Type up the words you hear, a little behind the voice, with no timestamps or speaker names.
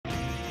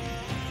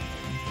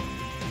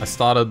I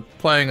started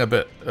playing a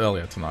bit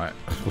earlier tonight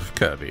with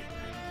Kirby.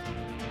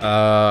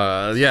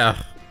 Yeah.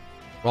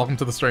 Welcome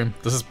to the stream.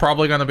 This is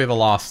probably going to be the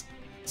last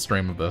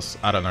stream of this.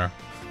 I don't know.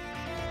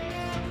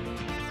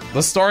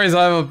 The story's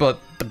over,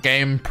 but the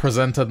game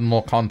presented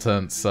more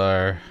content,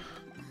 so...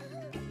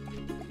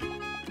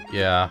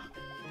 yeah.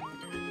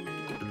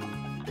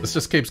 This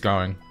just keeps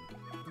going.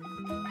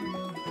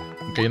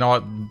 Okay, you know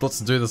what? Let's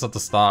do this at the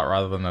start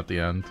rather than at the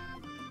end.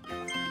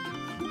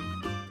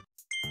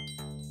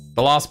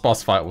 The last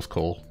boss fight was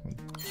cool.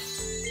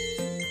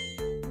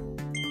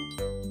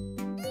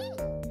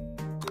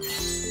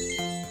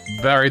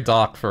 Very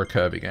dark for a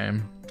Kirby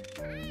game.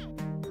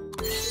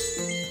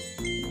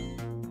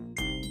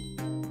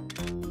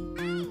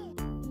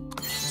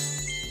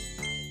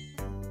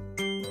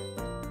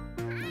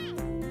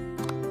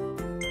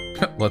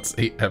 Let's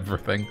eat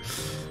everything.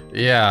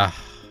 Yeah.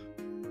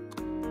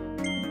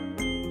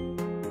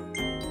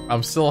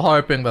 I'm still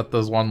hoping that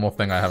there's one more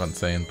thing I haven't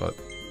seen, but...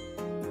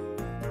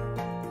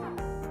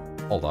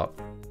 hold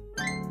up.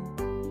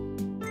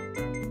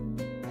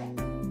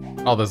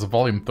 Oh, there's a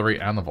Volume 3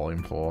 and a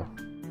Volume 4.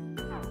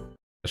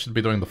 I should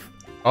be doing the...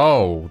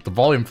 oh, the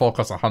Volume 4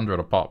 costs 100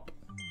 a pop.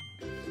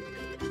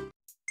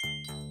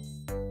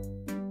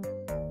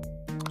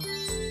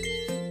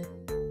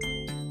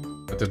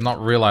 I did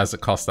not realize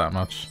it cost that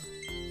much.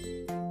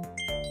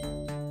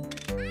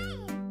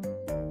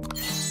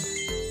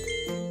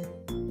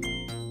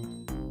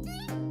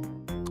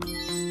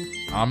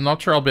 I'm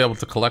not sure I'll be able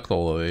to collect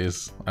all of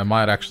these. I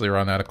might actually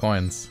run out of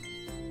coins.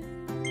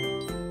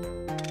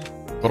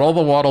 But all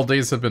the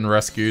VODs have been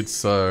rescued,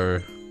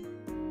 so...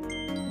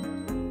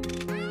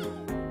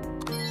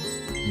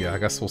 yeah, I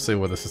guess we'll see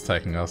where this is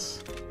taking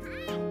us.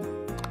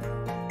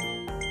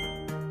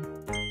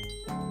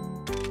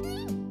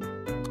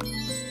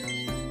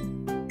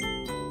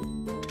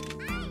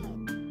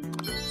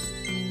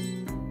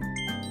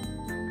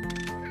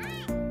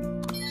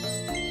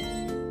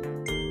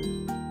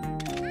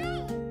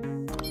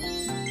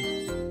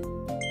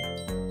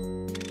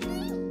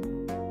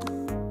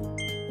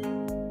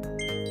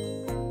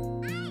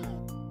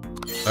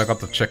 I got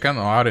the chicken?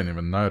 Oh, I didn't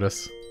even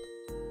notice.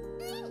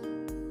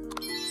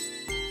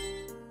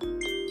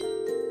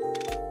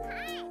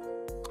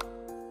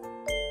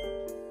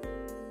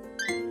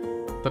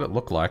 What did it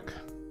look like?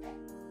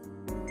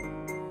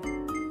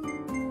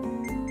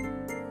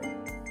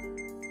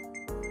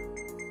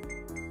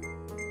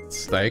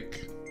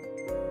 Steak.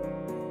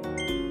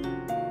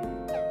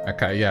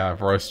 Okay, yeah,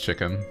 roast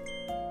chicken.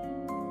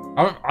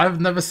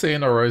 I've never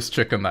seen a roast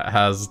chicken that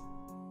has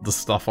the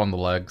stuff on the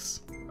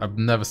legs. I've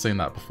never seen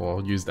that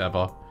before, used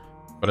ever.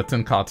 But it's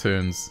in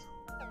cartoons.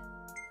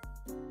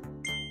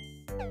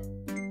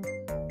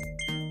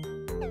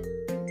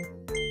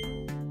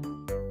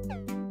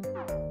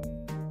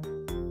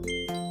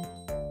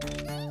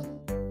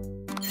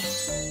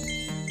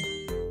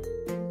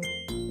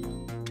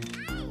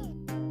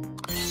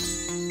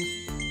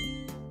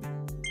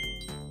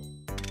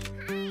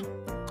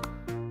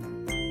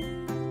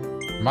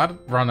 Might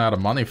run out of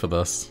money for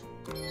this.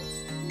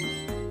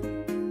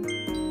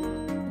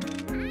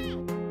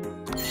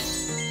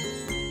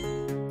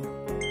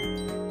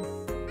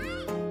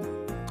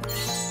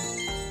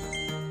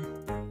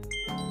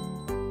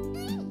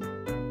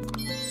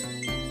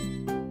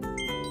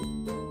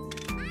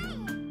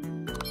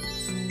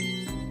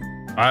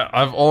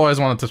 I've always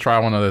wanted to try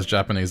one of those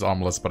Japanese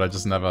omelets, but I've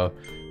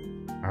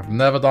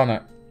never done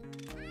it.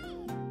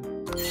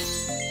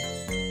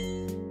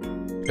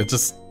 It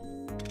just,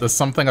 there's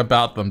something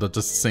about them that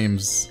just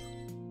seems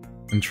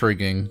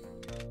intriguing.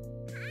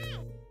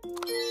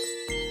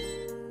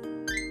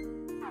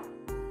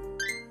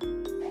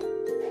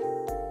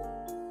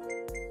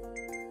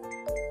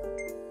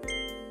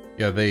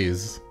 Yeah,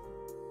 these.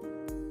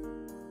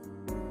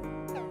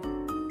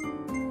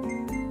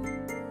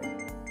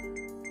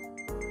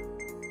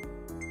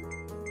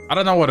 I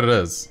don't know what it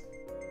is.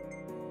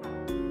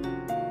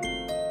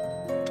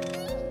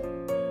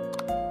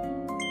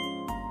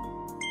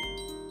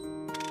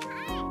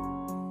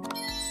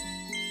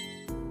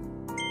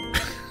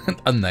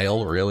 A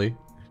nail, really?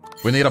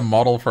 We need a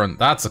model for an...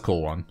 that's a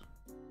cool one.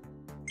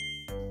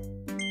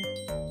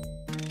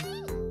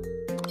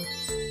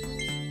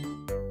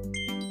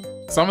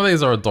 Some of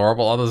these are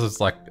adorable, others is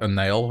like a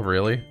nail,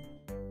 really?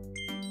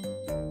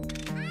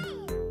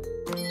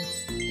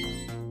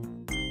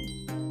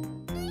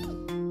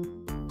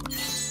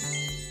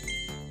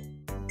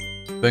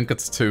 I think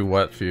it's too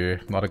wet for you.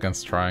 Not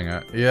against trying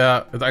it.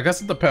 Yeah, I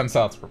guess it depends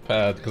how it's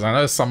prepared, because I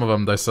know some of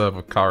them they serve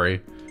with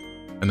curry,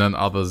 and then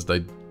others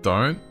they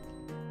don't.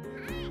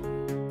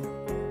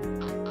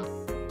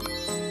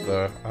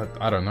 So,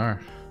 I don't know.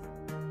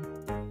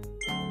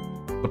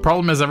 The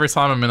problem is every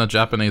time I'm in a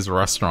Japanese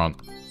restaurant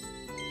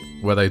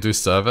where they do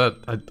serve it,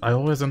 I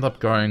always end up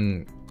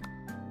going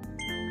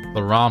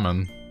the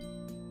ramen.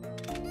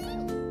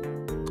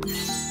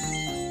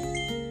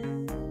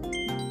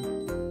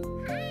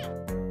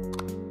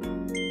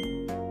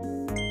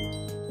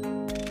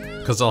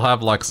 Because they'll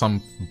have like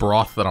some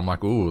broth that I'm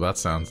like, ooh, that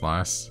sounds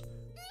nice.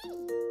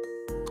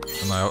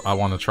 And I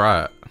want to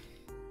try it.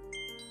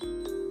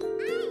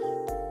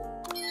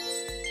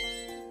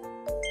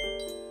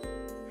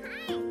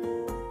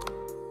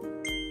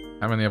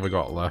 How many have we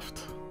got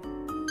left?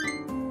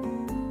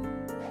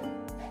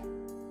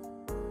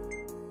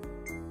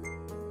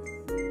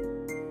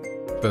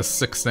 There's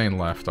 16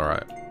 left,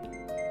 alright.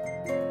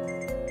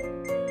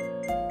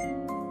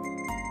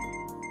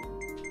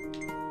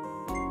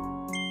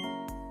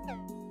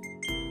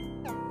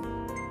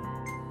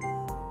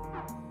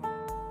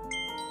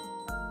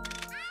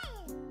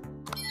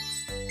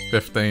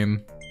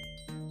 $15.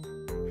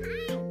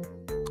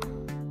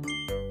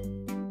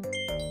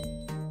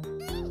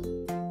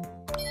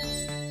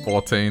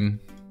 14.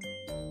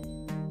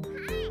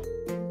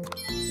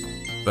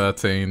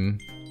 13.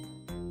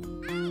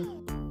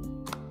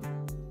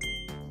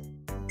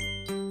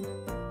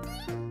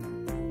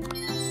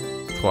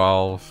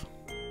 12.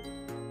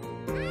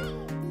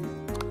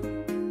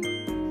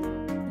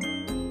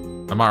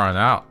 I might run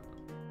out.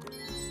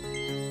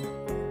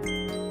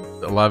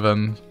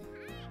 11.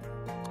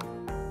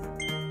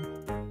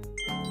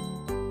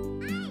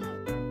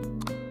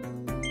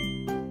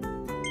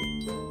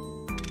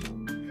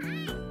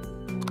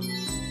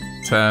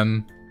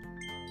 10.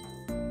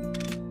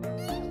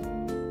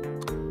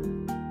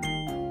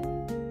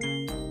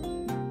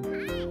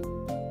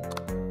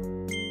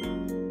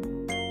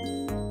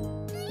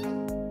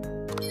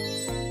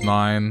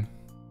 9.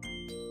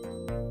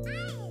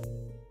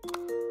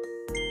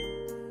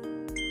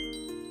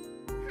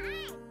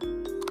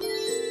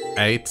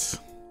 8.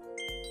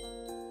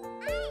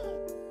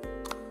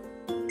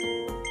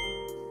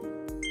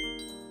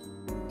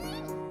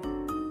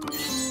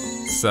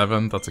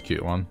 7. That's a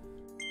cute one.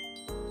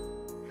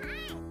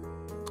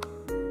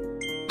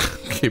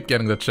 Keep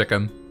getting the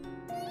chicken.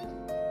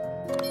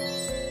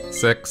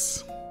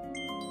 6.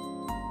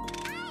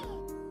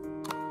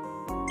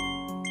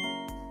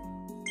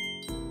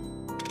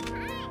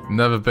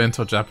 'Never been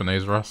to a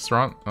Japanese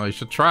restaurant? Oh, you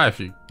should try if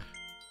you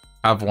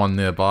have one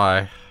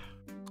nearby.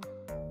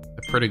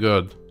 They're pretty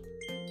good.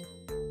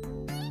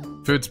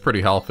 Food's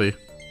pretty healthy.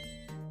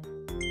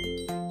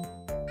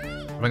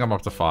 I think I'm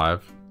up to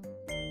 5.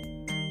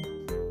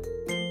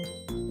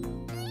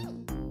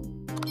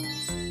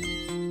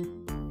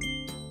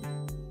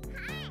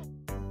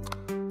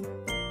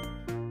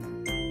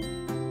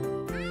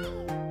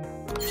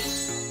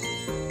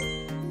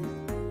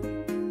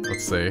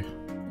 Let's see.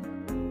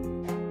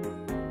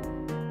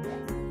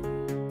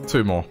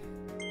 2 more.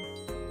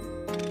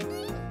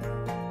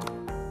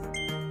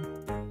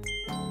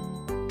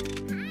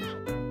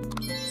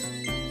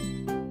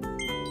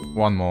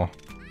 One more.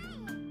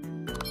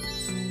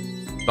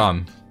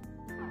 Done.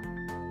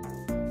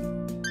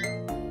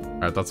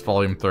 Alright, that's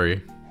volume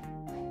 3.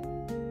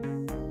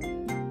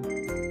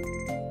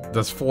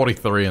 There's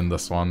 43 in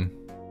this one.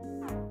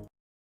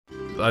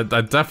 I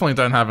definitely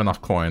don't have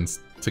enough coins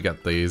to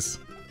get these.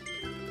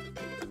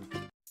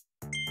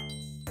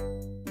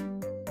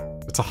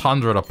 It's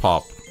 100 a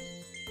pop.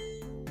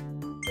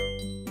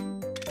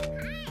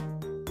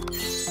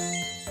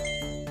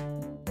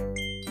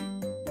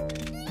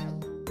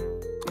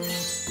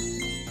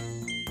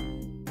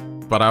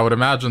 But I would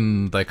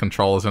imagine they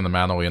control us in a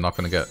manner where you're not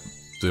going to get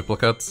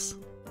duplicates.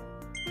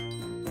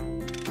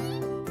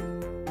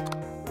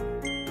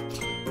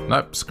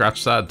 Nope,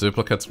 scratch that.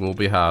 Duplicates will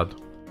be had.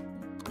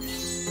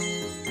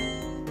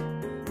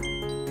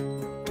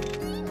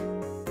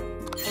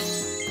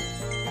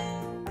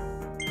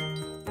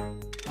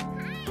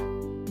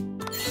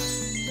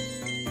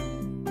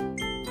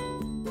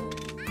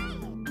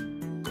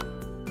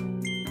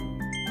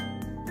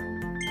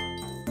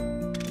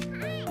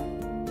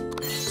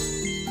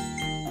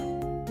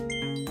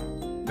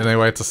 Any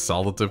way to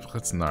sell the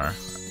duplicates? No.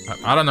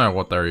 I don't know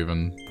what they're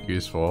even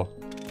used for.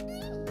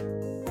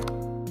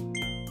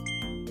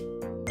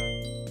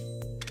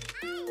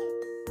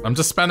 I'm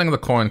just spending the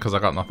coin because I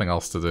got nothing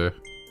else to do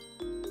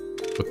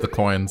with the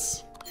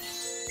coins.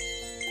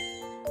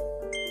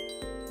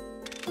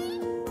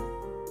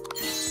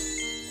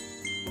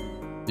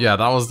 Yeah,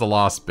 that was the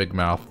last Big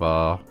Mouth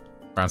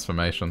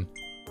transformation.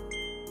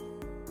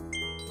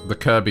 The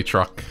Kirby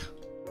truck.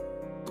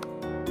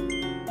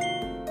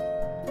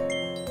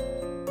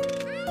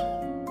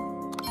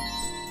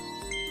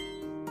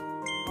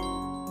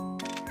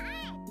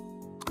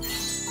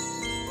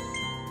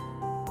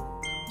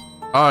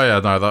 Oh yeah,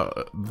 no,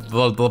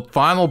 the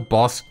final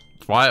boss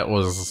fight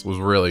was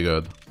really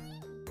good.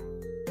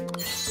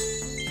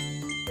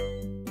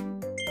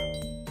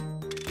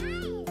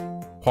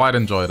 Quite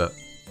enjoyed it.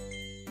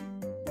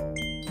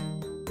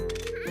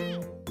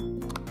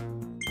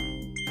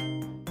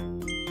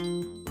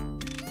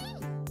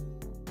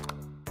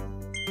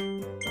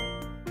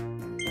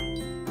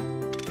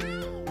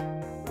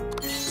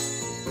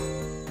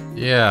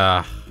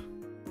 Yeah.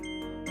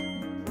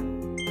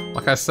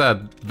 Like I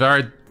said,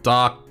 very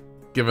dark,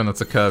 given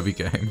it's a Kirby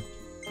game.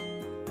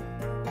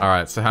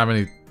 Alright, so how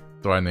many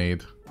do I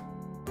need?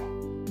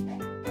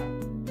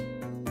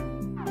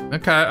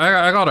 Okay,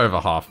 I got over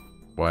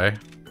halfway.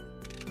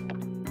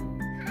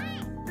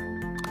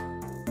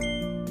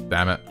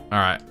 Damn it.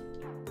 Alright.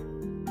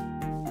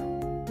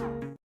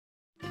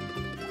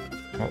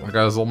 Well, there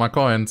goes all my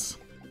coins.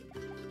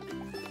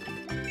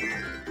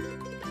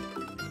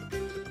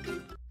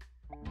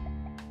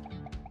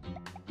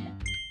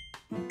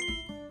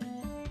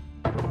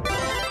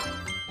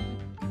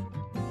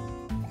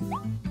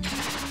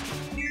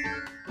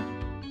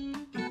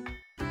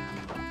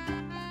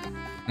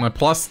 No,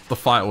 plus the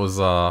fight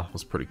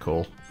was pretty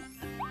cool.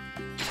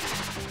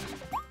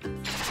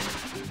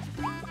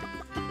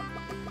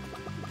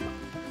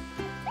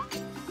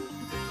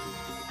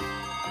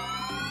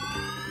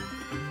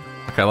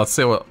 Okay, let's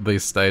see what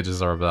these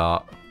stages are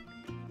about.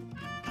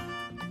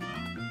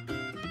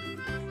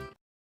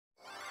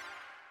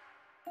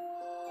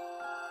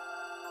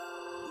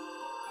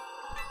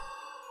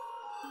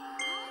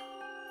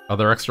 Are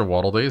there extra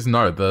Waddle Dees?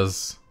 No,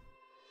 there's...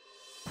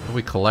 What are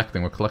we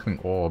collecting? We're collecting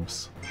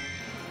orbs.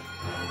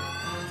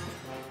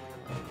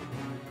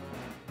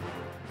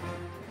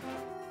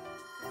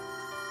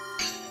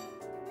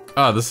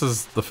 Oh, this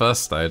is the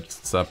first stage,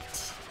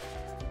 except...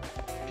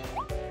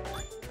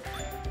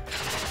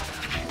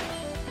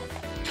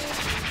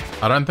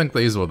 I don't think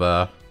these were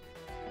there.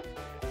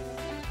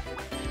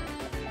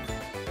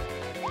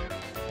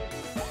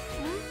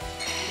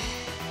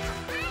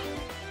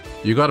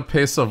 You got a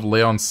piece of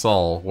Leon's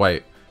soul.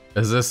 Wait,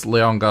 is this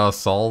Leon Gar's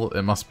soul?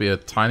 It must be a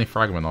tiny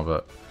fragment of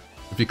it.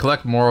 If you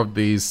collect more of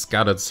these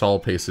scattered soul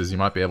pieces, you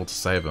might be able to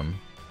save him.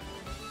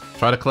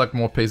 Try to collect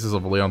more pieces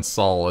of Leon's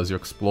soul as you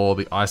explore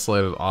the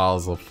isolated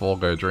isles of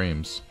Forgo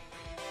Dreams.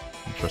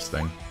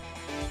 Interesting.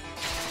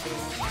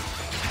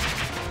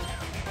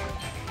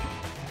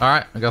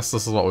 Alright, I guess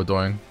this is what we're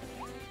doing.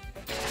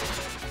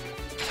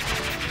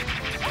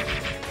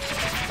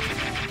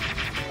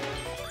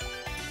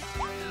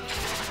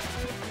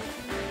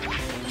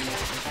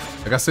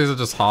 I guess these are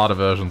just harder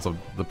versions of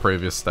the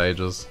previous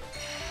stages.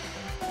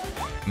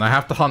 And I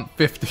have to hunt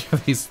 50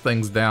 of these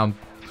things down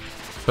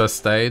per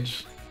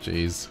stage?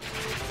 Jeez.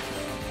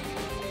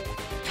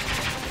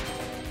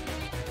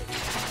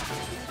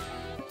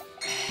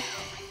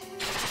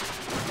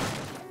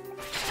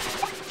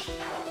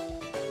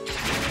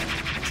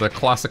 It's a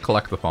classic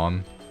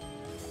collectathon.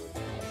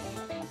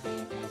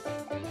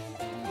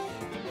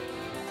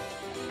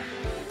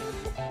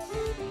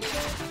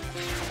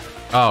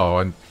 Oh,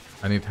 and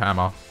I need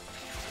hammer.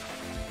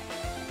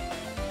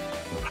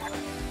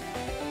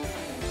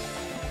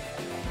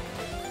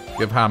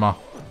 Give hammer.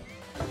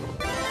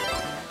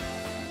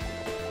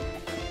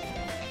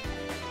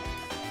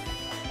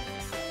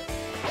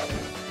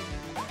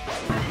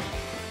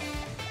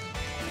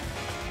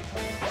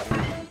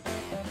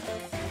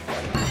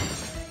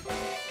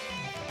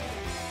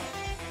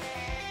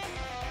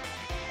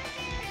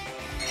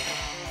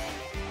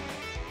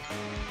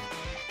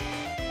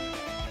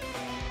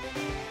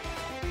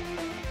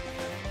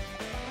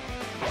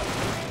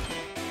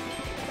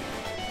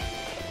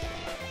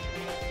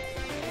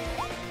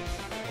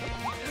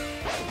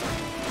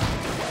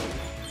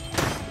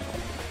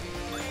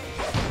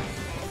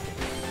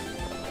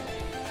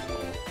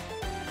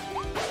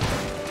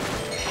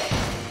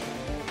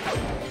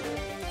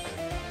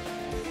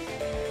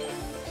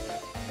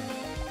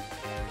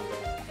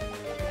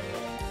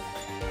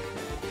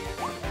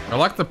 I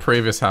like the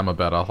previous hammer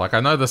better. Like, I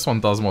know this one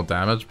does more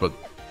damage, but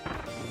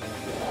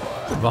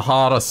the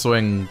harder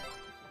swing,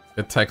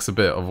 it takes a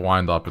bit of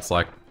wind up. It's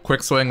like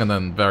quick swing and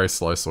then very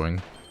slow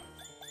swing.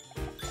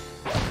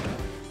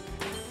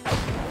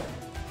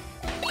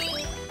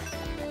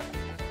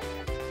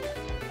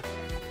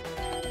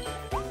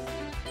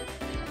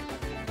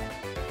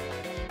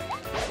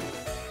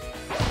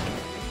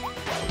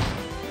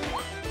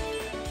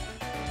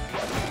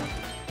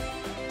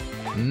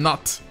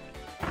 Nut.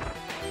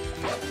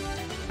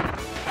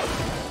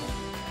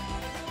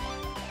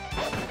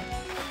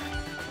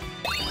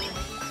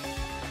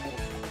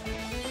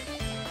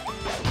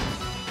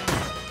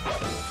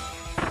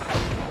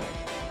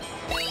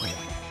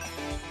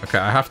 Okay,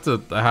 I have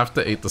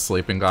to eat the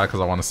sleeping guy because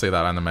I want to see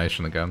that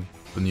animation again.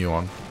 The new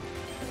one.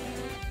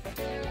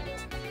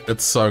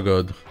 It's so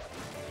good.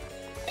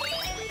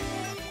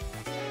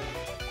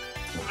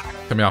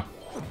 Come here.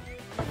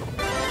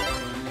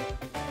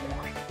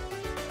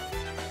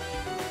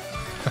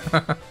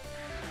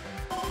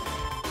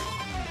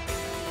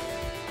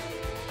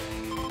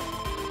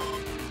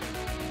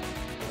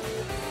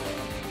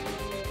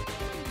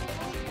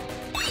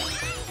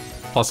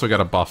 Plus we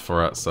get a buff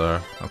for it, so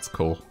that's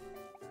cool.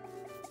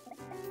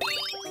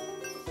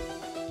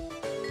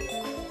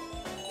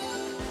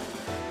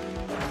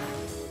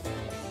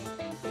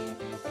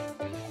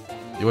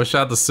 You wish I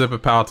had the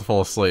superpower to fall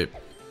asleep.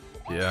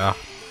 Yeah.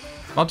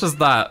 Not just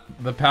that,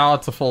 the power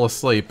to fall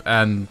asleep,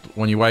 and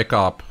when you wake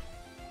up,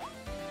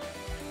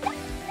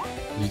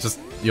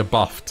 you're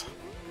buffed.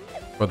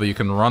 Whether you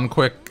can run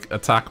quick,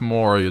 attack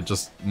more, or you're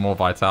just more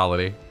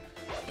vitality.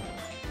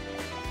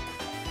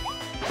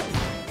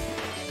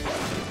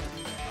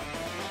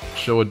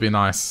 Sure would be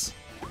nice.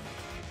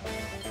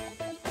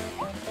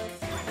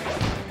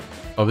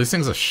 Oh, these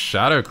things are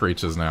shadow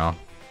creatures now.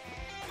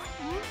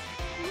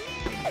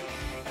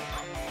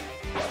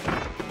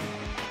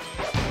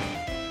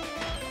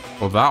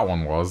 Well, that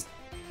one was.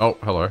 Oh,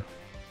 hello.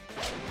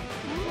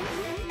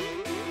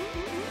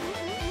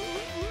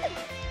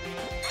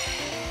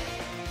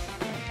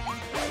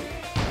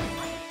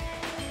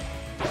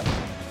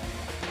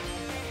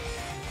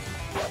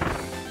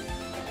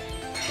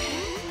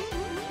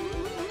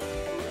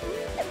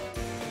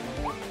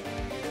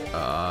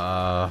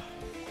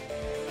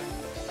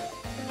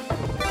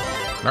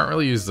 I don't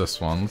really use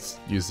this one. Let's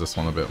use this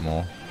one a bit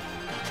more.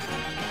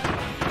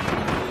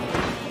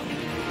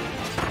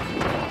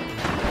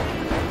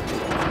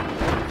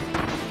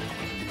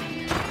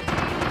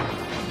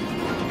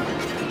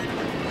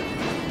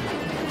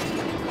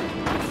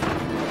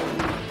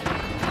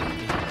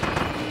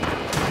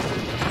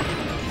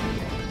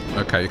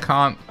 Okay, you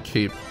can't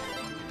keep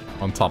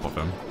on top of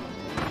him.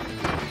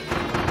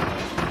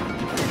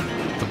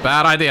 It's a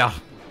bad idea.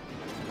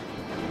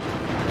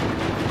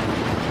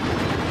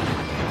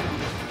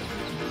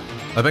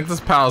 I think this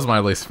power is my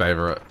least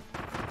favorite.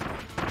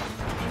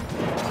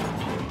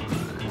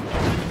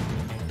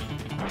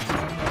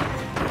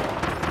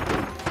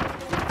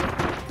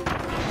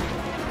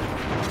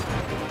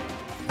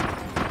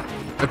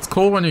 It's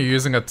cool when you're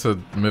using it to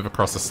move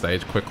across the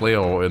stage quickly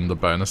or in the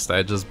bonus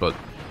stages, but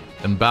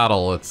in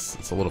battle,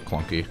 it's a little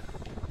clunky.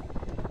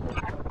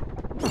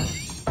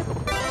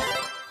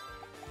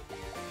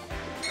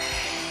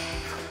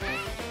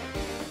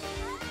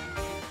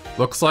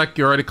 Looks like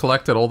you already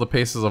collected all the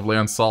pieces of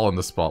Leon's soul in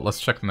this spot. Let's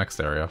check the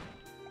next area.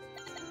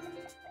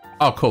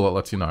 Oh, cool, it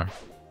lets you know.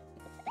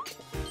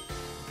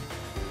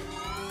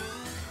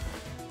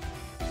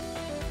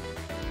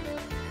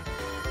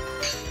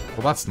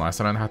 Well, that's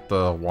nice. I don't have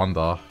to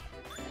wander.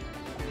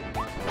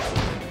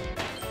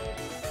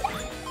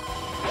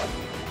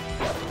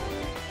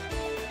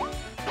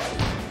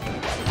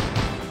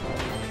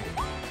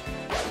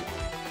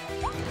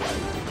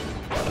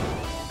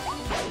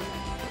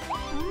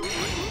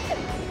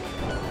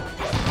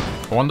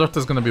 I wonder if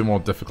there's going to be more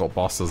difficult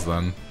bosses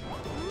then.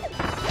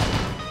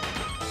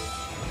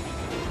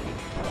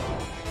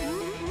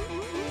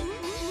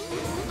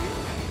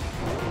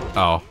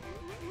 Oh.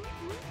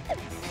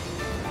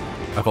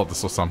 I thought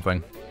this was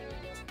something.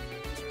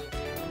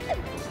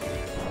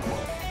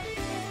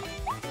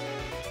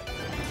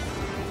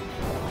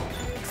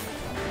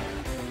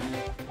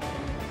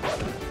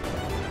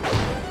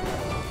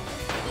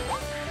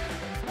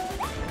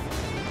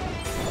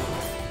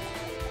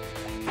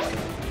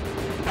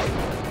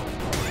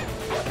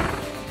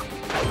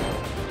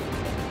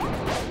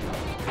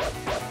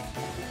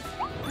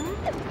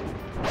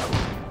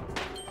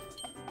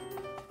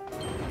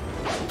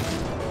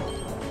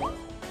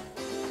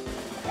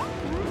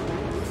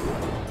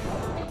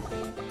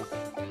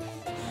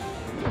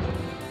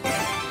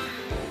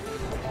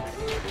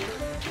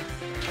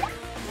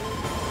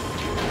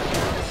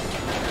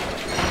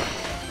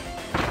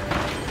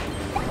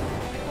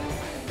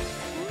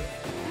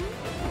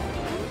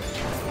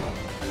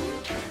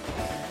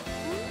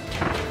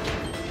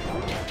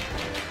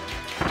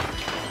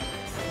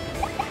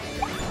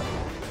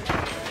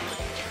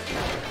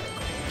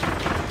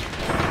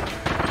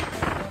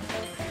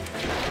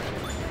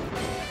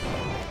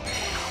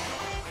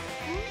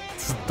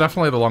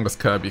 Definitely the longest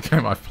Kirby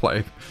game I've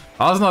played.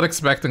 I was not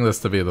expecting this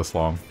to be this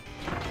long.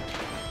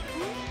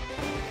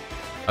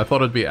 I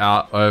thought it'd be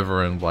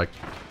over in like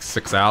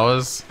 6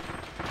 hours.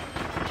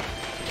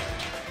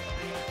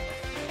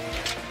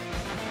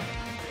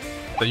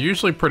 They're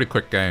usually pretty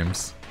quick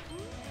games.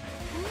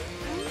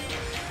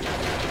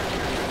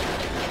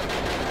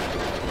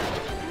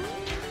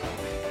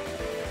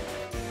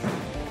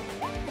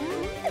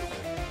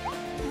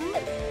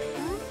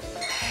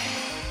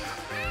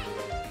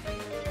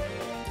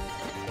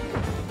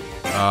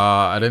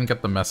 I didn't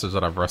get the message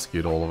that I've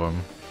rescued all of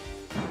them.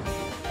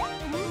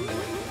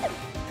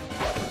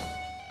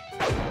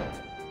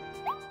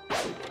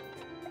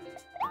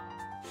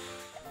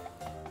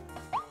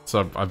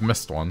 So I've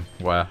missed one.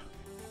 Where?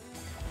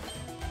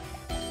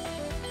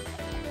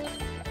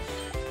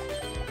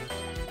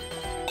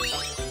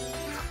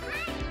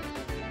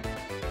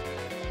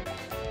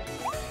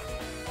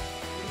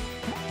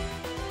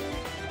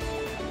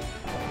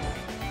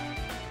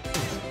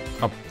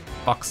 Oh,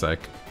 fuck's sake.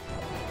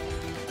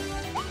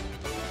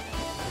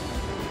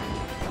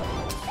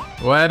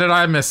 Where did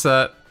I miss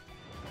it?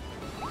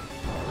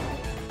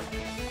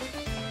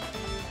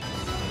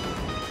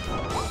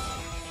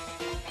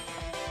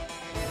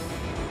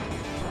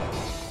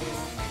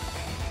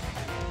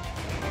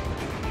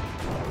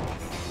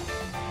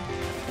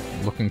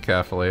 Looking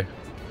carefully.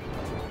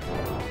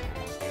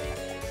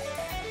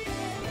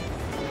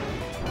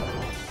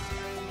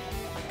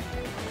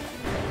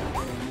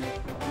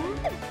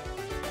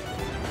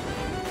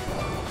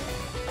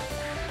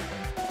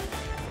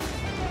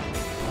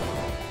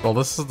 Well,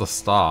 this is the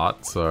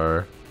start,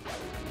 so...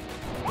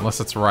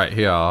 Unless it's right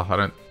here, I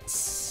don't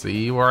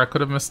see where I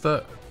could have missed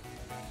it.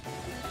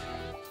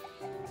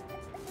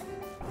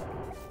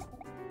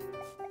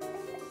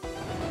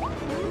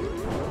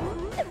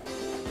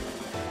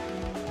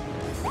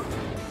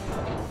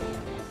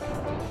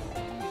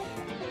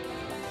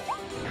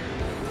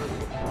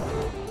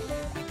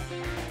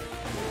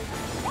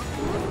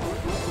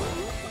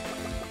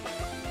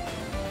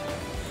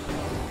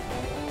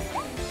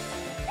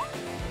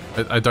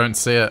 I don't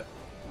see it.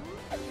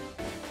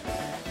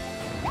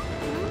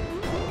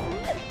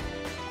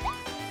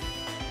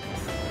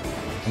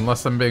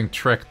 Unless I'm being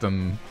tricked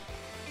and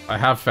I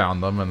have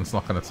found them and it's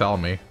not going to tell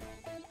me.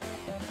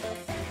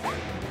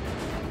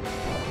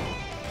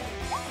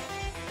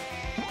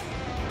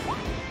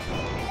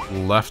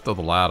 left of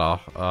the ladder.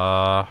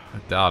 I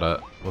doubt it.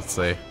 Let's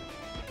see.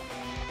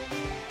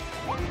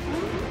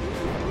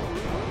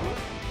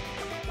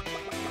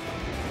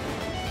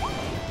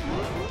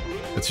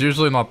 It's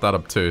usually not that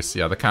obtuse.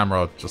 Yeah, the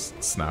camera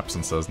just snaps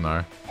and says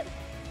no.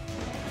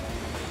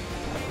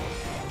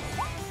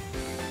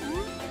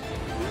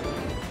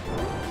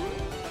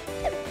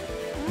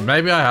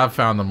 Maybe I have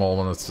found them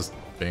all and it's just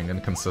being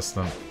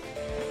inconsistent.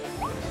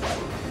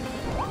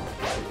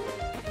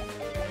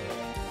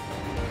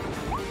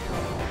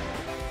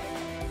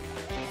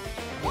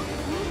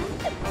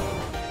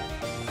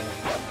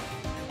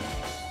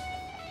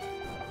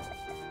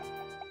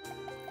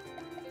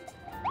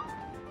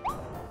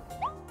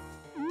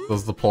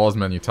 Does the pause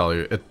menu tell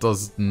you? It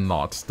does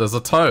not. There's a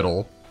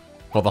total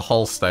for the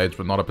whole stage,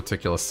 but not a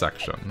particular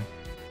section.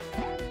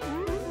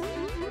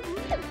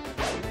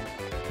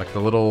 Like the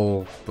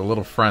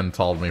little friend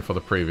told me for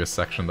the previous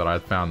section that I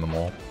had found them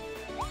all.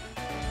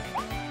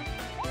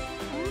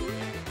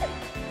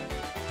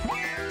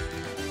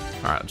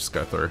 Alright, just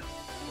go through.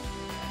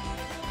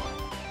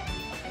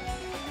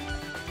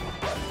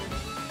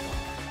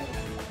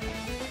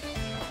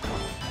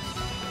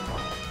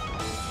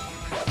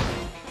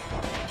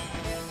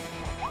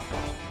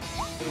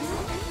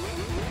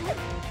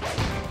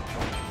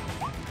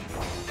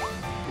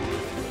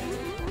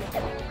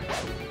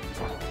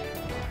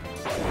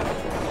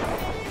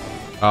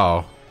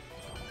 Oh.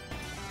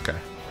 Okay.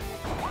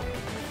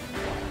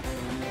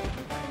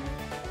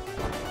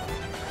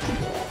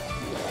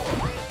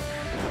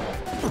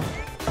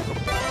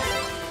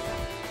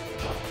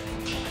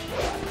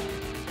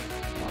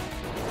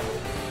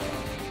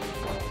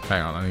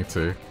 Hang on, I need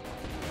to.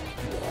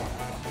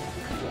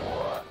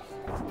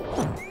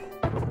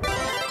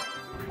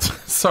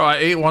 So I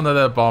eat one of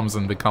their bombs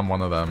and become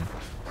one of them.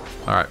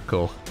 Alright,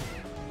 cool.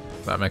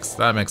 That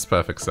makes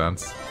perfect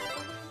sense.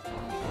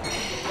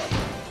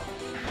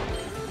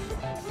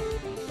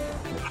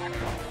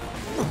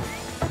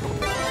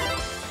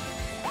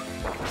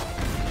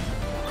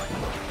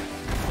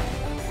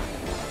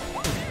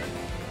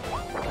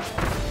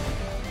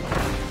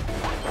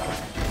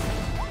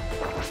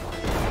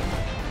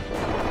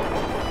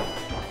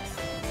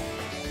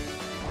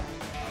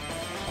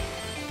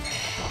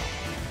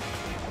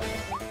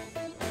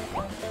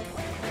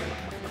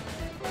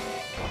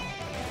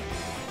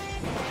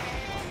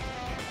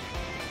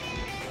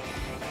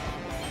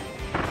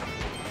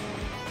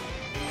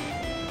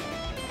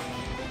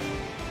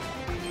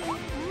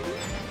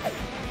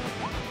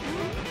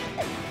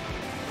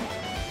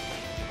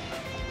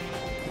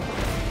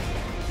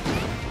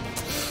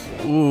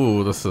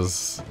 Ooh, this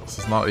is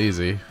not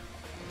easy.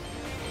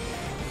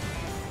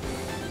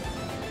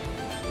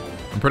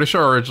 I'm pretty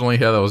sure originally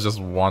here there was just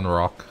one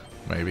rock,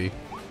 maybe.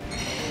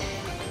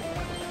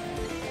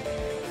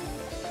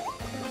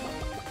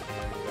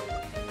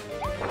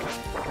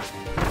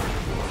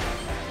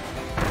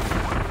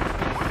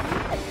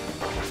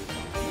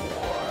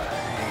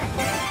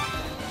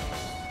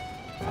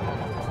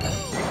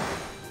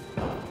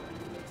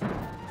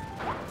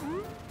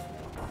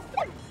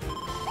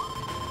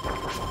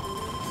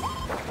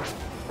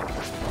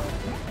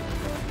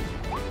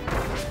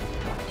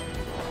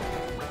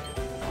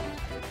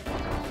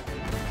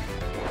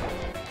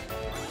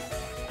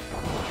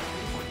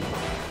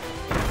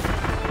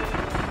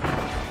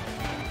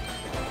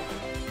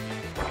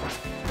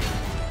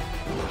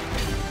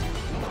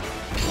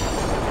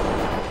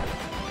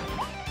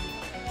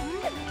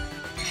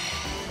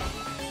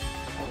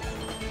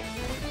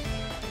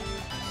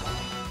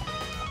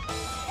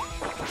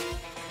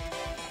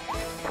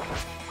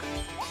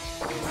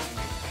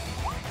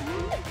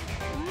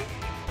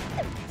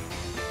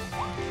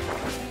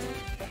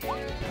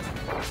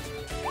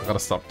 Gotta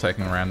stop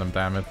taking random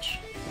damage.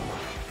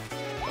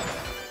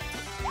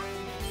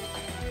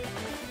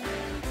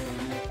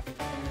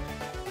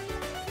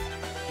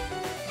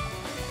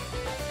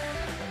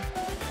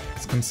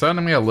 It's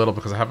concerning me a little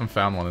because I haven't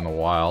found one in a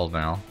while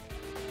now.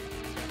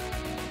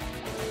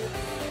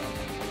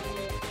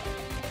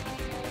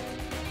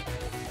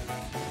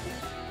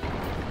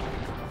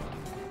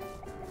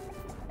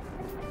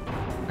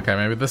 Okay,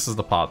 maybe this is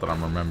the part that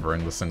I'm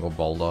remembering, the single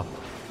boulder.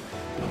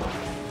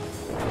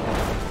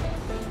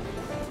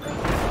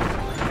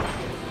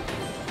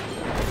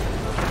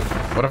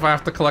 What if I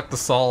have to collect the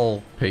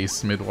soul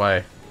piece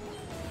midway?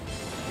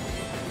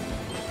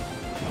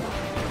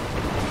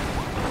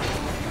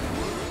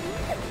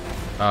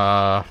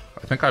 I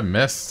think I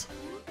missed.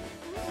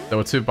 There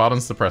were 2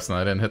 buttons to press and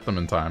I didn't hit them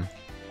in time.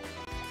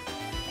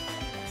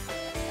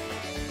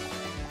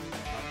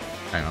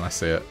 Hang on, I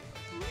see it.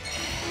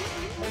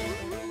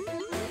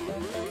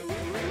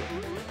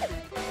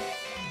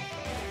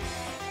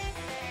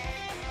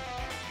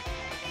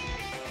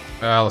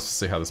 Let's just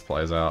see how this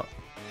plays out.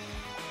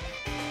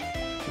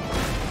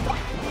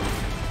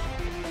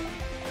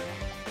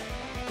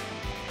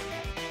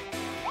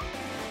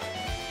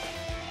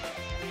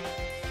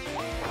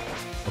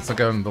 Once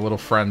again, the little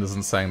friend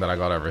isn't saying that I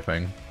got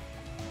everything.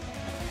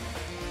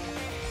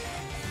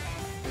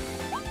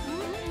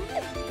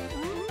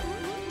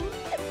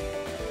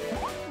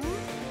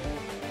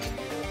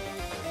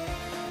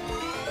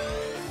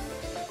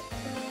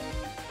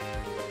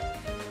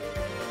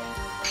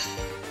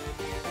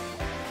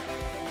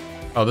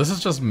 Oh, this is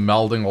just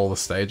melding all the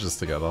stages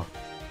together.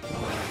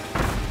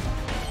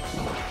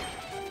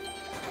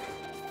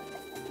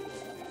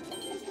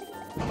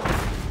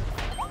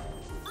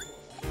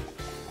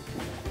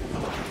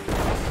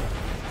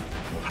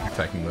 I'm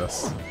taking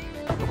this.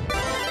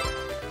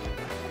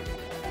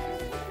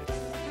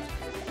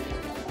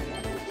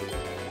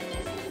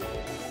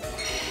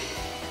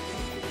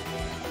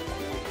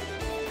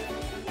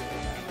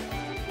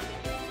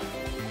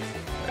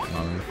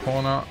 Not in the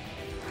corner.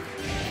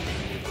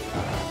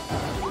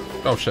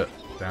 Oh shit,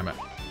 damn it.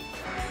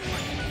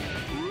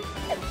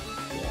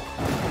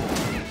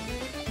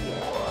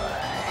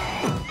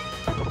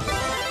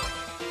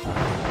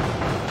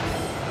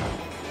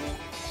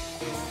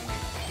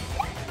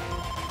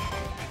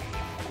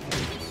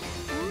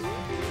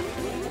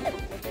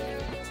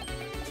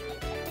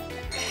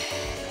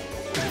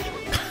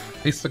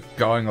 He's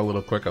going a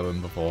little quicker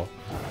than before.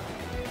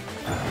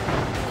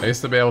 I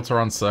used to be able to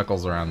run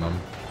circles around them.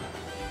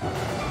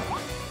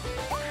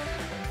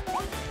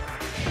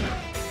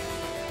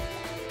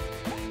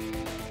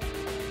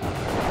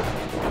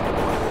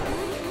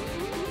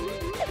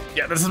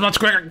 Yeah, this is much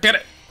quicker. Get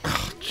it.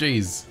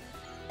 Jeez.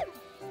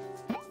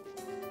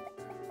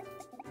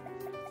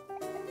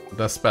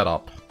 They're sped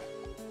up.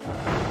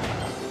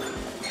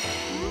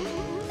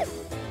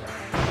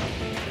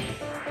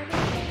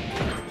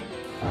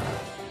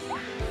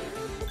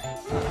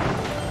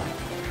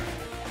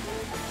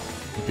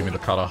 Give me the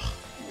cutter.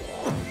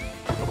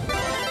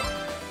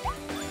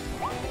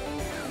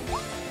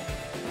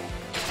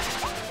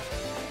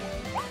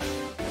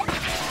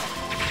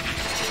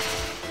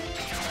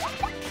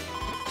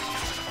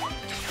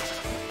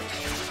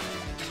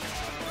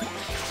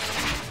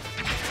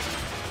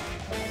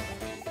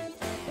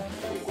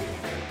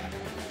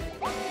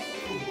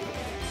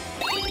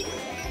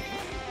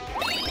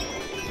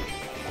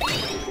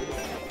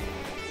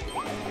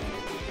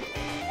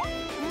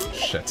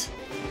 Shit.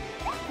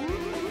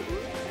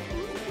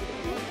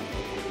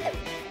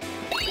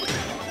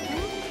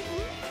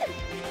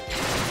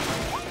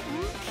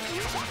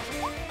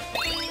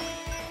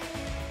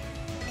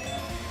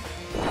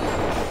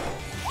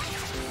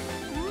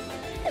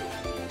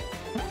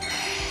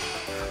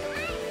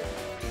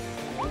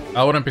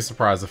 I wouldn't be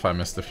surprised if I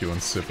missed a few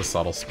in super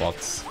subtle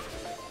spots.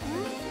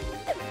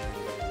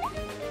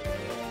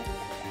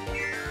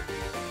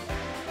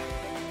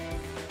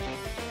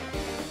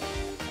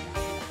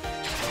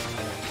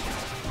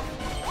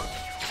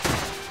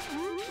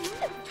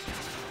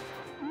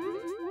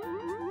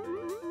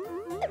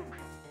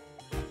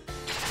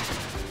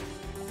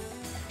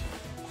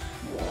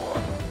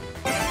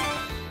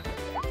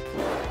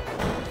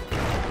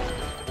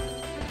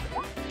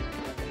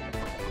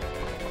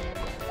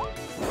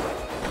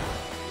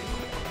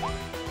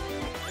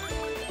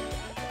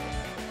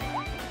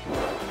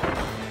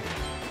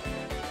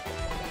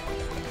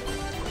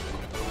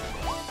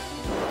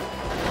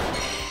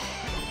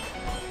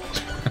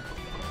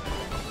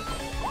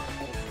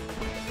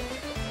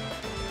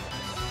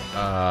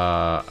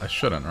 I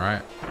shouldn't,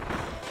 right?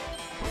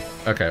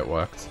 Okay, it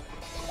worked.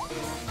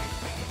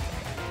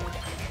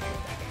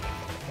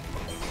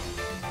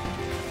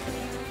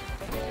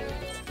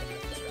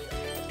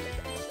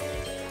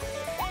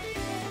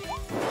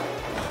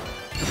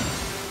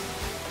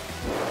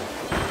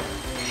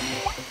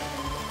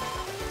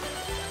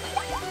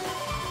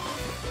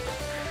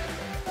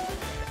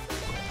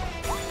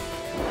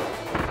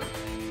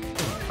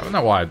 I don't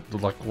know why.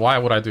 Like, why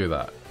would I do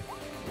that?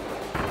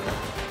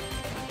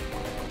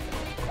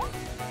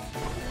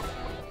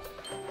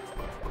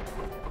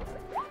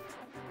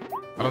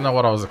 I don't know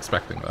what I was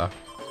expecting there.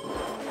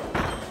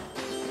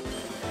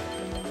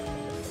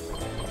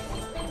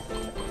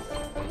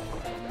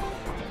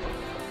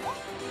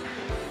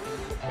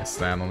 Okay,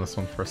 stand on this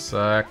one for a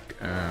sec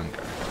and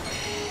go.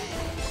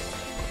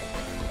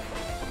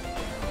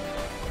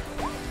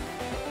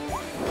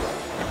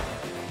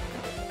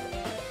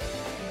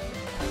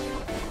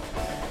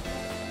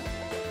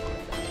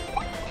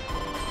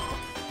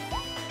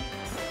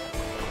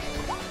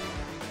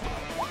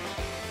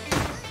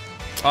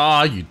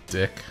 Ah, you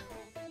dick.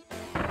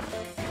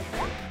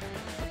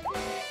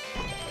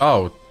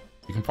 Oh,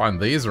 you can find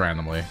these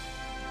randomly.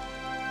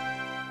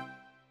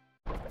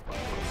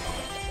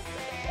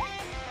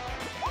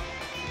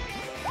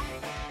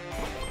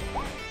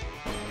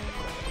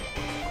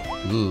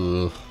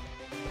 Ugh.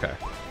 Okay.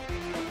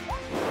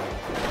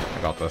 I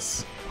got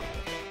this.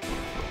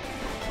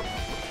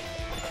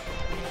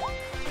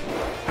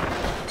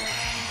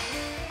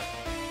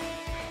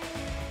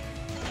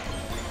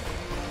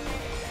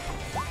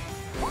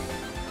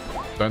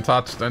 Don't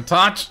touch, don't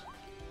touch!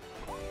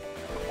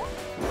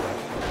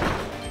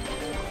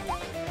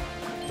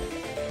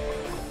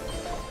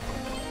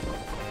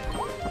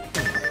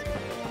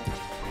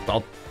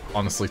 I'll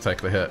honestly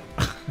take the hit.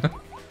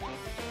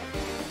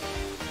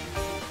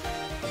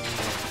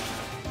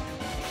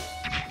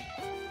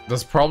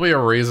 There's probably a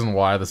reason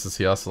why this is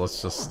here, so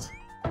let's just...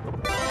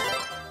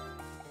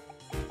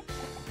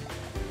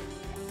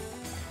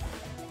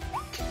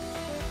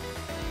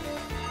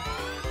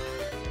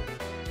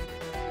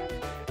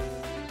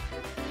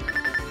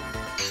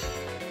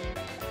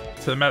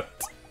 ultimate.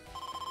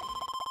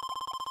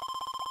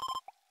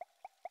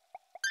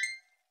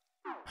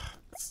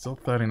 Still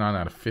 39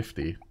 out of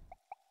 50.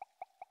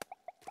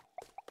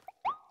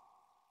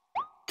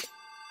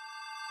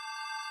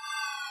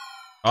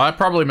 I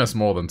probably missed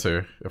more than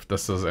 2, if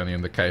this is any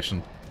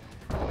indication.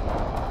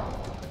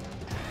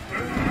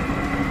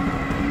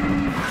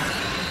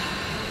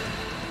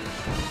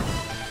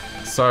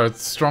 So,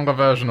 it's a stronger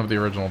version of the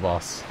original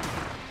boss.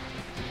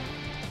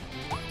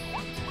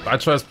 I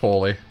chose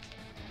poorly.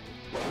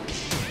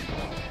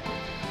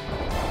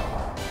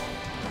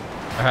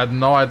 I had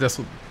no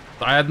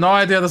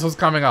idea this was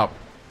coming up.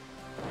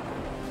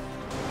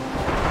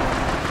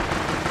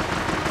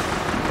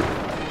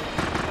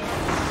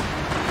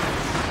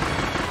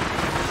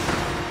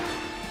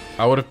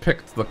 I would have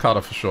picked the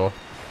cutter for sure.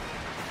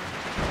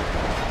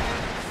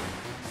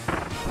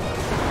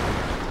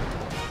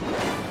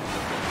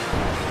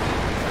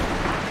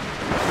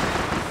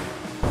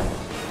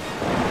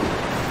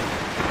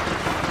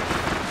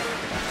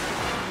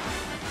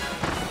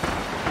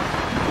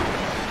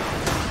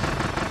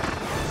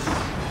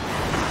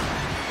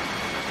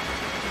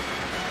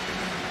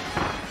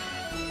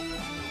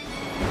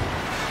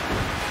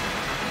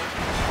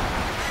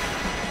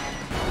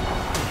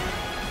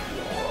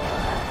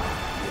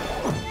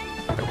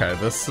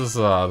 This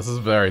is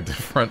very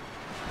different.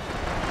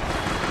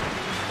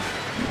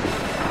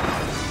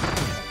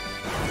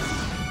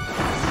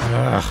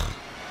 Ugh.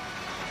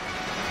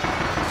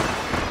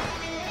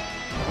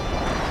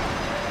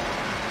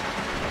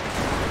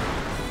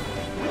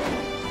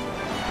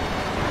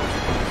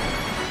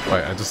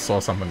 Wait, I just saw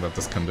something that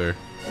this can do.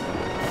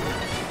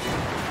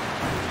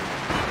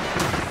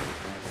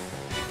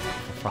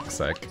 For fuck's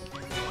sake.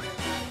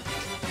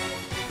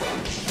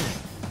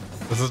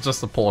 This is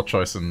just a poor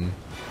choice in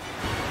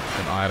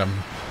an item.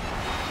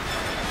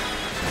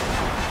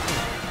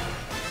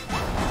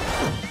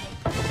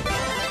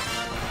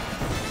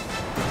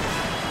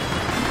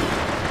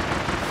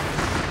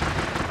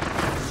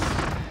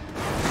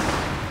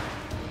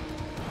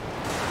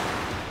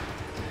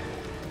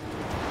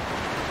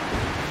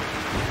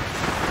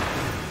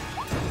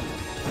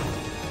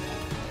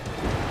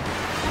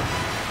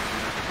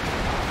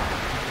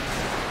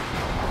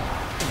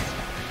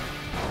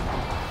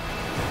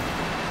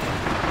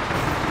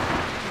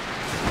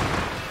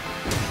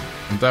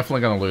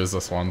 Definitely gonna lose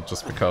this one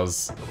just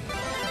because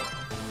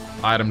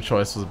item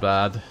choice was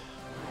bad.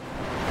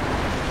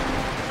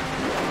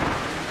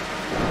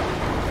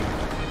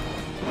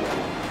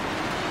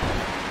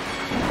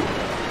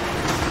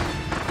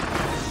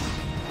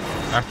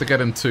 I have to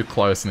get in too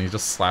close and he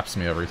just slaps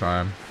me every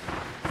time.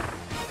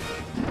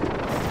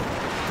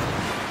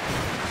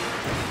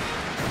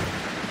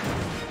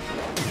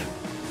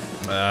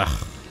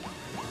 Ugh.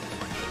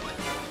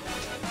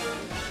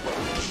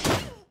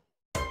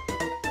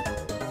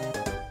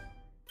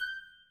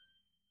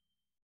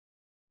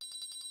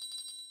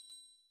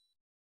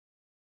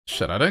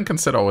 Shit, I didn't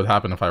consider what would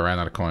happen if I ran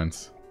out of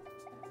coins.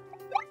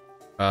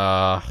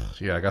 Yeah,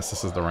 I guess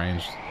this is the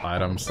ranged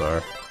item,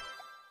 so...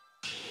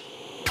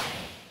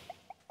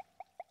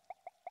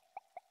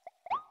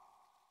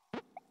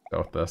 go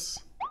with this.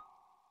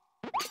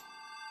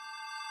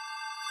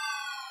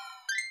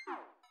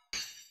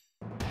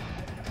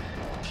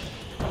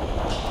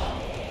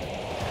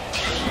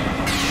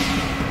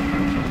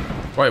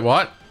 Wait,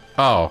 what?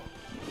 Oh.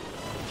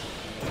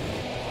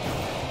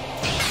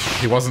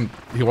 He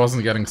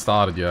wasn't getting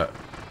started yet.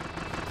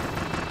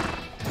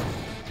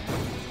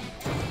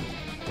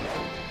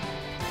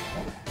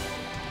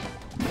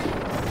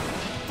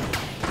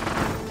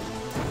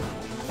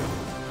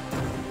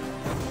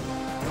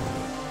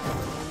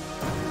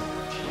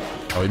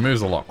 Oh, he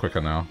moves a lot quicker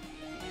now.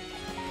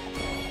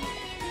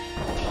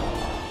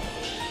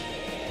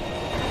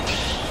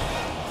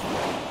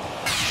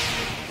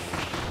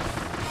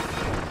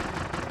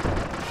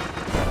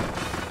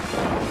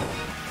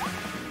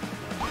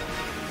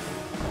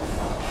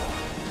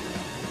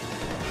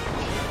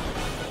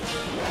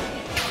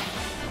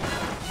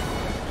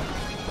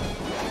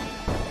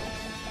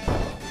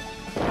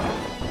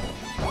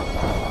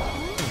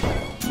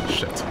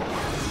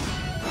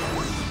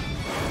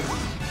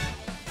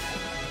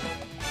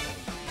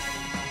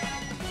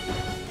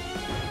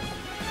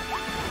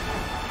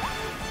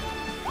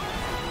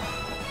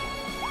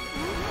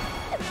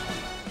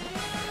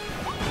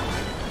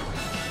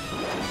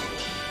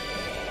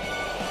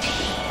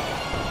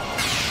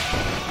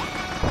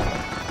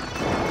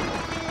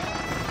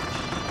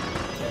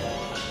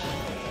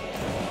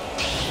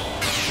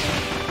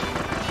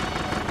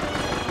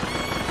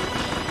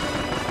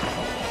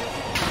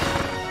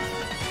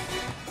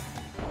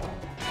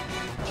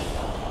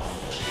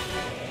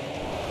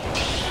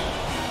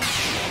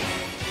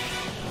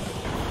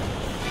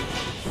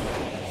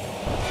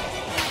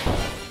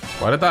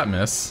 Why did that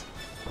miss?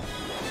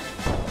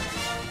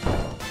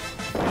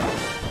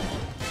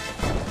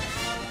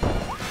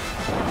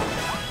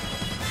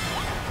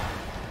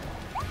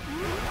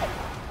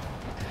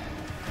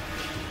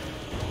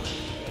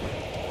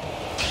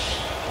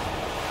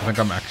 I think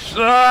I'm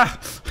actually... Ah!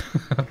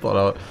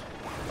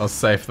 I I was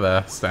safe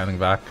there, standing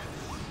back.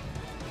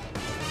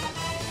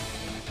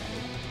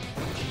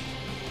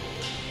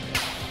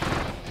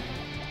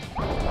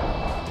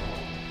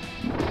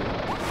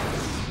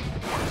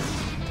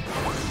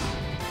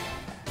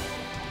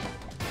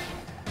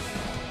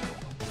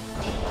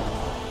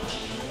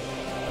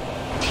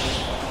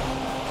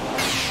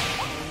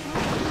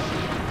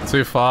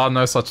 Too far?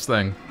 No such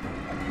thing.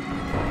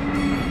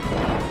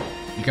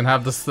 You can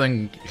have this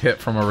thing hit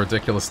from a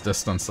ridiculous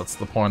distance, that's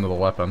the point of the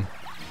weapon.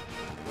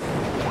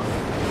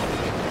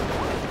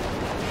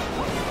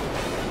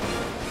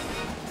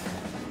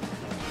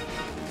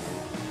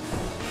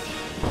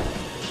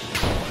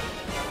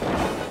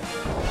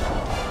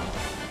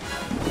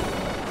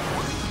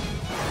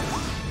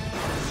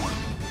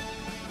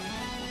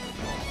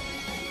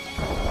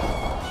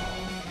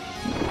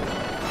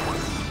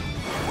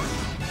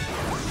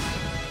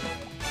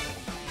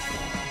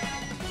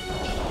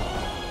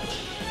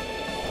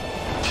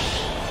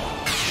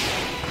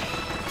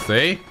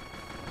 See?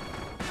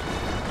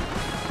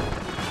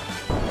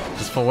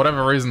 Just for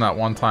whatever reason that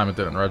one time it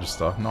didn't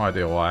register. No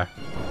idea why.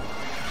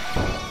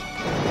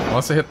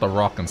 Unless it hit the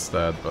rock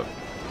instead, but...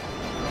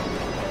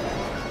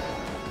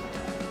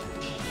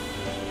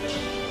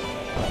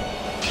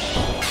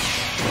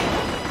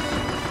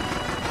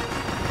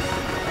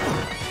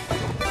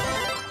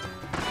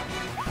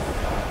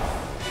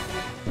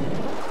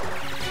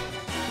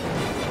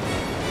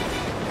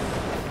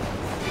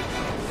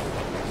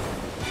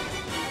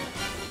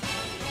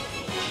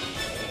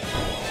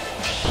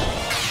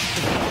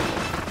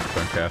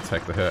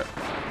 take the hit.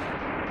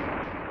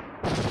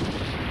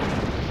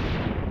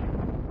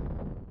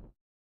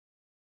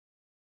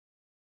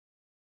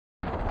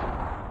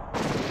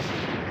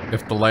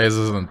 If the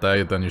laser isn't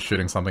there, then you're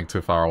shooting something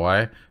too far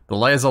away. The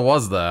laser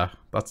was there.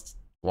 That's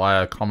why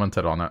I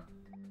commented on it.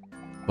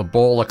 The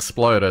ball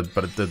exploded,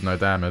 but it did no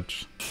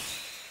damage.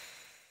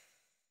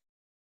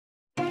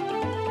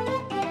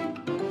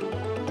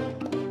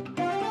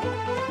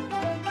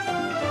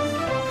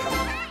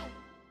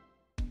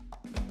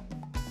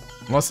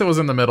 Unless it was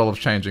in the middle of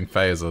changing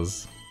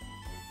phases.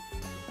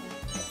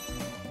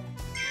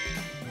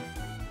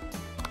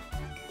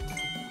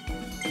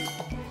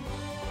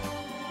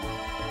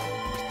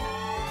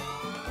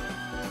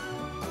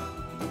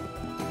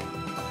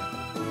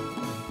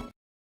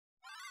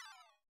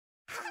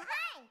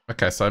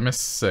 Okay, so I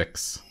missed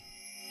 6.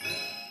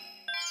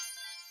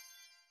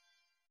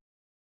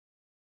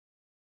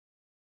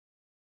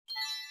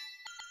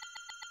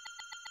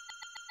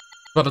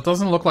 But it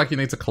doesn't look like you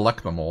need to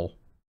collect them all.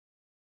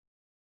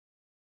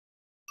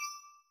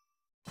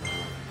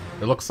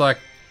 It looks like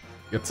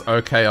it's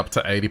okay up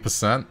to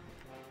 80%.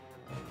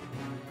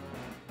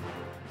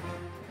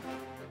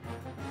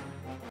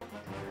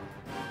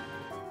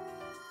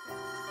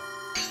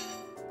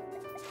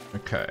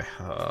 Okay,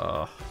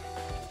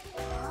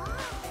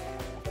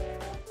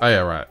 Oh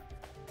yeah, right.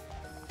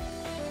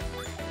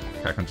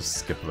 Okay, I can just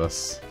skip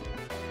this.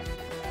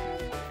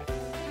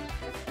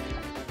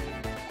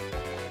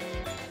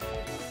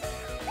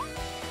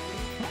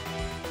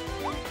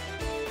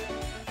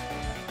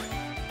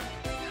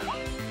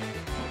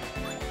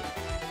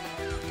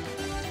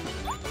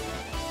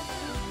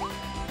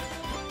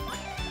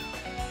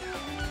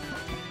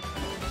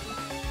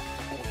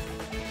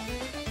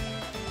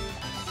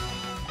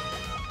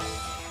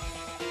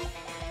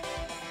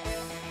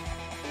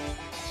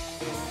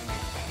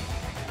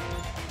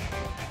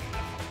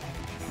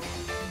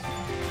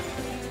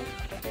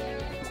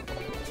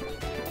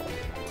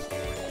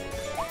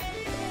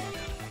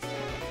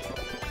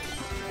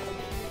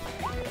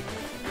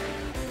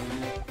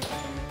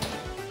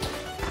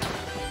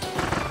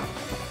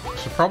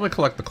 Probably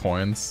collect the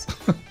coins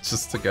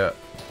just to get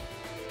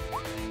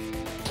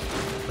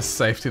a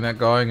safety net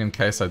going in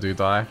case I do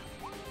die.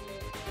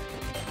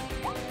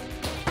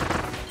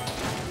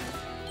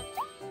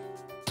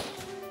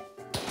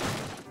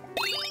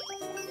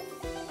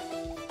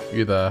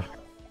 You there.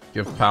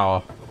 Give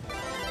power.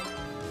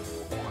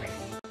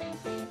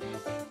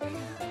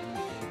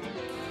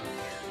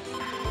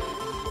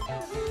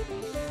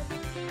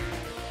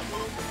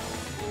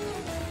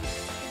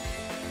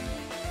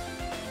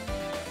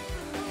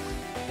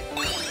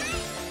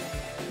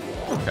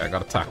 Okay, I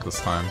got attack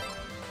this time.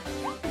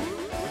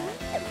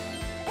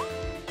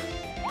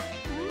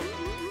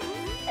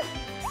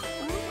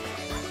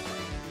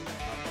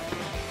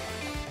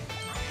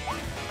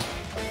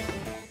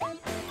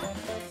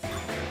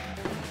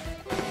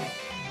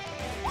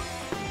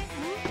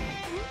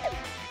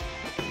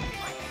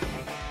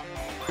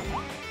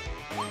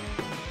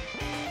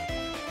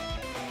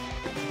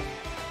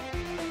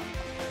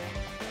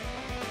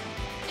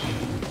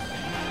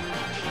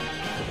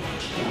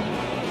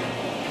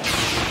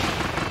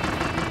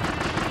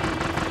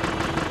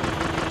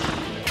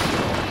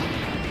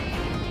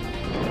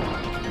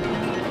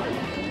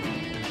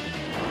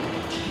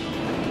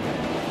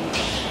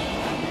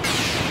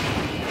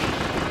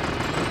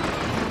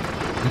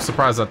 I'm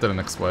surprised that didn't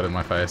explode in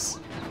my face.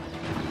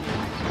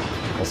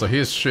 Also, he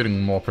is shooting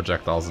more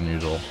projectiles than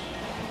usual.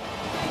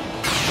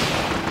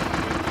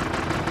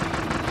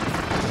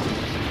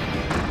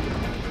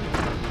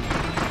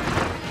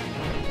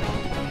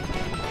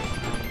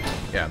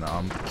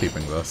 I'm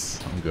keeping this.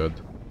 I'm good.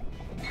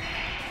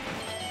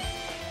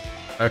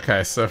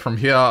 Okay, so from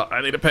here,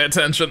 I need to pay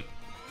attention.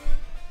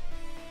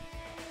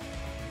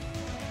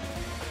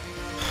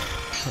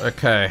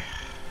 Okay.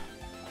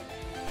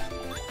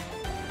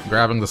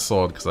 Grabbing the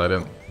sword, because I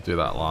didn't do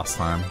that last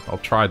time. I'll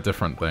try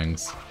different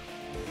things.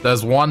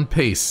 There's one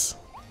piece.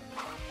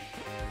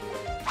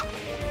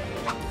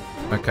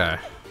 Okay.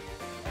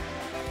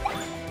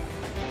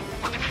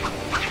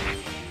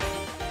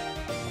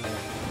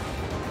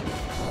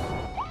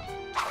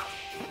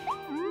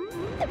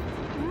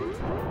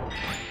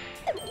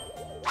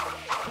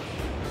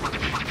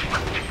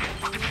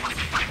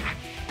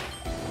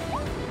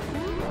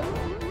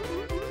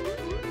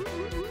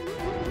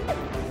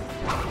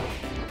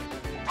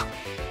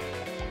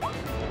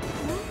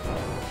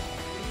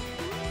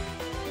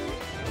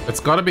 It's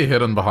gotta be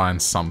hidden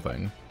behind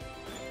something.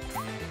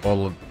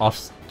 Or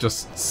off,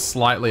 just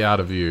slightly out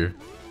of view.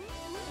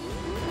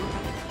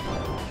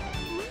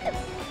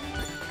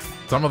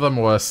 Some of them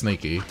were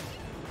sneaky.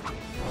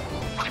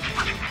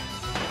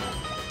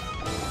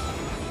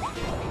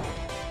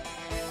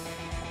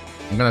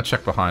 I'm gonna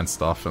check behind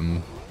stuff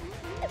and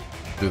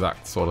do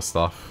that sort of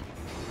stuff.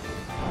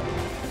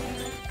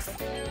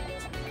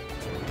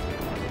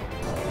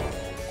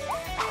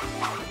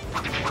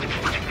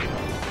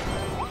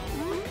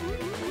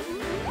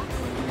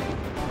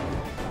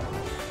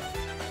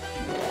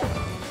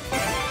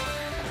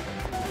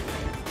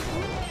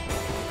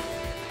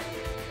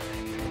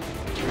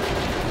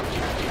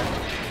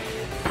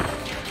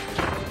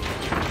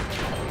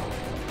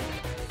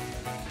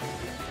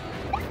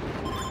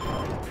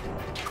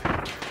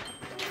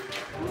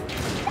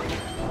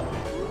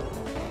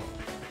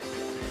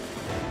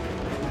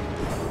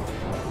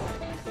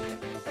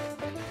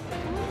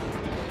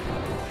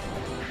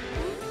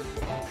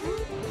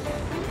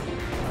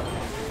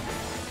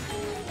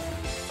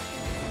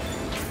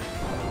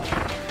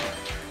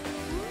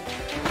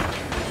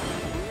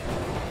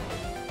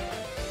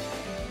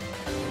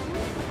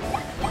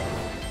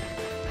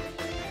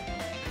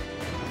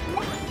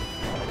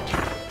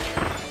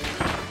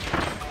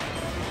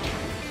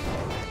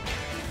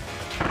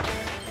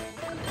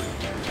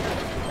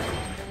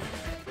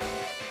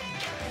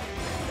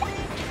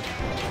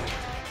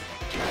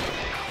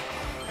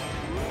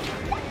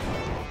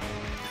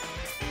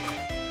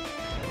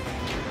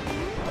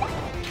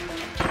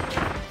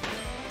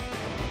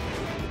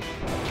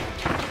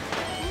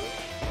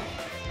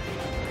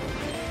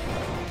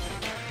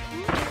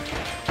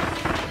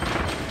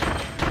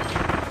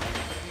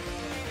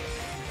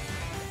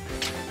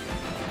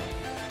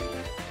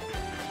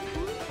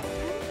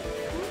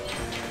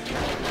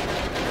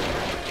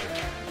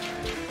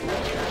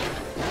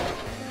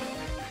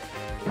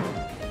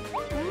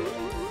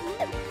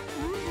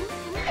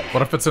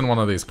 What if it's in one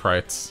of these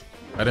crates?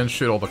 I didn't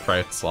shoot all the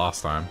crates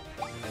last time.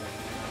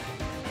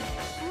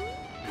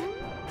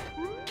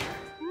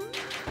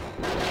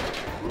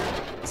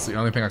 It's the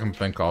only thing I can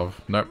think of.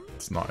 Nope,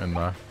 it's not in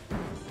there.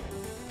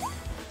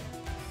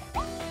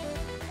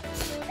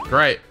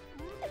 Great.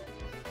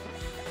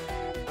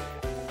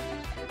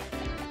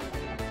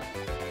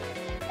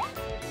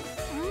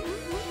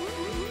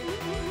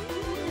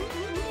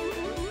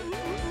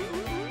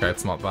 Okay,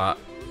 it's not that.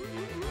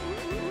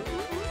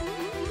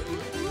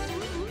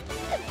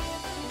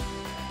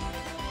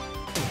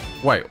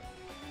 Wait.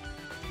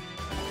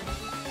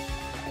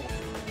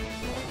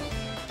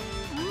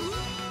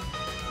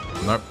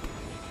 Nope.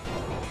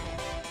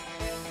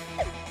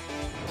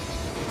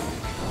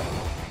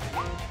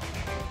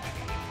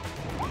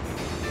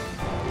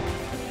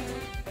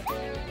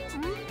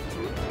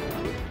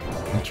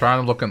 I'm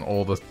trying to look in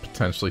all the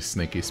potentially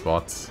sneaky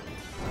spots.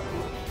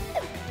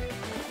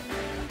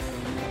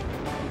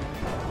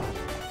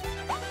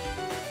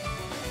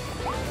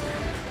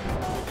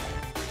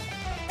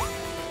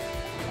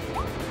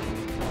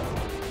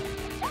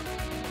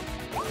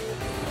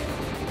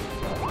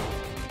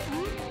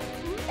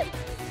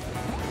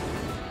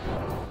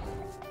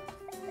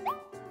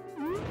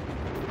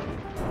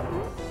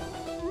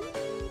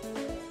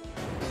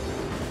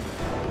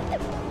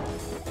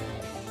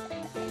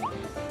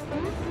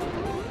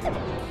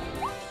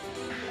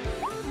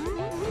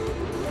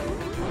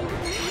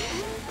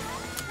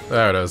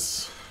 There it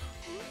is.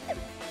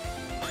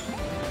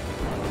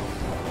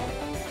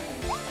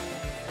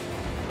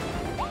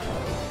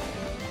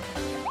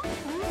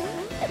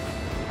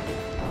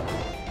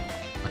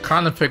 I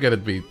kind of figured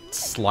it'd be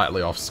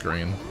slightly off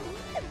screen.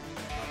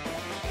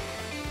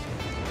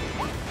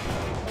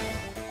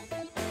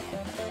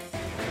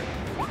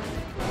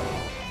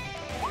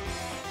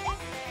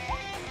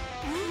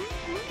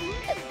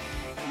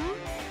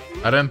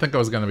 I didn't think it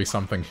was going to be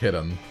something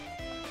hidden.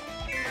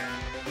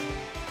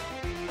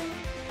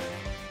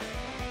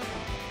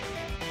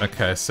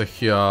 Okay, so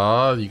here,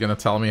 you gonna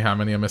tell me how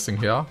many are missing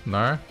here?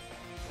 No?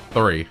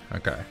 3,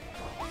 okay.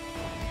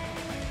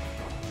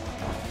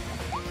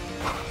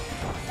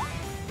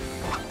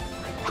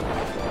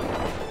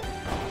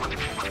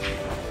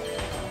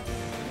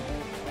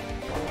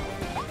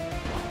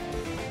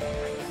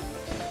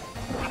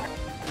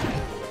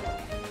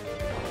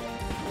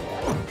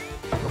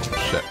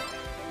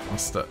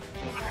 missed it.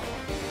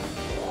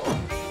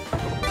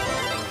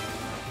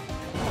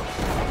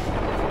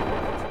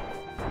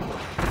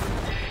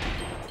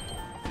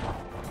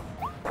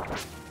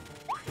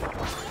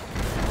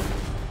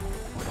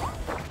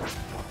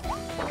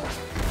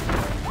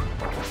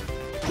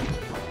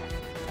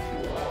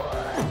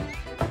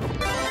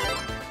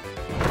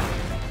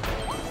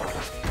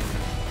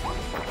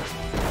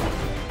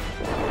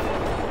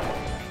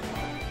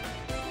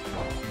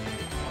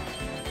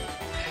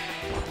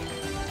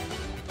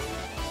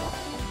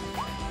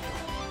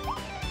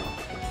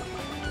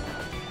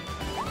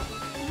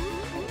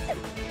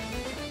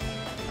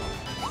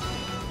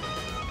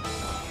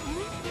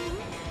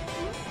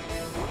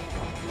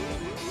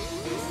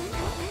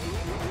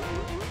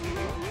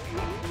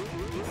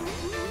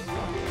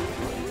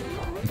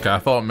 Okay, I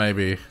thought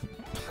maybe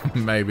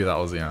that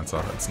was the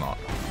answer. It's not.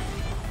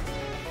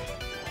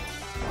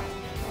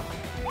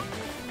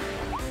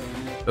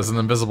 There's an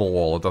invisible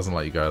wall. It doesn't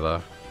let you go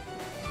there.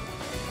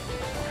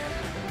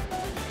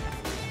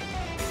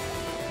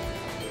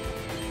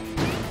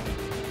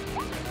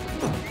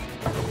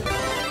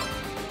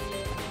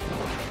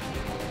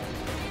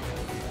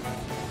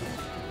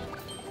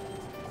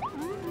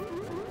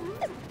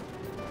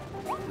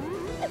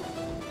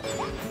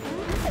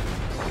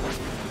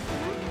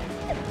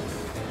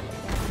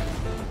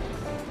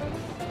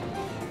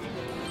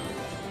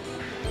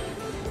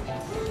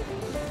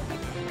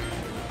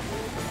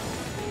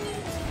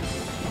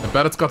 I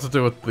bet it's got to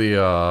do with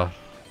the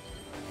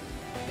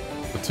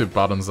two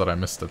buttons that I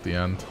missed at the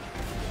end.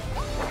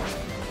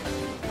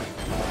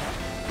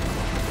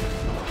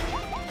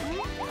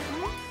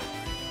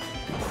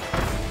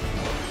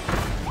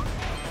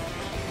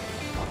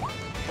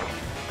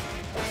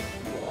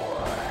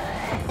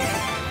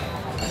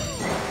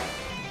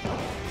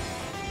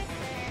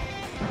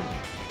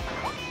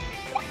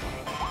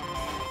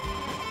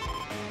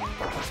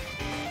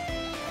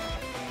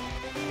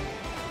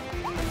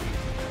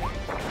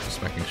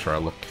 Sure I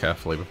look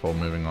carefully before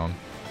moving on.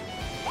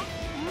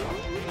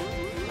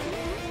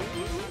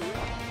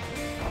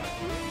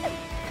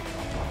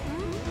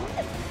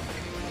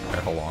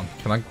 Okay, hold on.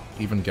 Can I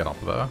even get up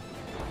there?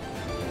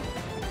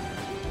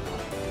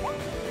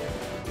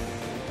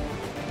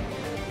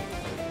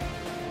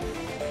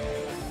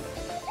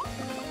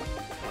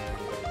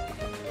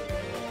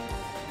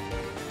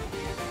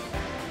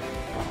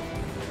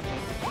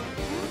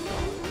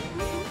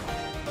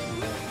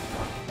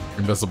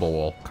 Invisible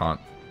wall.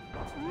 Can't.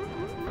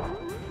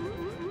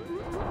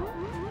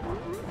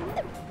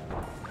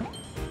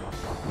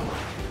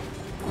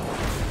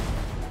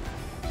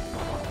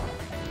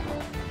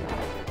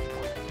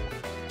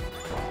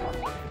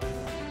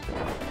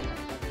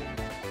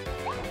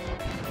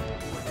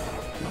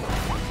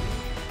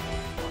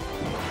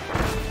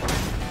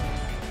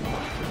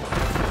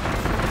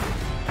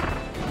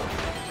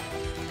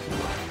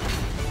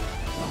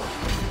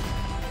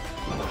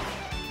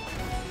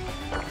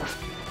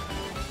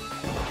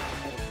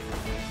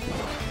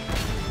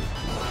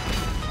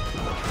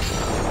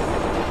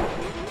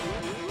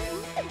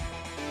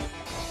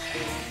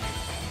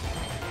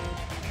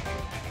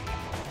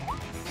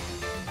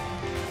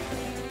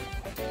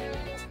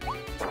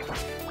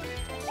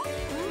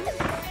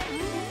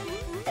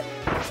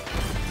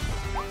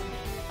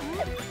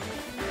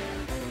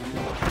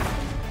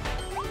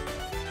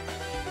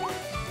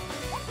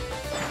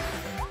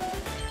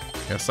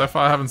 Yeah, so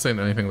far I haven't seen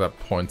anything that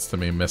points to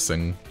me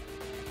missing.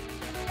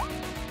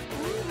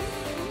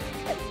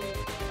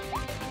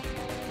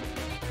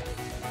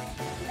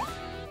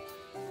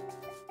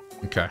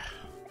 Okay.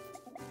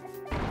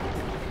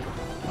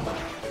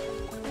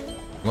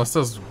 Unless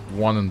there's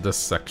one in this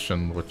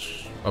section,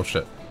 which... Oh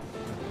shit.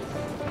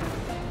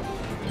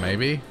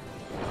 Maybe?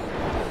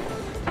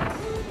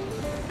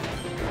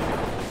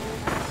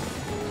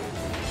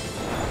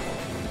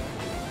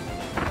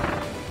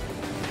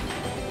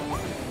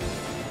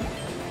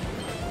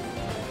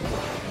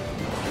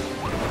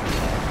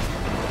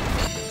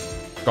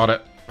 Got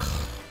it.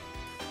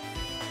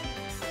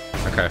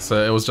 Okay,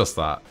 so it was just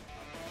that.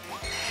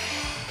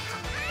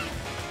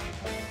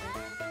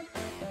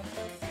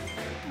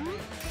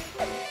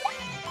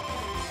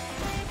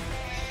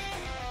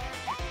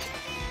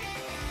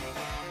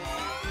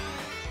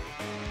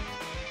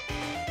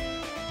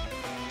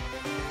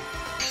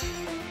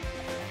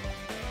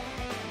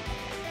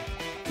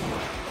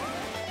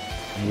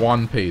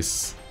 One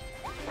piece.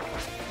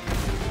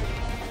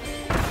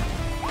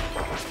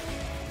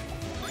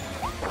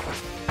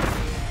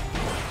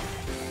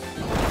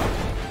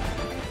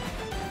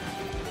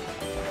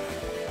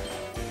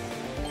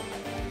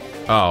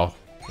 Oh,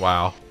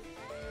 wow.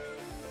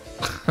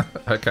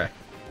 Okay.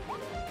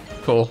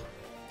 Cool.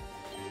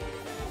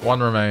 One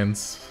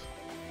remains.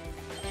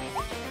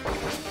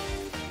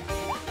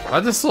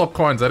 I just saw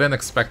coins. I didn't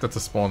expect it to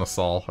spawn a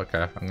soul.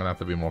 Okay, I'm gonna have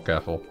to be more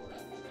careful.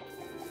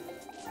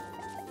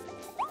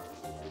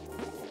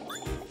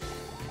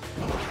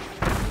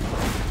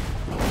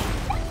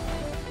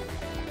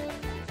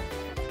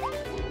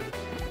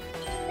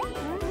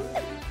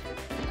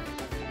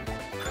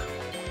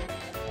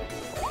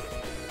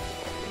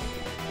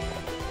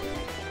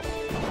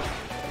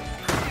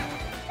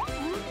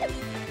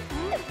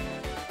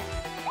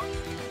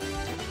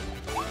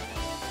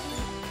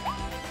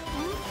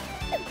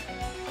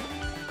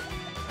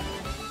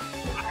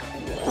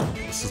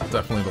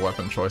 Definitely the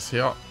weapon choice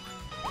here.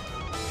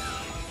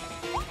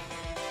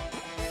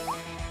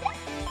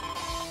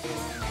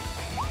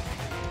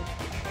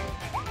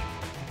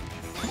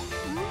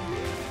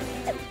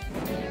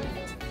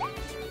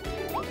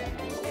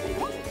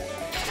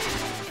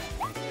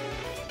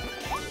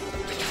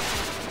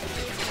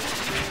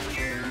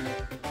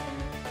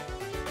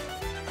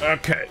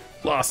 Okay,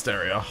 last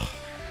area.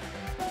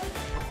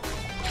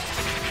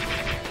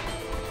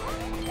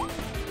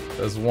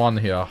 There's one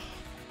here.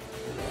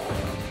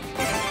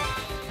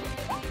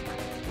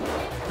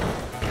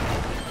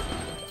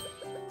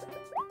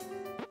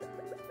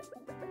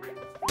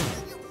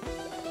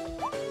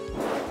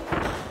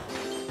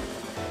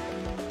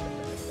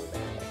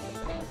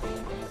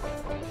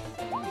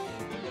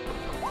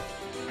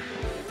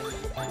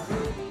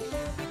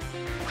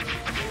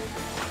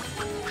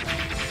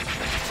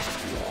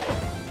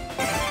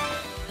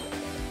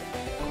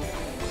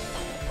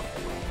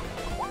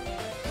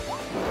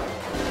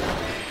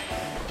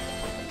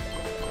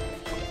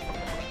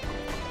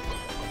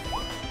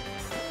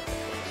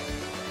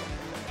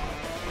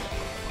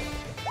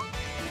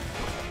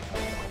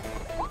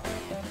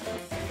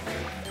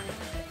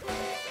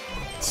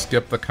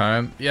 Skip the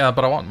cone? Yeah,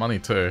 but I want money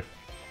too.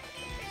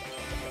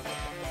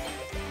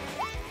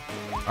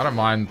 I don't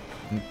mind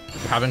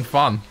having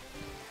fun.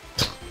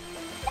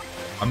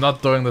 I'm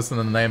not doing this in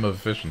the name of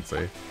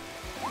efficiency.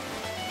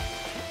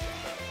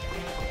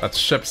 That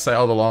ship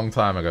sailed a long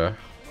time ago.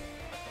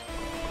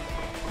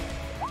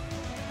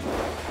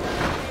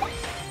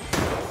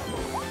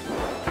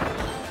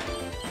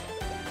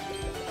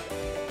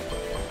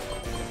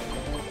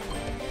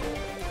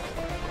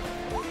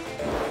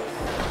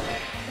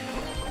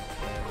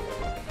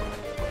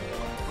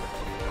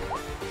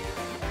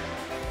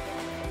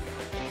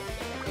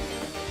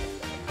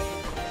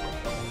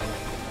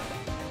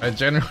 I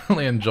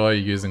genuinely enjoy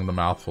using the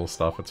mouthful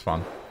stuff, it's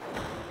fun.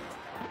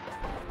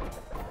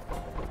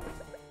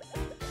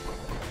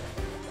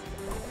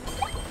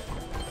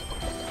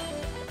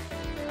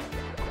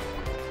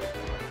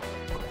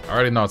 I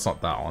already know it's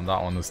not that one.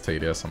 That one is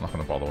tedious, I'm not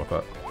gonna bother with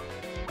it.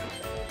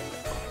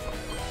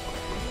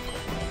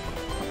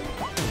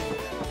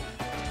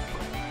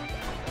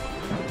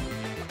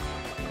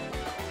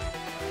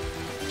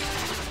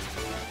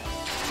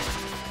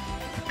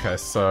 Okay,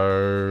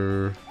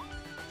 so...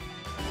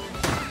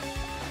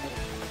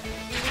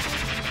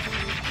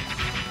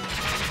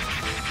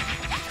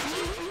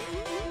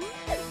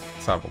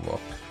 let's have a look.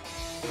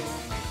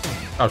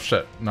 Oh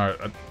shit, no,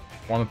 I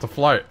wanted to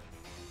float.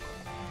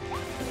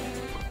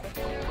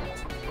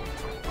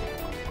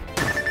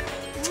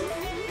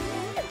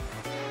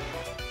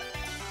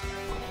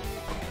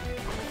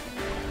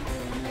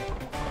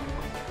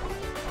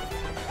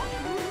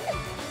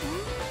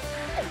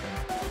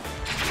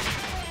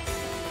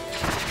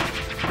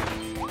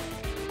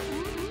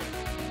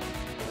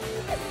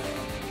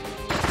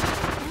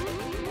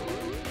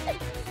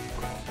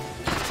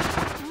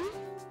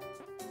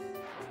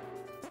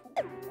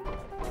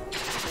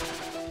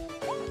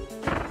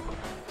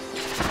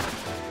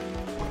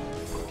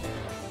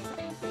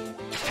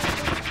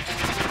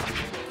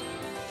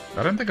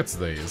 I don't think it's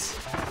these.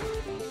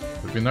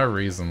 There'd be no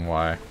reason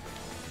why.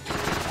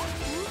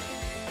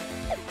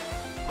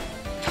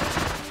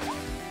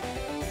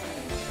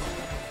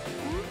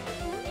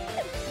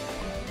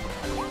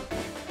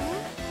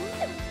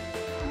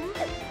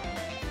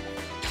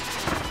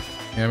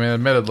 Yeah, I mean,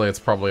 admittedly, it's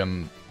probably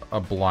in a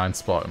blind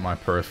spot in my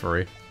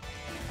periphery.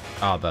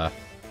 Ah, there.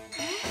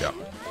 Yep.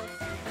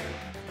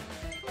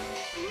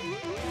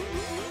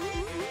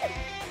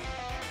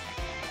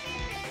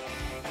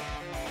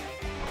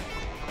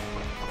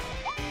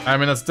 I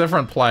mean, it's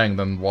different playing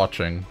than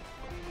watching.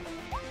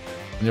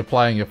 When you're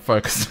playing, you're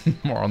focusing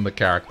more on the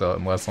character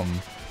and less on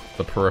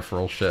the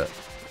peripheral shit.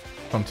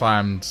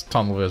 Sometimes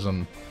tunnel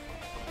vision.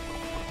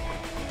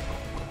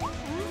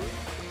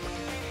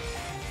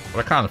 But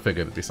I kind of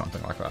figured it'd be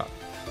something like that.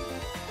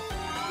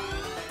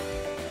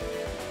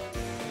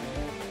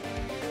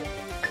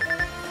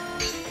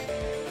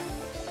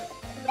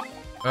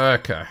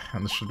 Okay,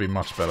 and this should be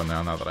much better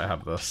now that I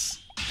have this.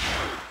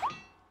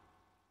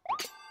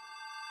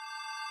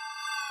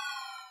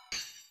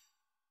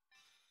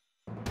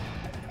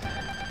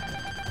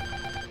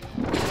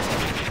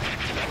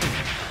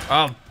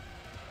 Oh,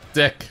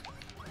 dick.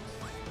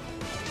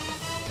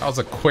 That was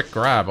a quick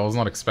grab. I was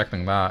not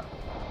expecting that.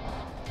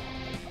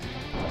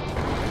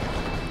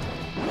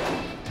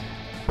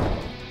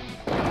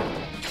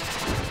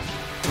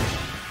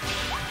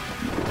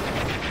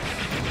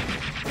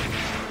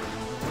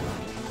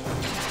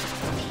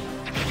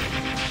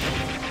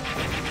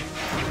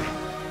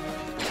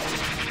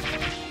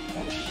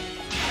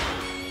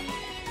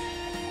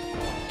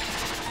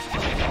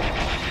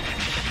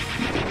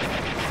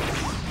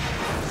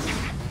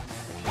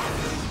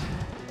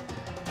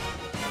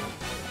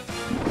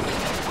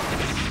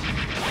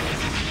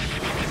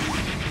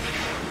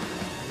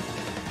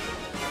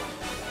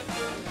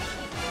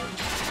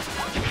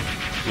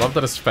 Love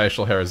that his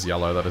facial hair is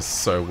yellow, that is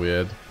so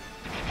weird.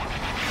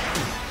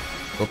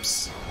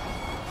 Oops.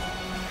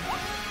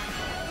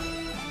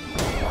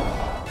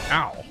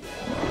 Ow.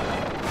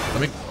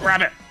 Let me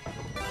grab it.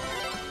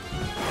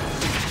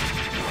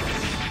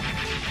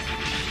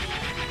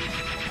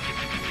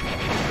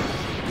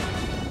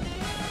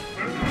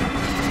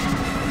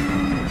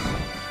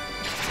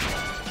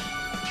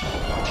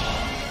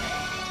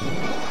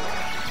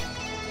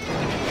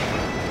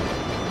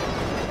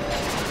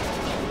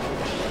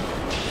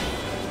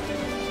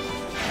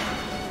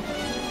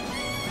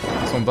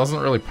 This one doesn't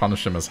really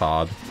punish him as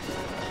hard.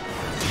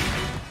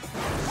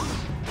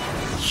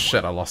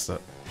 Shit, I lost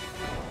it.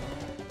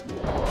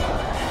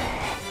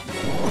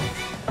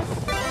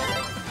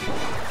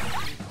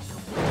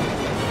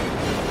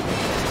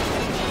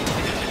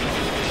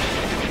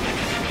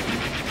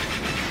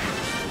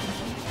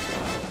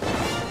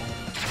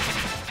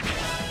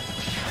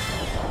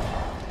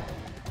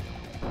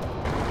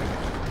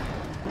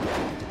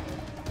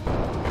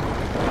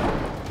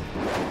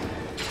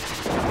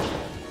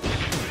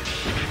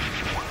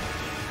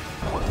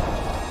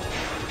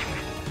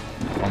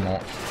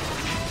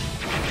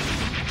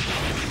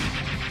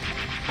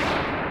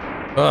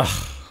 Ugh.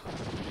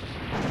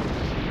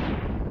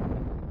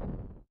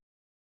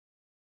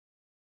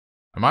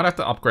 I might have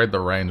to upgrade the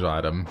range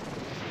item.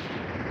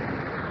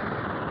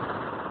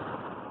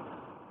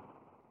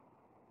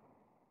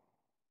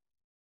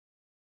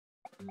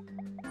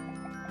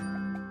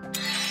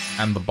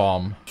 And the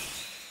bomb.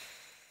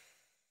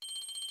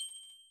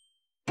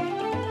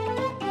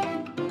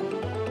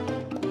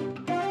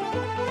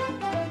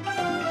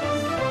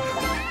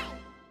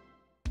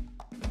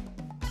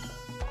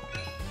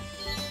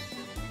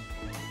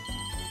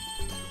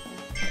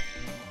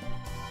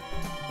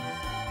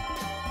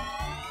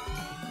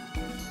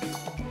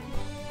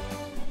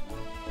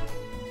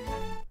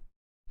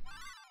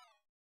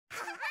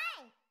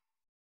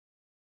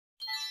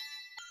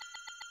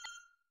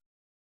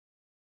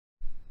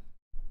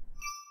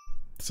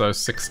 So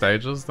 6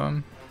 stages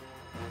then?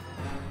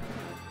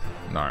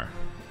 No.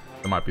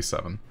 There might be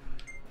 7.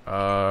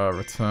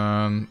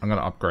 Return. I'm gonna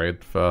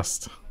upgrade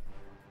first.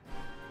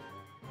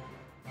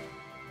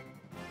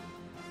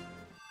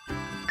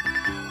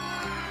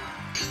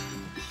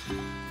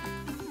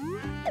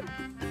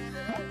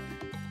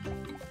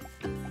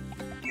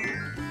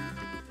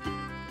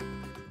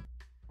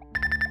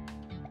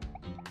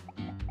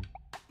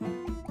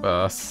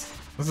 First.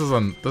 This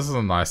is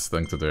a nice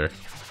thing to do.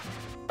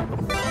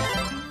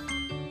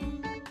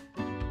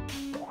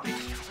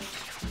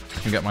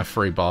 I can get my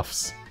free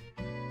buffs.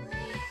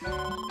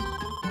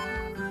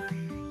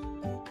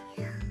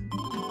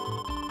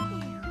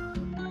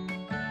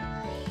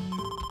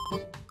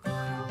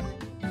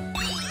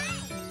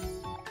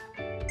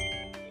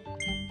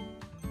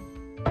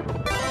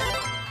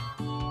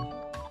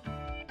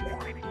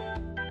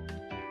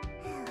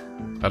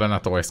 I don't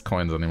have to waste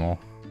coins anymore.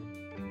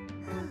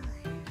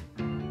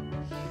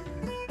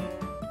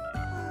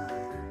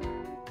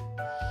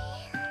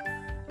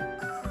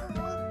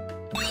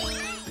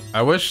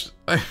 I wish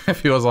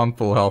if he was on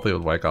full health he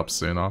would wake up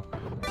sooner.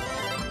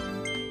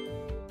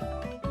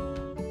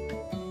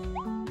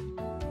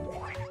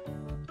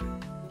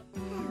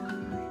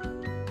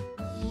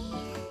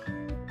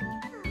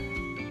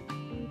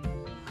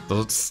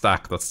 Does it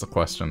stack? That's the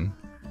question.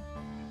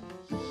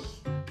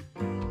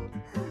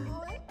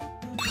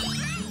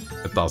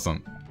 It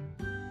doesn't.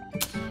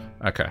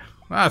 Okay,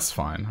 that's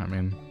fine. I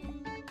mean...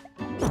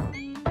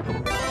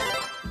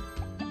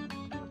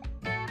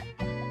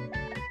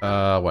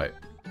 wait.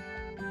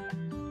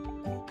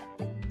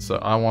 So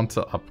I want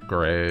to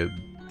upgrade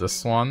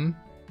this one.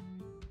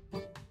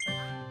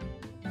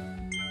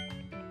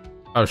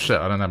 Oh shit,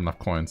 I don't have enough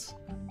coins.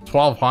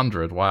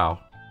 1200, wow.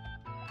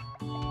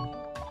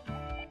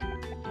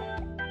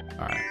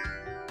 Alright.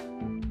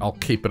 I'll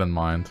keep it in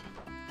mind.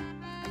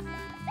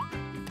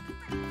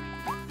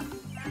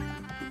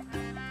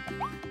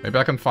 Maybe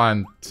I can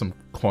find some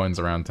coins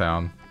around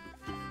town.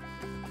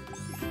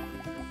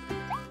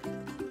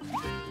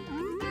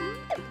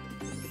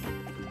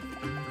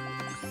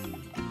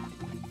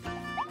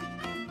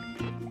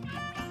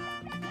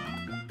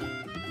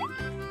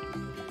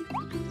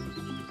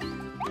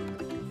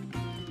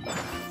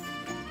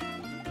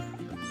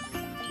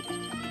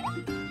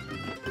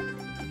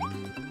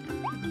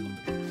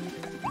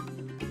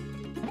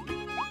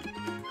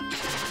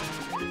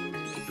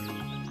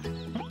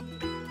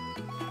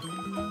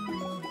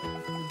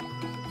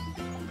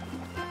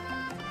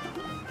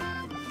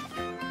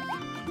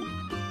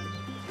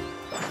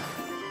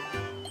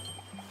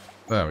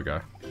 There we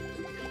go.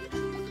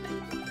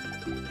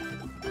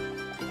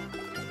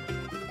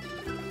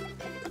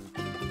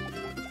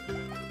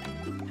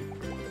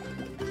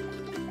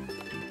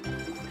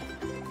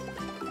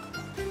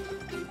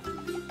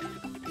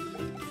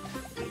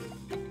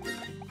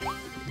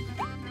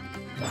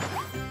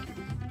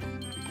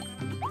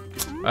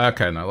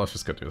 Okay, no, let's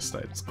just go to the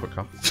stage. It's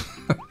quicker.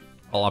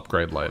 I'll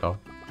upgrade later.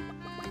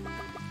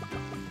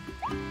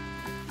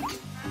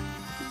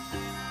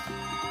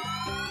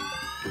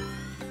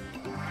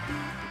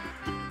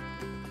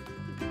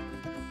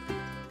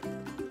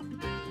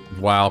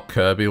 Wow,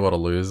 Kirby, what a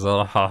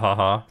loser. Ha ha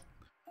ha.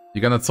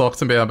 You're gonna talk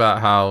to me about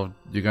how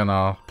you're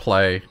gonna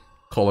play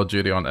Call of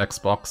Duty on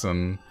Xbox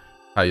and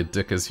how your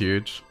dick is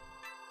huge?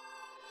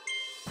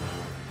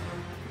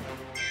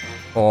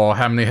 Or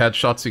how many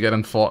headshots you get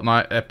in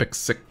Fortnite? Epic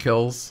sick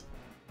kills?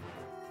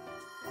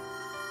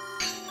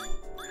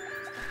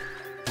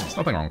 There's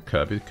nothing wrong with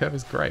Kirby.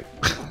 Kirby's great.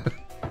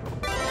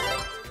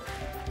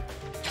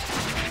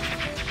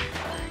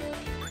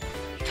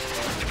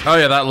 Oh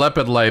yeah, that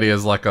leopard lady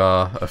is like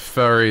a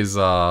furry's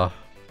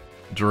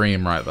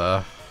dream right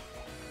there.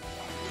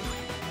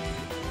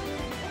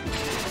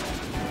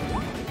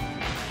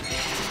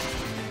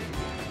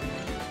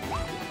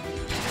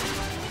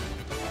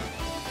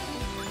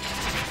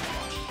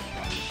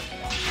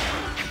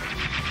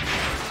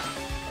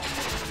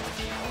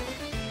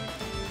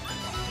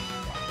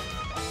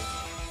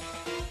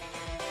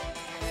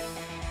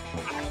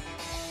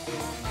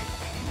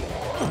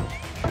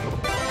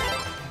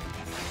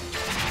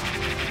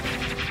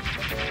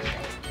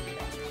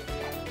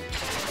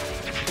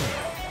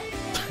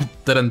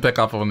 Didn't pick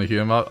up on the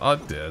humor. I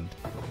did.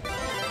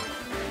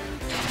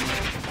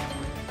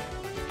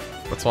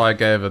 That's why I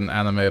gave an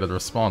animated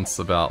response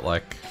about,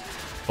 like,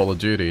 Call of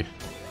Duty.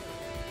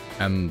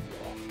 And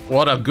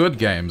what are good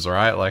games,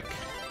 right? Like,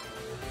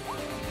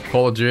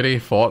 Call of Duty,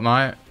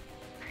 Fortnite,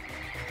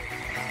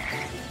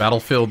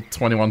 Battlefield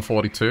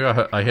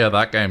 2142. I hear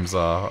that game's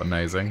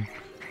amazing.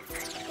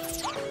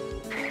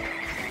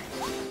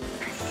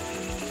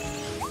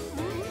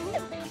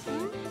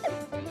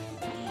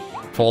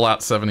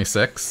 Fallout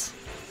 76.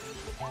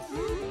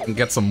 You can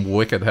get some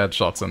wicked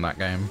headshots in that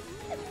game.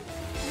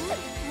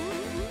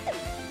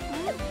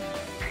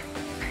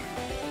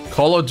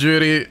 Call of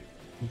Duty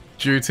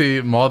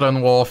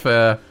Modern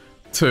Warfare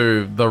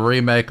 2, the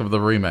remake of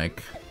the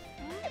remake.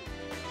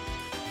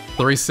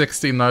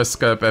 360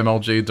 no-scope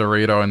MLG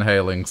Dorito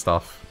inhaling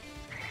stuff.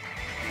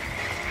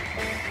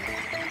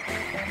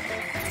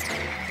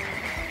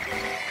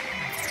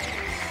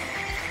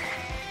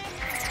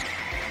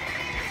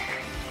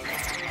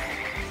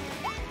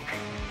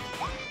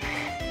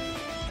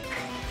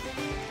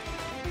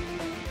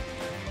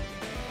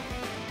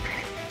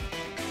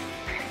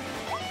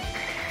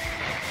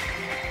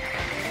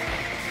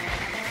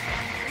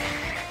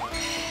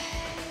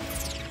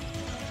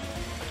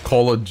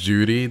 Call of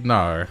Duty?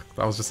 No,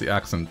 that was just the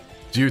accent.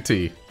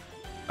 Duty.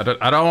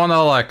 I don't want to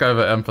like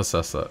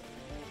overemphasize it.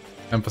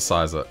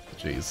 Emphasize it.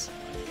 Jeez,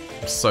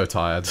 I'm so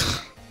tired.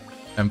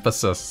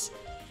 Emphasis.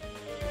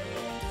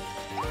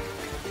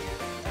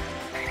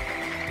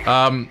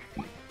 I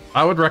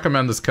would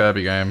recommend this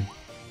Kirby game.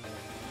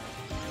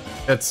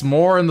 It's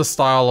more in the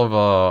style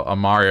of a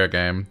Mario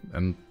game,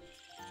 and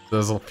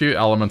there's a few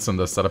elements in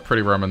this that are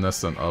pretty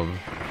reminiscent of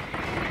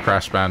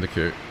Crash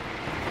Bandicoot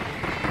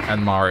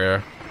and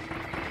Mario.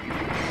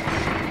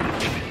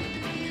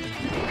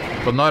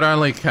 But not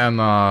only can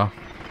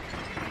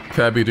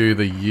Kirby do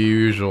the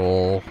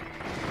usual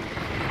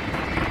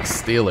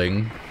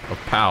stealing of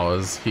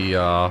powers, he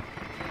can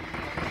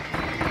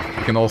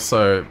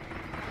also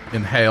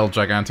inhale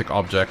gigantic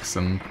objects,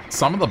 and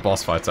some of the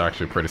boss fights are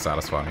actually pretty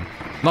satisfying.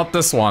 Not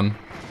this one.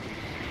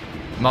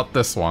 Not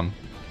this one.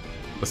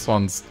 This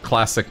one's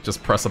classic,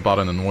 just press a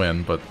button and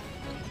win, but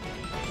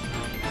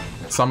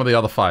some of the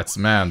other fights,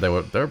 man, they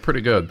were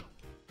pretty good.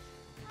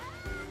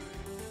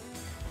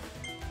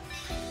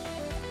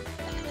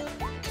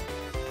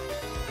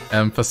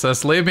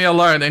 Emphasis. Leave me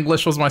alone.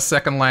 English was my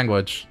second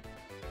language.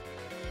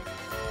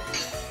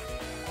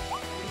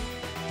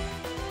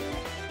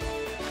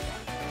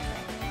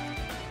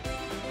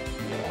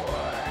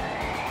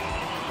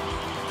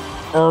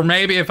 Or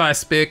maybe if I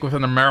speak with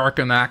an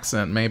American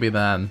accent, maybe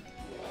then.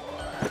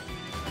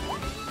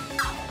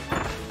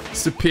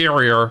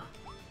 Superior.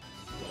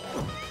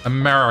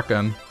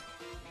 American.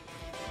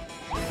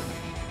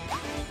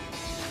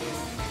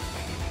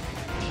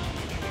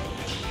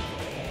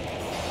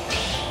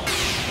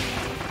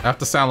 I have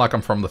to sound like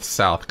I'm from the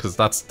South, because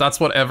that's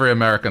what every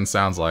American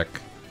sounds like.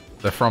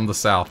 They're from the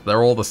South.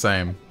 They're all the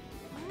same.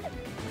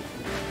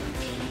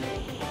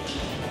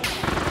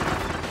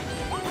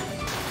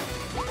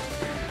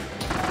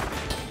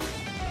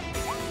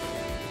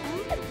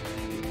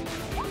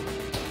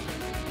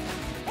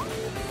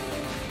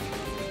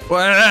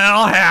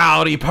 Well,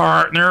 howdy,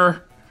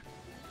 partner.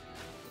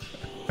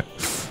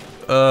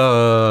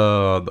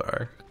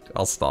 No.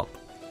 I'll stop.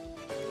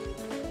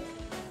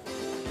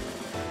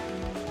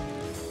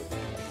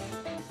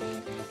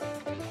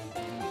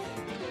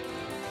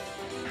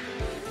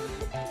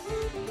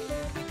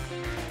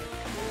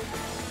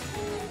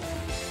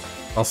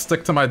 I'll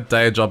stick to my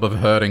day job of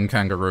herding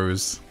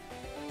kangaroos.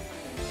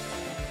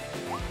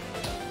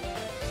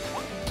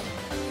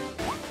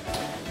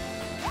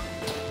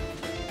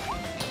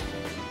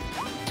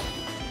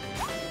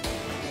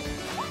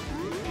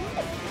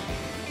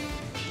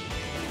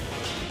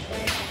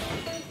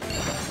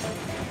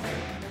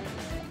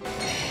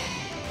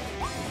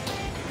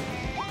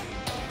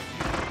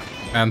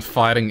 And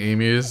fighting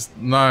emus?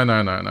 No,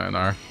 no, no, no,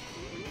 no.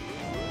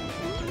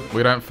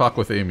 We don't fuck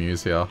with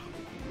emus here.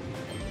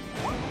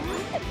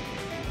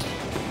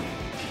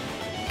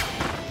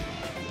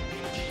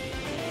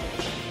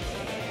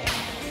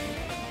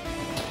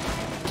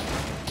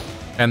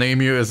 An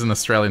emu is an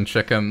Australian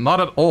chicken. Not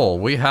at all.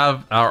 We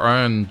have our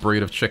own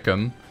breed of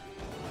chicken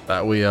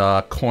that we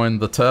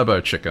coined the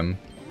turbo chicken.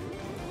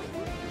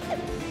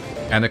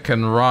 And it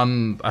can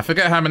run, I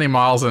forget how many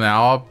miles an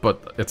hour,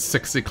 but it's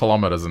 60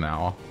 kilometers an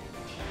hour.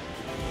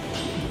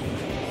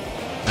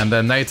 And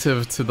they're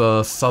native to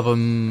the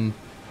southern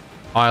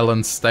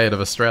island state of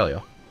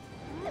Australia.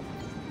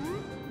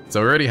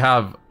 So we already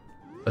have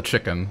a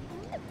chicken.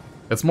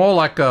 It's more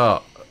like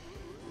a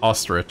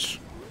ostrich.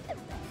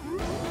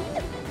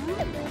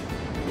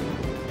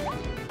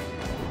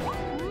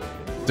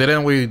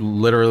 Didn't we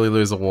literally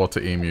lose a war to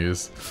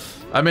emus?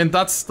 I mean,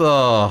 that's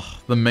the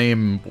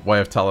meme way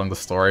of telling the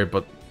story,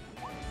 but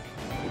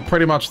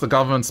pretty much the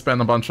government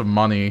spent a bunch of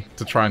money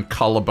to try and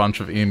cull a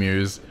bunch of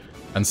emus,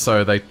 and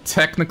so they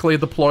technically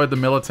deployed the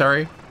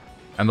military.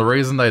 And the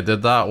reason they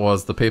did that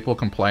was the people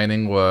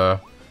complaining were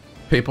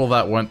people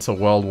that went to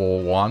World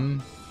War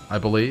I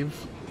believe.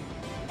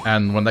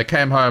 And when they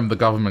came home, the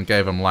government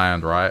gave them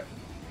land, right?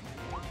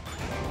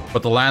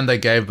 But the land they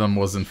gave them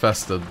was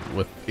infested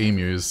with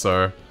emus,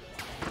 so...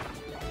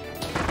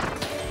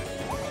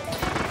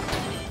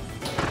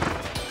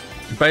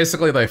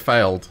 basically, they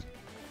failed.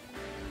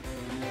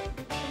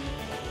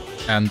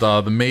 And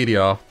the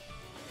media,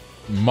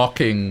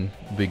 mocking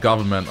the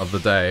government of the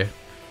day,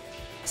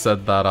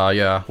 said that,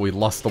 yeah, we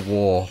lost the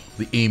war,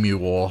 the emu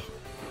war.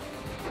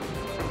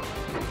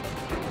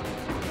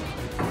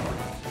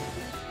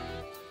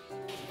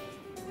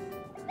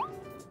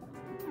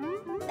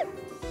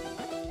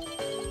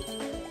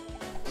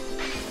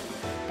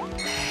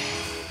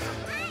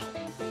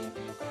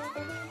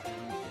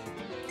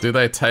 Do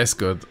they taste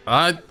good?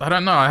 I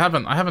don't know. I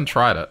haven't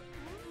tried it.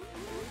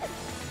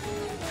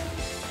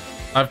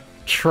 I've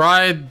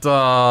tried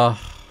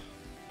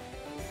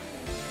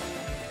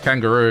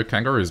kangaroo.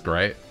 Kangaroo's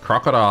great.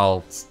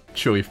 Crocodile's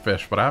chewy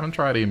fish, but I haven't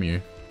tried emu.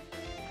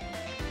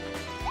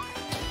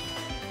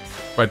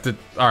 Wait,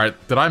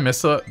 alright, did I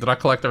miss it? Did I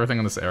collect everything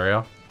in this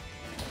area?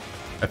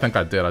 I think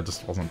I did, I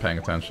just wasn't paying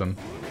attention.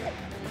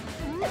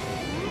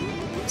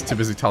 I was too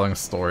busy telling a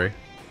story.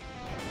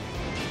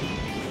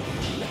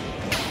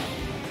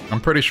 I'm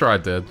pretty sure I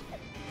did.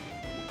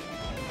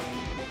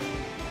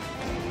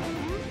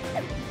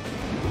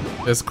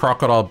 Is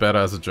crocodile better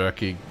as a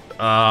jerky?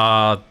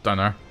 Don't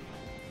know.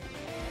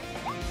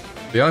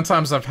 The only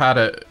times I've had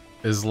it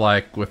is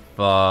like with,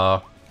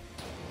 there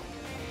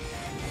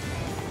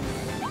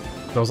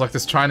was like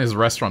this Chinese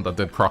restaurant that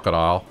did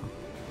crocodile.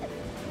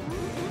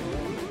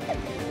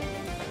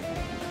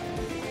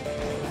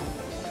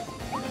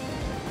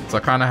 So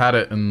I kind of had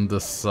it in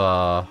this,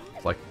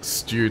 like,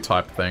 stew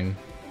type thing.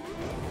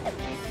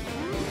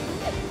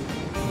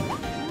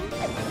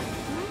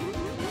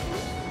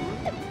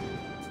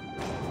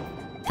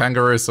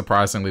 Kangaroo is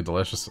surprisingly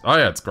delicious. Oh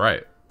yeah, it's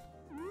great.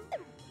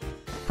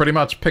 Pretty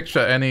much picture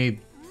any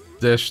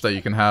dish that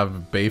you can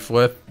have beef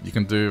with, you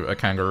can do a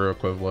kangaroo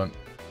equivalent.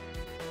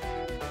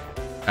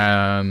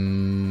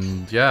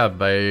 And yeah,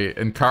 they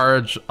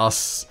encourage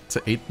us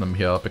to eat them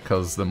here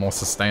because they're more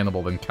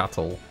sustainable than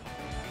cattle.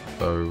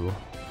 So...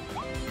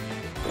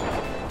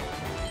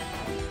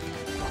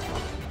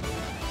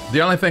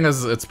 the only thing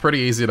is, it's pretty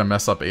easy to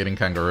mess up eating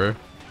kangaroo.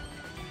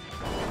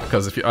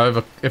 Because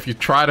if you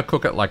try to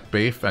cook it like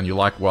beef and you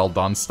like well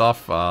done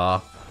stuff,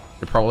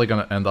 you're probably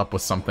gonna end up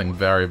with something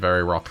very,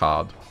 very rock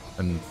hard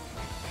and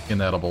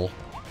inedible.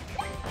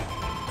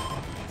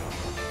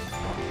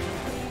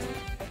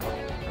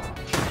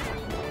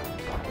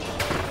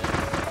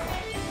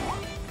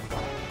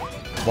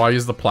 Why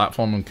use the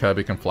platform when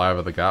Kirby can fly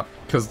over the gap?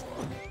 Because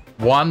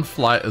 1,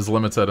 flight is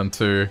limited, and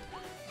 2,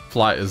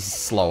 flight is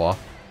slower.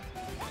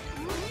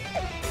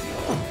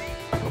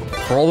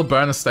 For all the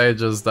bonus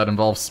stages that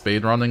involve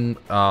speedrunning,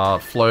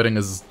 floating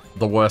is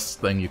the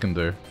worst thing you can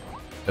do.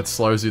 It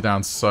slows you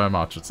down so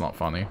much, it's not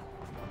funny.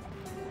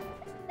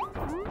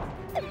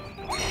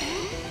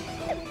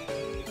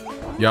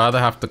 You either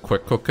have to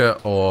quick cook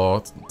it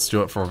or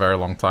stew it for a very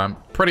long time.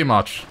 Pretty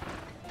much.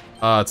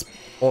 It's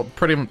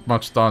pretty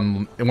much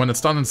done. When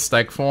it's done in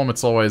steak form,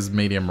 it's always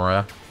medium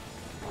rare.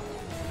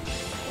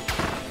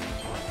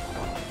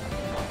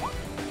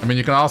 I mean,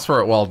 you can ask for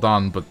it well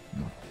done, but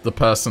the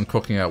person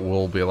cooking it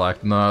will be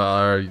like,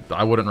 no,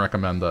 I wouldn't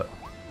recommend it.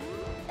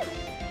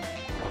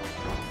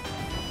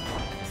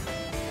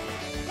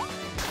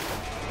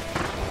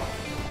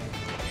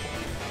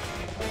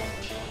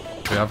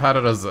 Yeah, I've had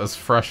it as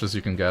fresh as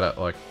you can get it,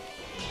 like,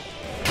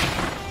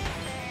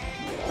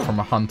 from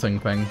a hunting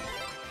thing.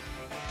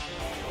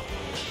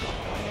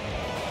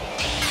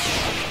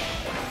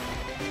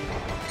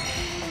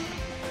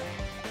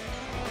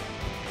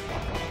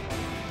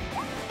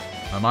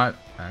 I might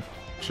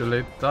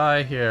actually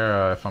die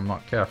here if I'm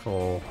not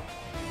careful.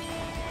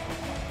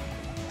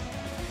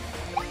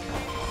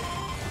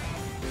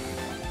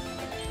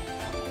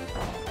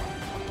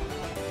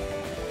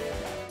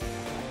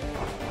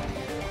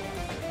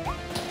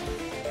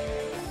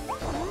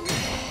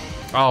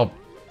 Oh,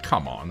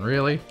 come on,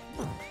 really?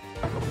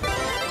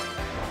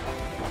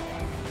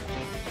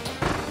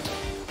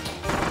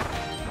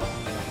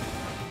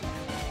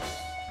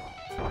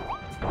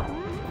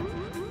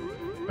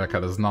 Okay,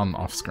 there's none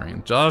off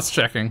screen. Just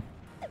checking.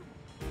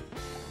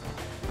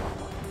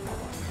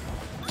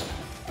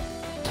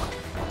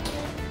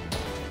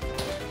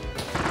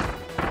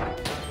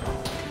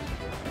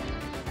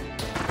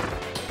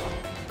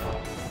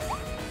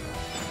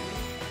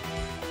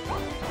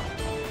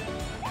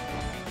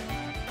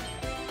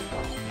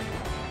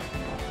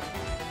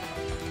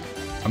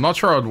 I'm not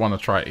sure I'd want to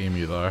try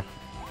emu though.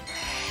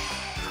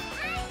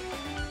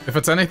 If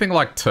it's anything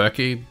like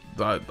turkey,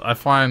 I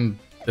find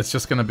it's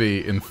just going to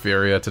be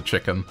inferior to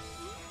chicken.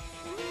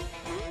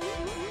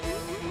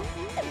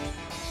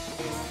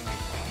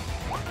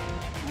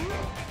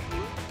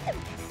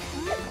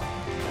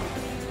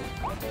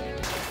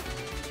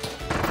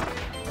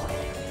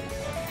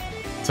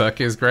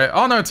 Turkey is great.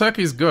 Oh no,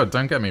 turkey's good,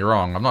 don't get me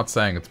wrong. I'm not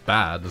saying it's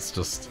bad, it's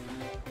just...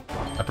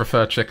 I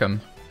prefer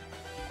chicken.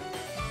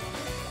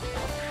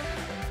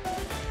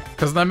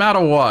 Because no matter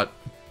what,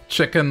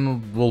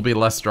 chicken will be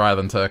less dry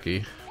than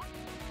turkey.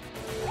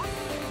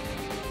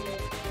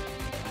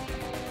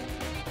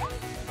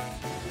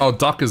 Oh,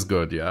 duck is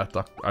good, yeah.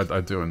 Duck, I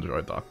do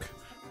enjoy duck.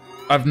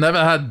 I've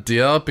never had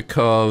deer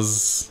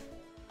because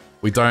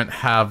we don't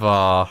have,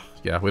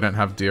 we don't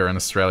have deer in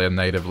Australia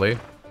natively.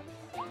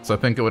 So I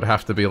think it would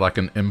have to be like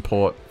an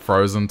import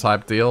frozen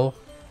type deal.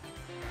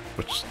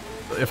 Which,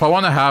 if I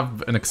want to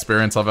have an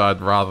experience of it,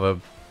 I'd rather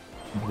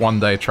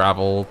one day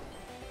travel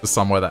to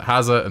somewhere that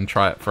has it and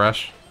try it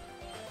fresh.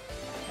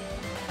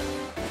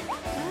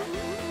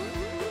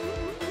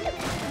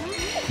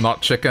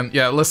 Not chicken.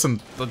 Yeah, listen,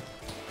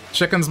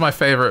 chicken's my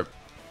favorite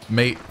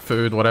meat,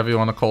 food, whatever you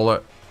want to call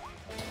it.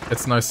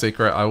 It's no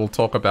secret, I will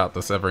talk about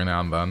this every now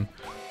and then.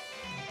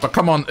 But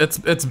come on,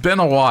 it's been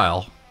a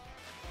while.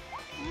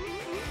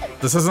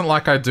 This isn't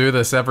like I do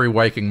this every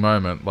waking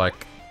moment,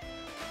 like...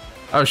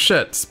 Oh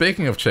shit,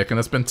 speaking of chicken,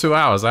 it's been 2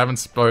 hours, I haven't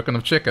spoken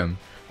of chicken.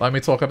 Let me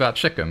talk about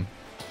chicken.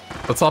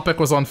 The topic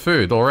was on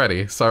food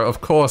already, so of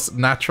course,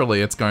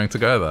 naturally, it's going to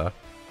go there.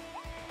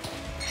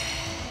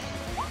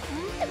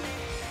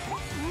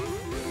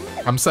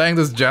 I'm saying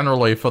this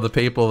generally for the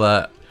people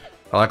that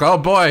are like, oh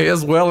boy,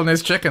 here's Will and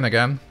his chicken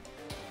again.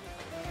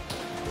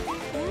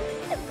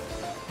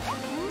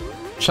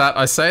 Chat,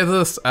 I say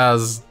this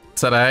as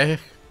today,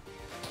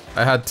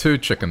 I had 2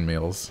 chicken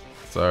meals,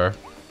 so...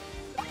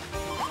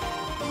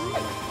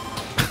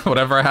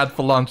 whatever I had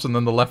for lunch and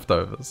then the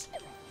leftovers.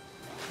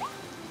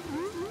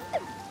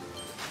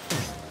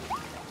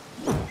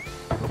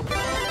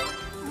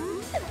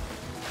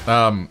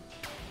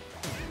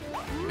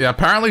 Yeah,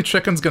 apparently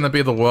chicken's gonna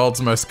be the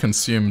world's most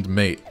consumed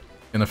meat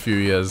in a few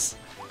years.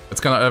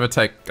 It's gonna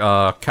overtake,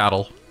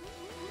 cattle.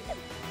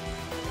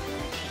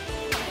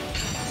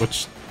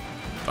 Which,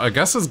 I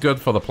guess is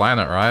good for the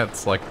planet, right?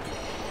 It's like,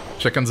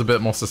 chicken's a bit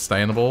more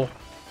sustainable.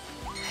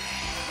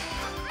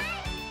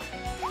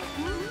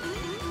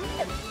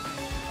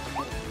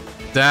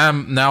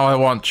 Damn, now I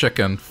want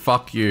chicken.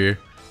 Fuck you.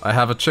 I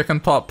have a chicken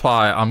pot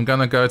pie. I'm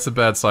gonna go to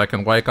bed so I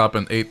can wake up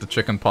and eat the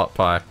chicken pot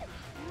pie.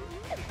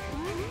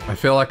 I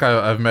feel like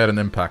I've made an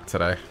impact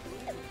today.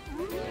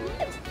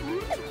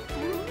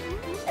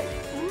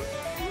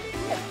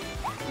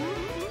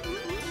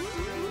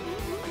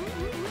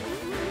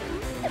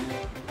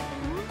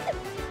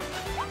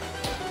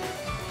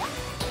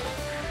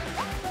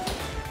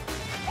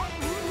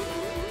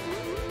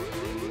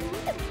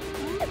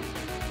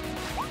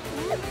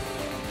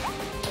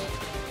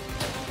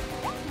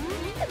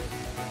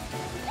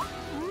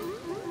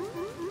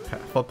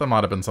 I thought there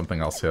might have been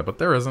something else here, but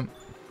there isn't.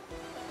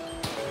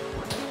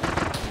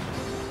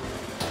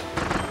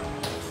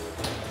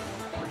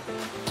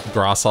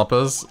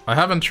 Grasshoppers. I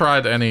haven't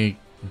tried any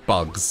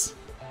bugs.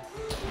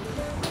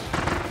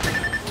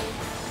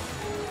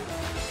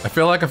 I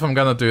feel like if I'm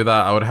gonna do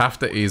that, I would have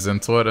to ease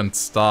into it and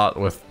start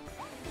with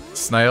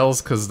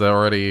snails, because they're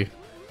already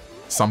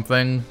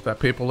something that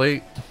people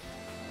eat.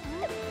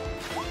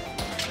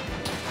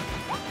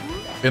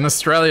 In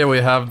Australia, we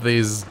have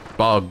these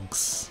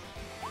bugs.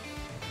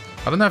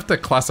 I don't know if they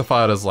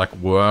classify it as like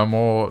worm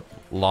or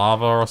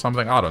larva or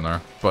something, I don't know,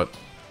 but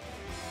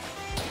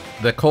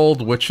they're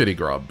called witchetty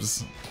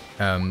grubs.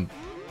 And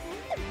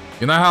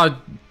you know how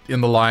in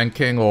the Lion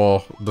King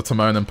or the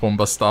Timon and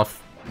Pumbaa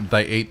stuff,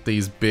 they eat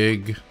these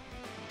big,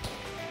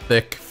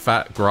 thick,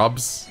 fat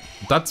grubs?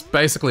 That's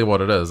basically what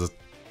it is.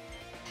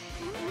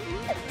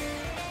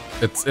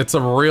 It's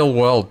a real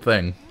world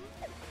thing.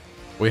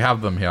 We have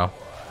them here.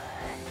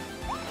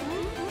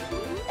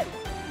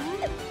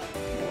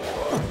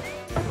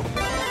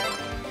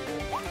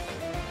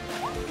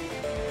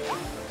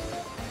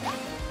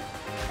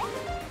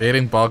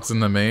 Eating bugs in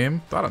the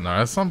meme? I don't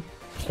know, some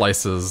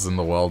places in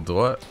the world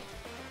do it.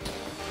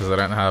 Because they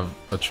don't have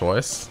a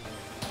choice.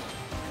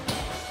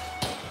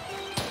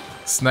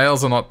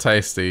 Snails are not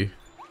tasty.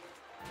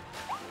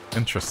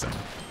 Interesting.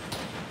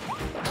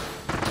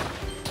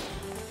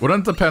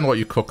 Wouldn't it depend what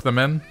you cook them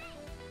in?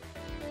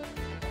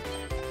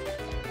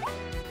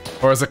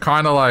 Or is it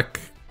kind of like...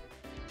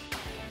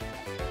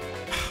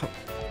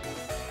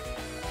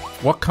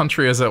 What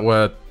country is it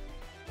where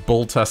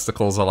bull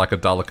testicles are like a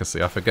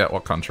delicacy? I forget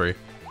what country.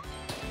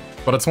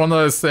 But it's one of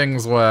those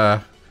things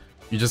where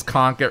You just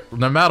can't get...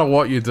 No matter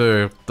what you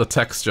do, the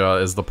texture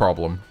is the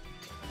problem.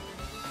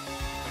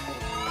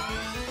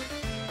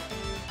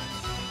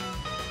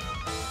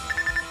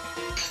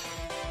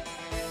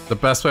 The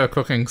best way of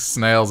cooking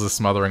snails is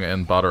smothering it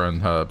in butter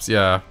and herbs.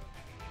 Yeah.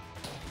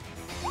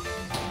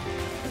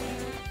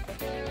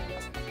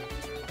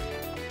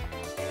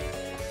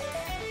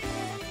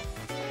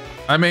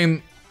 I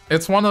mean,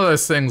 it's one of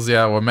those things,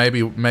 yeah, where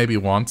maybe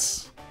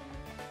once.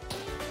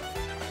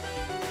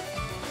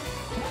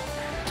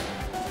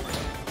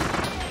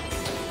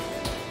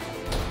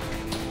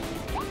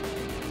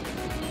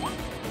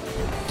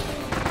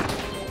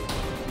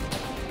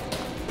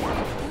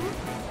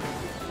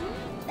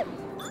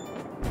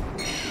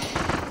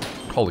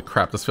 Holy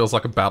crap, this feels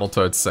like a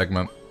Battletoads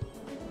segment.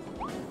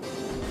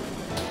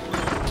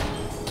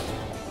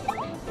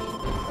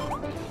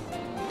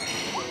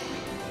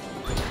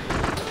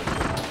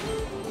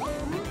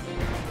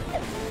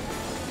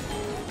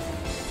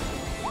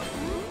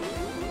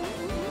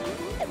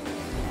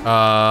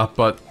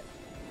 But...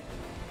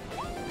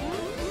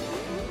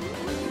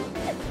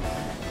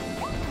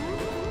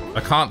 I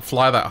can't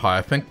fly that high.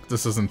 I think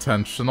this is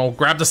intentional.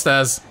 Grab the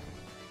stairs!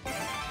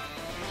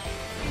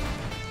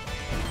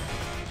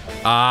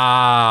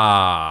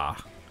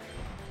 Ah.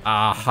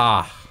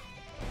 Aha.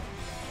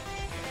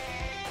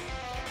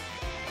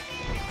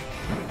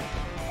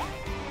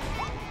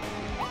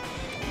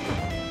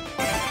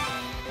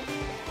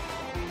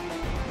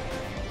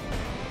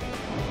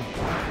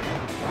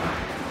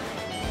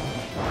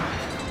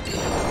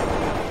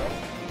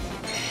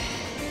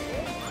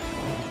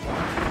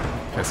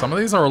 Okay, some of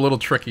these are a little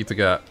tricky to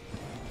get.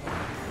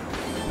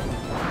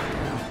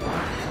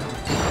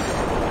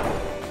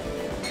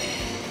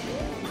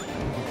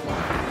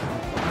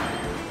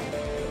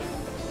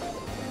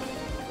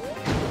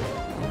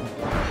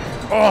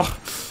 Oh!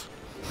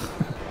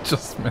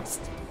 Just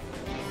missed.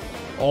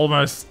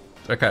 Almost.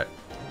 Okay.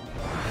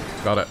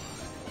 Got it.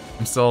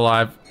 I'm still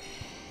alive.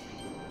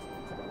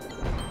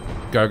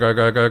 Go, go,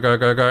 go, go, go,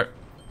 go, go.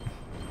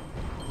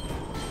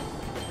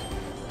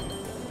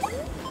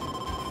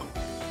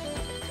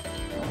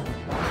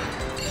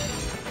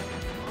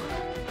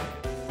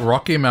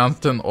 Rocky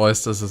Mountain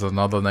oysters is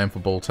another name for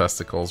bull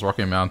testicles.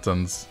 Rocky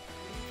Mountains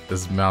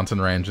is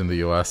mountain range in the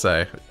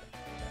USA.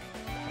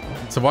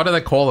 So why do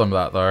they call them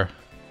that, though?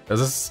 Is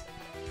this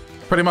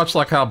pretty much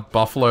like how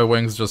buffalo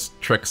wings just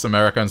tricks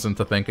Americans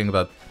into thinking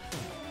that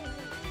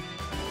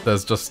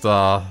there's just,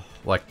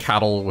 like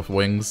cattle with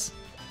wings?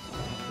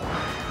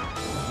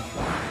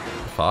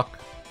 Fuck.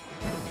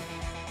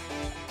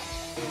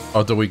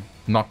 Oh, do we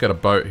not get a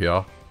boat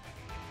here?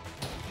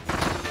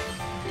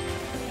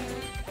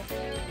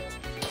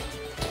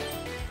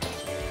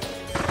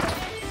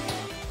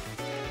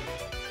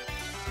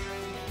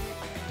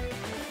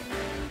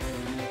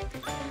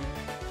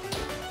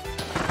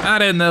 I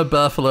didn't know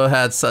buffalo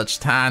had such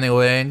tiny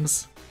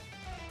wings.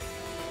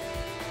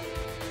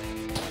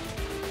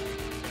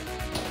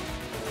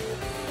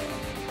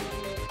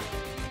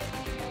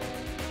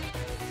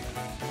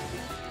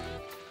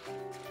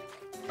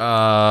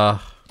 I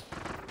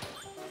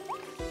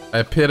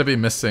appear to be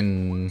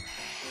missing...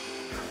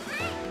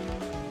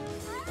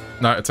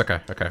 No, it's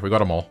okay. Okay, we got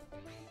them all.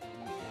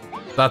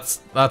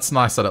 That's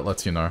nice that it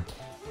lets you know.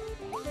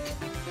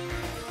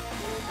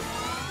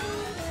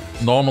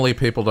 Normally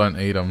people don't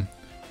eat them.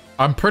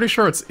 I'm pretty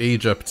sure it's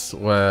Egypt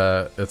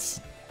where it's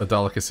a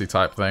delicacy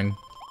type thing.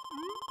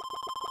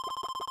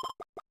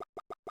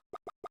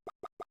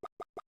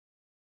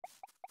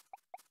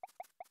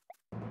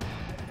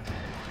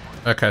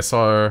 Okay,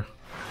 so...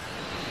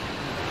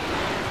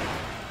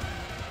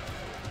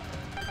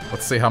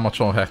 let's see how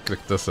much more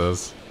hectic this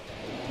is.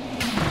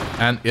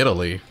 And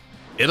Italy.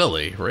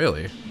 Italy?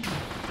 Really?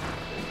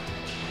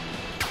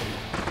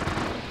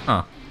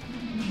 Huh.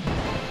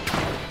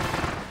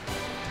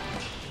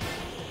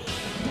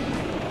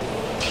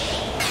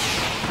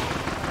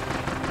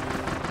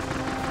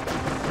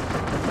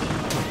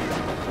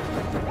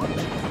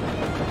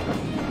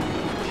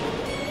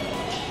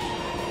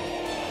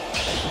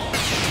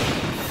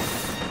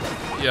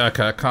 Yeah,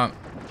 okay, I can't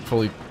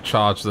fully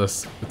charge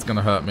this. It's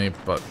gonna hurt me,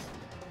 but...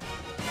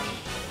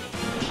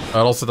 it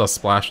also does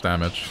splash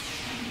damage.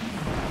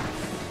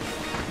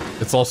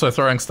 It's also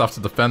throwing stuff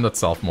to defend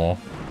itself more.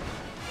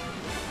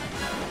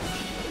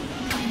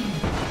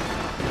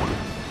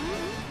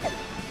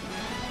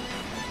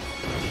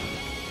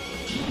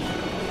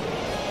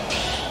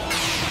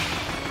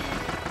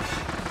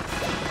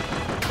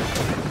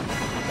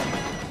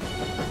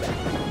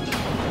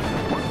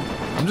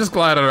 I'm just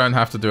glad I don't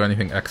have to do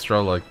anything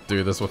extra, like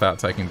do this without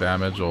taking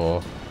damage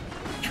or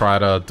try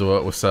to do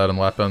it with certain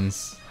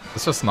weapons.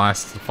 It's just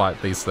nice to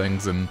fight these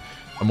things in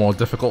a more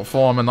difficult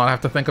form and not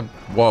have to think of...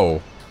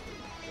 whoa.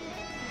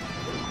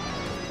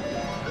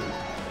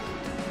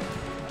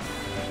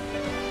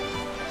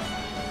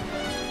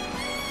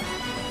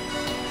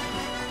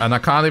 And I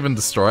can't even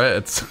destroy it,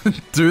 it's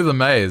do the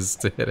maze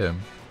to hit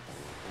him.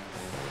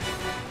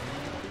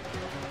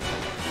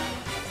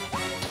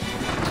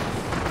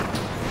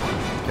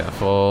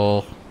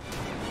 Careful.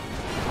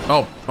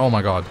 Oh, oh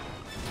my god.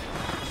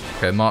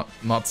 Okay,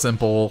 not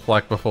simple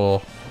like before.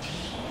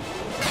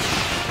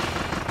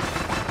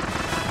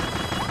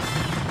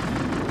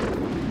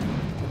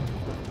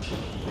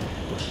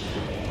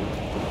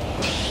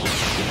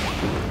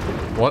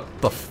 What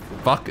the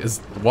fuck is...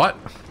 what?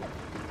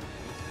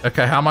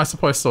 Okay, how am I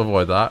supposed to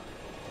avoid that?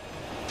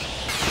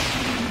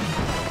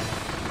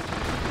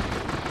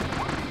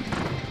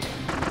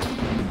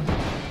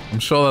 I'm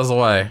sure there's a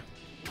way.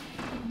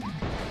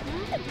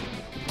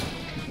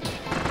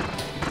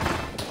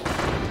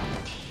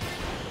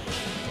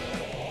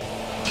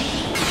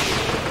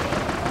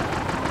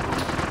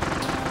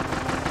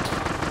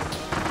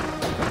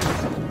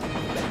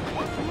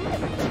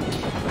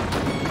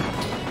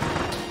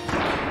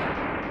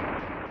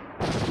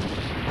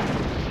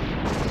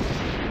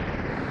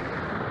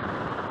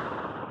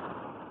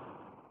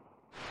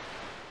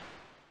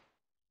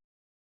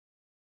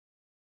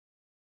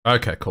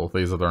 Okay, cool.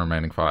 These are the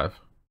remaining 5.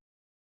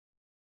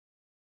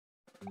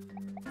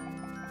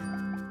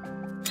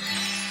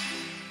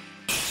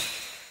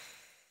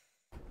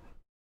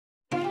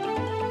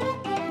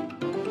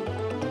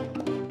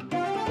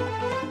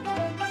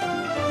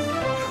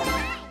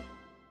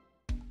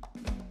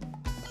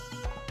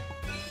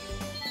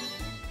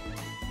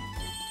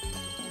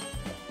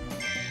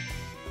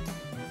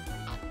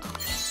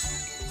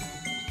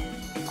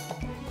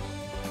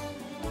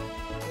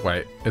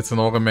 Wait, it's an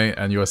organ meat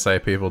and USA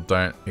people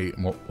don't eat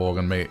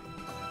organ meat.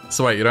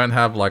 So wait, you don't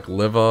have like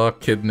liver,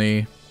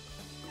 kidney...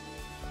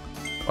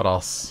 what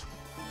else?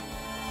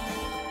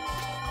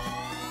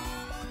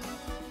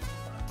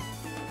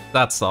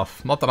 That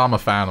stuff. Not that I'm a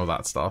fan of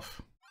that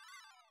stuff.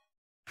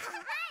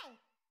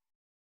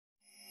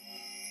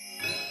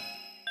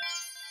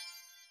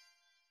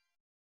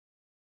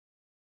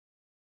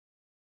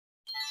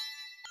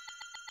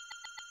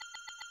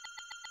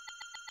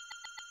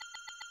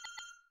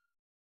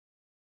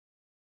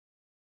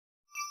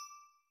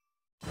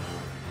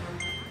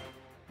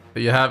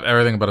 You have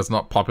everything, but it's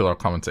not popular or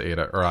common to eat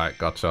it. Right,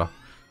 gotcha.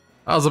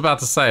 I was about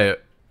to say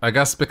it. I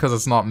guess because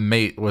it's not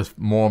meat with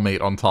more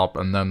meat on top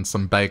and then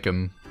some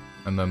bacon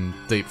and then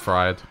deep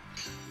fried.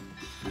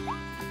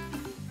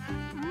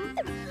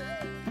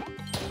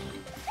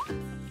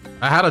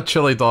 I had a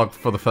chili dog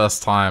for the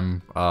first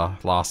time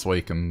last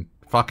week and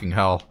fucking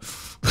hell.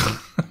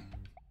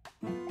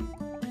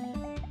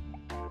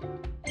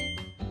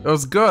 It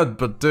was good,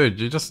 but dude,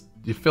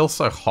 you feel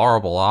so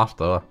horrible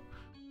after.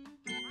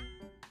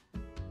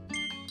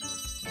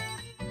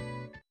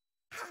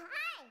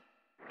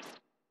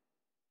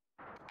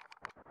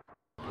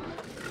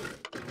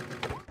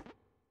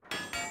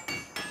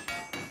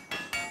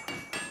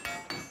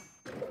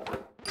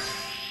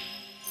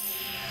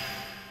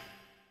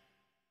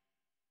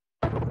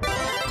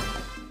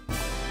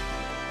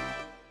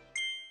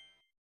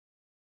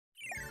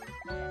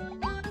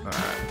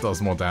 Does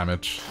more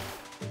damage.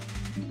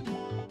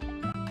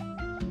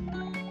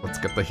 Let's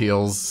get the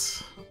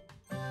heals.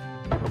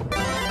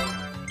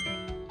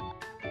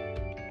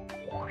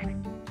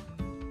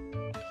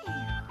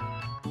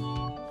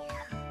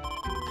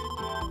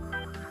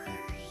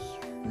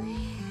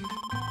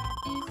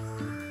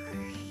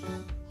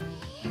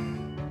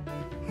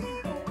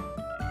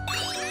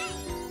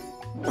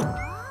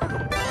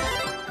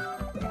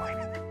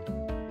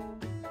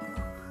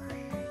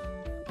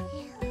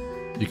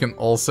 You can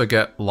also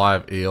get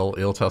live eel.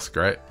 Eel tastes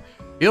great.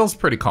 Eel's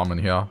pretty common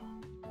here.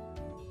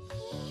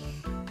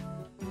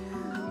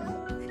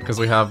 Because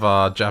we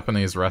have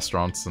Japanese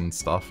restaurants and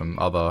stuff and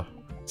other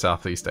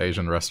Southeast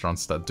Asian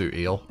restaurants that do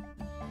eel.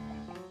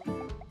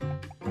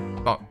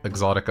 Not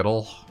exotic at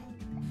all.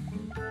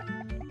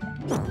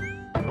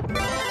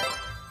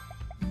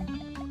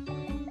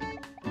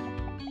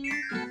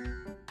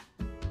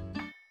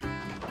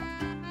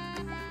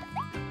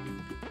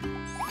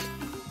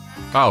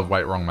 Oh,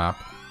 wait, wrong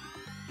map.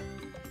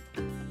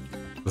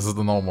 This is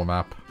the normal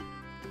map.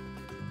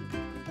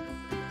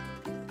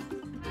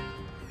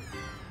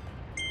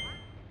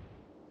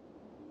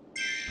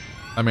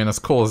 I mean, as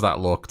cool as that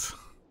looked.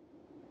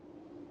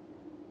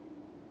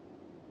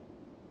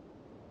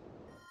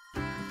 I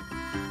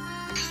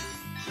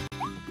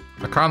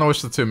kinda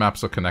wish the two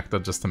maps were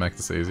connected just to make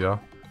this easier.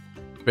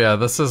 But yeah,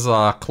 this is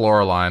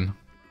Chloraline.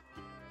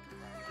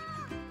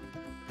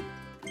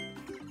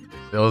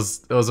 It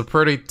was a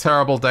pretty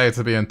terrible day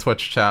to be in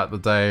Twitch chat the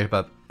day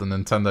that the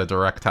Nintendo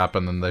Direct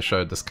happened and they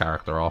showed this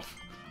character off.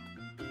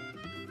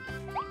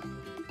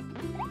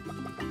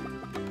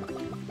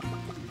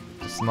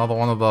 Just another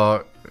one of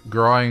the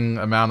growing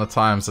amount of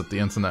times that the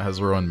internet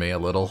has ruined me a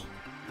little.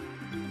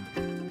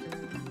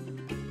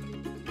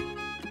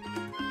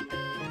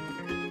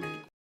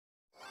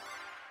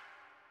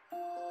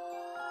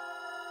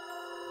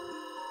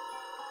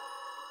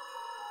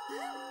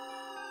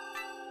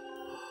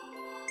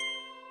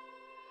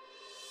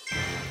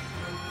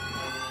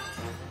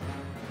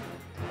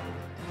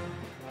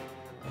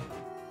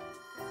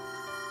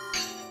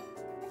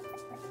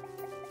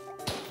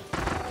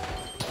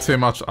 Too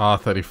much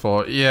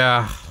R34.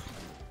 Yeah.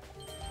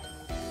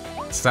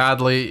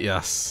 Sadly,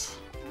 yes.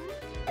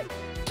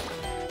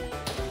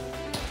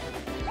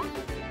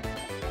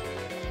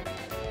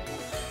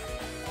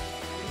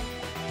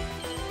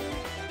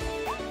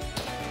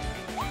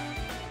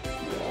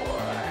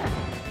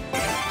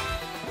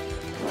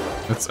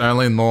 It's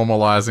only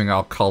normalizing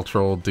our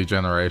cultural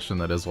degeneration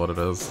that is what it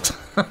is.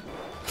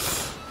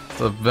 It's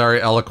a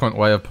very eloquent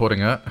way of putting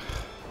it.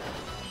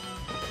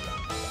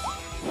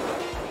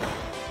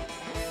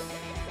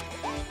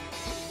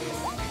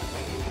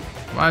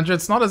 Mind you,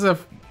 it's not as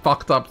if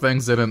fucked up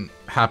things didn't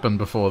happen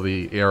before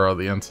the era of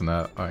the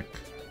internet. Like,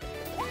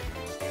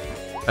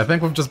 I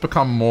think we've just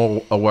become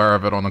more aware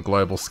of it on a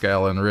global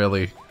scale, and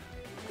really,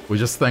 we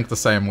just think the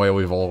same way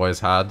we've always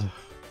had.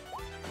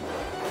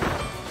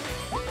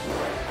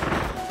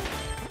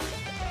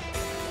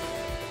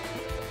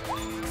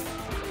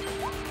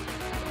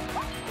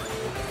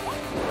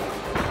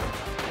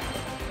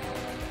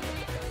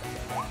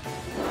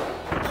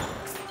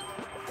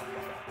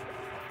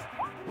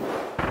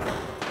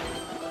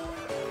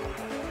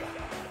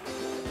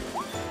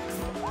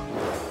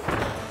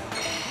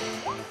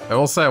 I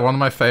will say, one of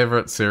my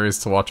favorite series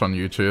to watch on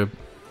YouTube,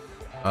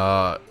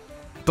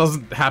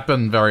 doesn't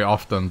happen very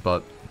often,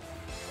 but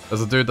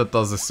there's a dude that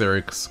does a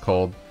series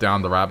called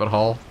Down the Rabbit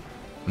Hole,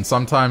 and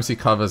sometimes he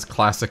covers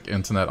classic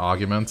internet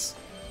arguments.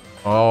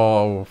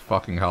 Oh,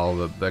 fucking hell,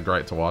 they're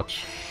great to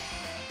watch.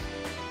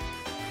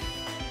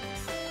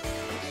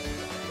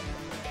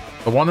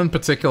 The one in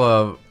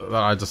particular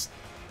that I just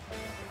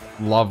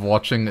love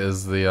watching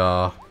is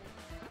the,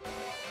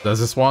 there's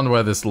this one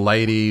where this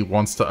lady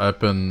wants to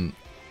open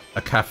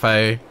a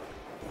cafe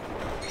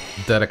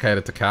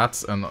dedicated to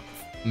cats, and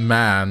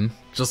man,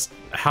 just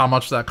how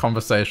much that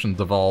conversation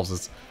devolves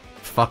is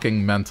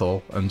fucking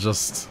mental, and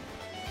just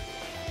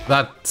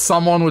that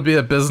someone would be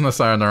a business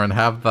owner and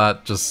have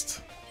that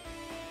just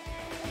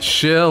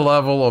sheer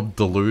level of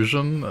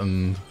delusion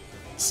and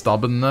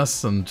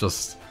stubbornness and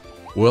just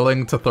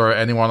willing to throw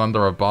anyone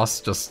under a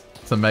bus just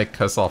to make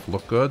herself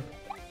look good,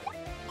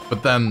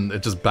 but then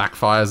it just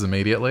backfires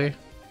immediately.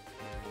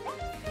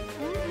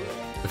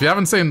 If you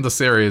haven't seen the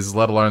series,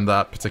 let alone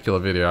that particular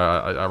video,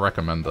 I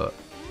recommend it.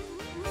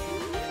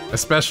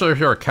 Especially if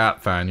you're a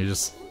cat fan,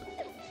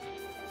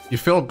 you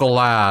feel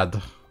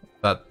glad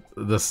that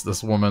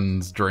this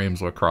woman's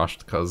dreams were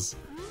crushed, because,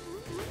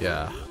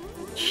 yeah,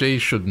 she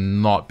should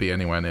not be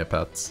anywhere near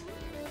pets.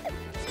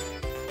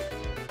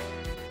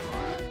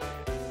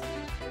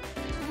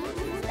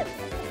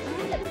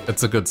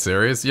 It's a good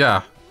series,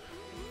 yeah.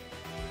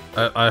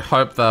 I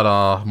hope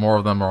that more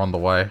of them are on the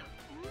way.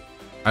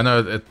 I know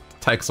it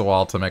takes a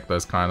while to make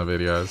those kind of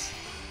videos.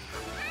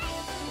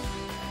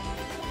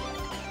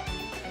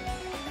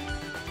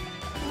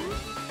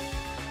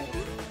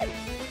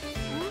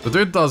 The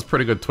dude does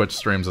pretty good Twitch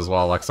streams as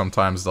well, like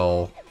sometimes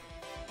they'll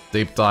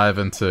deep dive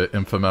into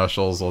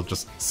infomercials or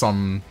just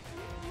some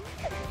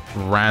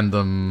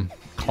random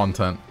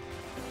content.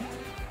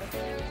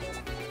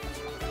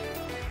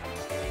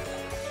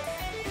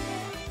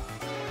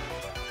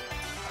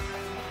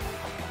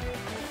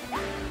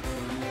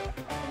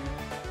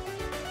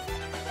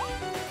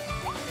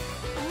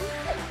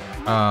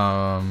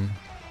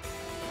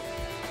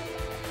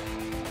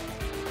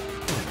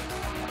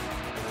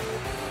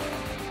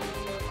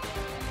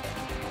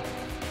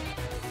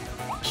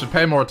 Should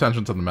pay more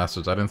attention to the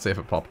message. I didn't see if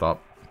it popped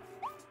up.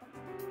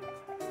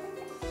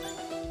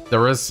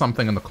 There is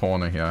something in the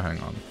corner here.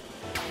 Hang on.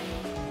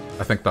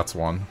 I think that's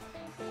one.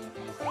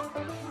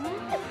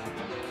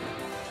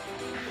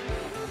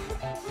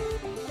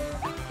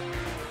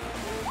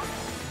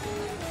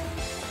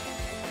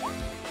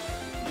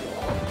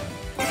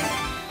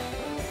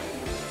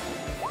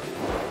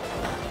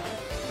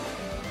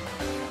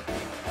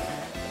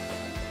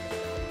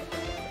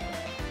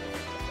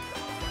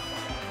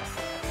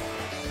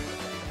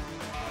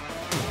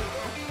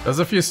 There's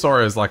a few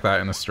stories like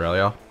that in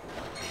Australia.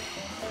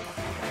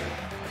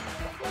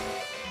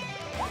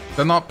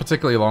 They're not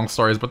particularly long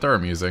stories, but they're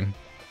amusing.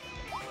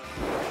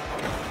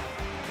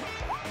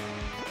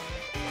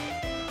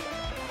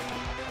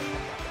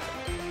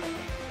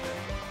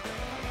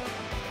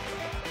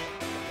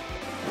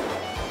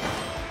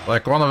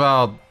 Like, one of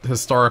our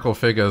historical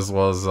figures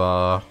was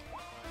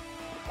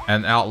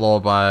an outlaw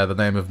by the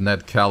name of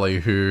Ned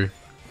Kelly, who,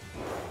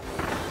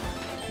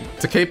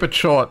 to keep it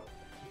short,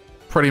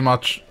 pretty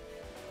much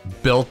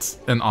built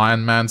an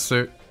Iron Man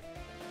suit.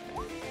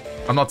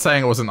 I'm not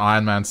saying it was an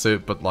Iron Man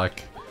suit, but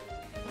like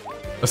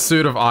a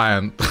suit of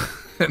iron.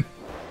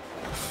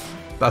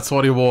 That's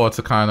what he wore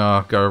to kind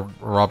of go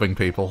robbing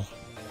people.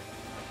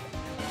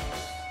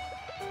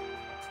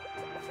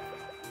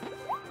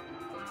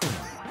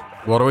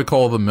 What do we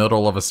call the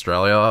middle of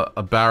Australia?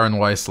 A barren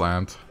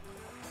wasteland.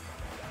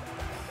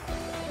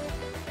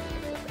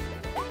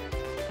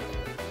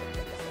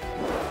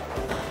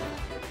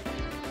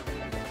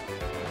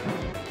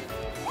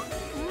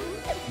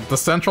 The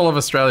central of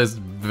Australia is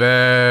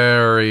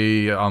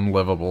very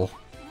unlivable.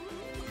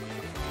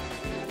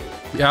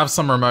 You have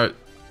some remote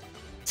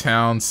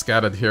towns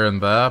scattered here and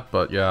there,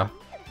 but yeah.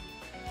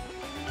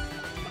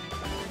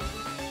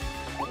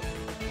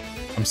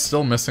 I'm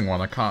still missing one.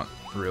 I can't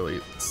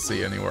really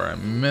see anywhere I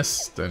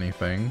missed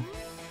anything.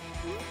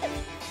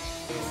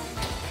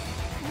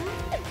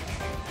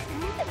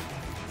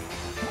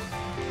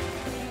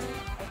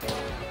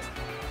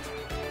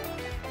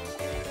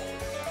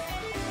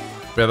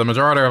 Yeah, the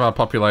majority of our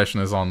population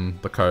is on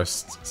the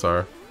coast,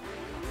 so...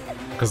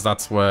 Because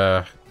that's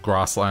where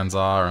grasslands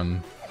are,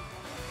 and...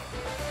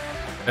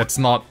 It's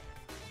not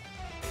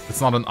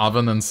an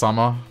oven in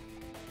summer,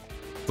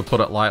 to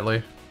put it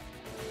lightly.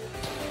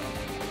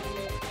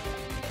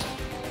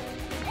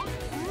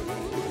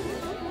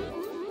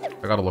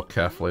 I gotta look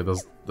carefully.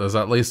 There's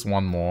at least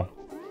one more.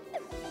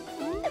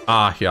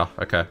 Ah, here.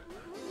 Okay.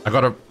 I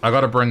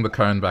gotta bring the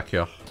cone back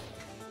here.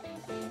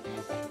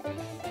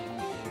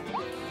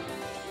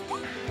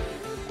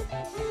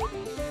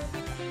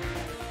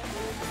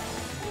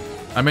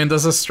 I mean,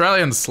 there's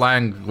Australian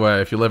slang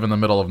where if you live in the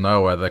middle of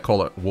nowhere, they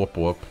call it whoop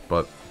whoop,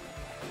 but...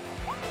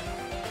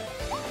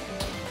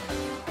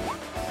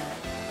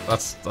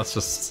 That's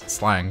just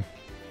slang.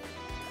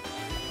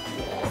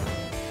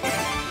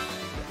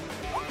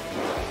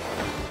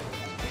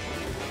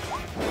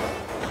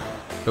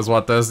 Because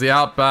what, there's the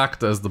outback,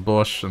 there's the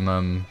bush, and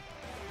then...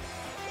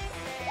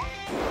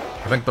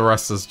 I think the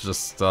rest is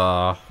just,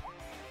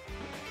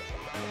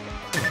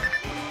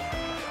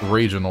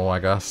 regional, I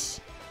guess.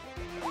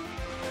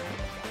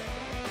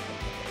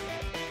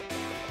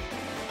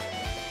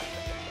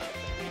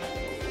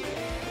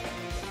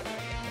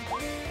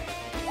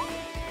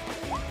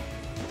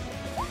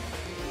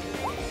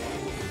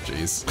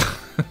 Jeez.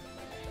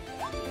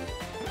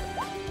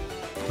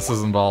 This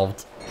is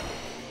involved.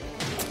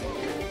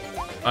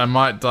 I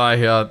might die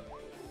here.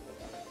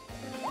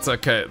 It's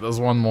okay, there's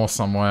one more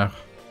somewhere.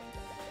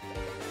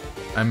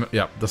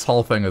 Yeah, this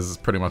whole thing is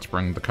pretty much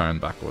bringing the cone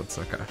backwards,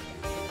 okay.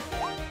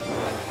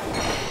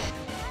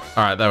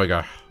 Alright, there we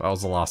go. That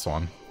was the last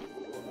one.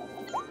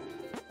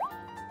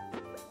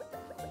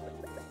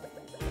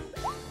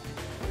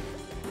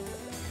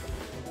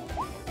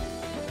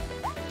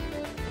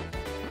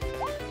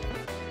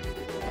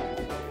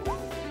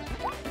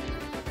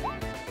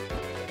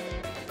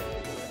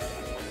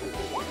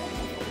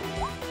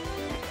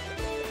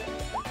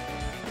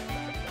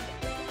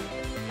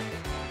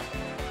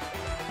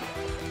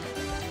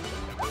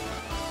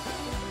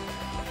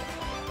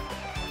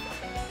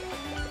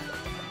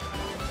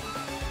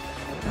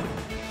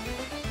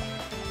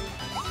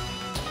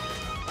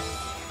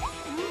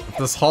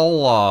 This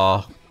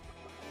whole,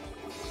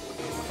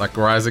 like,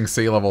 rising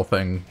sea level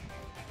thing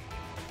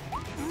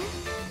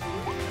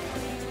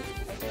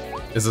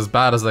is as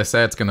bad as they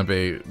say it's gonna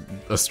be.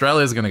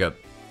 Australia's gonna get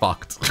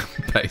fucked,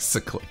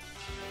 basically.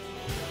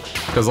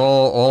 Because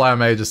all our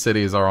major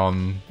cities are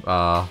on,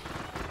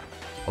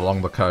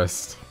 along the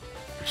coast,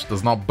 which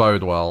does not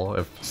bode well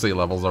if sea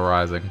levels are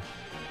rising.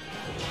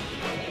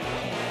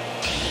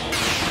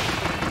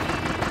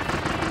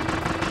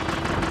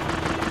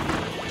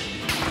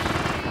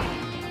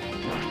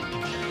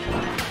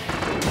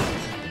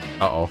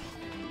 Uh-oh.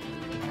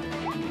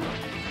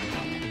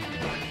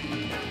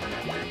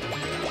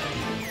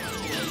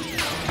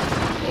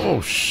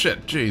 Oh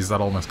shit, jeez,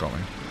 that almost got me.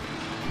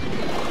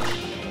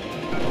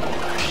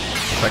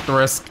 Take the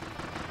risk.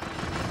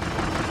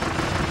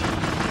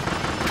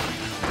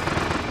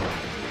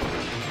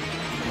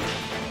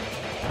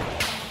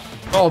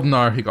 Oh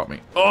no, he got me.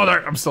 Oh no,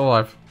 I'm still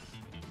alive.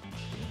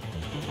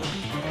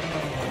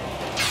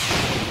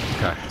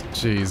 Okay,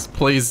 jeez,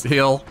 please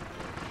heal.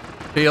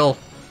 Heal.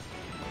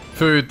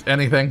 Food,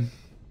 anything.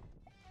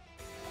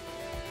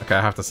 Okay,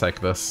 I have to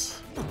take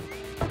this.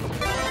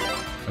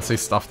 I see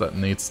stuff that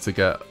needs to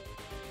get...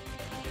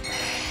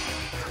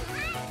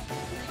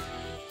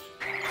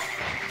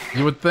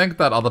 You would think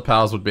that other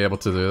powers would be able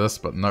to do this,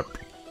 but nope.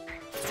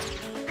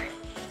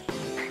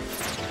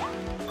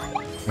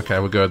 Okay,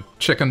 we're good.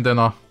 Chicken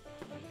dinner.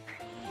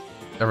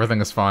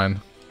 Everything is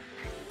fine.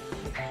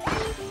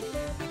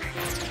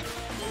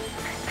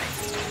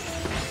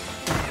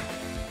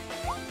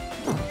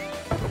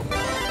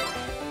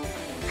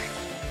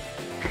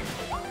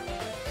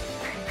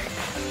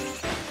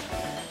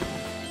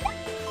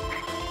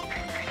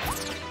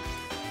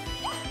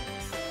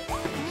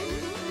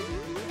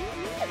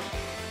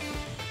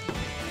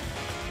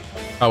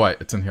 Oh wait,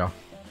 it's in here.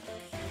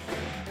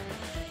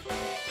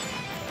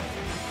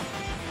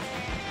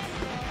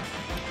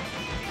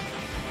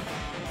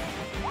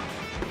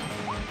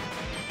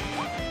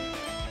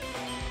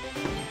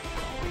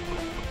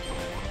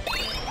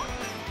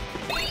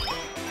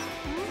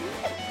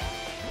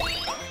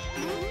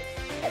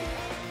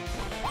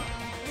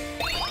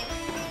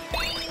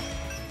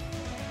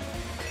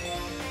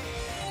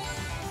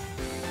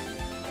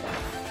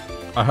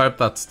 I hope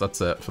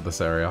that's it for this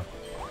area.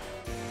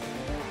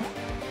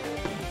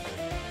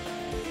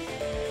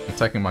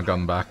 I'm taking my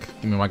gun back.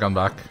 Give me my gun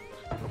back.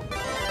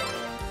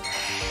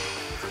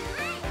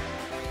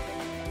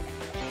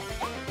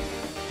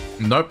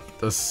 Nope,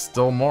 there's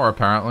still more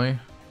apparently.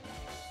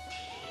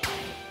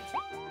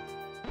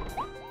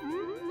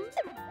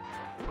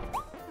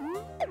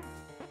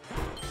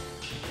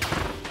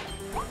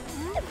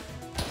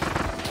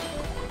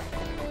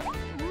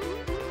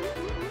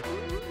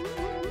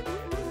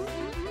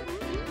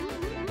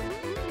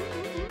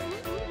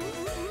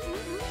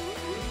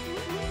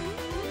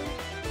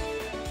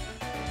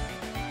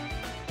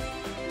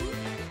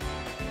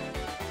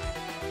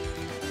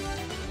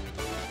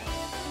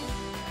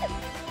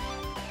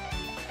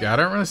 Yeah, I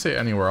don't really see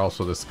anywhere else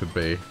where this could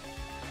be.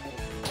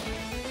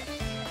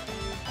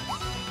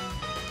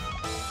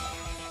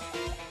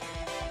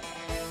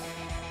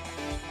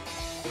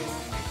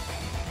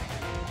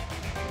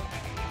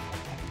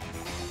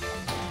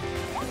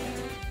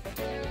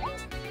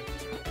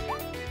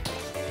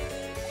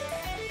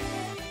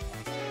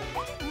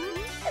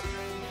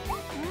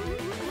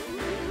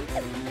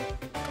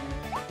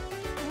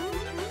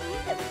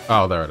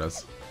 Oh, there it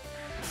is.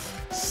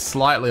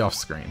 Slightly off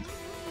screen.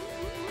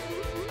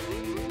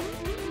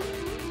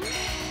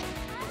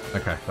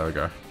 Okay, there we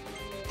go.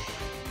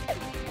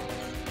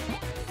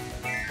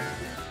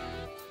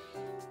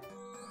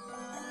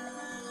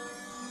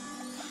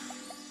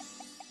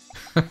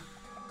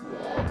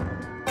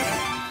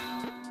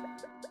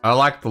 I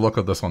like the look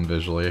of this one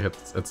visually.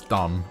 It's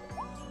dumb,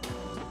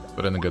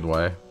 but in a good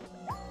way.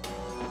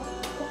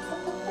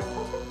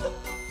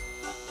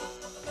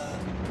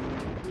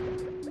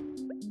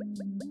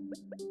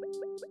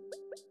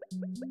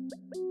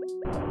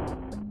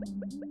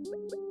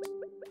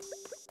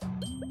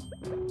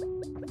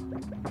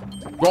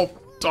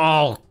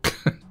 Oh,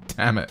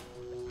 damn it.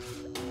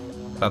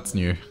 That's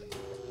new.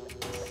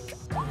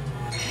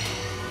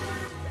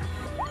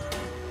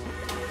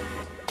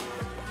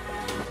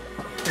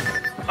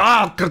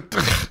 Ah,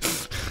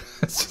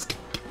 it's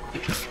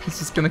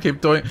just gonna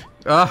keep doing.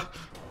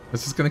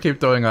 It's just gonna keep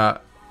doing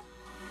that.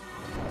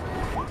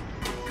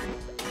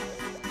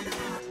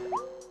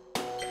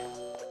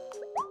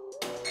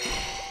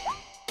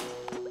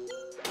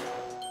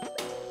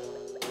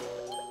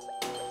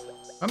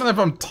 I don't know if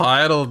I'm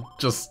tired or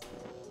just.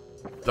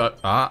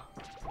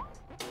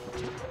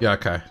 Yeah,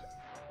 okay.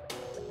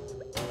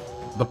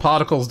 The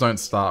particles don't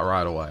start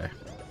right away.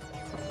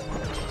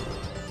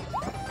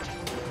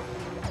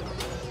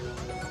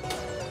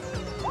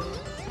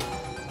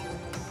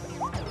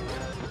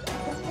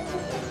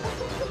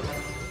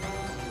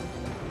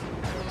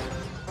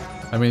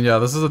 I mean, yeah,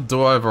 this is a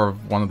do-over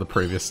of one of the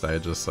previous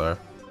stages, so...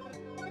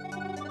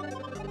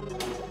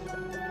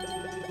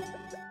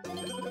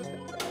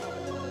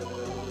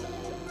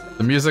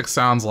 The music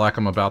sounds like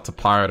I'm about to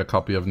pirate a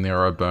copy of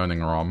Nero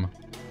Burning ROM.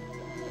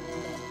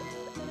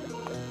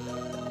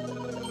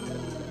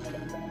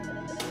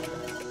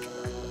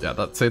 Yeah,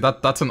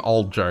 that's an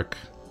old joke.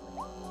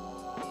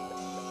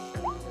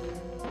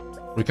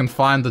 We can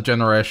find the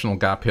generational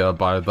gap here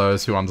by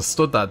those who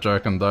understood that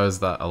joke and those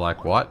that are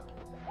like, what?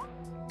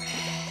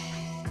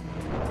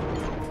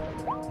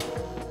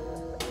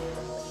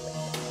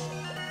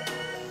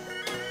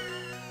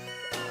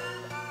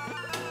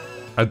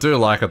 I do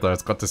like it though,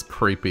 it's got this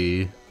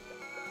creepy,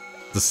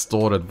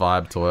 distorted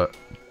vibe to it.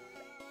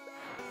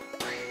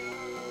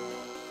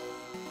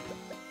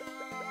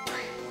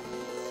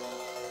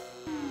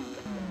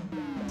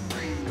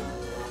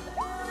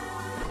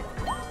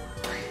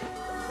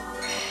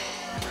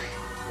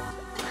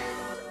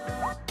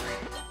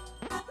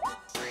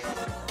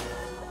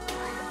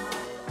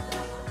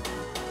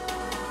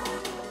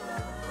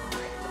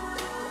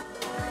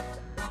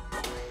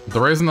 The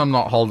reason I'm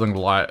not holding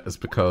the light is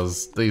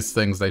because these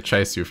things, they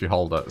chase you if you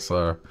hold it,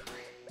 so...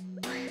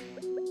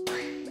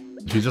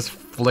 If you just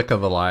flicker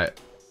the light,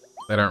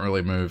 they don't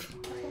really move.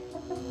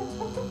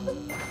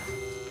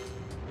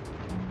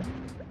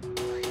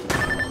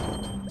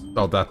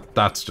 Oh,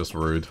 that's just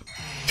rude.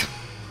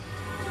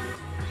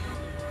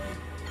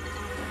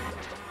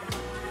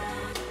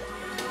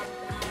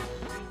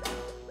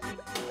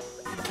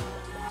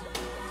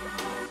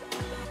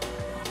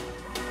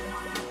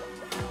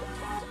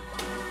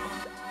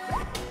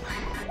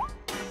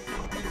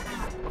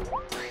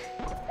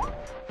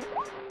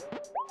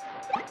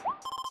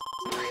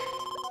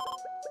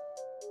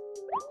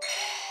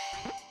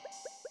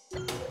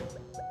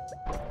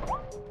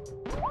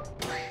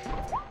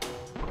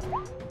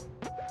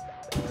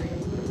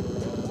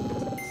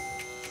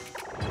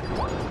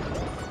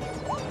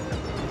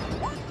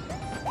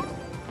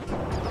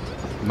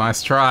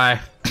 Nice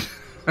try.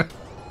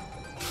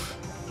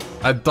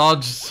 I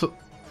dodged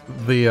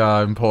the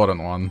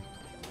important one.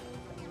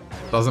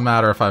 Doesn't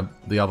matter if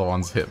the other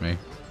ones hit me.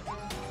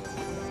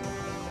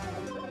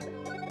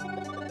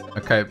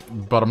 Okay,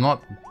 but I'm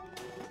not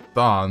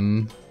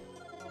done.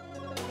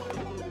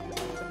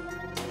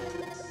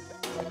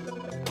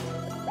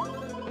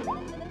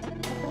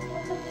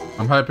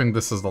 I'm hoping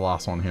this is the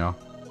last one here.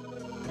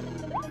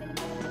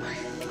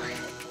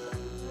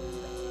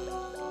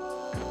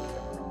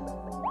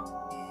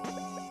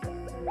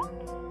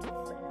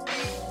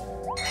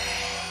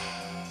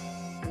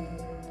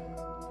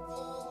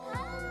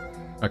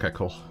 Okay,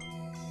 cool.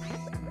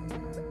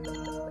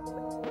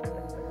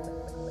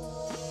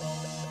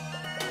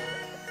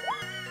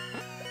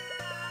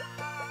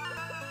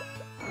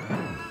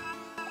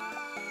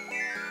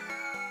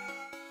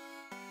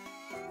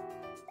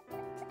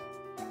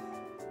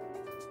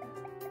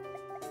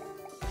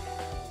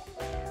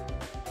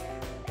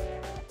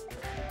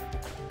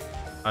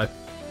 I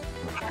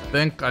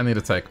think I need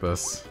to take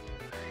this.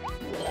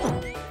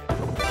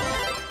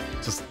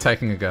 Just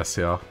taking a guess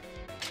here.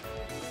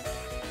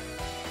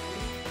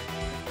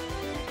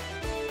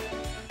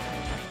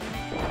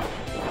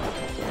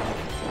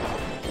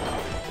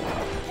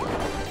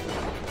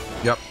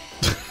 Yep.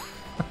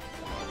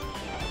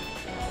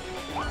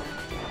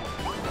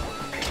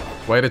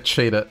 Way to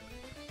cheat it.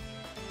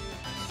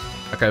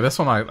 Okay, this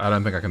one I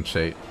don't think I can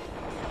cheat.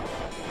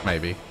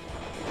 Maybe.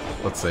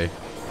 Let's see.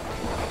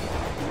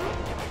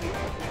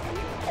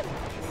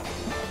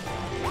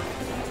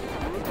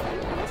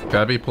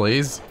 Kirby,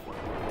 please.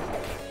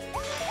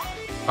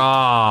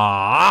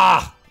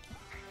 Ah!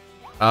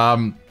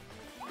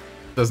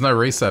 There's no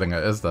resetting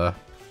it, is there?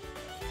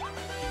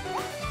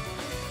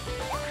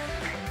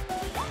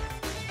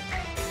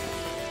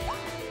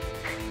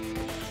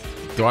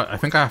 I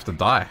think I have to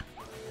die.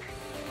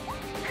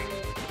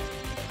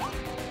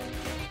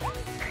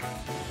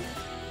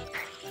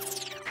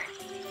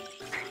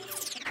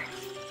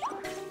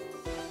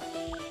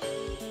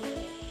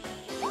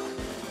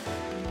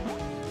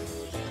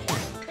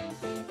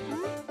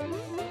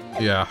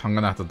 Yeah, I'm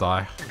gonna have to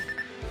die.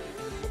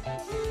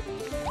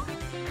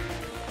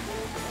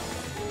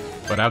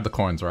 But I have the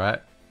coins, right?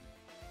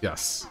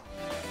 Yes.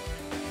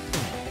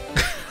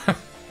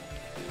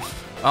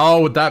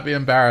 Oh, would that be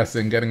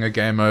embarrassing, getting a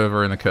game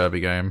over in a Kirby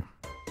game?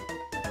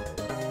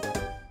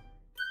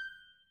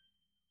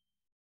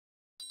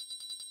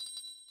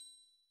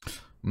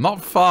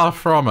 Not far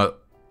from it.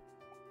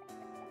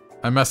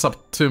 I mess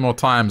up 2 more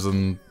times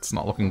and it's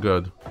not looking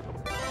good.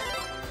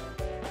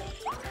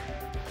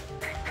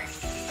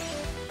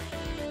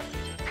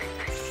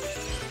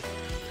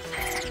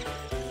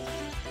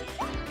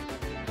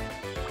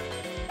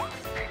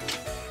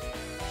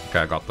 Okay,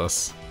 I got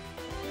this.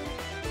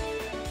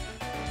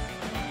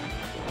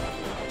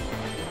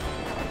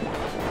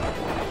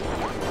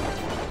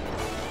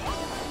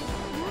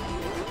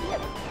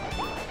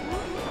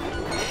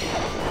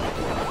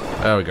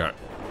 There we go.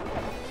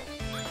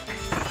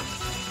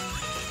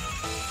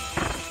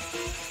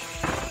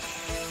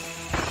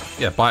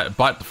 Yeah, bite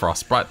the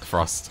frost, bite the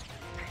frost.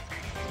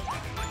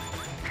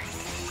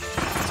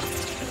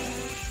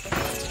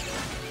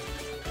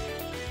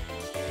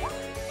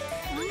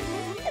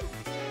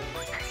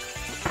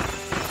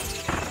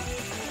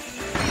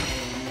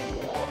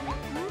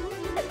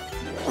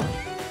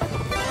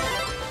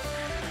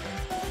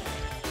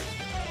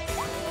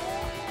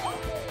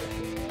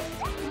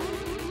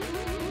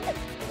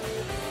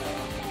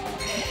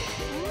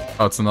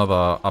 Oh, it's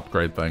another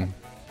upgrade thing.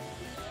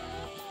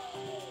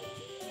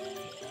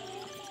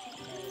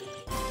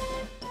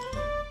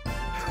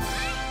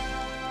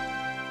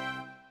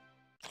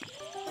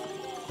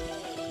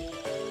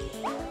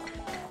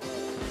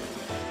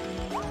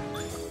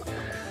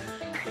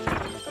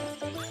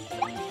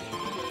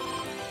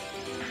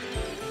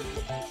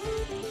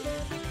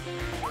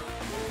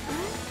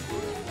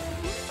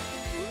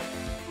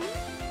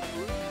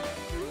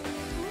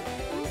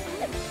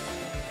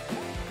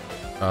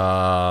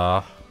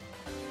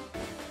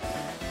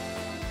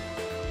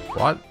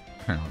 What?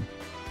 Hang on.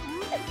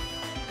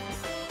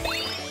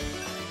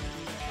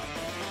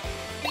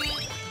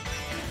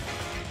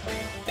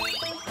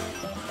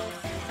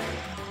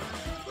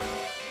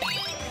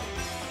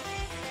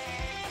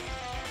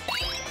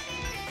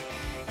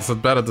 So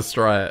it better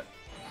destroy it.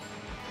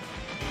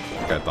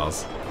 Okay, it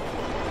does.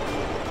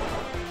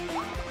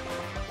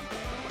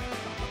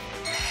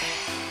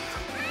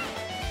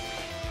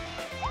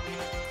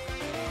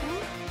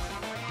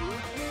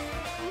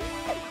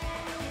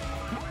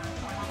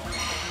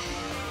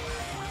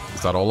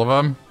 Is that all of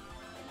them?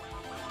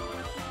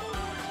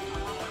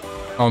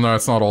 Oh no,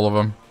 it's not all of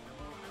them.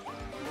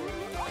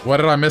 Where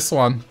did I miss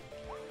one?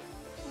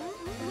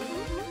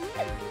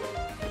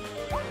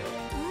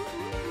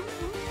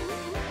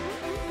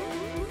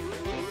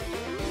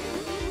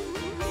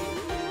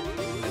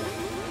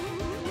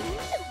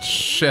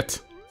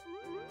 Shit.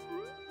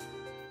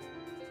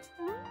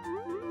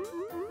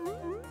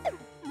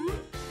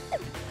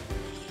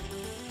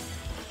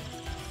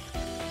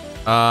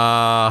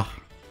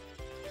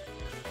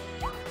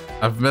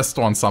 I've missed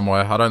one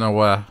somewhere. I don't know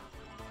where.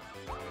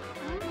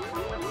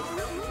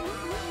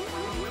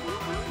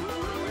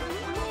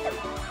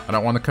 I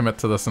don't want to commit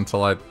to this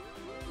until I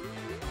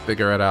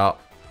figure it out.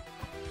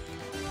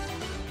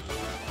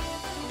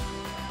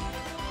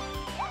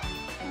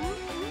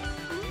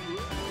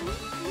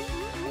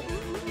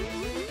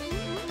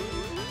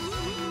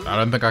 I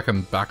don't think I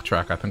can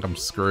backtrack. I think I'm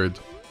screwed.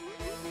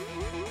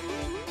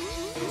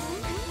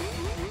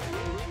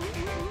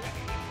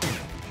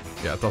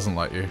 Yeah, it doesn't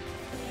let you.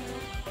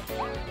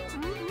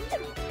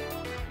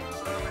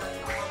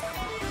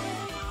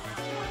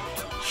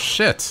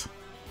 Shit!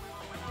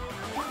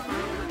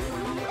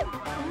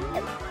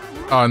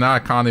 Oh, now I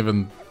can't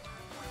even...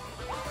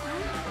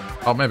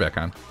 Oh, maybe I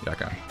can. Yeah, I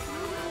can.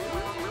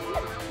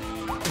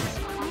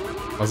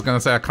 I was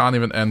gonna say I can't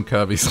even end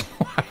Kirby's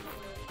life.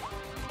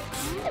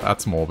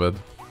 That's morbid.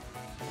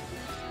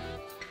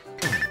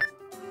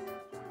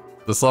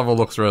 This level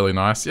looks really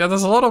nice. Yeah,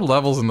 there's a lot of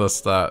levels in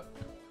this that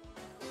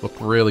look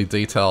really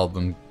detailed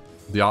and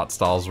the art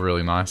style's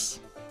really nice.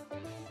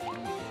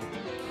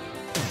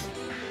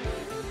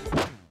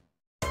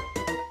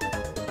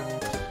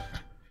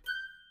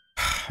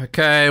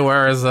 Okay,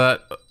 where is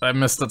it? I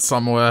missed it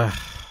somewhere.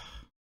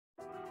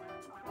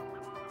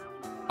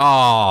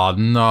 Oh,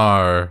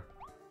 no.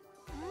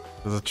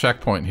 There's a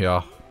checkpoint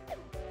here.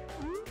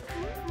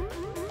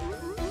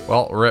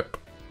 Well, rip.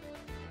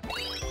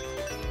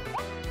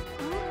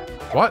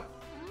 What?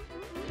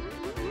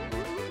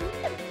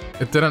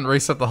 It didn't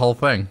reset the whole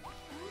thing.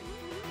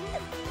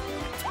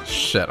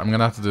 Shit, I'm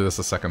gonna have to do this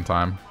a second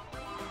time.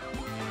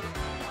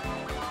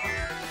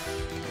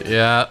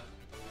 Yeah.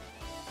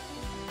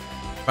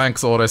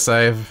 Thanks,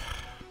 autosave.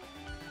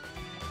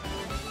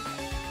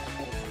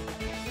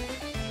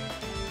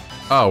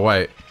 Oh,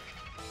 wait.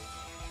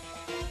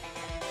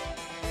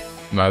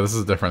 No, this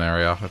is a different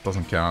area. It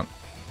doesn't count.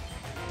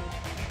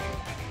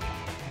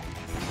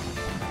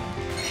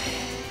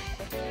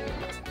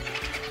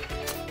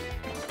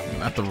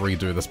 I have to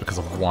redo this because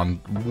of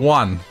one.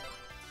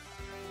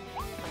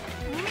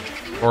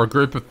 Or a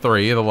group of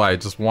 3, either way,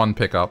 just one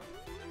pickup.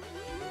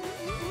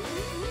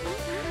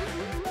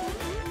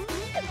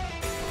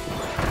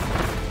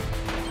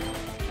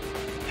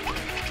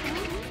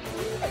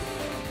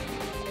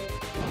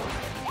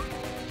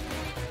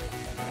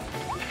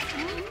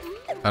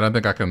 I don't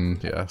think I can,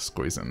 yeah,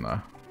 squeeze in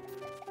there.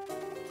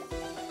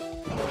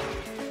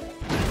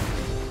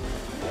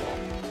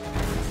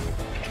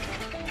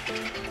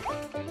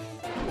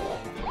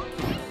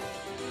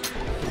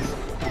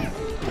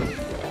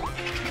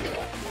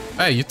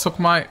 Hey, you took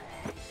my...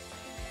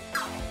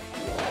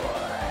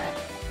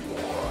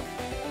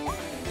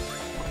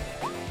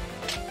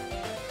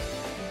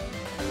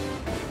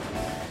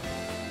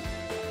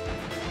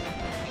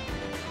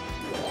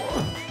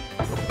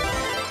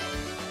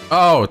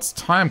 Oh, it's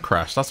time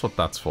crash. That's what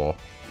that's for.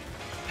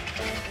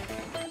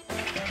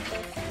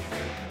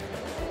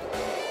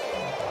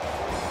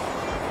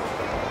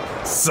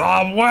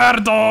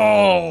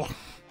 Sabuerdo!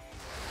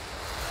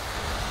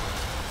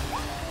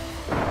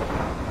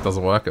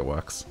 Doesn't work, it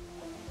works.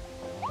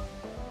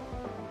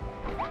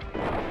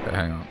 Okay,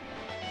 hang on.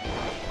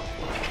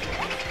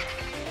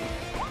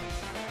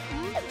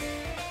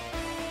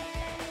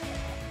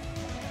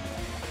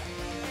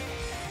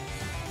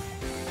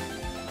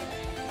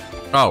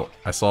 Oh,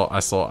 I saw.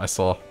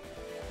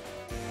 Is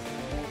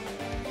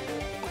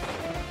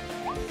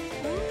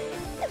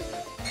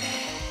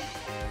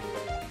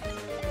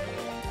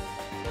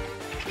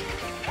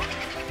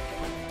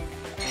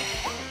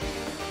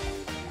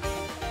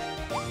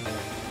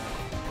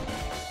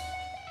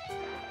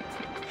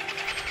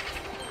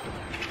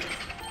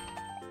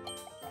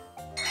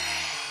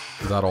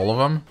that all of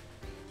them?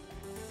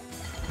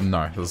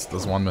 No,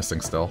 there's one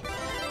missing still.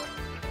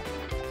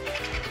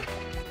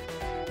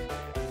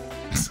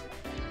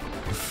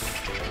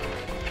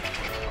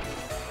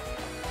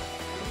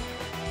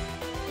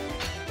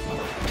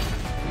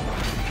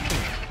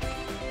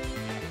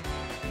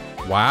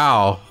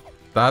 Wow,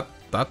 that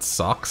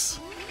sucks.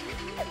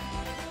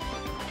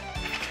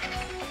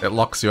 It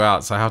locks you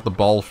out, so I have to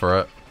bowl for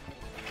it.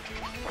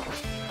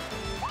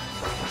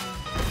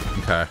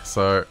 Okay,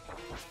 so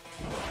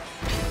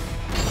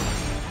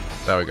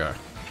there we go.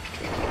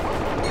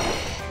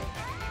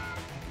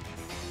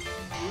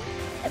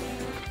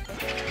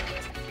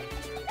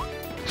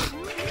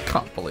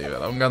 Can't believe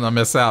it. I'm gonna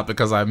miss out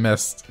because I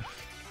missed.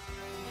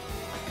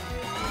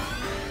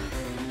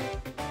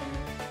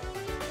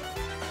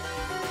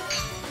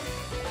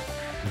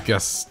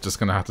 Guess just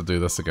gonna have to do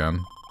this again.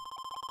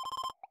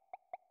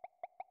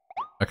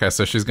 Okay,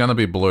 so she's gonna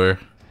be blue.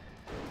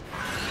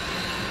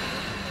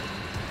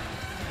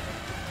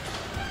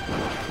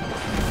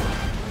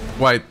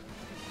 Wait.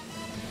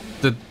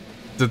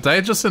 Did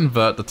they just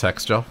invert the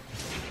texture?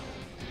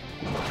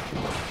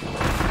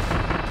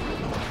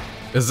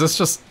 Is this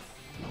just...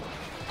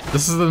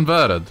 This is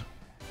inverted.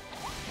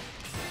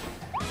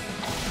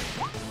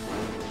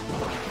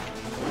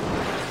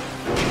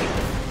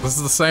 This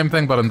is the same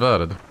thing but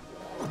inverted.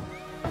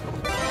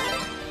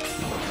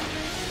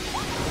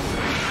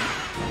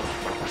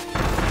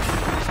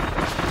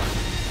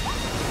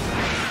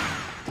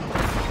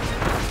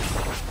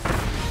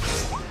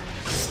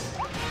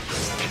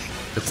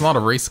 It's not a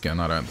reskin,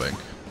 I don't think.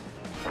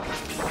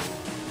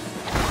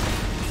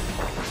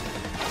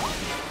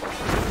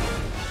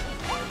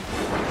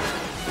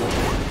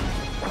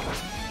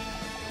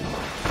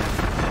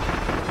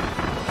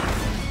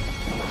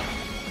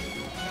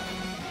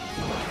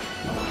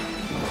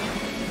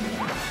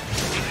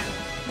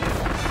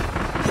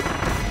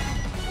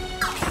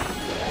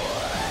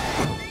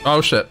 Oh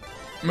shit.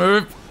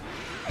 Move!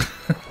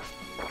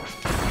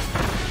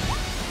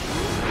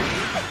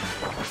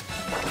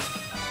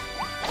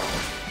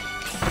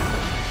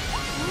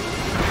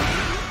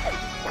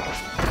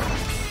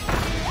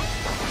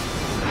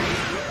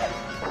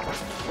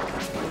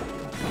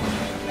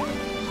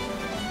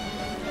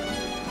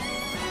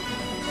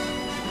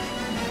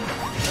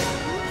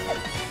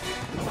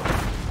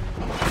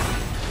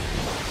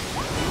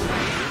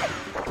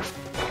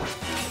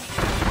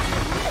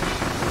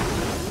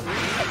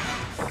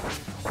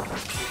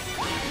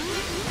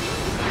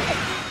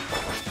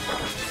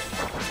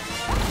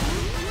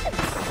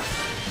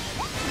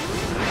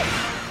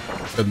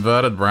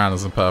 Inverted brown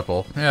isn't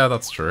purple. Yeah,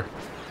 that's true.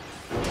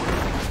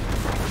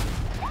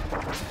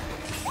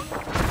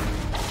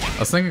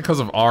 was thinking because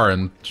of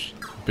orange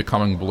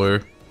becoming blue.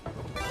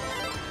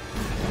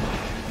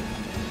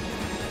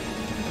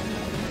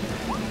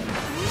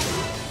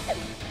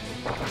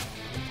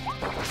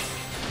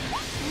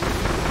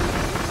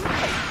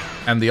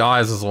 And the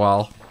eyes as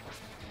well.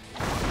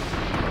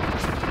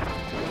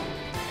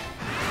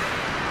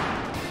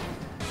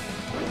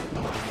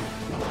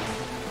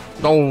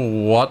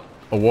 Oh, what?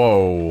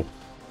 Whoa.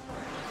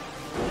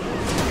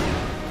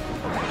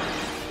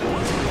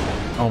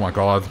 Oh my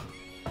god.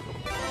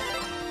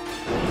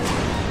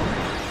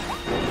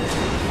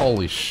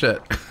 Holy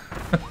shit.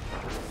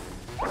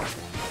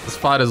 This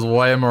fight is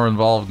way more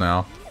involved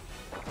now.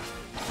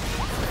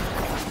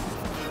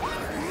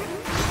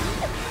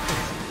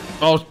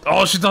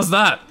 Oh, she does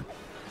that!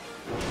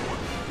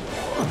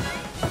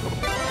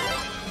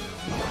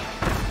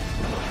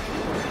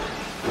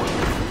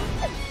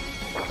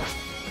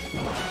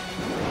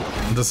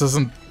 This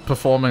isn't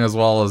performing as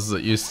well as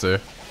it used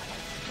to.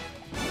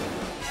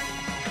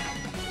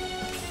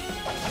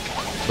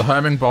 The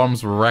homing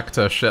bombs wrecked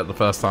her shit the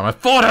first time I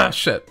fought her!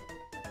 Shit!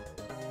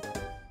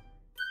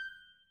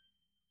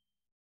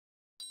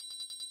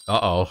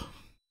 Uh-oh.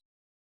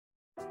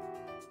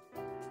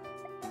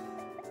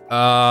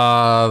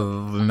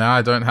 Now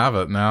I don't have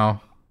it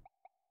now.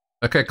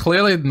 Okay,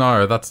 clearly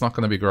no, that's not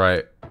gonna be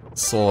great.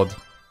 Sword.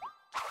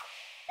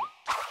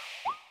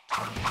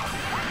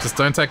 Just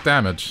don't take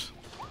damage.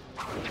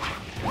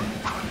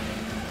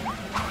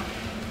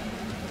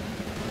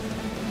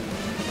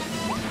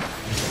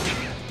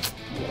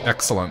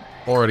 Excellent.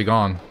 Already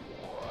gone.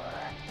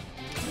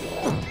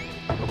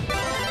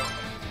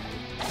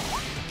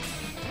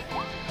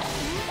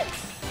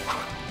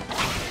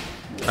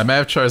 I may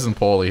have chosen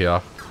poorly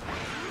here.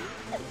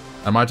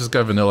 I might just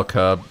go vanilla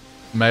curb.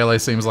 Melee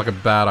seems like a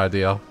bad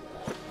idea.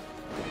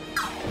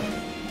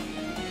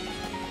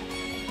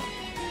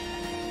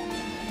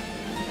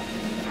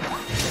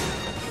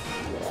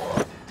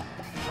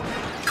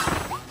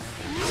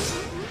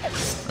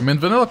 I mean,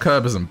 vanilla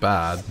curb isn't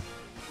bad.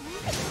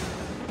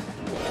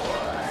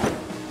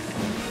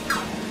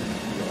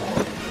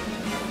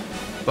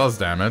 Does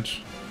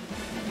damage.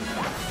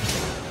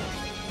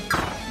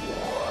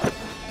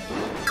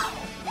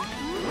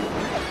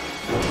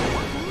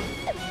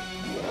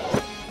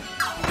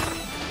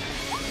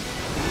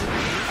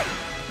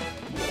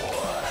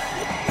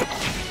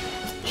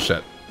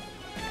 Shit.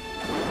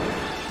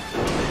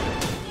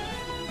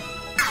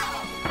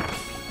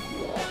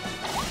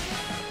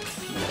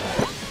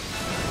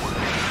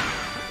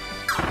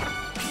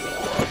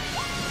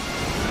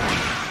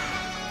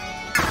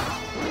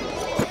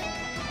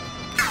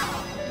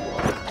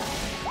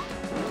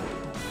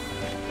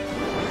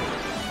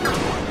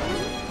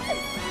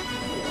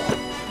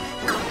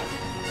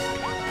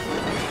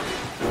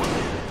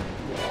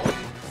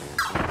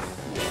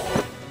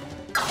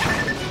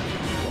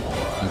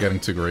 I'm getting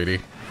too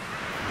greedy.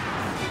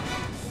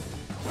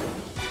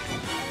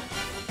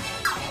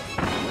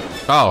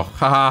 Oh,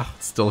 haha,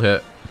 still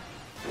hit.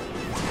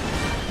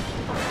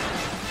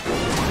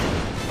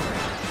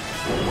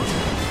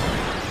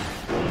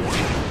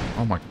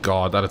 Oh my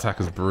god, that attack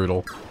is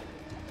brutal.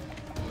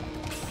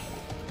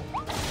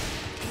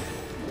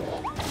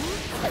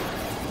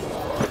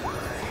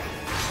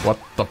 What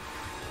the...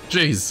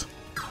 Jeez.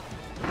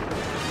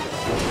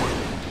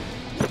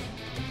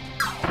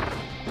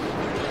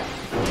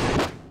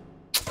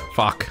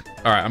 Fuck.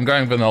 Alright, I'm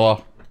going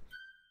vanilla.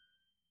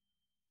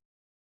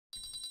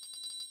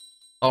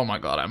 Oh my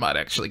god, I might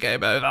actually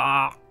game over.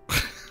 I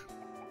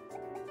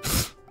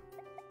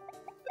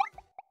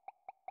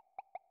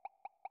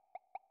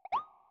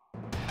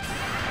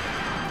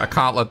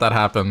can't let that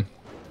happen.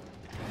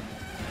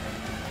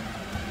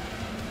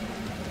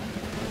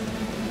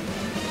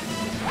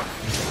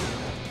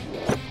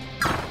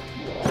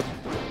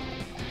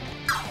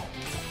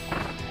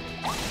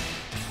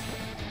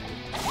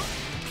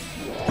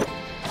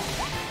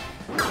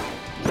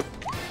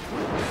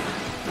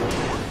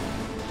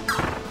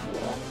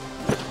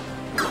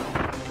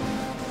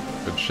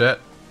 Shit.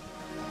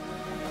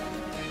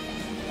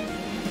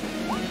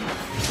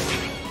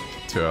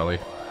 Too early.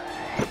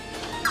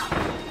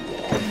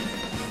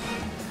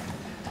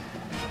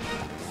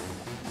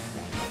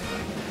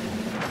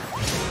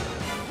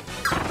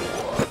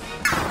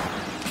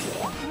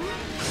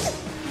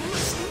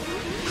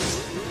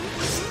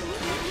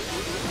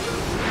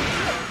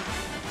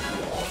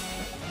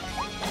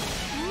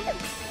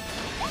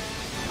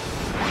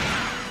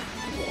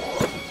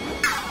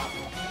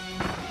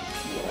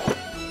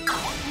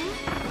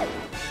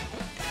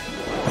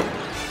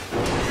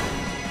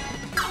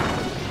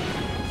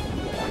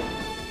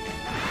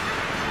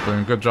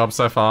 Doing a good job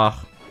so far.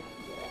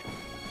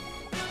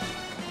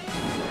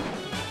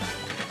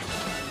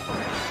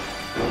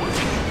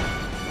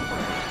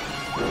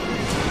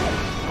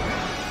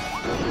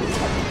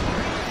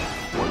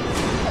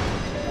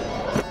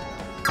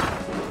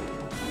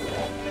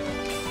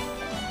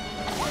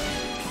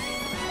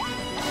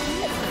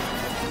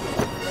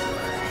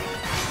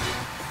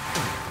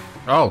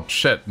 Oh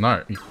shit,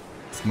 no.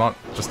 It's not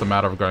just a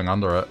matter of going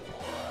under it.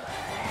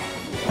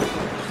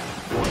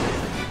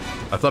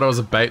 I thought it was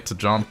a bait to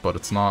jump, but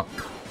it's not.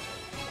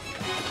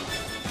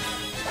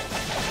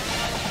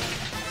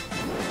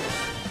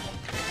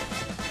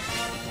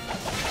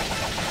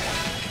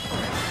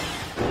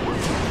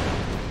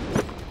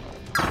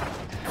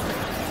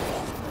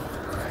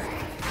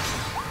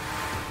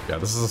 Yeah,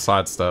 this is a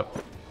sidestep.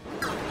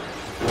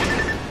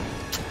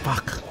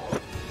 Fuck.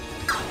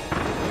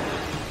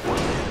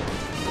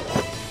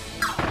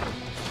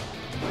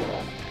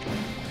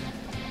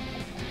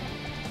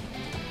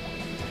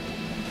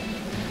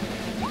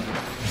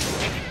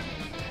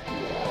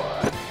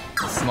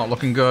 It's not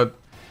looking good.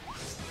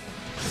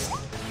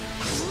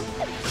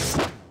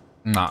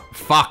 Nah,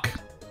 fuck.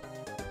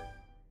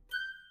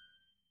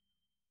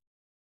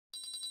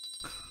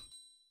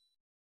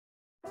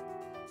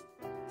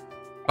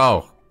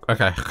 Oh,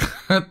 okay.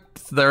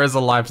 There is a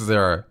life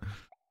 0.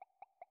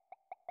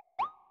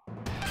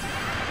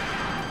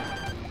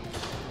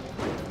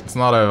 It's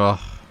not over.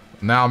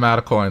 Now I'm out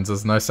of coins.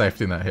 There's no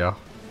safety net here.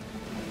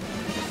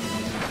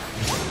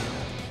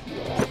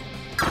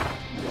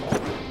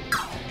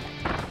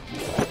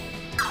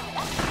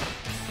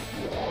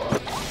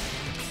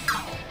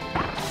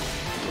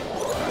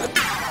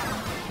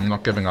 I'm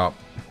not giving up.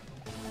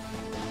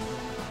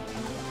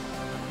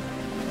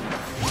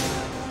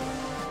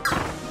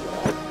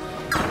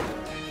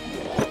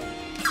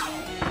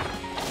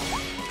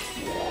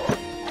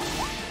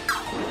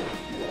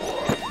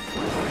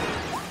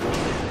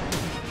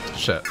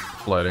 Shit,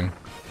 floating.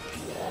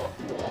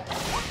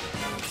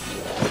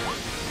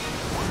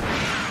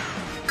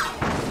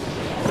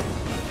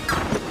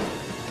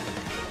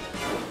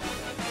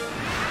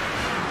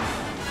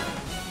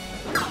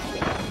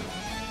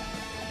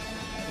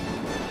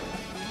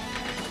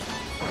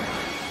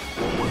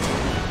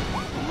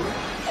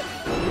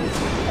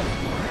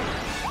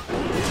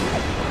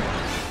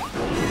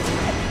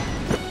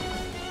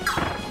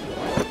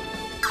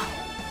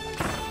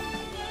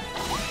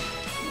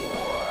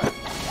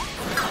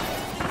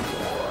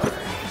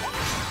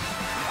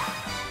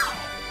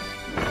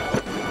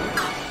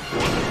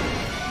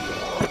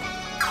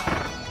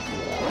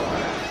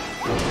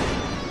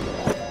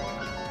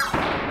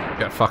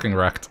 Fucking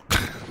wrecked.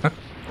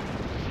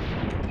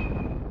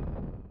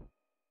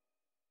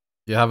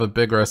 You have a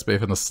big roast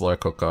beef in the slow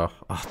cooker.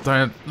 Oh,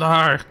 don't.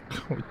 No!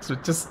 We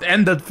just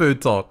ended food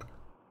talk.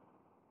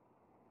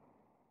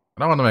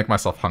 I don't want to make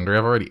myself hungry.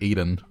 I've already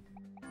eaten.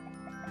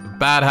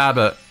 Bad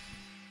habit.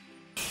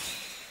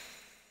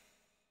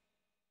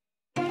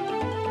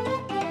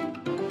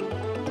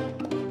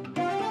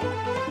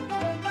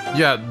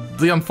 Yeah,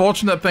 the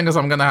unfortunate thing is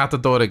I'm gonna have to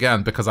do it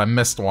again because I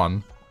missed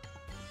one.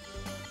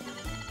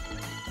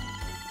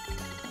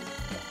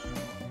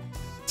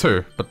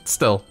 2, but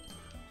still.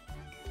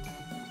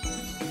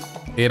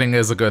 Eating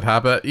is a good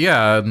habit.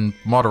 Yeah, in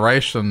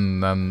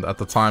moderation and at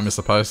the time you're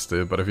supposed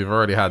to, but if you've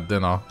already had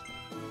dinner...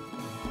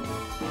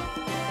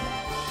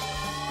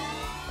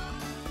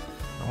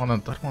 I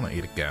don't wanna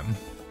eat again.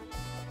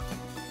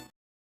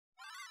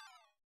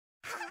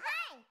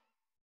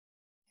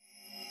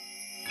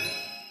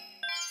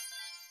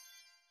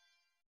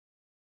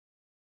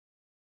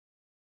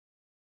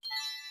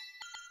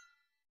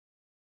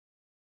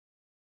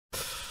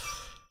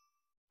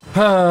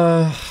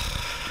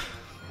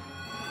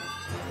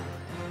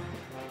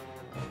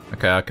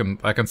 Okay,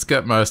 I can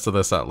skip most of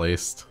this at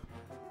least.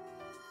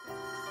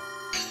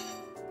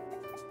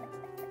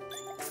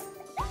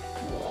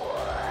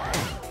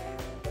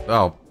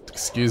 Oh,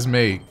 excuse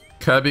me.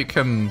 Kirby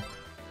can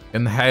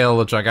inhale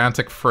a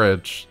gigantic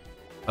fridge,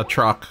 a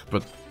truck,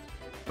 but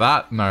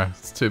that? No,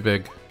 it's too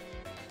big.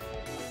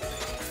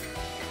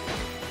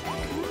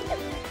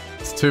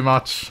 It's too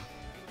much.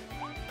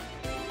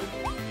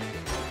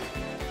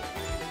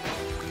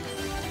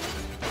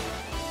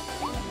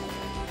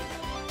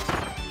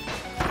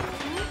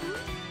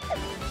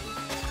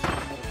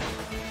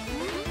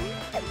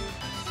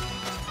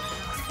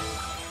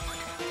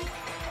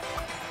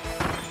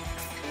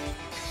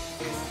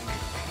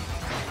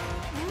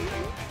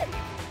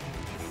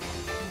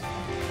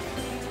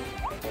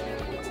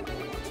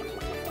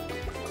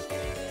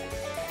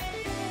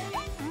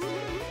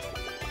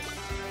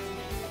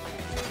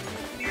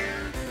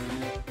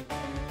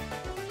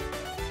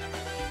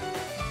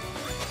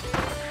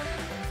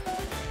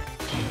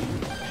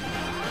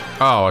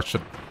 Oh, I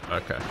should...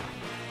 Okay.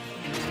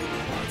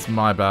 It's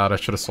my bad, I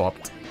should have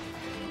swapped.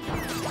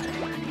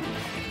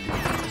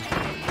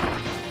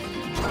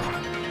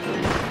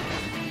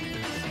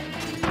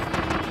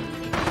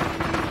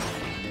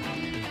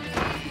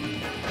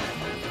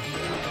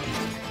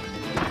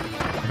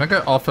 I think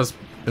it offers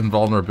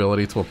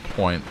invulnerability to a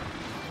point.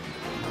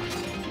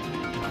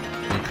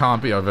 You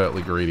can't be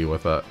overtly greedy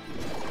with it.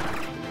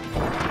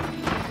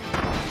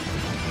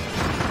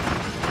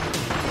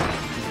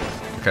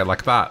 Okay,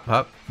 like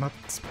that.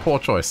 That's poor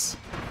choice.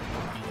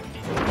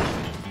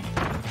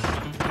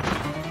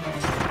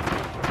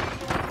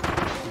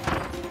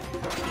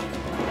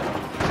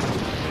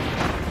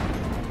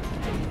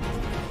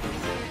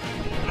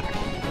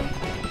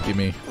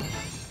 Gimme.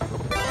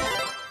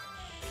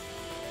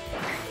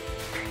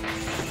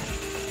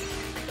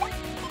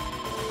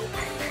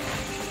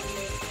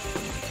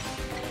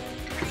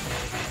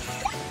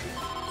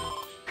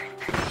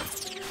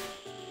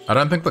 I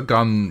don't think the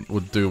gun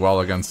would do well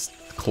against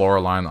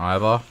Chloraline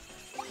either.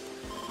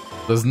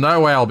 There's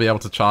no way I'll be able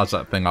to charge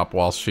that thing up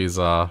while she's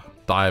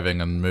diving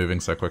and moving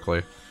so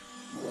quickly.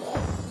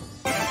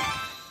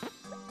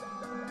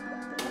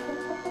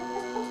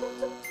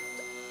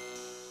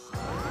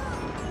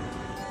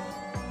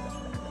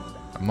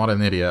 I'm not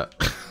an idiot.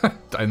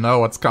 I know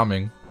what's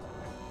coming.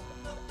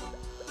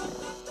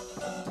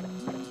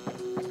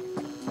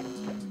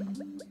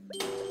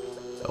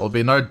 There'll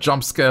be no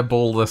jump scare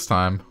bull this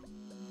time.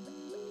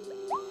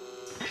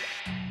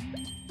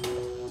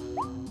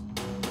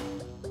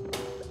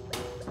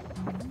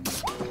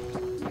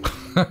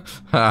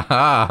 Ha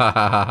ha ha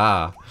ha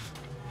ha.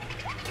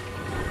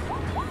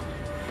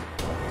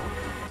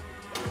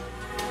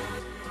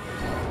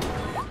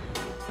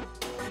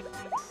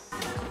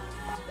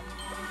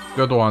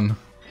 Good one.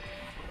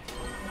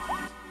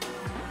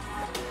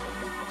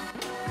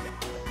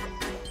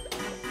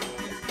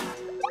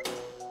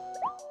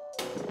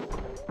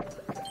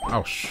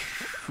 Oh,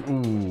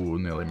 ooh,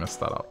 nearly messed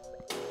that up.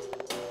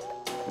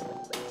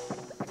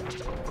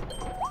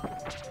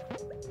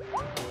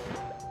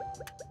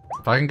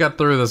 If I can get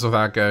through this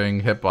without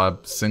getting hit by a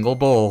single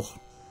bull,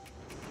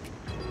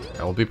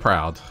 I will be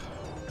proud.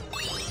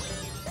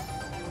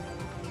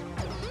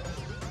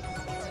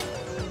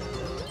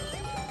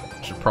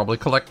 Should probably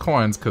collect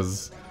coins,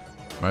 because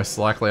most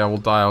likely I will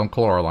die on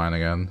Chloraline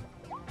again.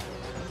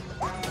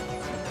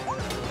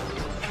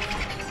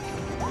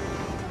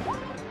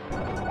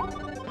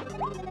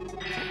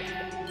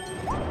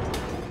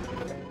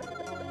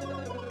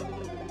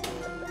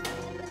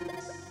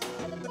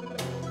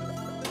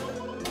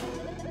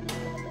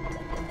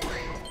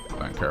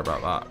 Don't care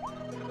about that.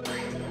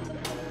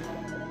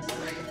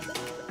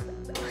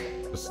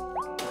 Just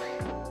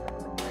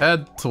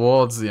head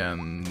towards the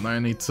end. No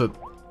need to...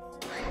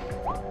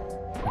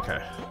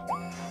 Okay.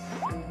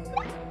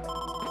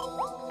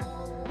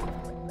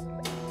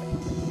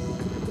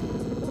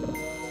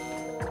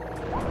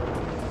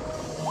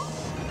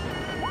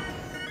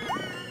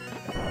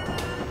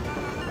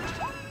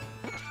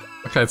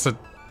 Okay, so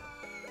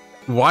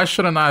why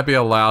shouldn't I be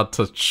allowed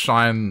to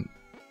shine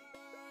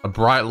a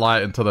bright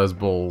light into those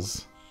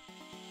bulls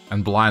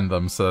and blind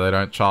them so they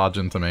don't charge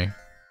into me?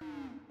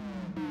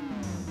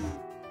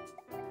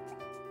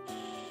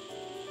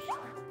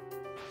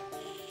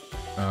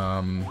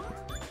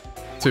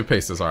 Two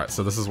pieces, alright,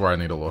 so this is where I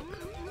need to look.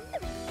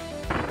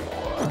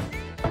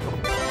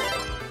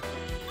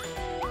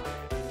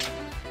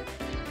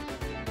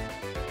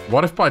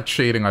 What if by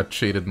cheating I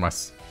cheated my...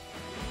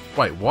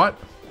 Wait, what?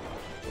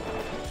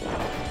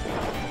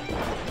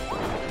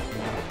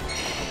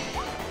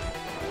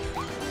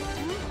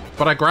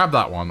 But I grabbed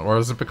that one, or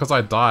is it because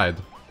I died?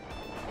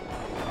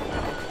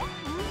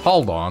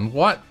 Hold on,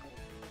 what?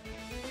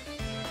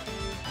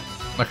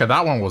 Okay,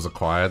 that one was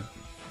acquired.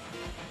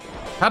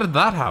 How did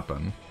that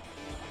happen?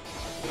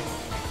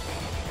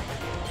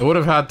 It would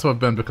have had to have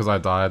been because I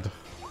died.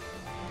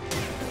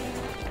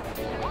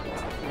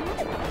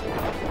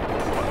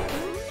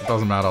 It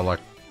doesn't matter, like,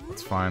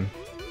 it's fine.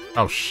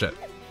 Oh, shit.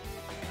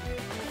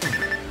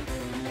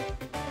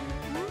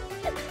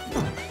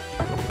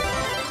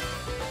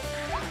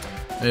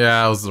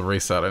 Yeah, it was the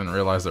reset. I didn't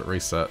realize it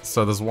reset.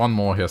 So there's one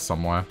more here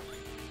somewhere.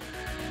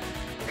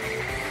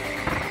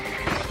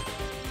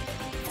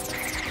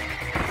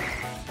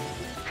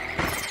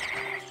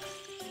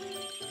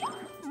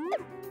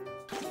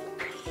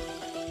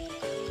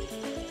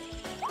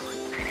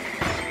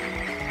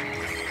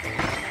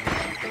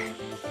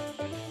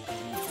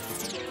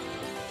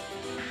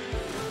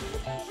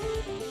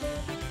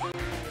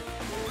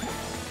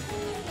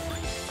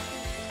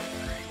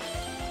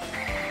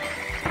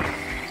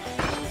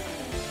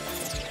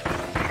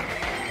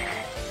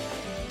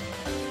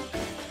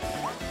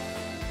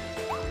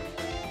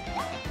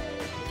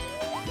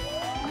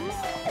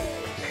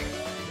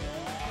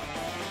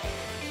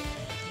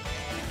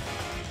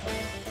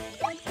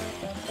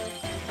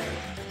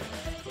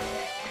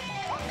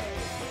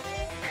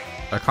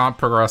 I can't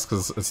progress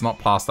because it's not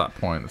past that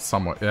point. It's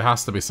somewhere. It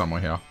has to be somewhere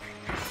here.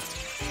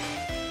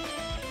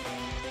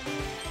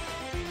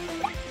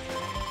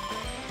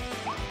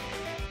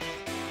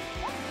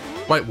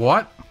 Wait,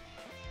 what?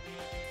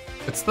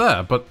 It's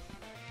there, but...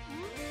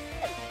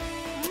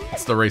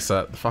 It's the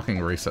reset. The fucking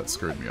reset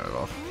screwed me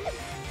over.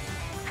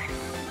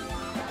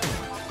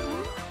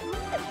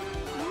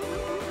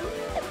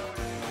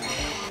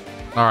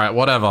 Alright,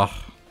 whatever.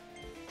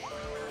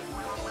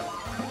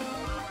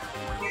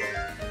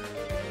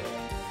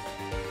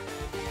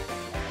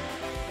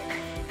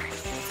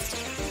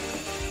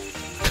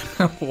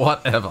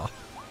 Whatever.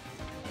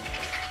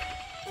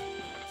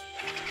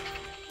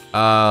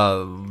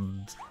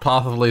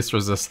 Path of least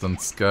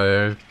resistance.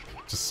 Go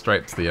just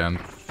straight to the end.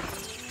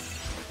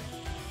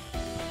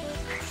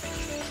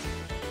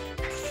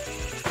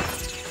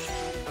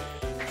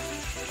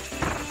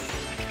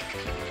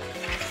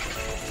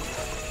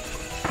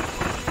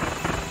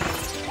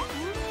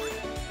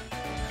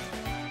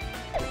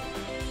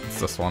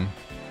 It's this one.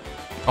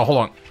 Oh, hold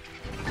on.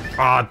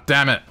 Ah,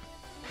 damn it.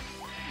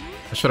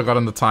 I should have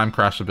gotten the time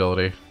crash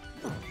ability.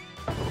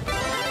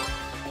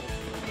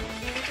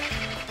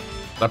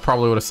 That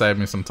probably would have saved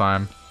me some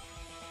time.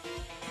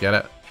 Get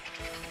it?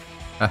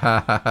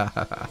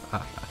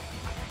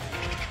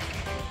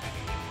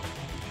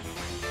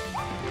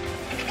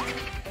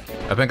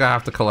 I think I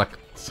have to collect...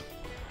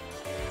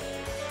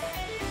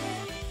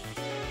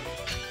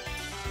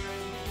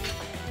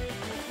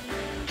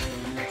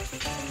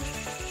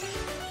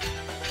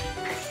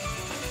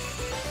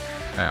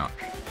 Hang on.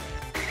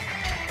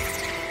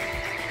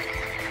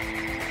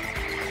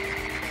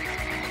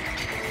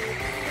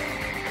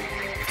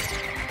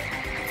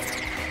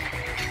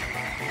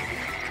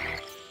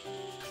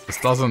 This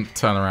doesn't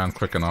turn around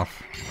quick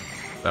enough.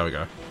 There we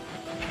go.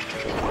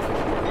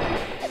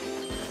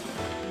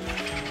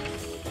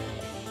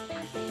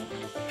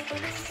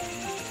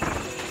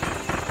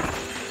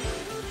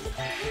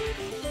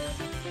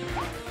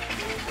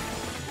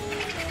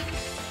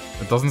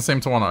 It doesn't seem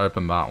to want to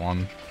open that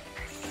one.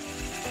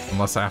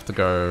 Unless I have to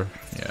go...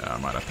 Yeah, I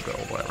might have to go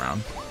all the way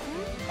around.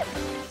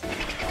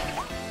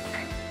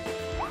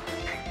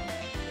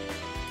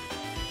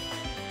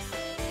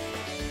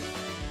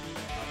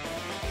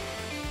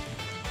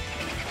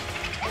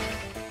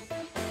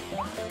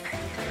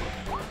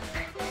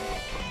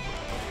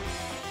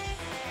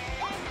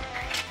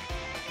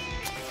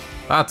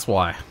 That's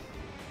why.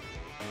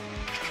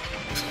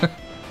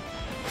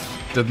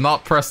 Did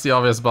not press the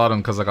obvious button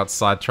because I got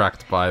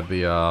sidetracked by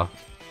the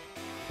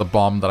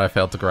bomb that I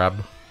failed to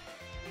grab.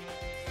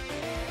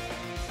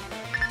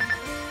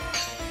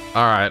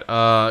 Alright,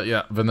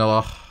 yeah,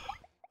 vanilla.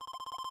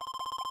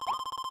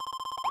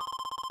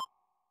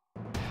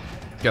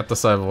 Get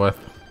this over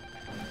with.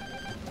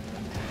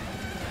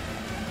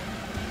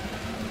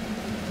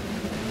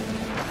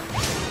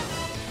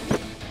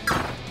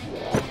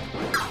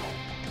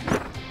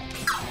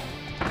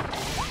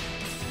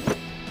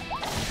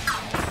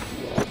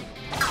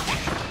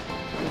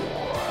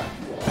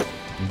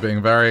 I'm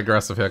being very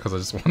aggressive here because I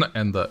just want to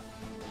end it.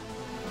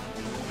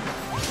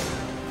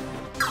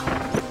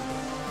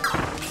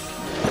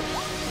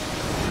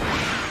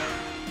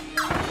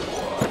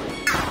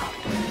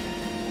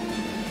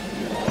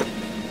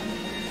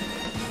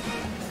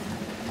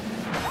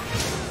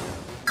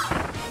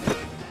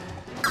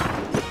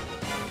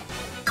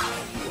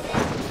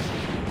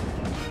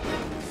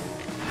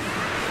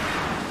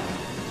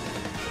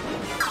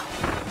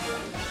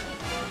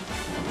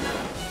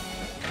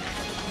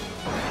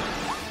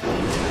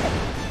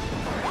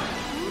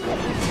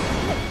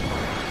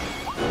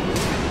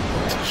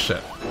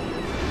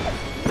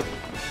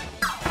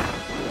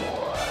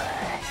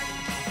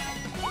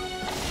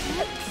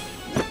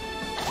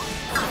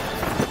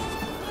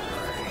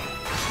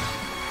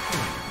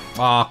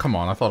 Aw, oh, come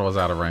on, I thought it was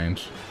out of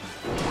range.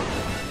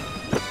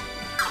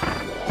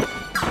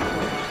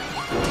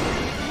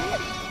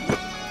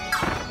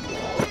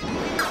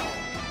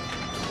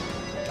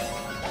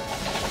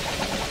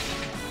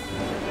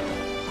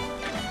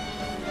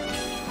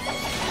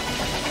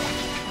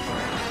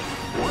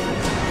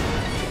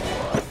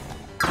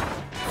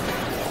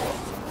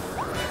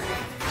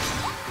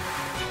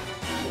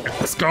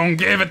 Let's go and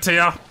give it to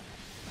ya!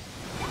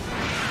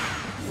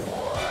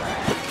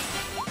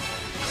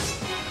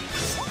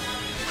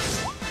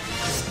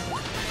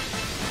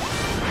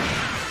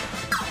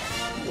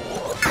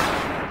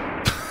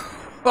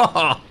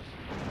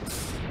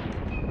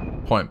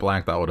 Point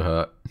blank, that would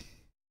hurt.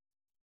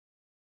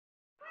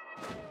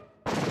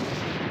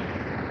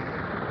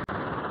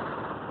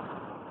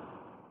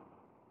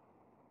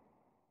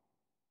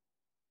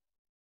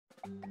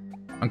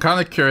 I'm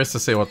kind of curious to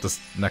see what this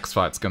next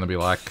fight's gonna be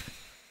like.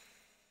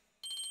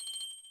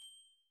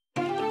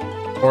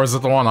 Or is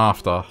it the one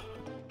after?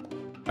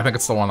 I think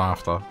it's the one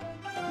after.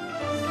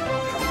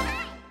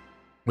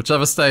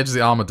 Whichever stage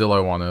the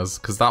armadillo one is,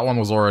 because that one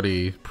was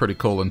already pretty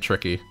cool and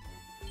tricky.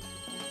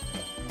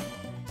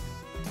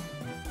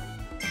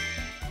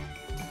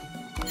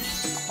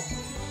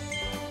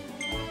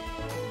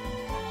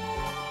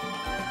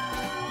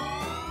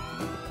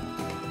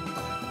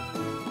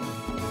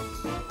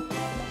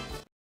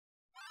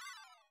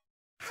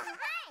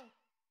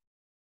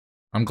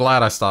 I'm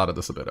glad I started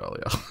this a bit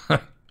earlier.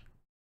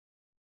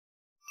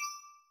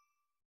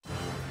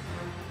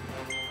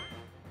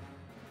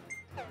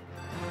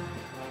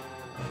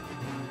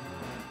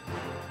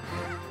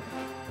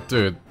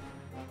 Dude.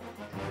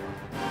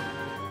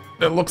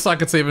 It looks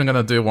like it's even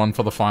gonna do one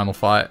for the final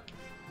fight.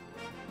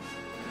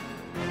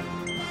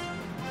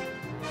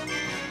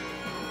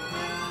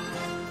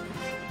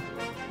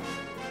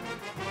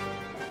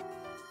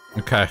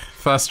 Okay,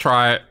 first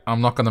try.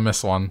 I'm not gonna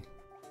miss one.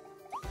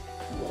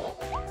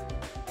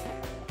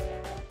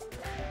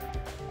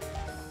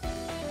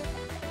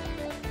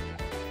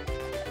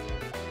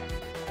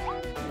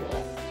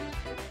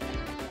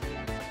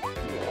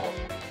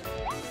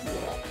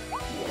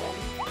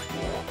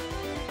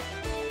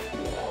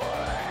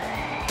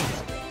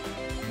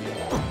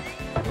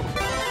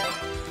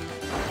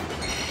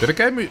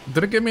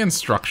 Did it give me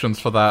instructions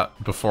for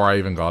that before I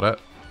even got it?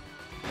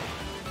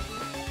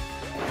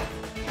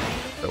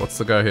 Okay, what's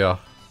the go here?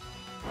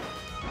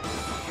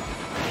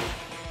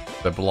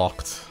 They're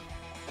blocked.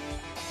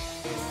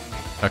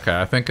 Okay,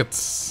 I think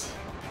it's...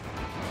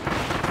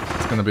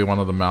 gonna be one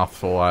of the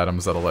mouthful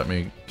items that'll let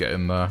me get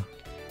in there.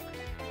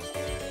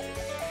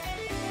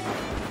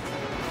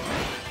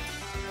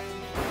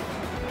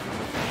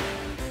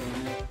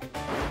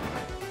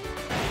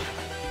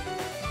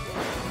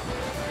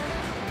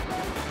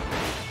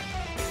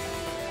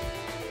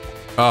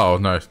 Oh,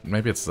 no.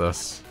 Maybe it's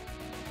this.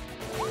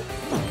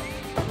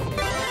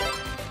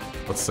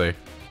 Let's see.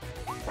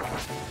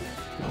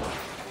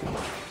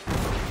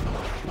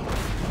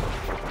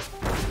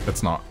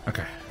 It's not.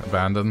 Okay.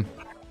 Abandon.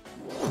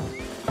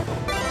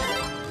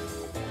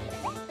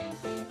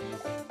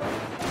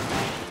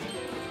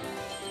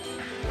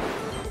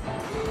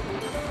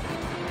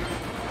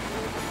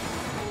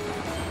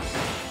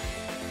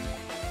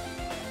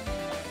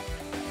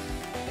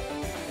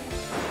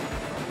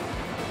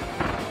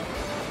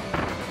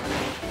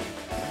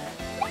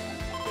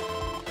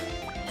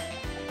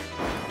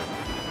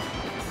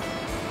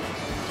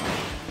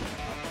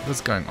 What's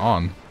going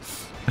on?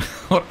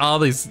 What are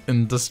these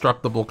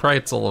indestructible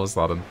crates all of a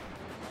sudden?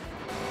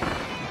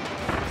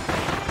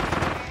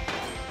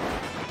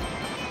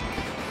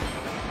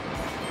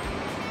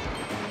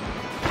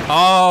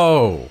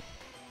 Oh!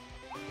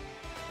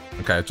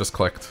 Okay, it just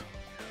clicked.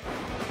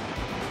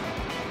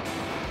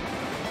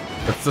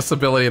 It's this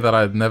ability that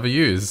I'd never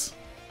use.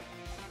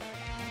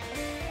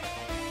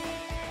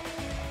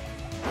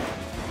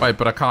 Wait,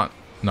 but I can't...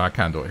 No, I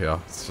can do it here.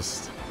 It's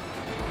just...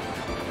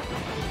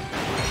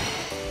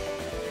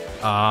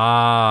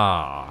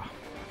 Ah.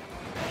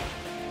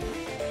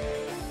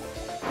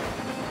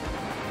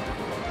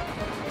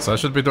 So I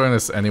should be doing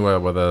this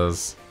anywhere where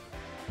there's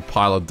a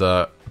pile of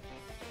dirt.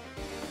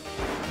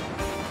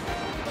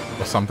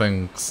 Or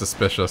something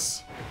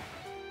suspicious.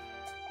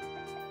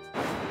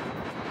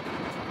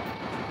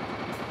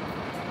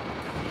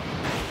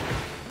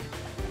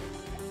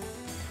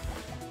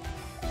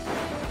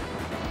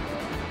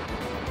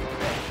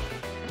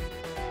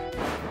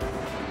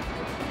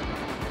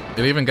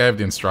 It even gave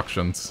the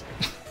instructions.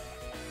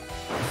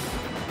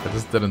 I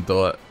just didn't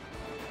do it.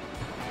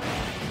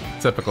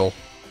 Typical.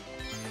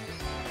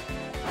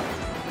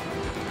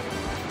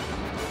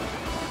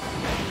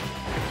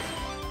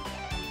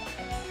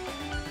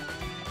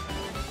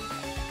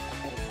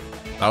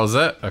 That was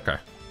it? Okay.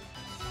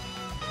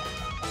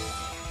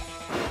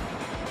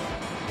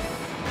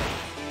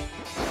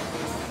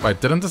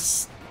 Wait, didn't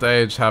this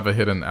stage have a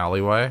hidden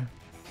alleyway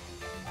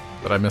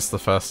that I missed the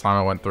first time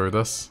I went through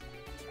this?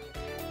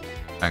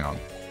 Hang on.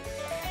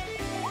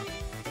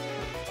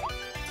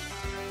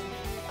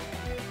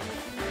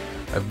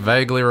 I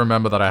vaguely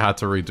remember that I had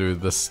to redo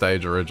this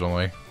stage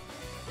originally.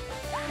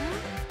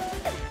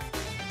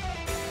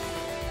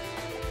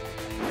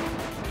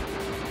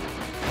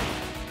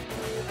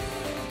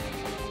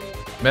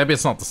 Maybe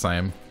it's not the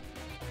same.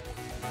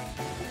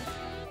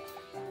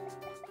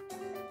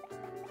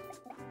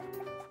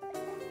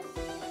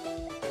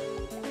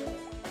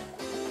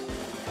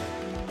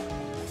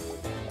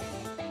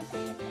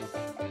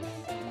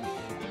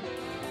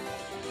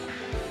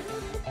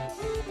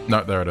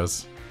 No, there it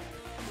is.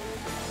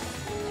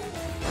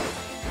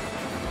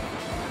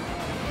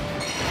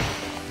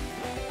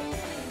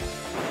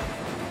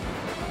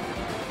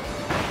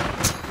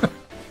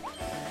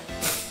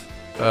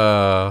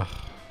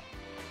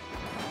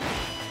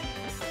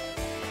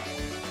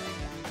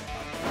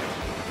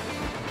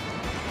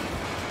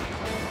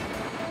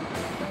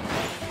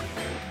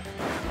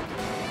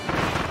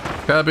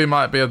 Kirby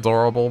might be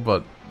adorable,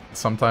 but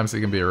sometimes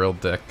he can be a real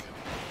dick.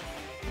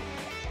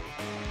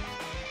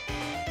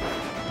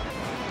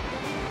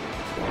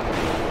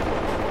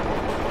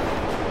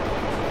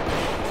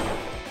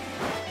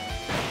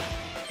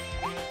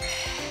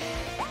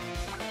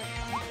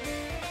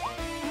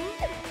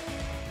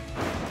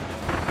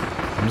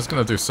 I'm just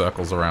gonna do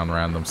circles around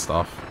random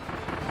stuff.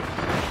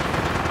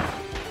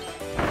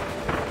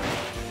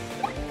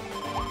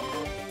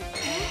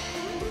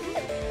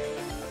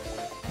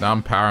 Now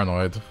I'm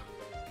paranoid.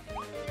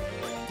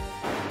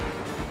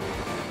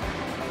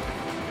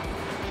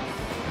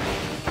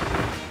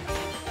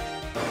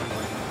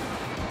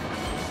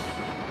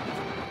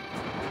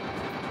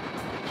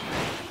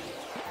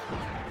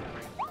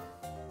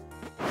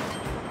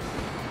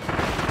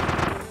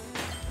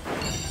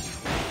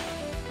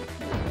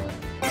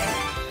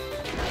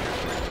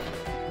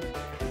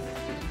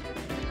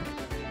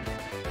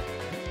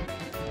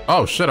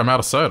 Oh shit, I'm out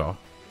of soda.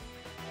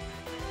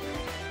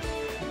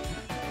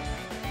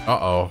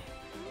 Uh-oh.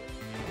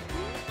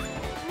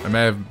 I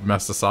may have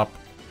messed this up.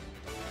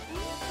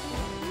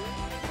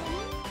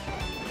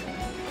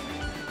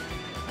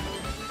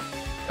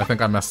 I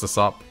think I messed this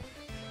up.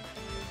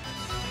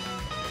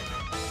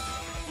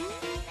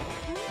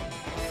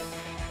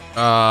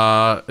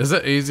 Is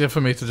it easier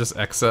for me to just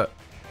exit?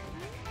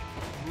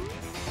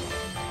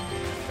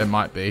 It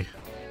might be.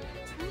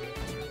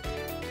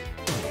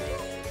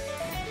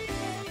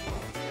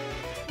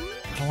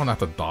 I don't want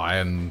to have to die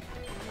and...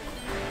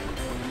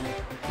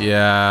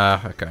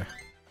 Yeah, okay.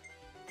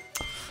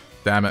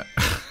 Damn it.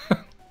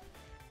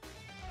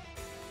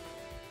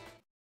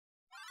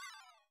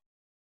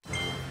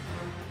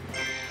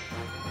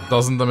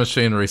 Doesn't the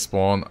machine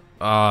respawn?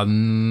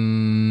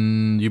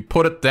 You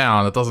put it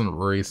down, it doesn't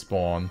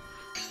respawn.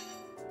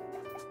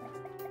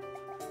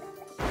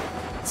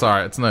 It's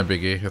alright, it's no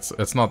biggie.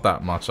 It's not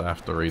that much I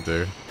have to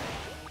redo.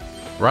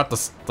 We're at the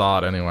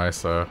start anyway,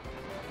 so...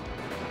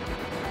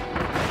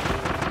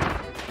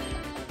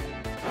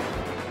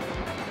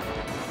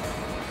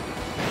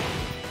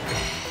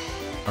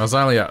 I was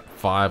only at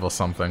 5 or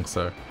something,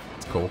 so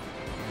it's cool.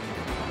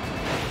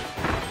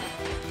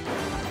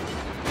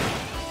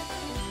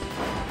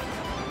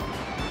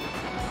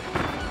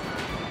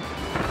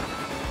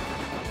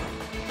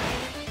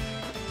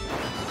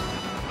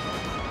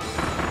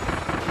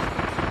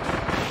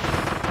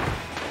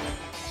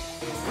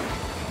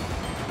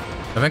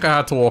 I think I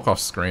had to walk off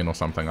screen or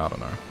something, I don't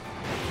know.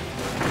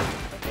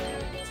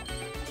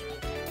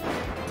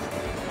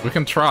 We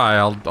can try,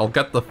 I'll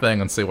get the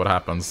thing and see what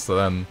happens, so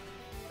then...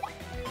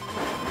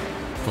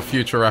 For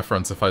future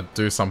reference, if I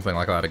do something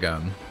like that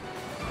again.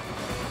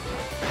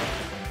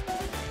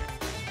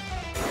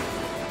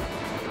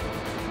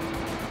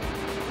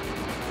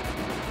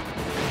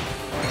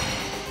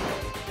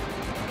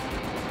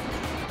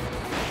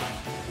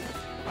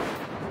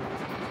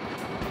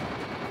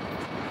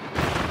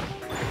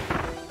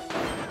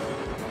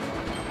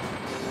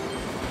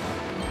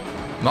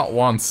 Not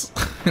once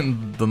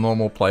in the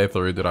normal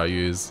playthrough did I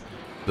use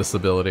this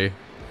ability.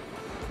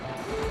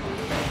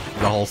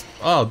 The whole...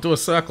 Oh, do a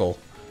circle.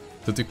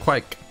 To do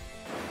Quake.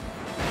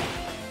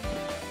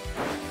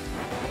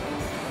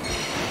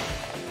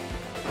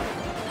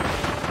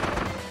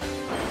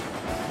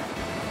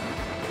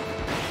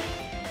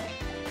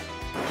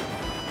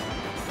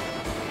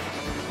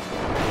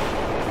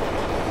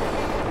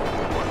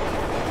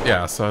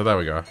 Yeah, so there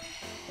we go.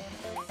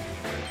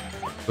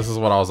 This is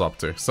what I was up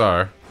to.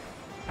 So...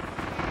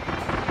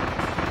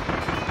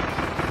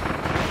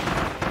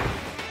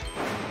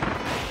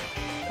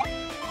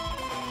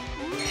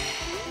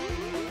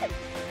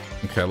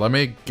 Okay, let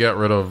me get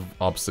rid of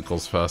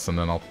obstacles first, and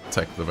then I'll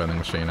take the vending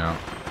machine out.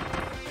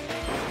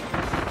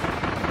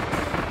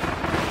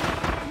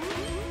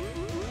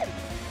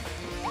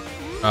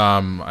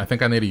 I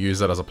think I need to use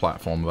that as a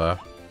platform there.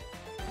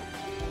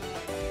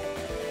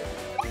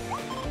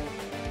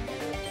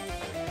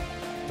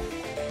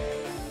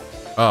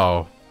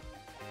 Oh.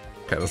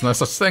 Okay, there's no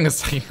such thing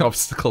as taking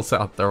obstacles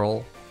out. They're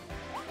all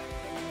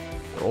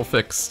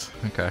fixed.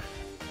 Okay.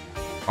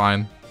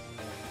 Fine.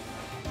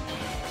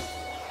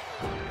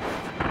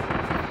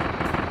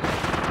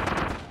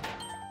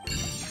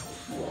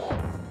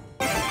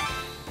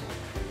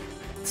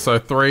 So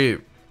 3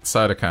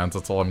 soda cans,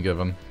 that's all I'm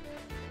given.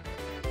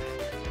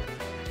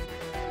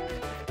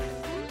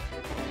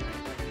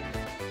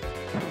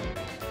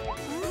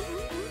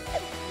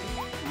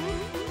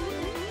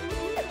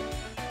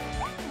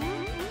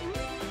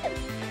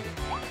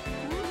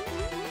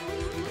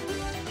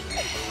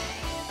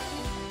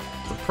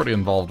 It's a pretty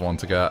involved one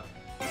to get.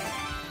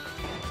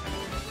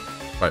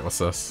 Wait, what's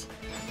this?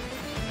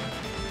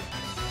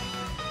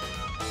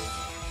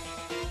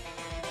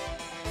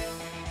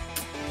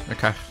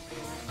 Okay.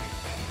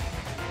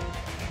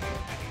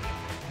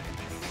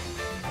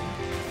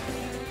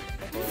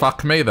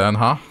 Fuck me then,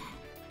 huh?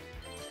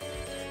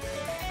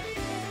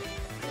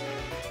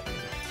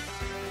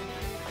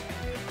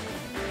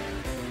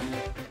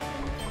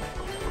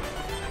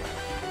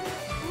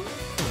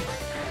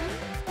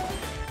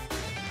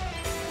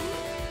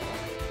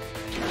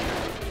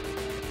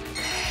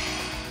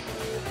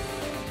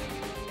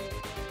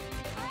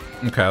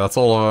 Okay, that's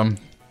all of them.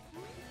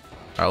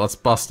 Alright, let's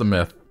bust a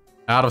myth.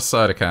 Out of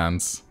soda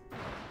cans.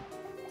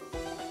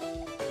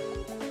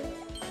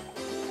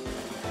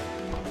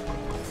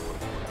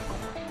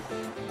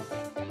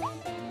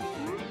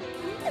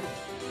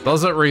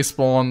 Does it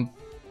respawn?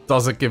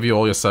 Does it give you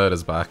all your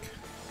sodas back?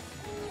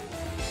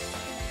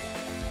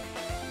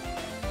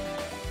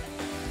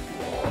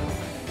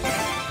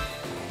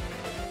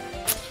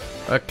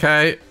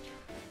 Okay.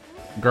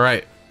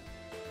 Great.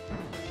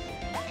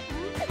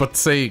 But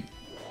see,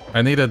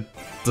 I need to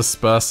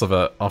disperse of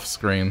it off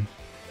screen.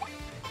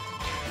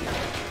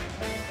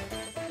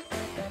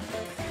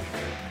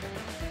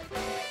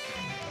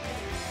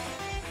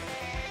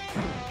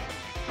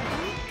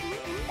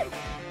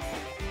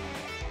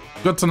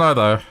 Good to know,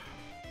 though.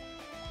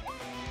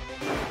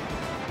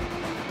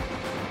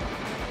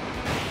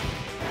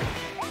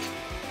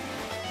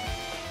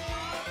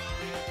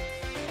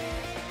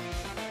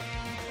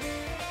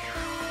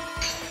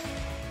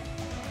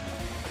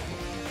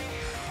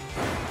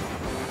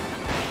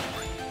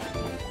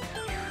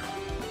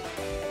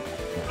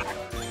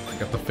 I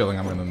get the feeling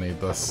I'm gonna need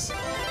this.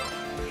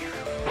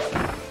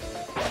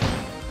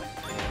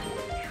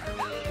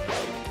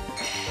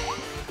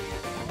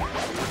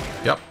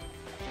 Yep.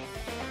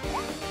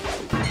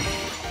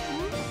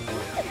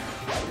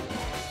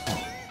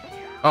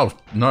 Oh,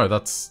 no,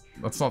 that's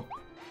not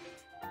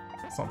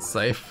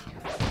safe.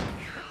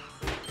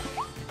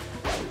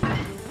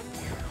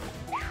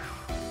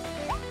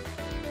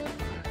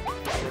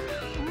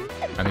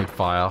 I need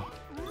fire.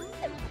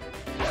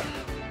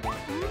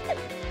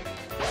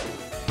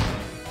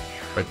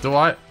 Wait, do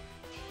I?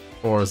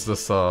 Or is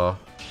this,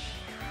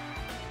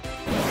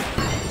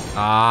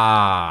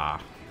 Ah!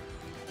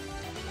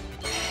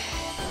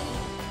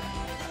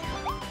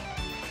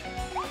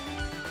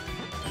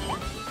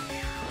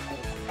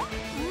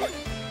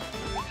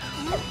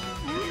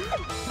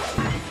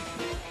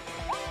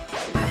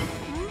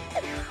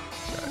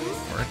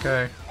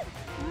 Okay.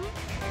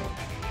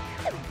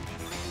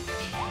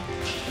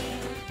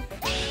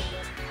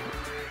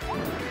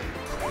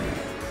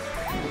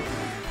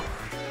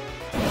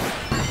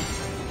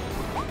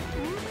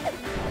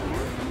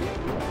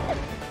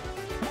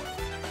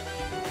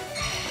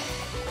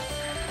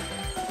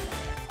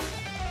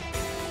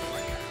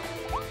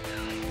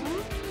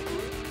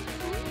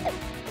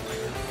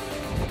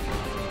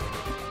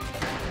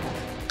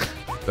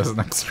 There's an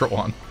extra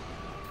one.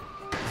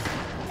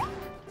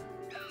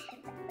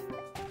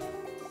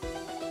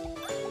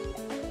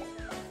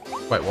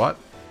 Wait, what?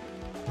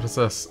 What is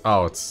this?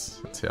 Oh, it's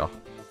here.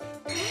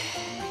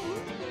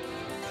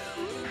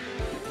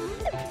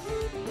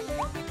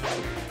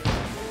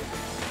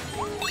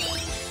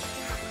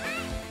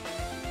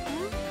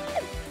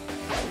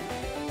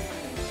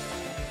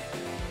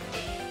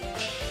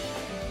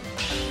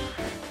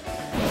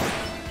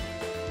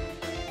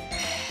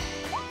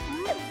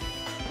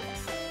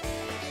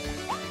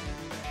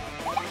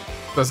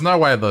 There's no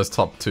way those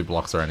top 2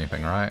 blocks are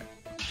anything, right?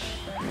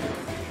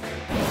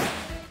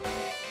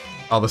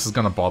 Oh, this is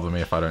gonna bother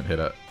me if I don't hit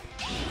it.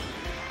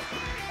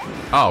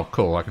 Oh,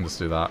 cool, I can just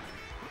do that.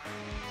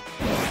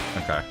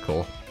 Okay,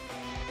 cool.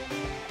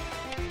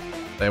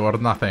 They were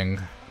nothing.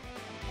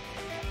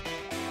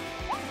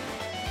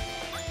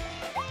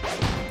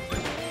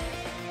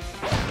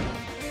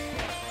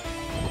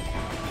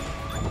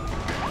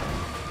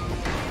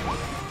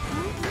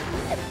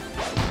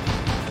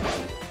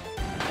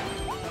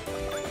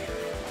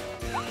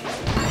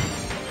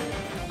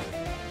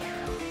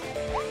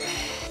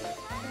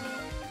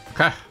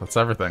 Okay, that's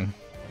everything.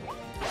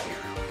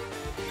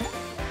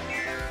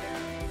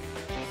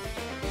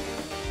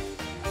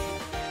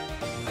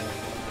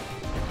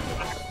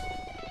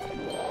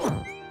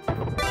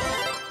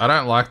 I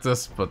don't like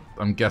this, but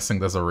I'm guessing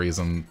there's a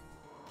reason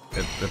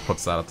it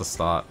puts that at the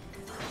start.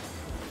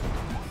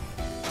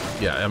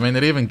 Yeah, I mean,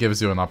 it even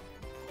gives you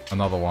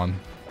another one.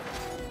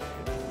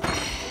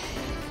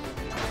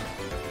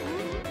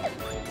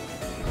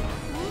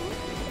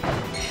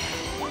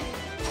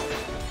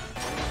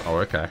 Oh,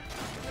 okay.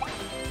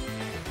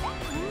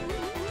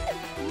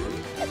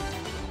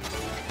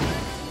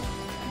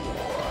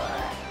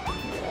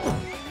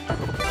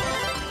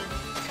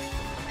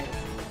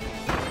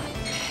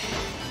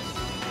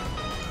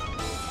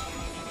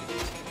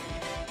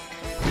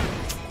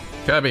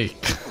 Kirby,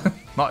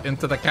 not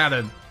into the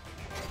cannon.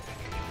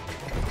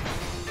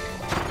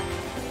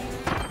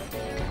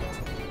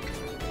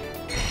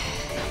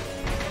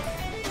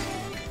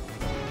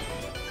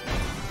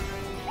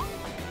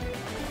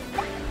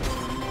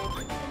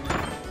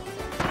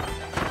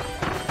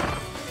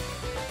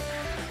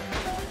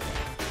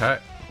 Okay.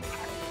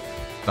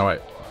 No, wait.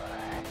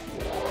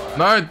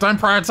 No, don't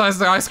prioritize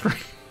the ice cream.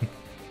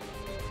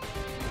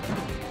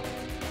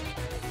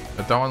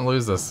 I don't want to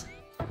lose this.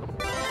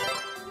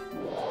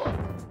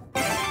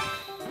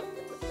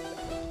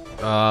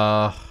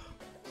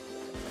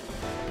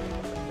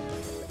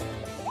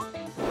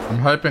 I'm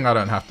hoping I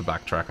don't have to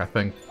backtrack. I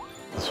think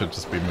this should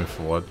just be move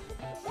forward.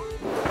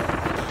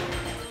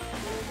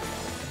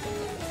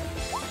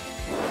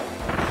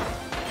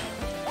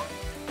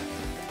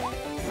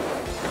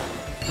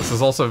 This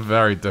is also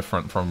very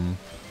different from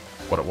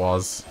what it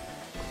was.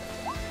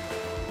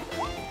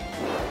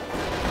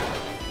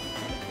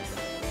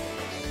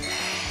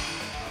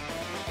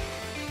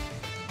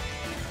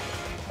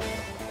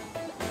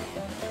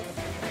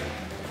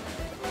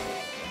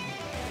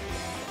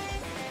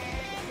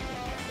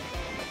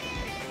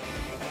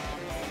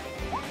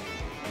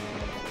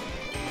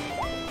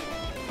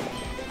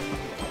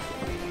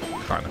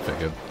 Kind of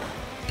figured.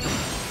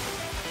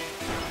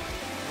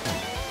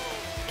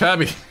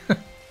 Kirby!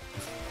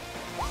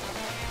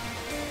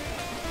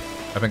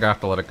 I think I have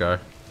to let it go.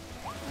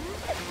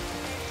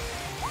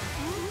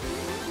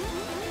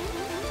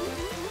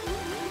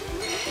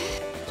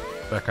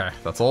 Okay,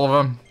 that's all of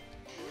them.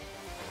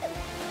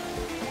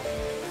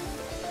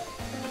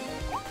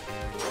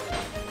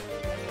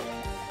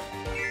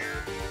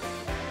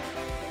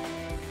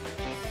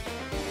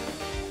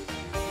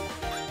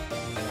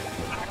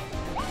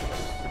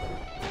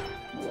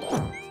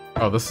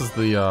 Oh, this is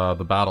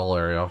the battle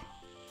area.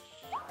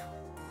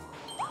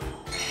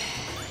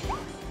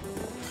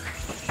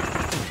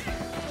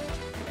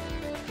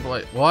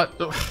 Wait, what?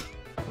 Okay.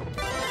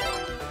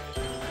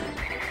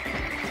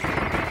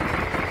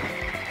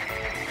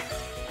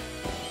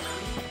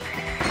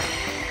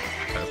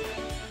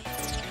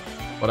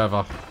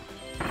 Whatever.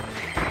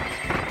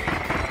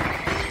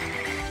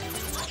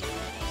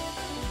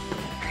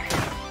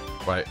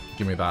 Wait,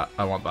 give me that.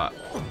 I want that.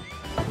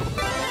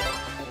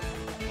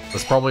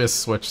 There's probably a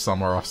switch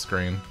somewhere off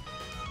screen.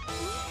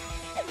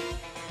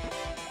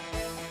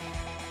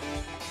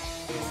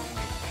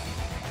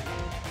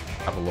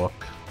 Have a look.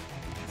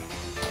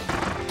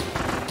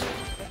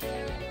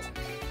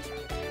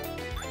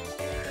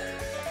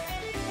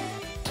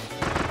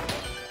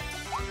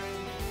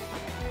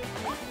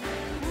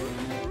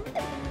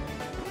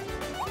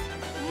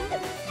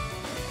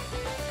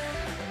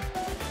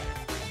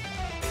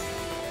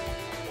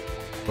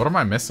 What am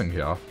I missing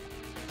here?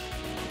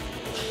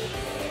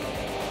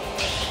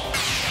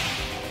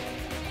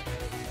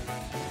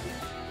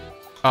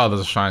 Oh, there's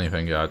a shiny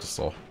thing. Yeah, I just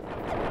saw.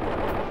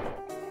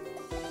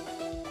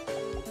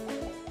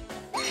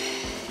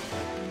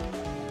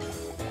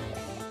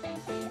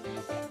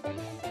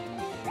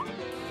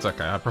 It's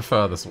okay. I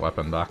prefer this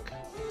weapon back.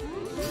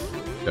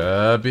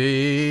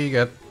 Kirby,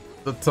 get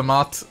the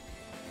tomato.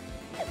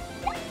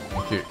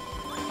 Thank you.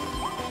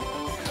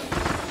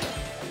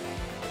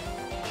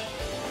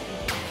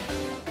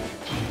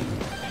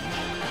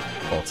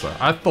 Thought so.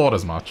 I thought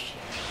as much.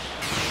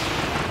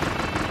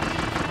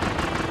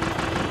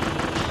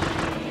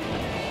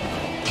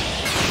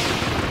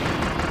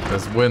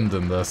 There's wind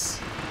in this.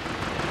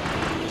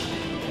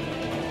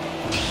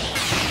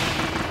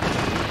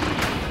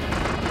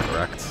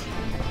 Correct.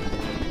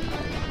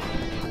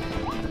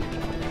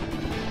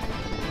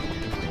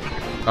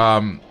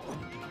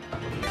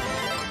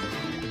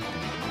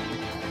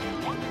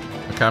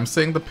 Okay, I'm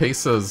seeing the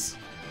pieces.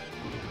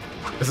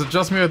 Is it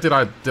just me or did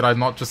I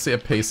not just see a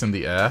piece in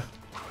the air?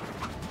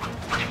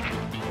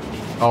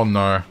 Oh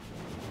no.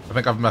 I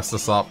think I've messed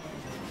this up.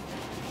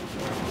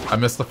 I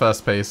missed the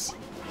first piece.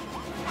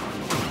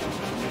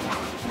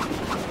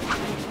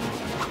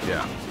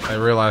 Yeah, I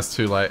realized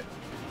too late.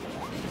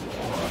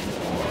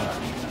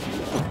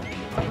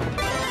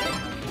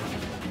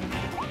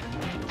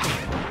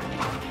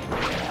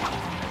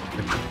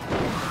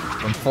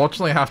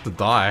 Unfortunately, I have to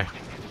die.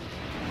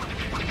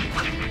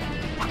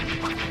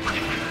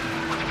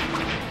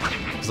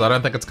 Because I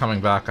don't think it's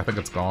coming back. I think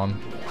it's gone.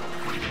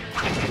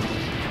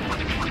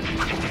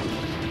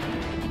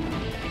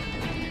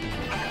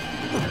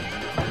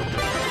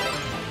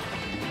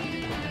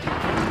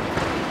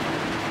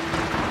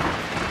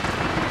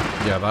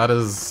 Yeah, that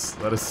is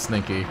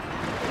sneaky.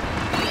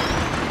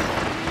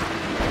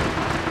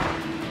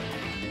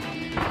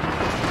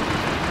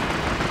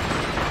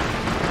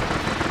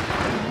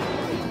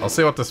 I'll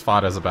see what this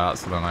fight is about,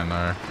 so then I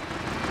know.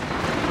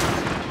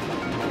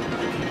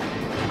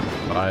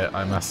 But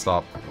I messed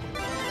up.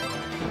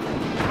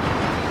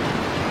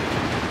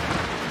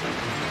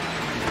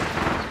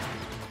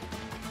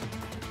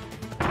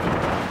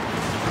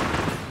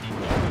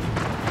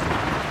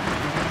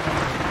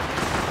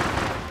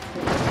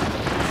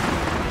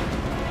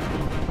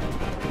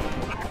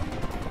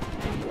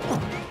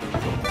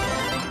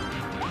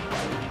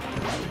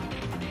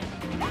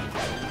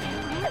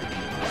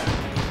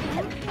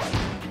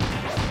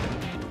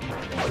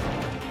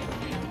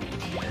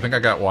 I think I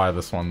got why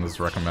this one is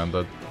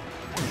recommended.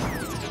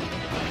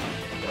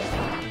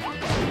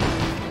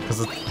 Because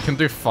it can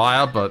do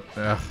fire, but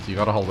you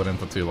gotta hold it in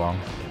for too long.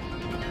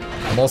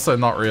 I'm also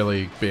not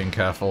really being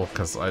careful,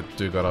 because I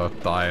do gotta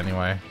die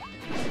anyway.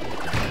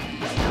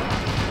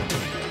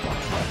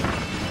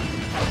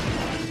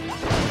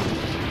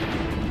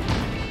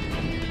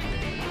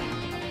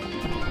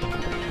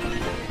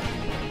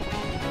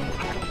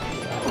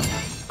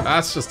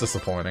 That's just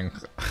disappointing.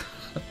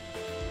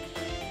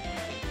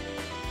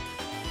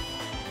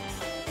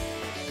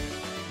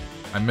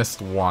 I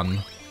missed one.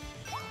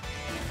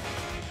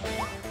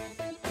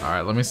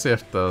 Alright, let me see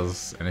if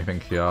there's anything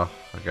here,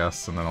 I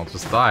guess, and then I'll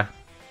just die.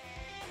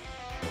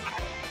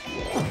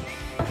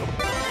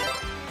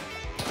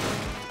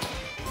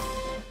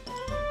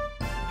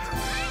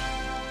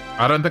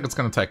 I don't think it's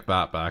gonna take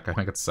that back. I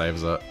think it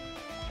saves it.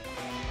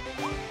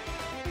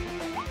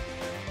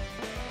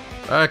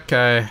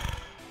 Okay.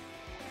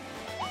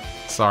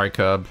 Sorry,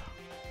 Kirby.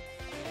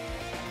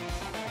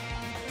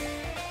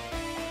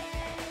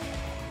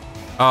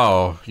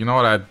 Oh, you know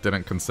what I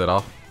didn't consider?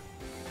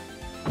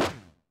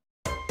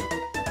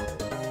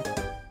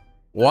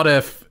 What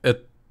if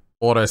it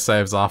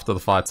auto-saves after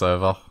the fight's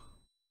over?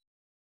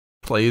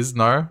 Please,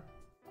 no?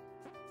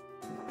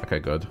 Okay,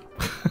 good.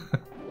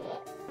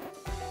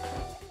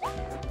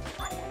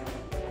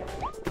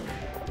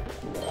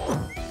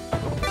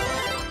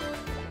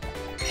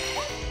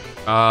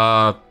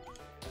 I'm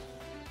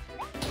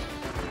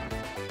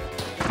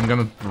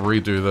gonna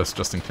redo this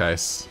just in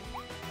case.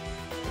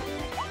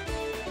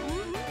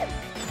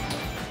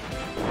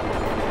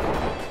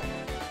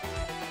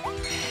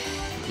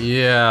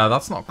 Yeah,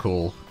 that's not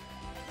cool.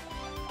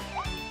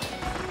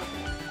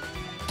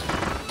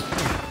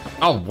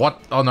 Oh, what?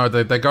 Oh no,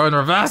 they go in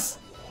reverse?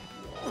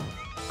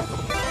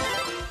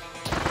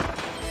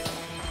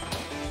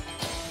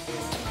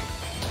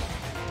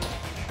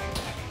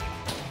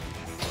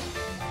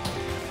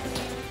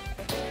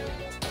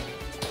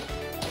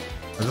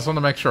 I just want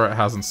to make sure it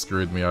hasn't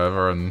screwed me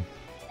over and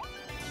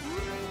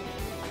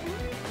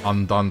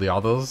undone the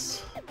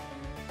others.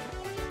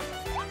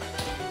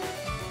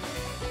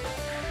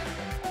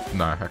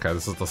 No, okay,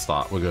 this is the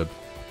start. We're good.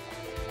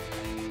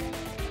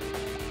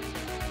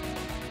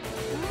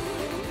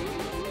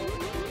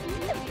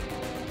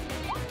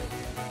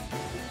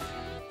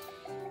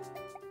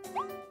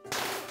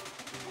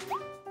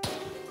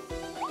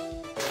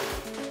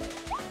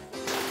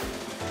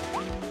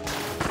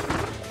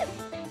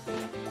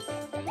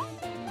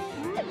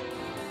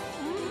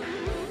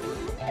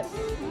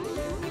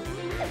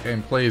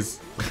 Game, please.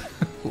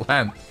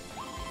 Land.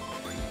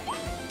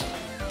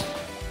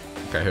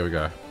 Okay, here we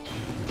go.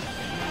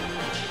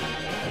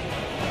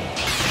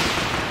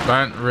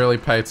 Don't really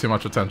pay too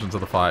much attention to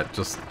the fight.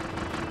 Just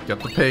get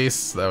the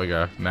piece. There we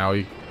go. Now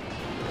we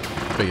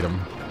beat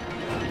him.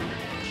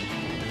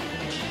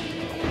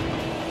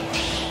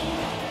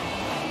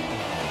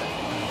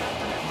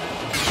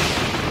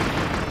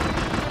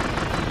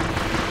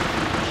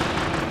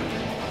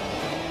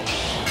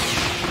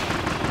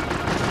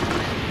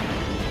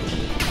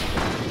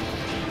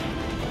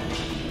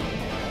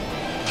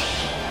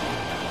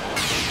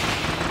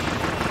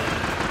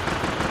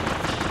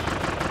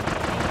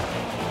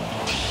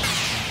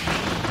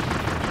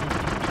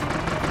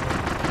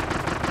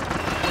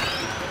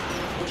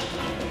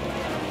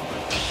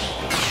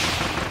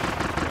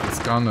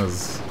 Gun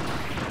is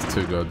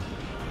too good.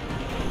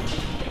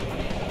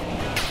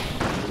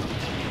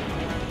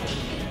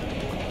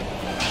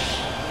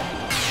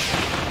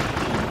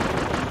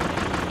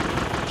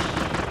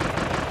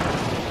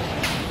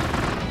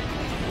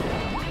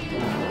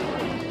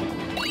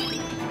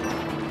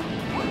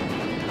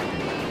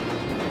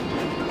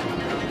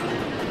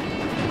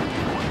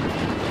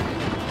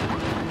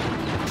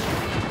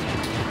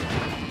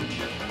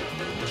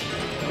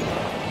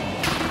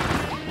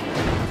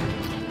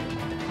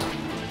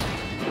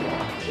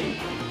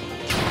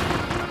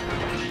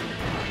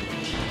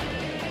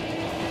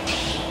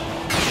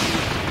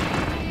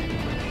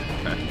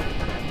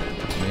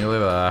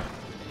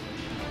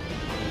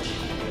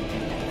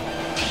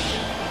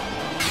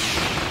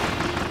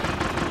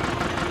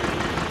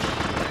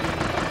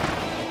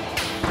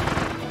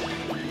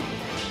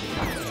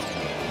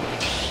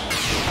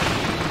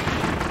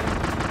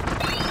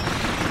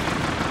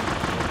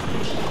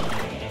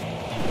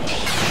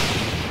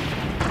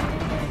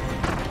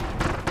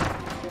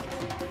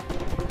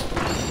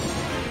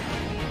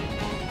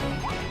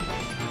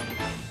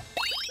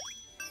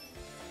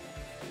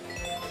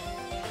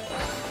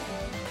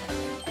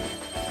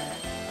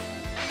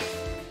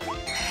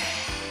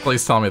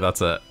 Please tell me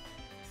that's it.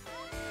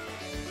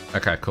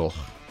 Okay, cool.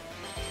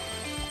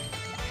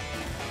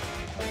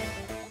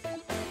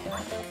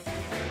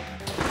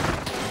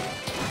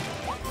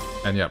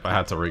 And yep, I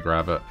had to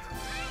re-grab it.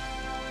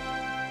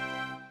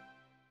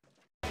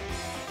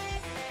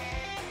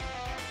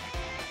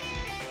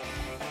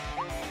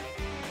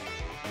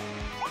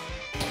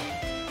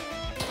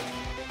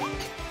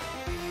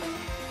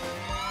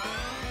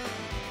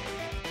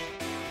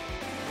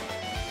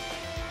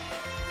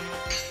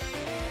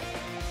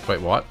 Wait,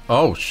 what?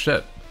 Oh,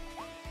 shit.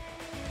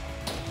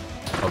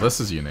 Oh, this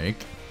is unique.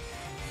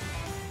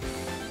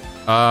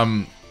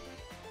 I'm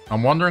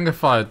wondering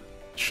if I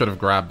should have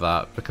grabbed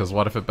that, because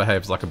what if it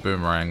behaves like a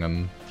boomerang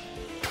and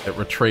it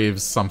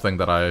retrieves something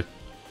that I...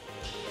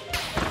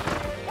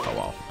 Oh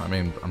well, I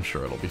mean, I'm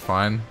sure it'll be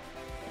fine.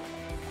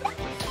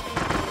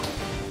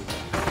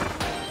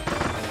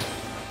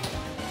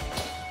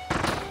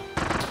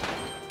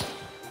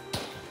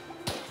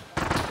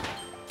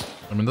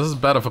 I mean, this is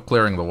better for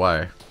clearing the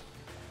way.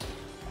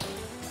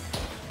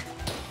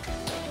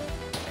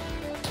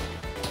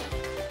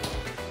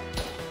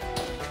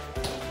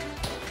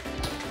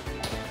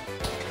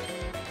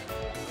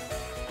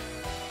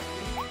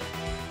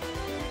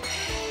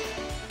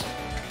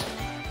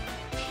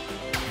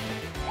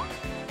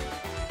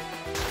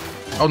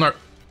 Oh no!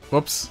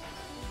 Whoops.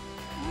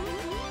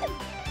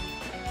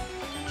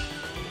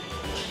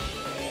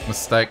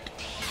 Mistake.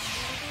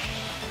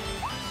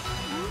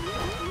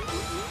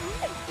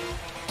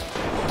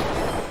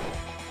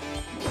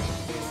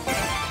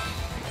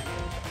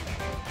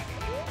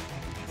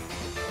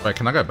 Wait,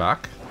 can I go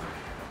back?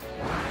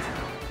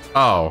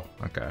 Oh,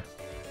 okay.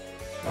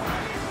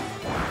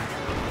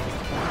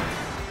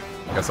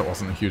 I guess it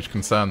wasn't a huge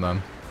concern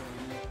then.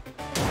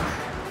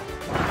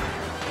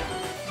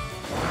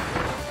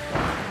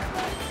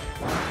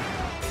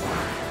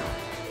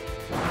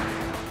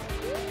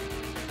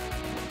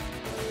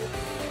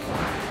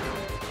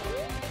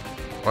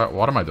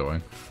 What am I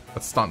doing?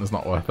 That stunt is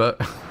not worth it.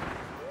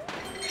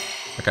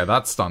 Okay,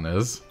 that stunt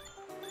is.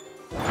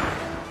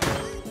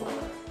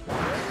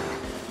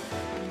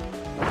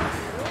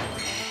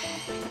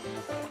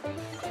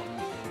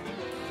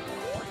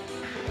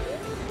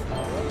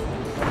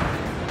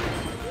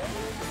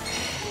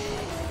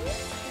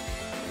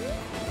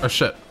 Oh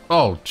shit.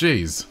 Oh,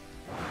 jeez.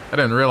 I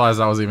didn't realize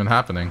that was even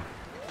happening.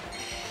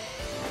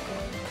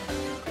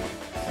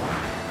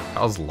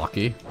 That was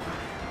lucky.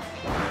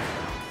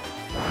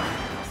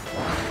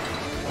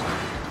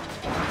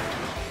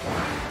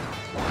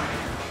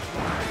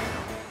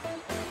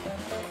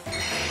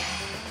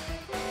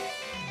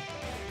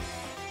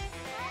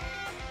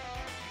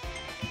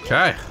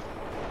 Okay.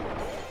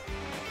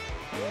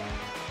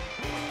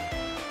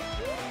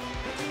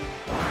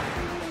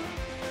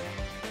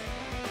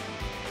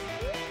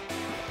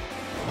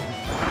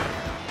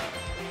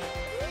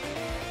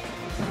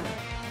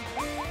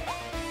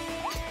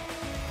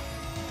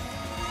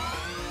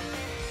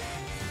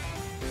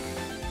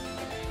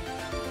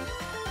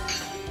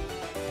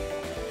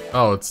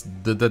 Oh, it's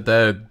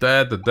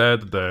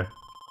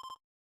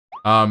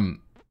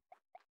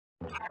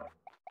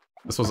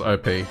this was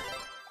OP.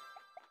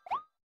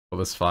 for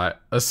this fight.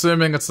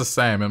 Assuming it's the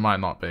same, it might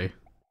not be.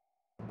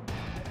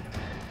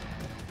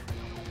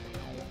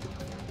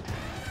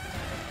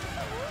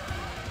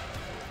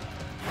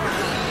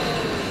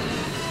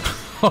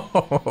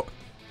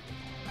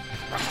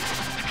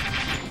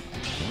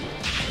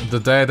 The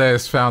Day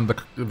has found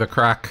the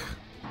crack.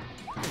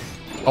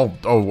 Oh,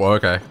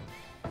 okay.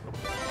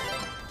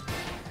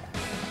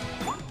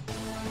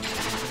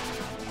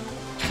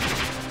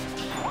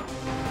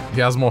 He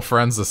has more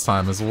friends this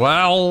time as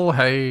well.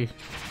 Hey.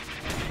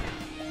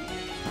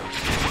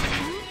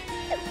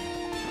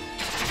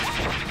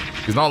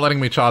 He's not letting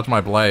me charge my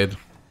blade.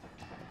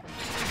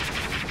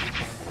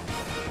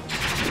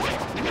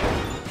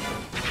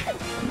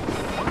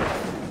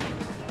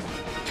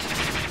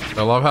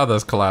 I love how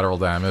there's collateral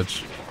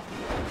damage.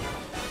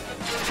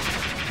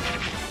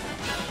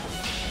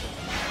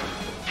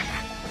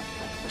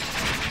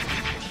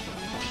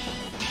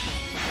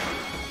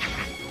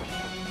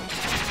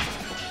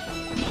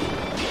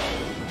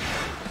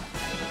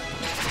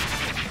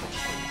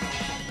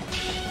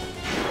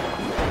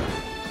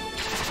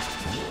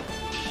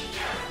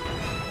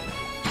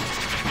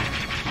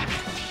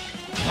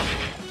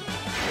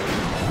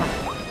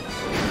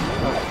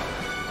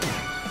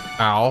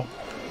 Ow.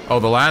 Oh,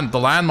 the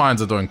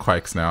landmines are doing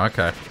quakes now,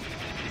 okay.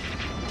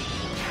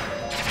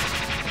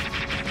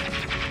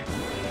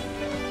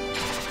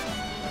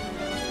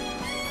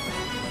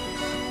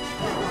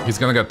 He's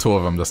gonna get 2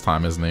 of them this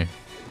time, isn't he?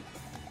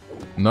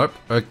 Nope.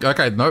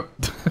 Okay, nope.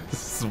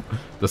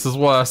 This is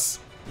worse.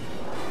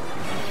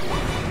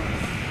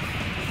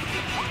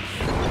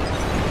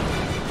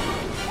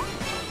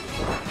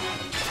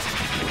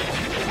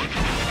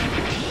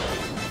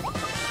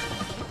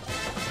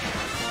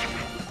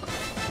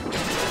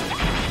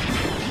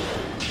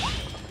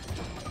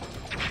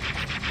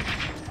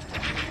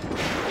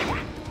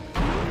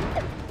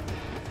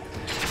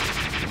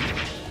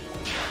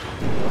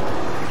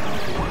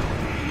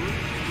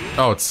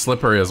 Oh, it's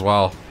slippery as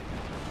well.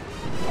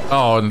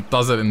 Oh, and it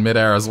does it in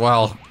midair as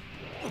well.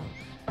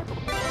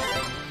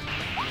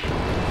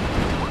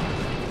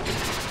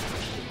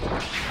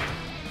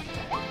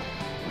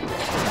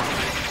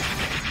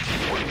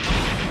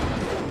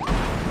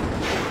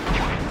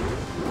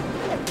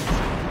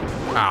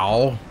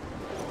 Ow.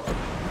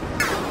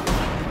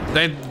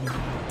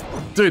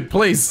 Dude,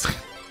 please.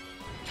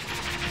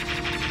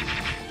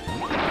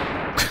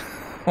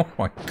 Oh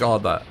my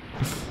god, that...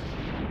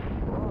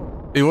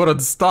 He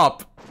wouldn't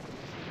stop.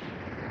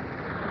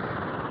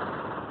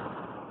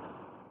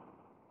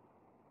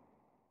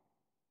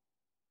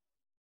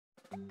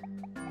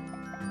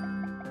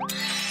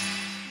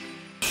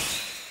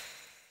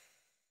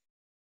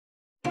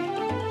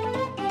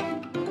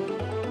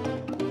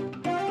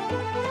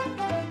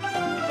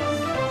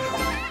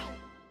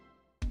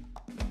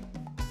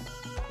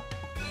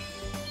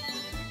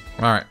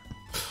 Alright.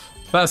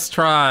 First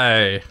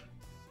try.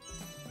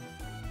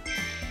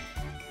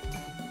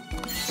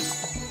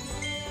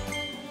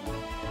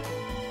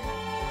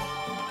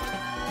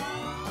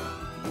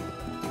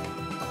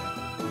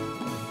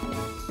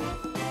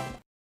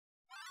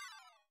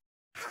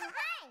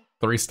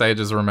 Three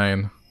stages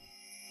remain.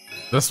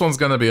 This one's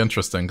gonna be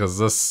interesting, because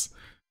this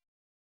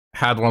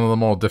had one of the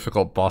more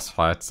difficult boss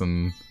fights,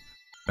 and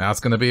now it's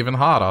gonna be even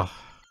harder.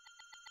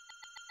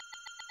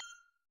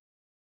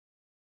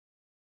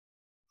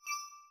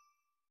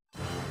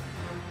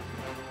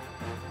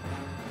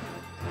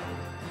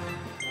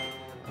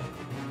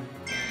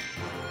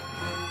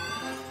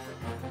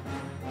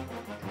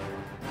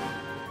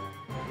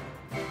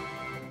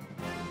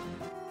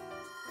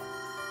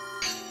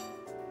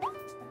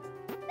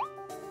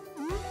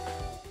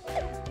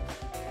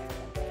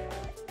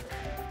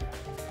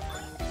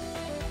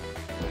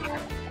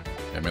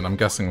 I mean, I'm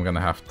guessing we're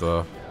gonna have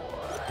to...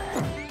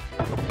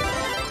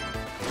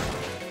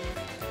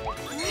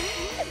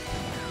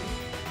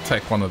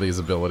 take one of these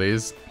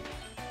abilities.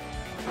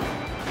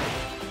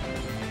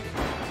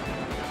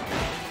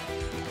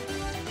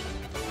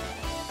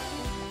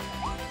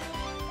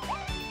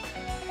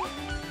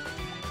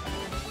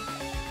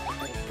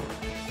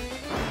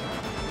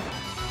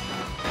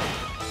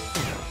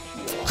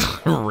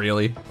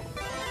 Really?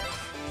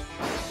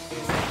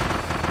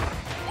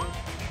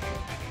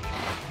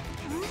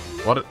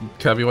 What,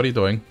 Kirby, what are you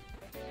doing?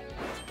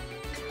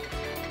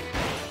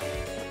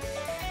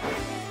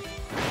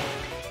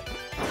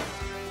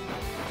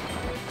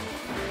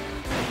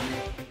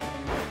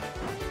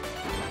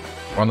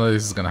 One of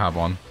these is gonna have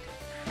one.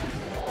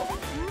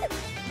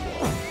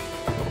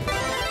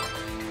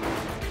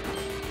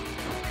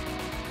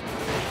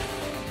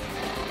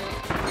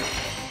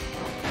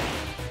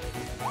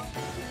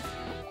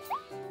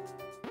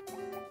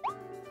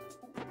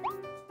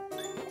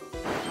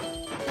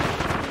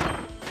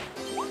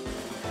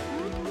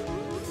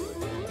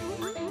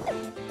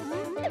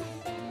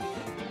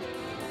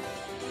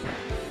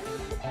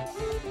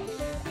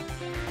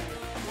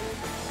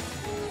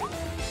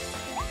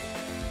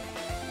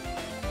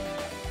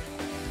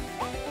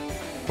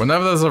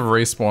 Whenever there's a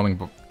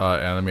respawning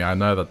enemy, I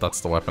know that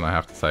that's the weapon I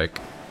have to take.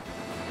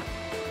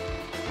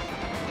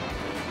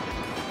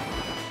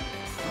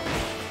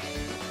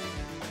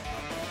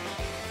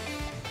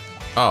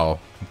 Oh,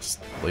 it just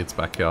leads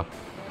back here.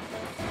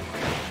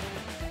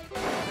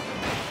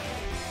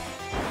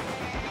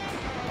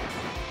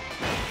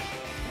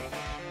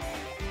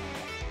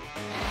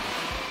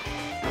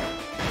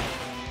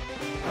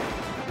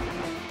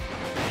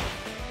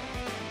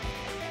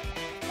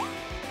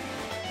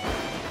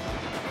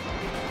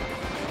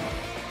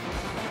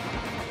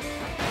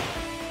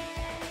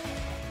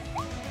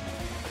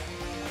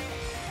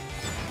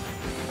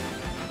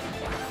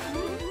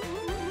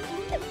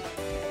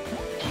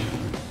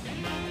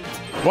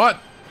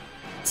 What?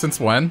 Since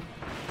when?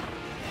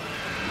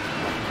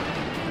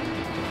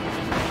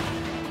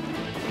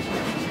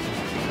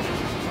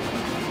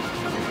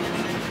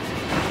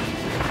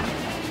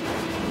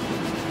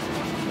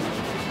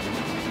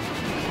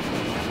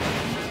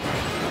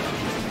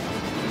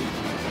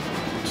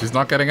 She's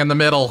not getting in the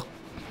middle.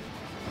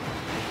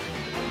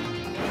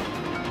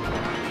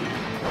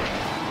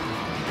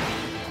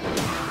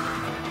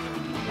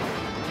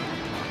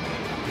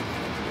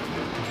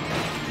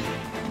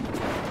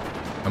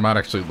 I might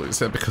actually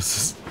lose it because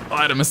this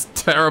item is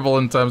terrible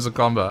in terms of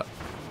combat.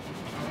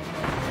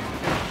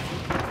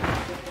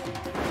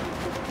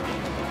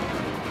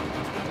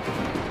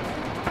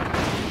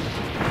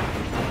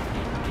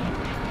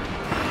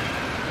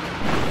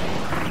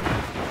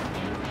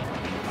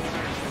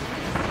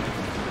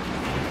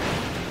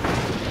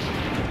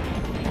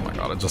 Oh my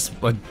god, I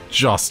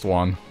just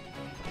won.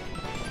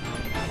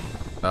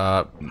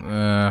 I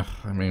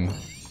mean...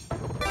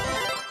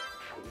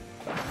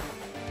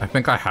 I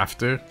think I have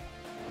to.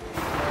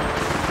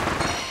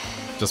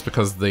 Just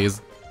because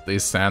these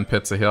sand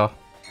pits are here.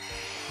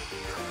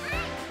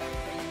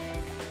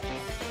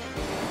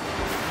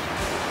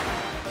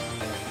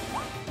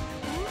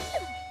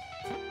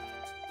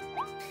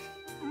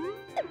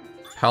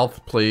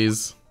 Health,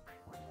 please.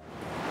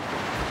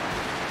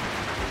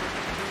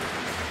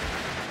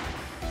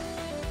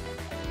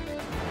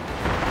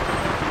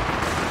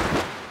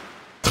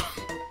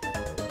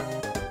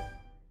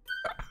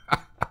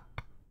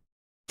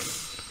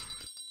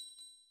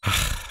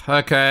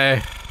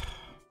 Okay.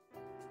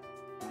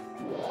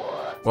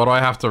 What do I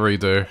have to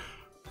redo?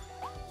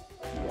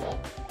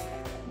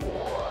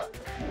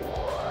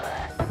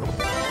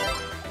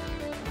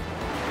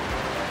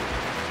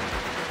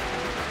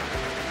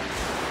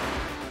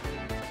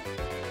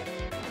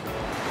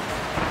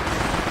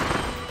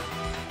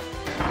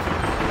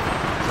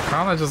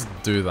 Can't I just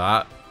do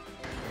that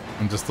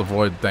and just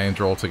avoid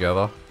danger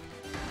altogether?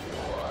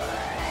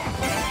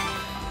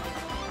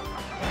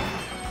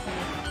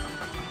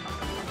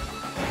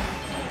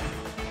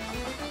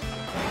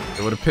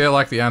 It would appear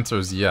like the answer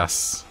is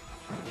yes.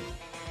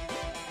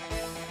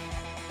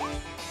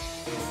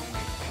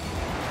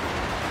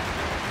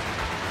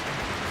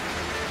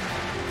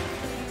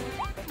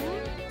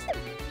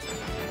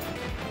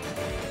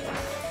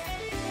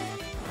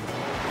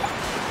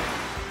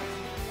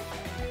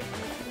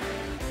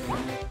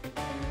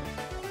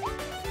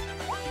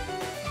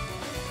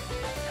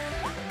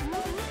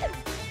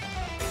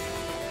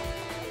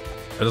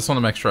 I just want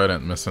to make sure I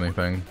don't miss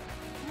anything.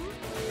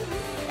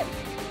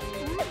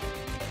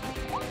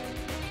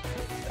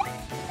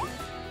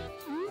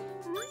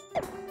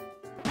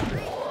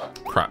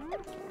 Crap.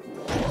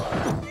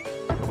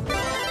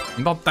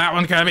 Not that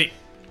one, Kirby!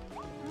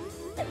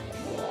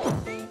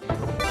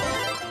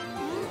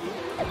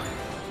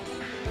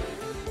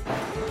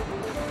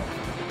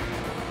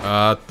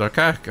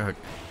 Okay. I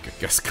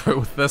guess go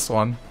with this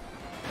one.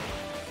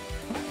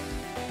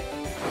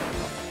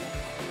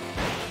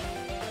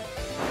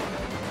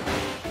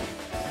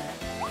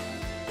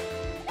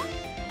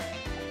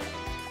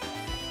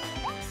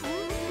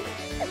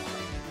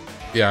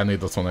 Yeah, I need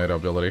the tornado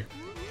ability.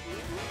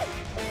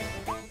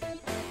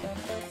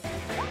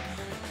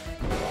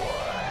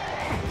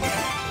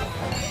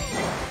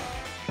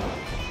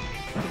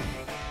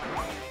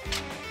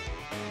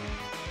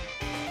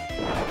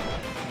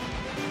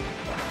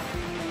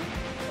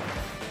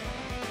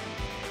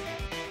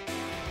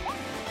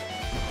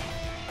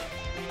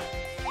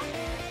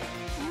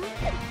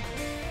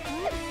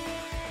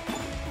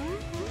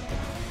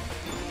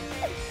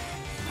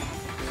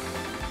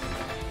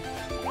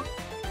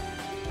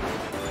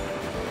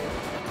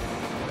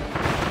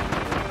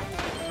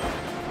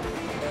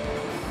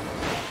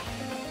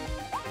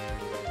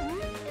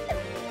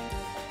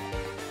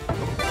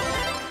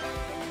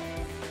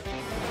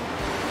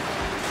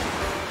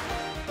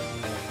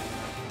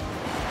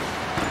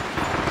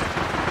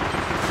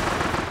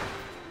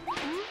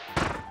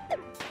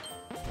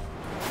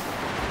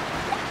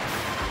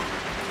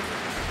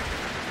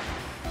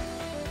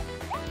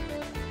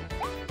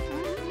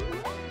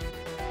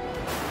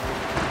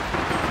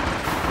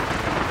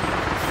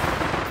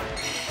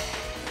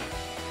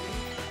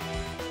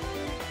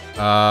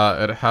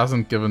 It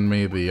hasn't given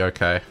me the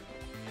okay.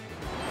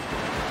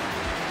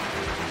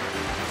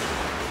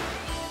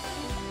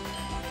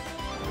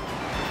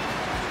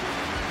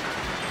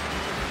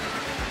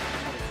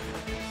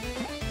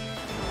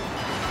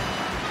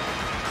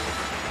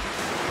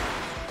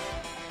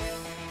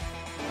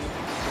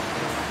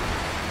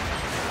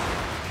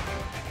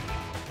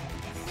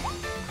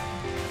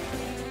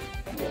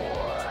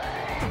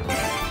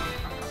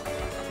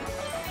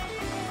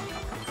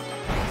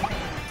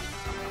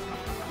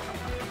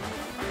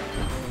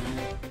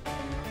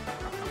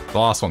 The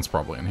last one's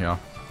probably in here.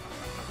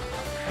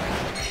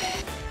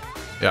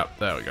 Yep,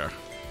 there we go.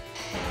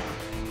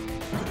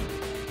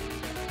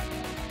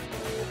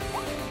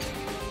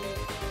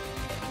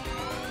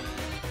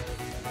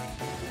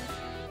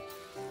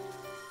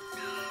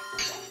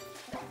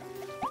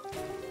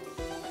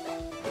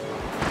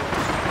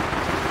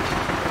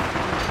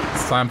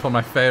 It's time for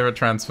my favorite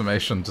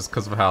transformation just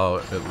because of how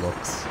it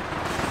looks.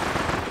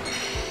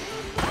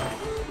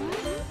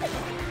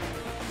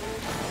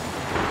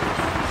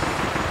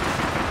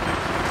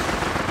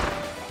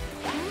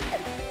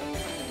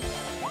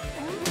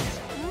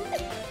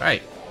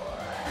 Right.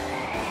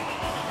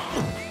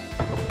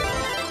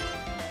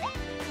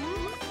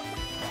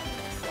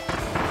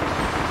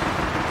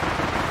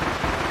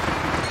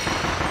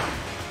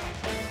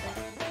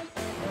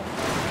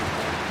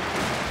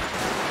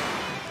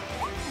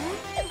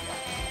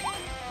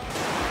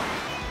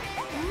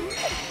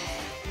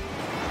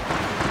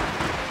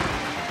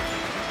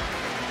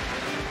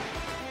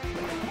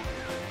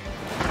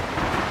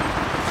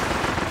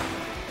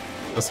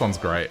 This one's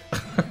great.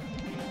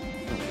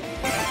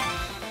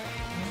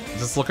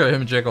 Just look at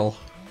him jiggle.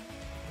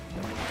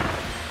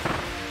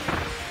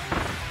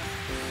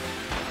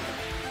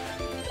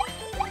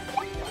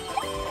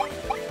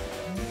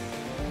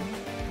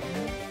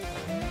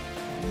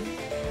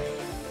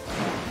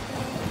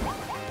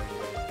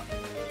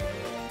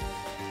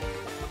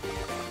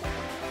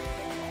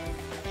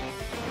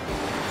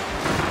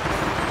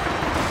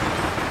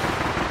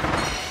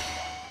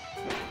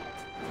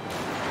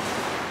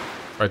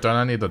 Wait, don't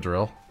I need the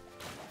drill?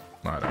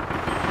 No, I don't.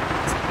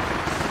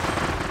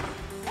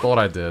 Thought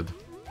I did.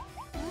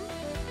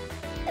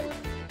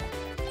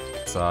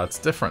 So it's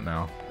different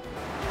now.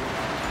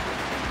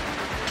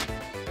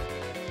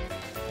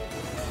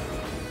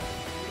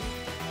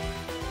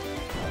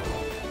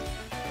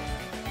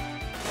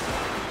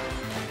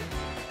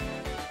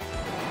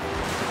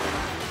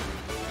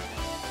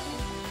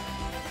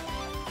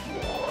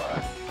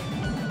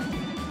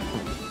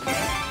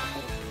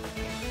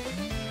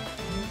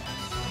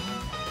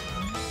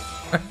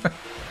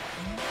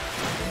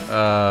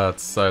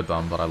 It's so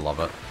dumb, but I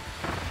love it.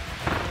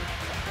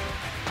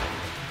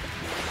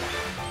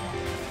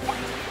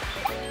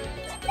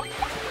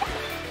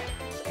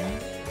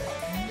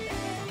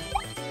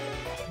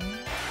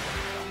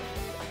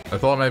 I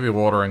thought maybe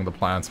watering the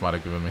plants might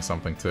have given me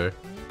something too.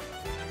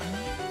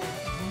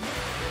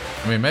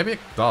 I mean, maybe it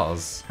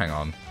does. Hang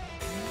on.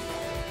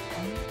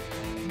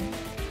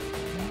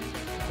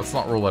 Let's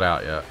not rule it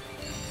out yet.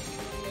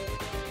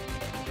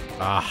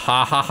 Ah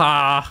ha ha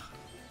ha!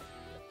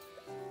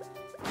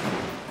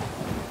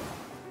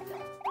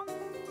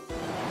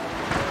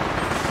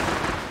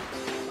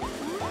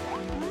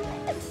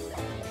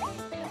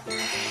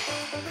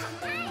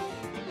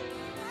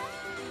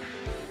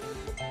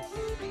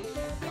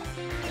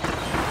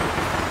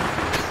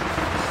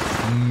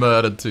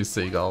 Murdered 2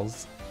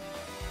 seagulls.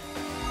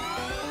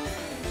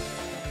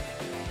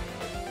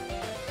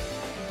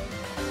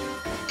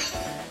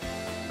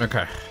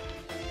 Okay.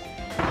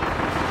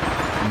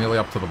 Nearly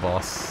up to the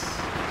boss.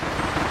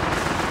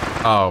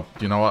 Oh,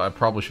 you know what? I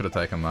probably should have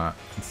taken that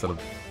instead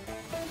of...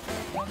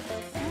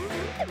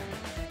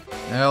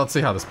 Yeah, let's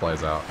see how this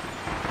plays out.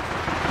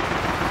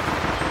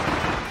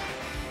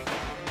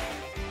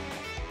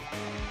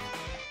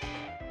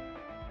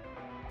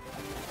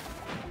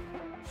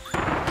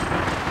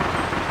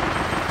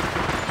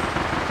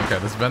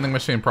 Okay, this vending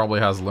machine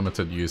probably has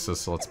limited uses,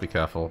 so let's be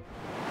careful.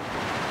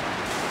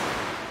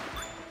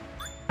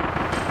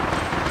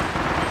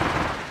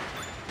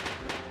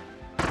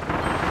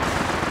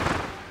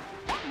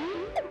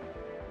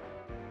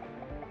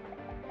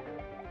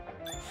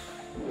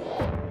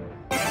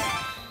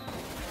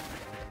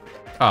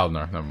 Oh,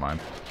 no, never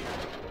mind.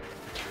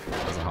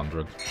 There's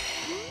 100.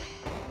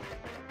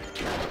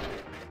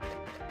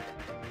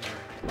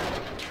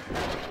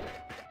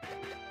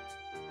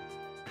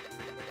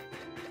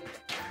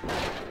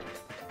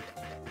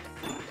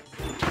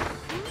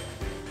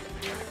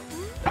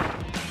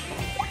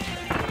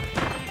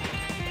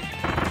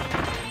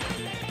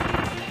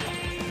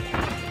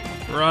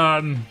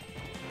 Run!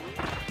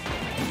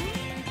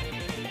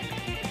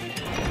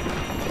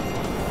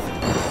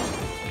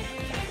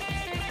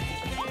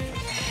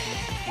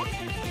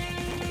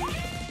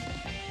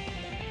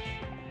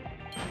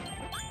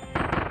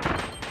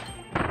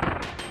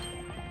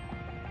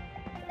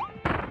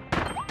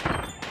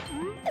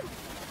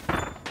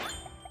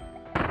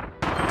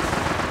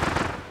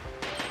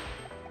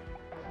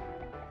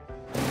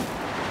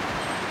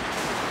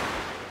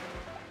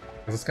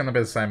 Is this gonna be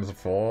the same as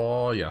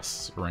before?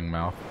 Yes, ring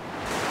mouth.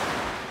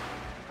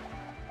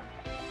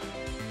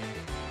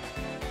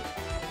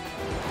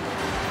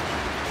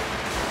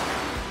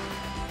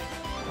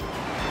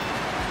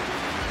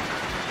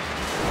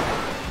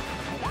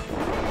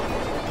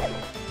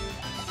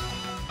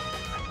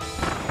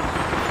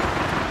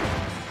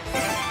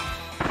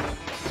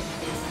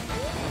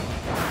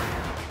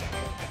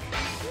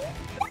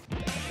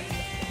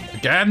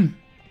 Again?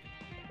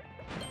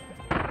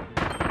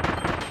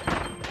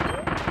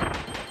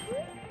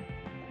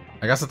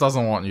 I guess it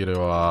doesn't want you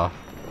to,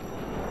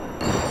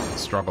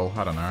 struggle.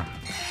 I don't know.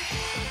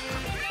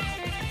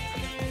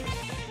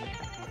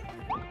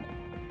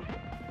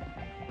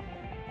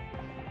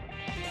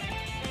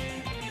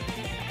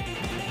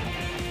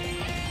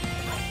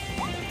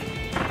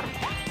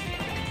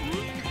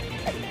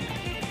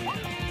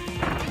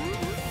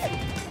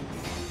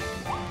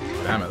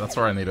 Damn it, that's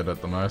where I needed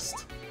it the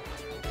most.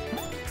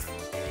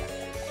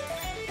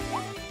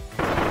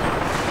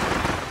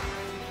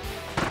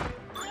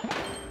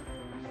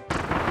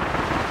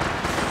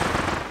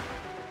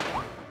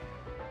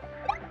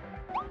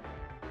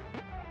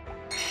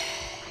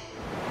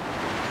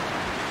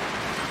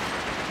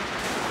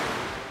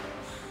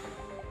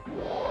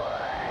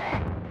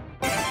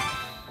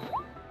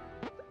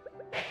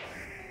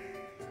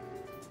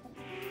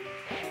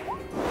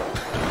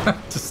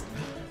 Just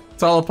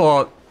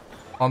teleport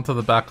onto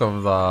the back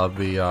of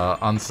the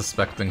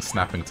unsuspecting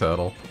snapping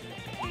turtle.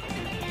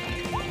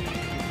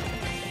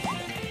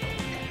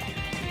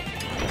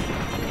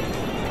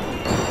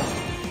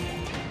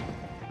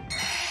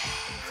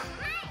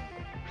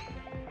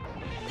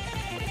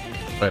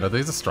 Wait, are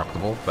these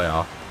destructible? They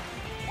are.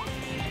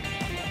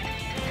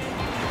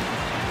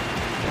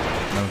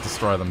 I'm gonna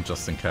destroy them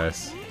just in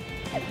case.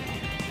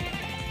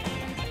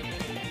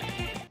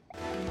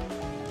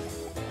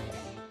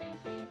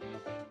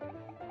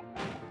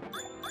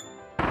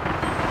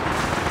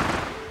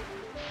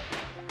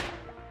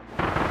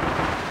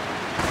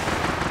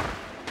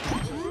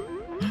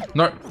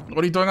 No!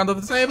 What are you doing under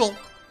the table?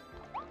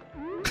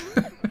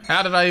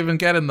 How did I even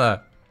get in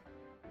there?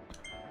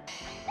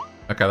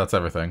 Okay, that's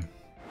everything.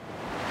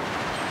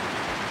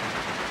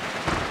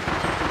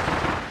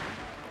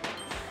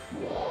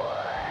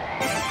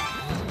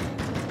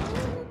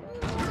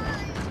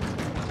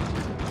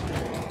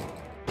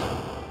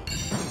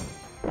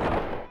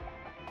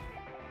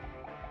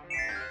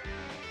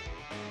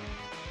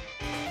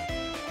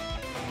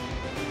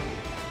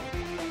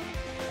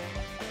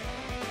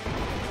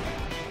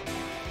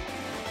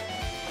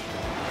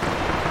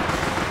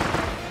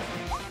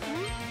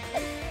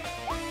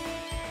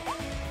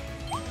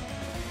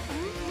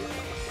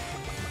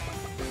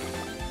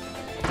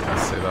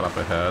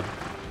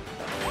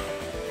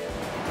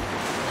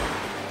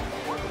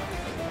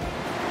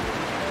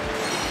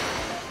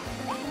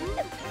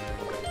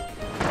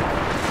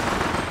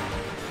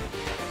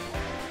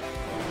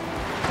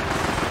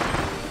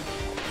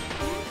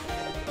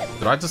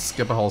 Did I just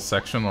skip a whole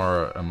section,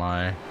 or am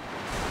I...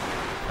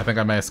 I think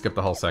I may have skipped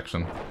the whole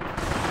section.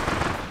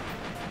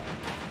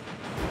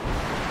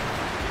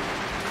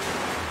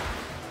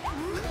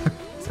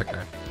 It's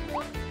okay.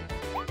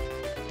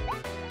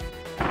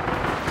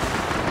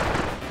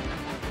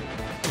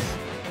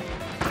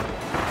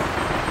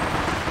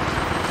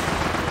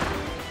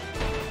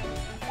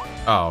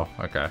 Oh,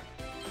 okay.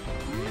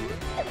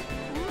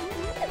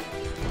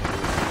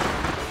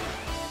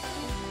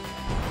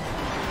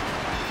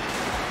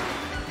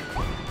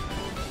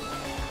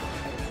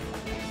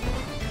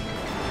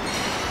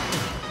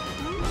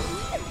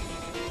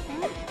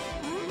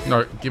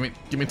 No, give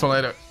me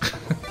tornado.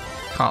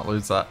 Can't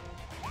lose that.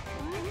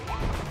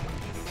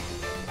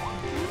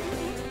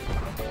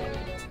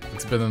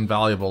 It's been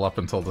invaluable up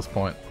until this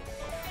point.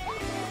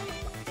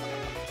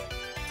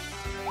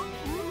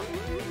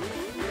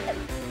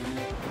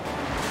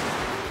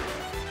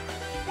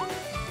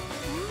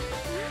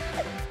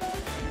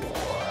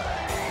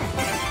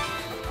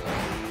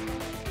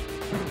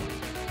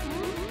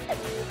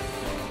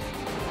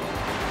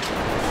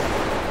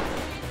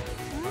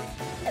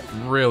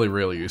 Really,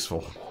 really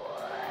useful.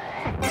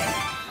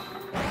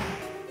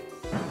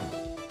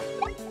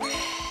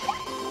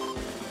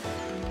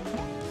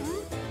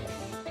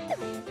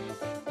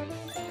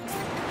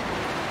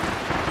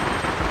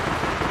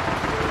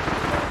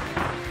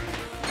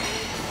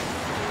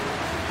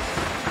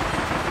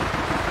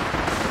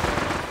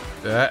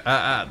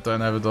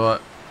 Don't overdo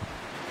it.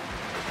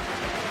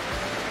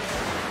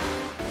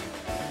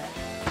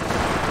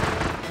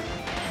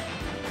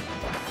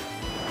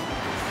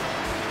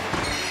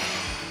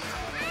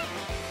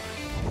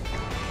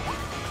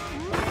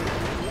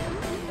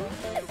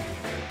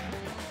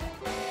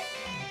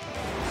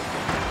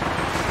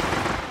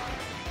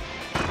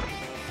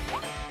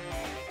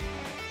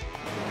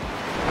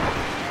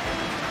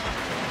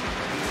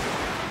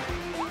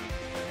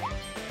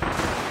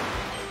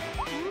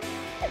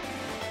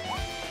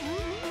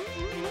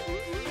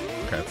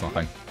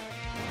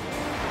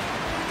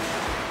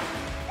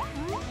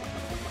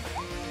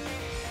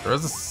 There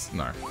is a...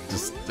 no.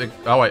 Just...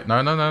 oh wait,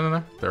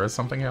 no. There is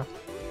something here.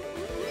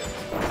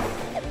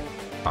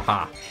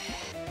 Haha.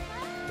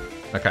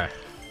 Okay.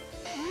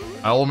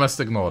 I almost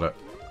ignored it.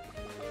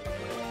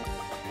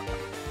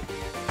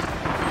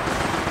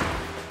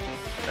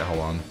 Okay, hold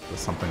on. There's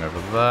something over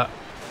there.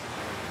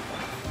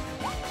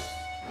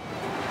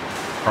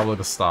 Probably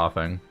the star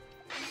thing.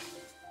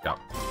 Yep.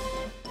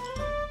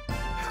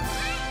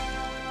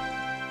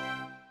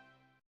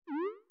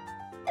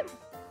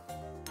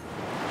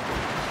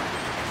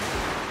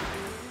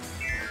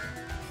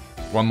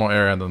 One more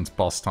area and then it's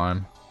boss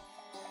time.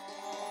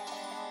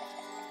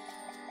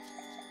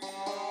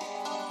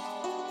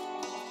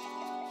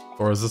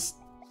 Or is this...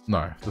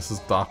 No, this is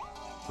dark.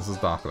 This is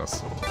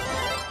darkness.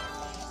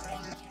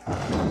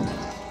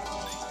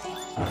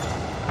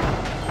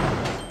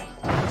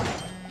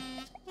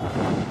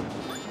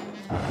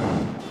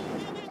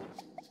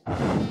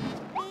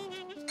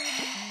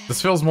 This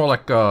feels more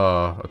like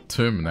a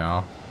tomb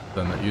now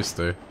than it used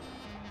to.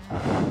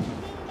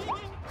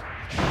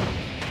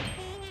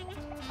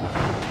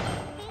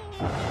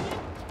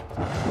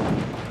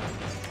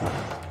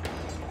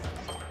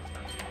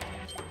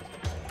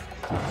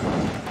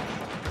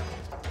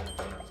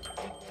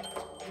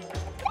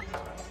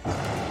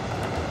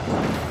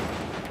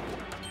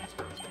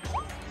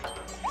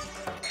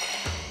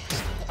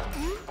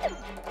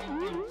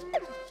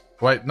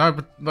 Wait, no,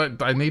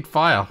 but I need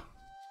fire.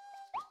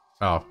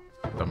 Oh,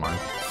 never mind.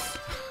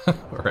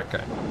 We're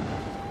okay.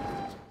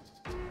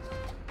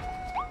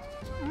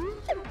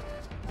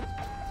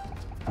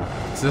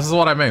 So this is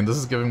what I mean. This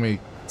is giving me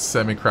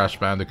semi-Crash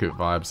Bandicoot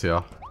vibes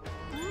here.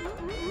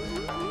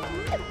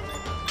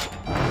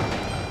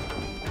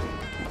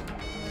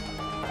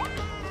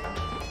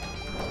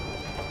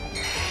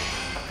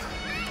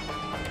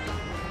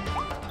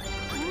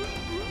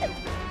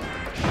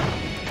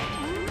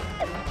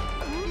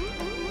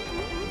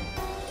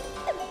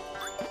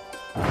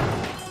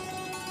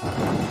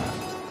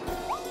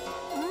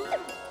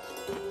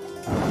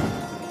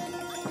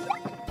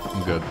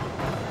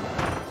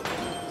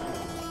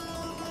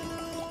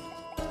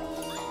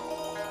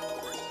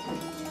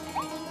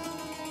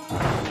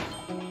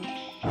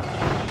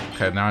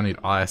 Okay, now I need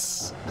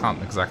ice.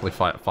 Can't exactly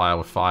fight fire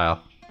with fire.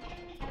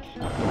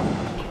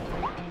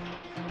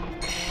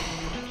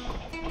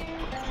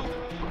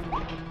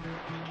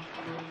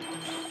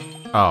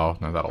 Oh,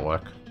 no, that'll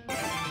work.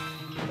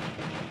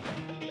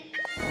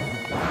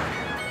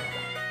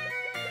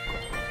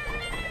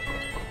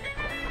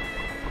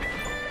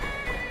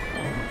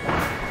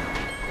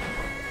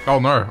 Oh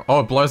no. Oh,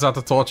 it blows out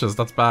the torches.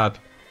 That's bad.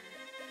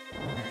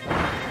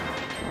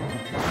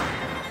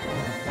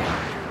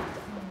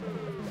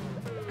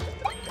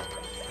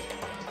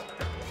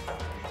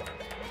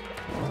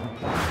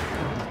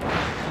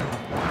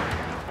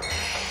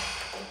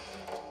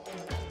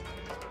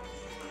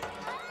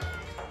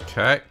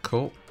 Okay,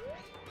 cool.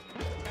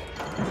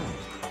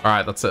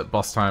 Alright, that's it.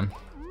 Boss time.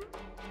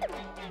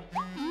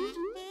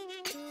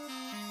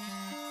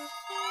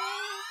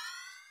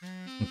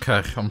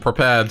 Okay, I'm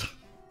prepared.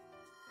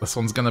 This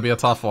one's gonna be a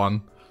tough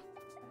one.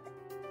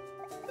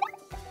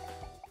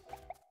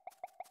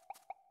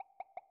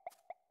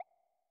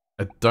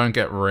 I don't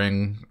get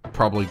ring.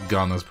 Probably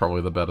gun is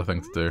probably the better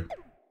thing to do.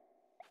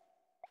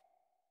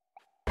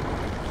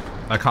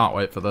 I can't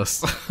wait for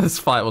this. This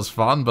fight was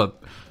fun,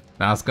 but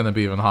now it's gonna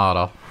be even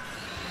harder.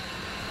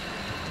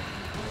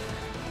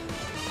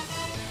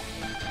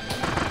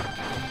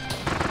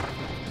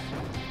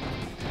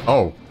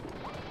 Oh.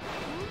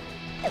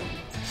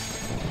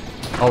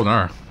 Oh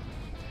no.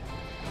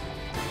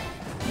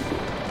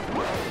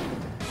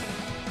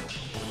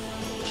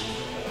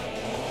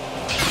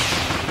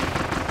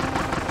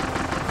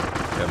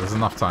 Yeah, there's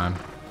enough time.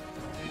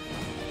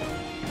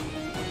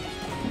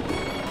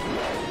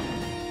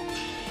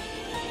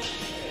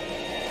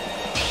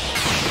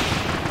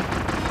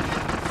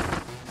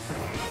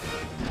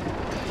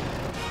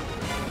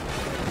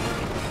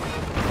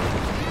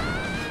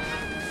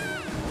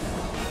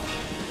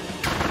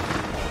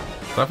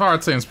 So far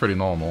it seems pretty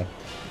normal.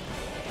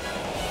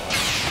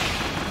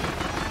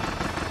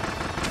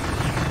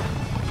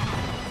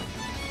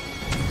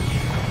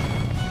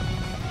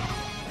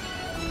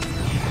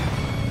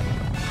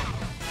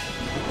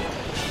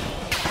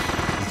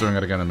 He's doing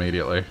it again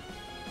immediately.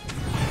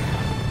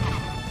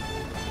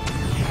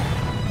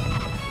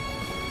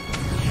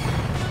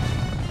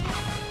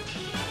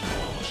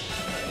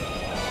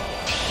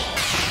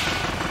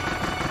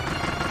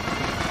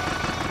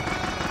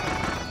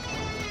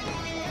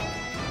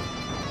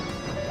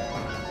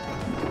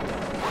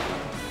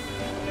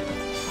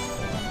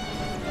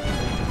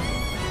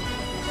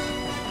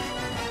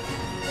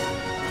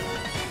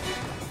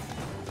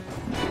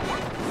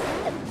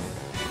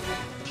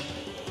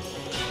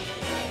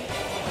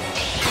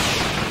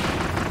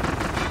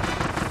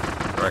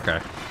 Okay.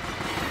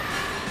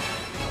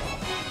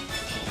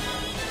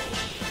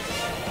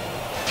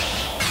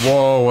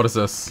 Whoa, what is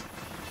this?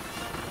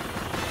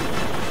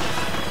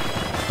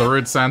 The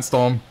rude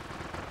sandstorm.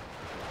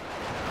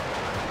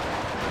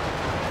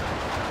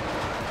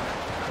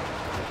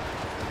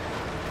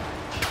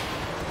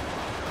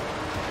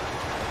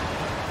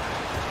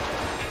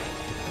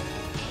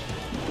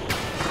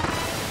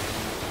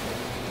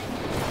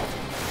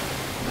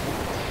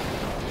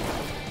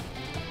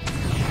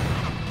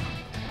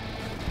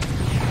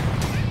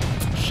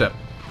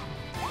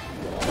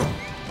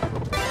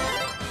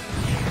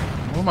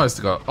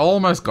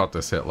 Almost got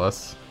this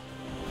hitless.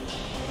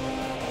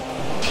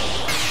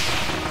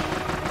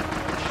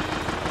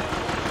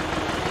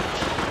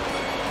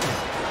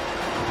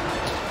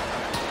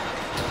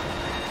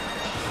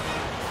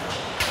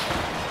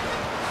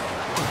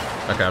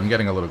 Okay, I'm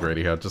getting a little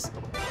greedy here. Just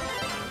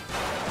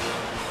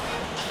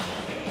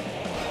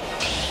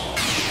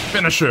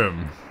Finish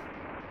him!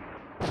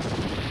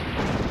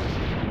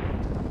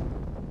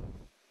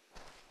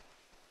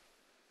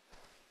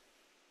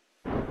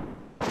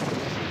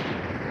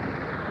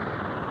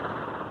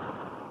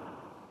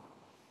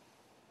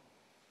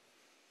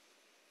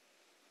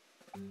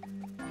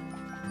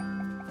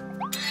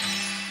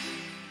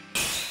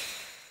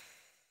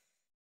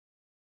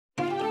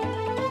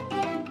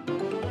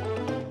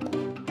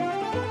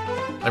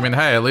 I mean,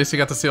 hey, at least you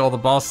got to see all the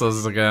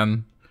bosses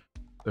again.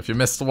 If you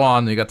missed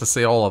one, you got to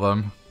see all of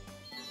them.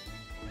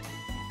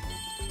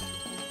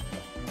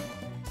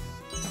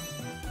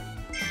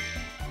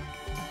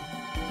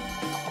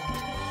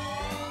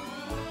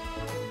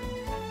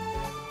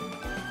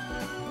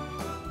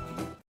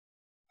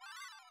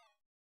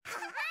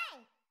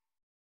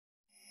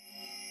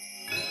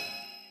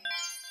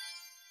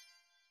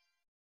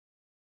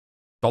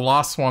 The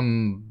last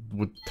one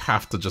would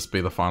have to just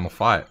be the final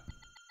fight.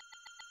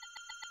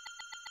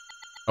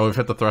 Oh, we've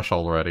hit the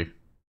threshold already.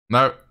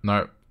 No,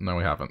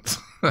 we haven't.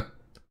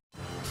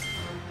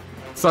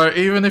 So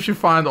even if you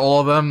find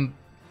all of them,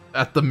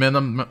 at the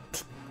minimum,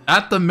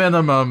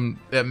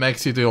 it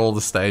makes you do all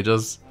the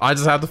stages. I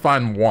just had to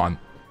find one,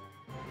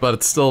 but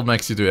it still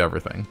makes you do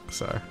everything.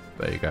 So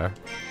there you go.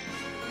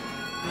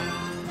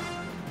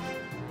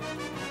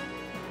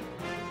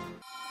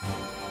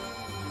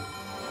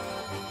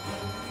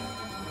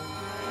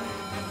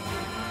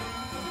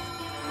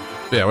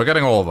 Yeah, we're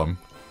getting all of them.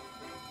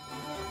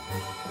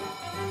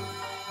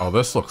 Oh,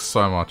 this looks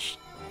so much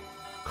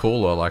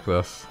cooler like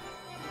this.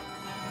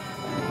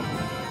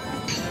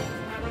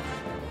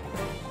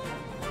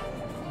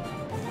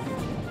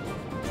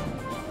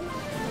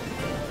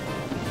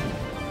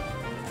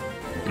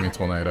 Give me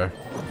tornado.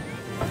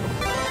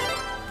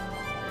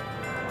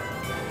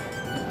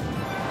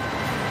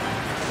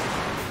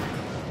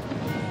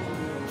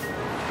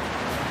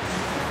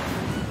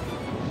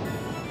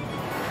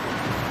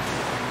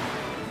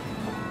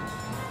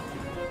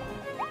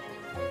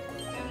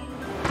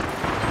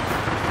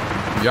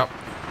 Yep.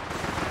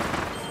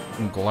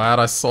 I'm glad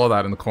I saw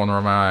that in the corner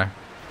of my eye.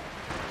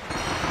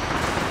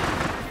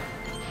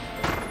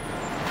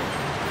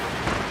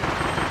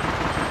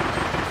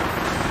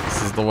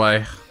 This is the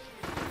way.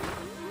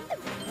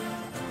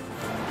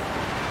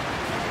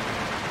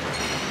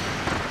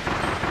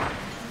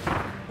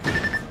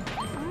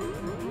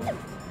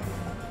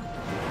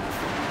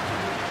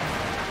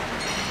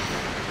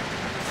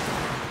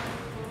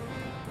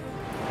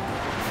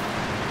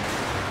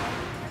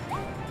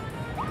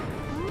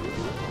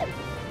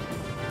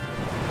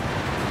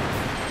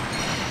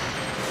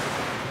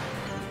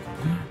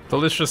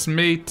 Delicious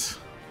meat.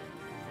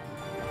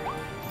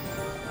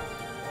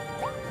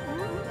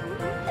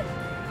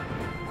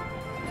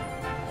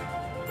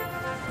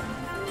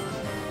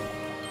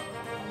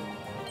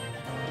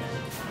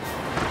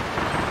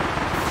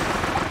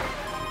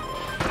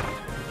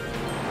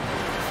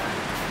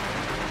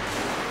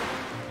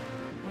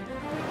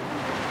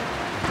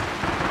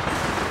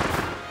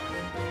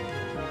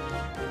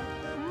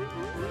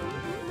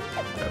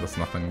 Okay, there's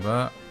nothing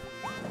there.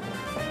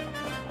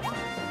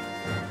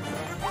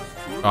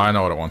 Oh, I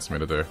know what it wants me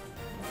to do.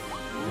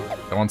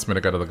 It wants me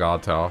to go to the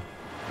guard tower.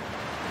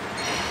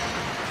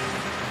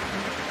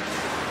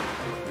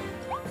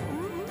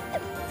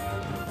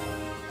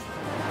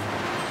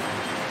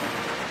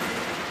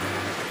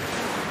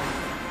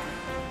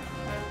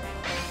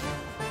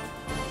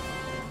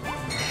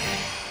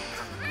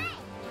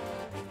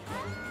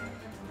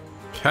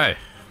 Okay.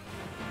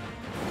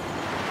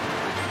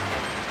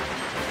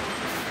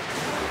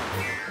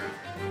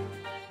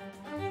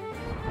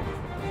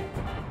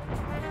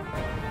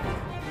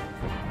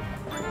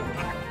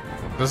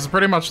 This is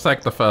pretty much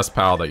like the first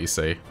power that you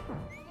see.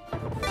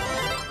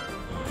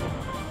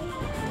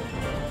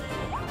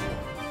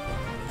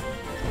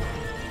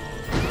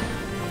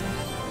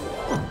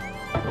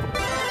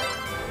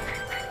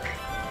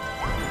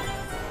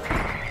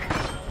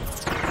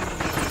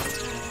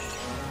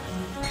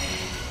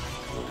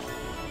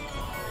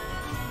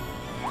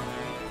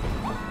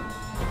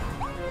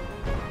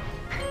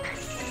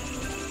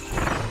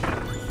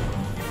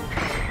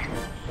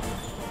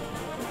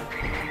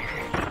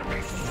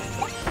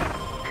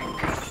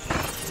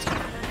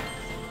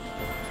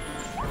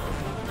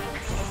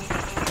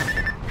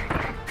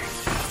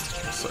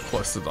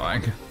 To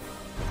dying.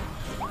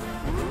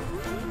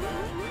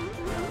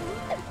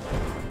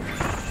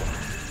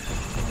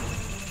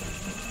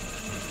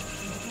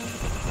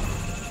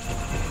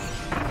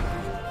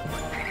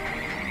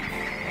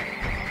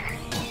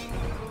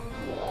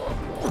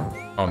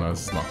 Oh no,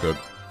 this is not good.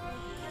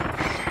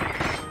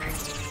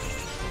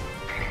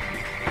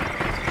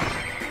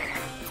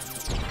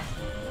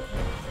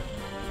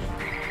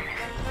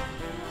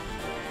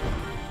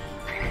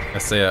 I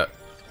see it.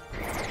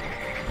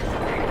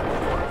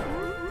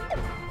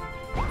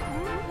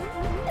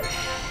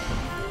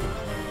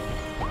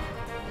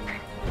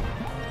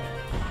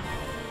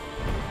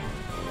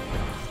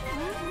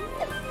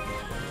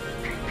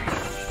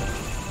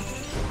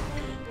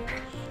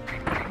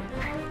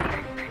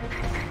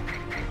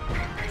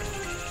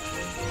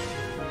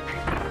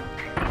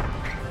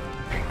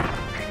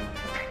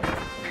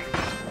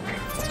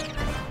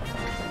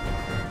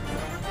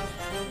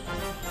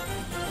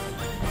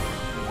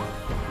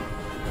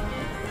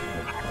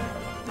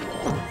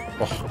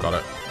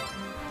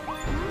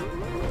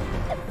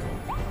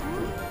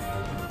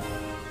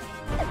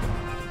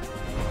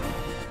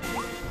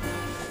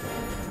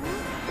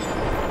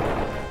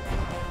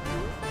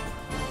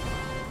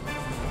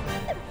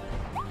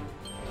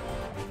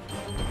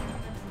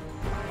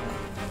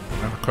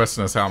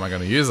 question is, how am I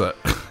going to use it?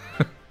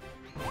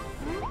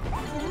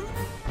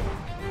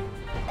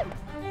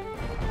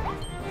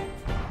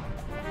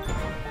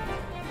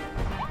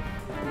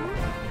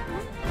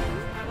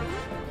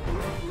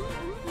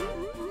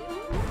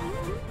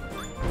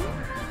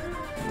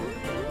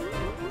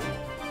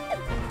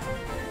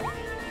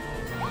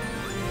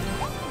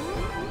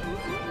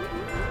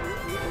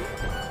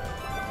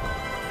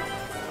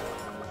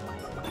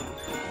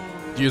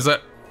 Use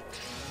it.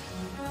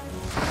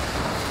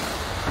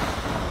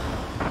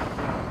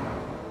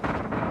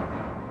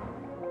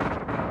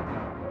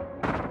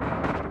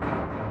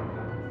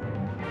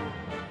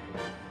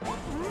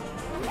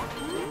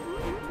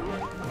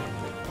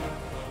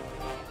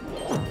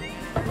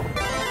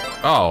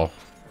 Oh,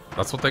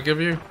 that's what they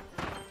give you?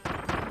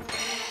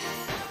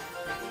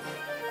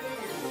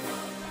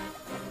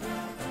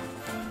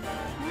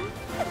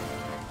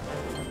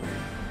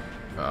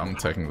 I'm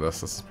taking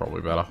this. This is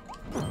probably better.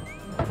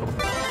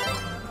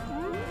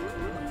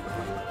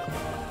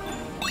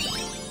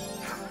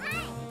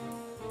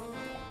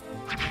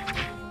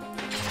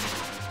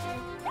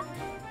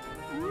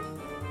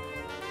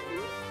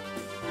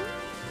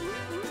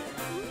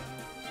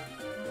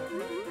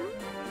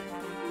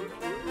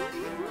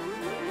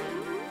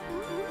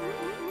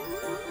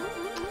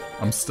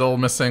 I'm still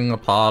missing a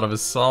part of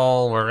his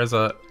soul. Where is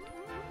it?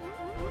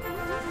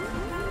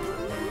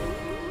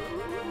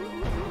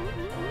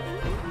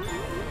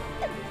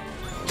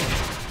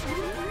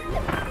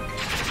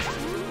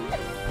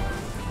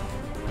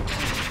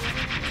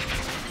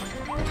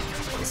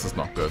 This is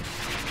not good.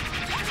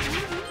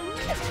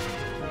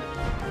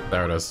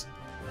 There it is.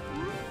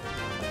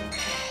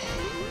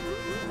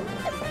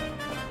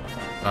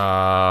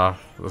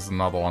 There's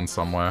another one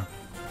somewhere.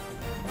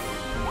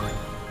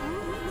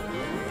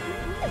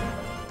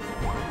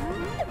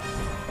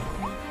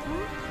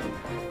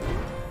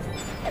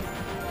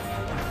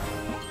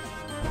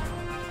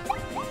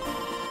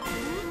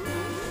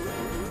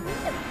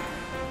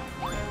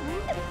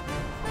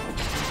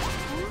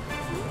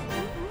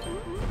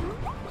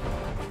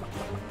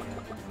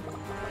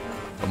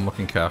 I'm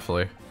looking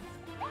carefully.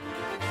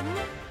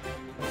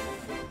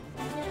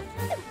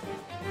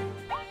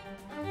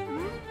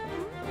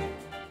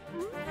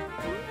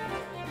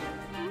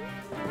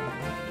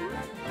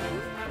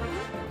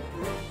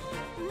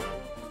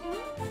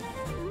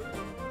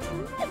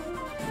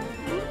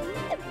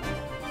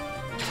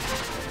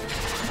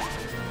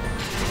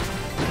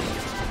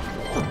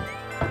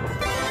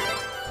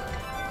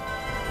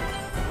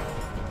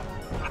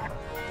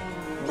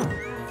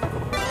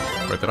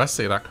 Wait, did I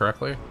say that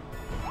correctly?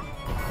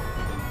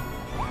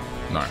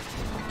 No.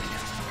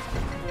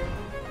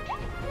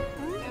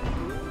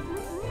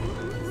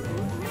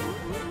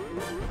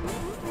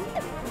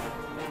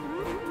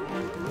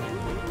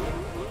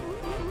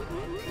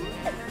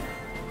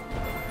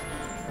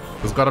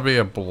 There's got to be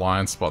a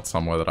blind spot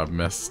somewhere that I've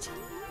missed.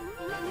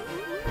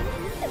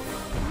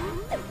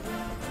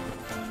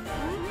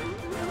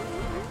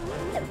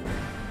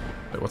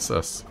 Wait, what's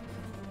this?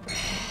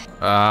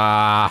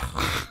 Ah.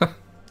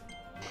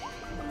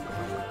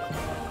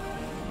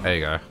 There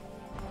you go.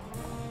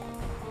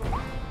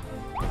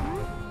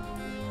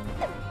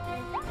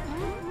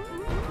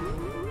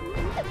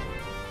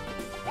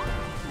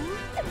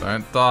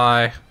 Don't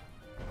die.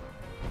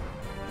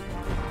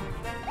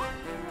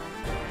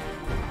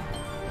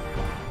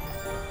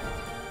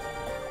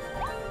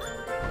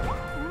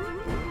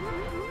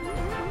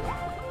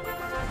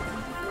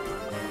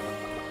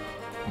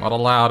 Not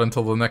allowed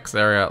until the next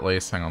area at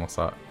least. Hang on, what's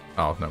that?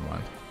 Oh, never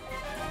mind.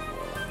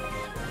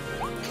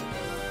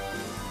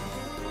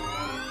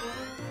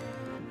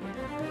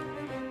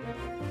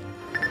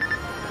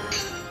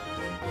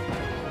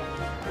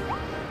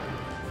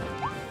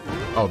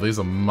 Oh, these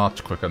are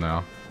much quicker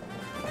now.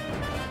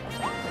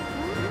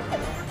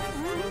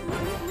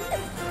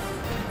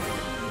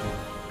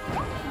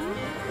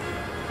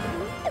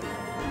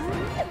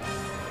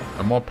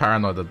 I'm more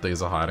paranoid that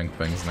these are hiding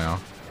things now.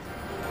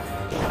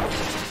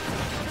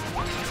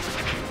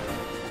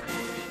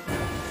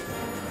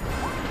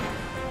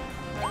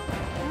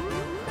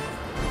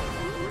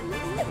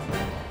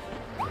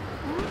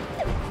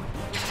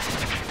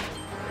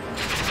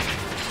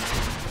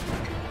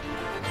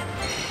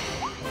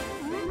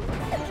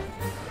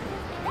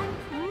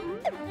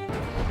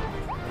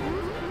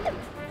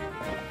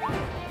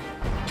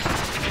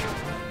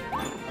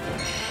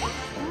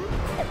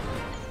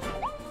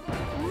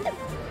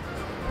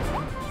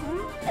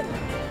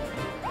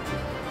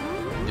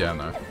 Yeah,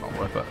 no, not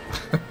worth it.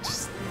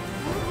 Just...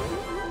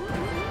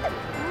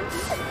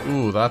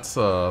 Ooh, that's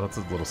a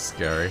little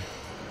scary.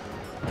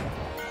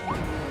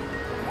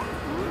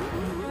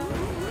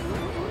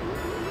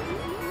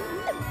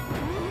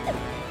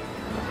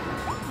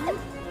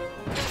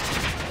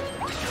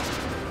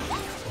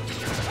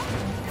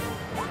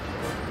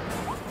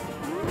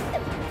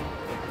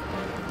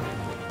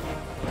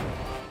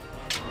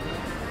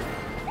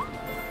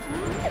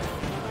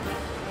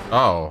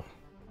 Oh.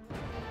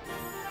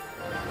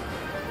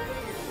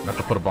 I have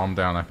to put a bomb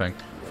down, I think.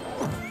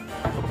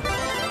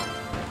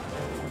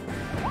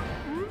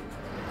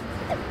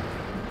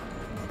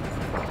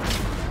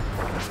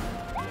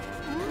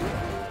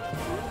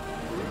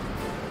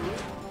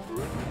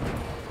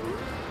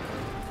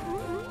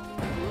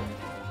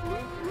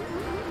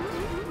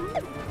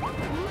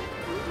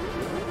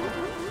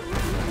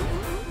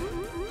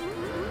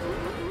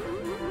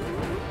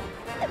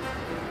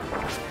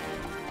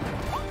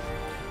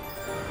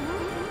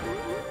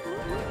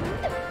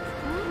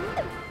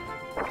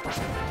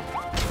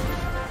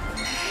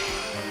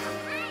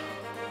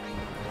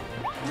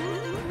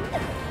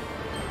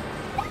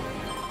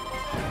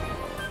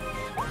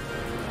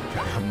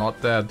 I'm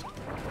not dead.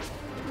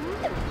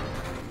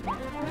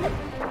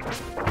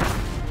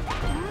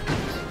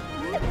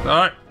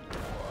 No!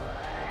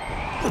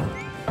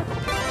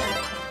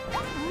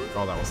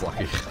 Oh, that was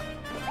lucky.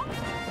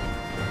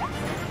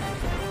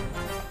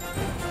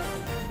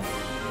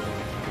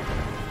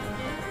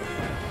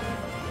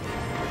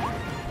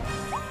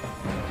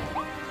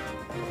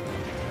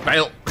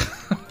 Fail!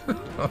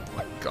 Oh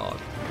my god.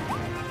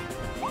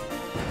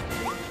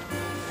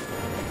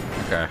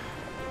 Okay.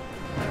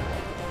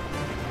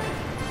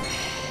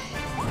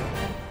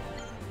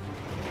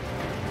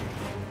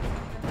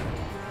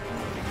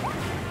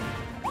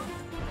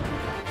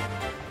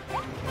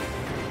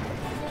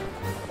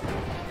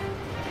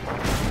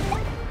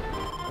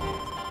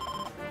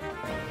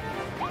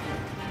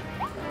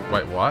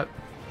 Wait, what?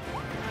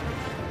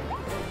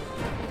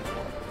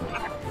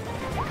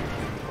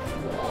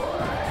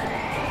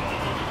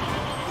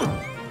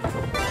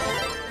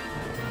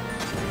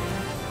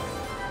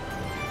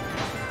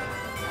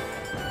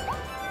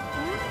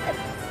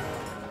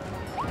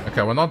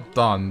 Okay, we're not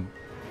done.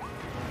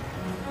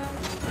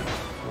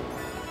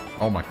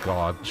 Oh my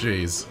god,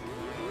 jeez.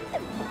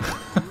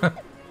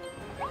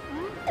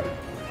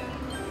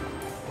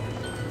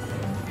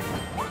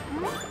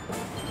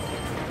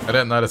 I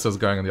didn't notice it was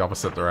going in the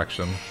opposite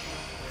direction.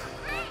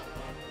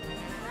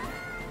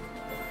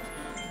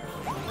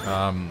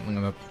 I'm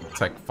gonna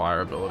take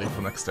fire ability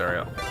for next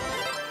area.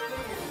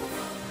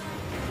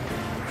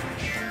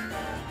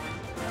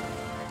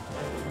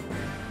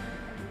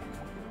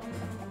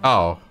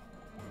 Oh.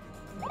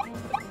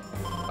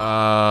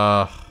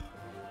 I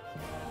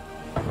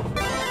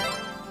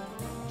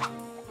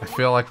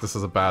feel like this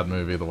is a bad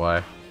move either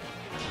way.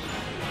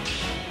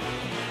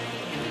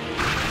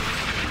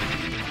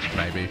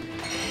 Maybe.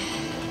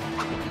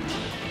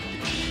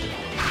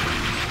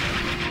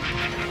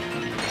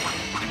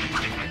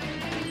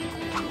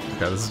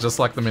 Okay, this is just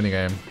like the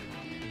minigame.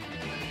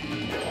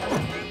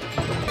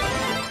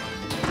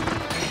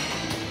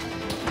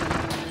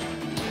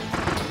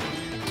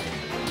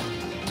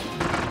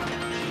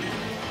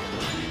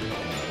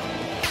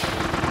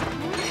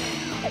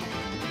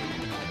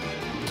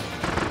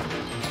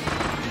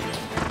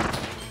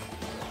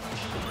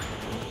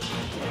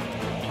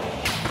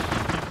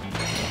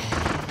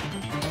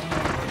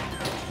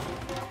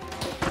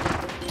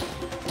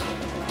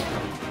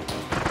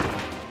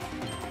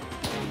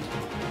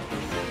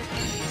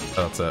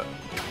 That's it.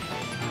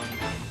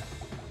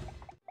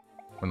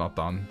 We're not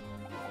done.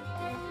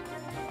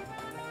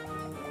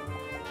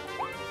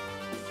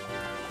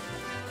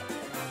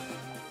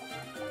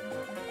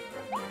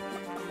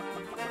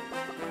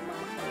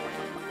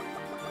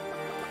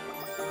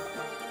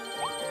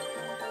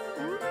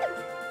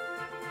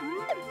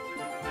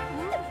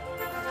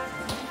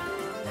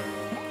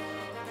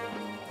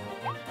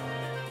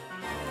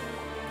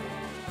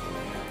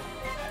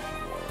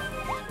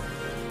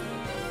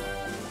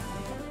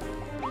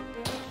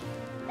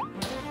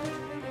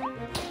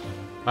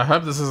 I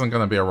hope this isn't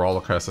going to be a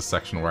roller coaster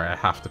section where I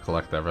have to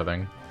collect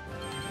everything.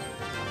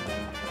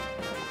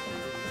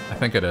 I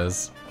think it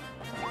is.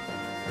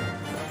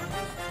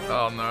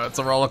 Oh no, it's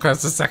a roller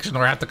coaster section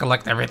where I have to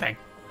collect everything.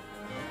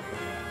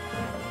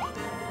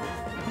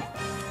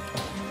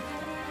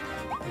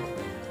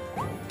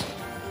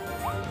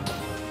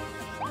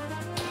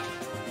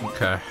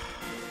 Okay.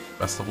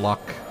 Best of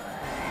luck.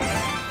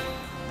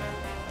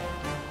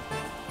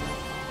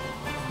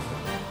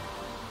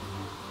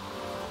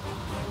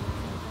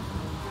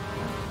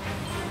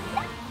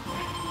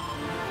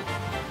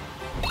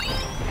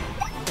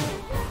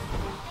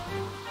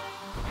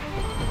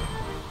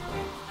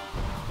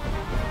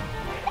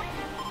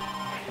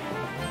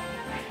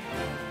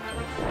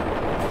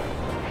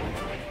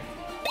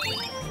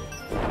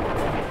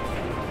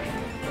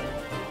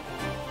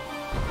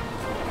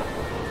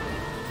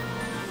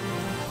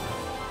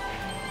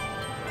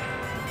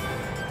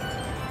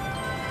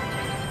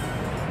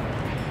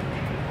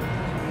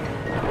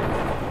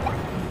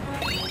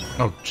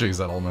 Oh jeez,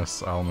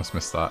 I almost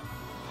missed that.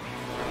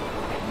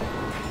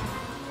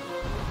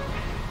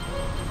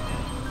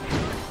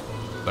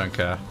 Don't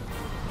care.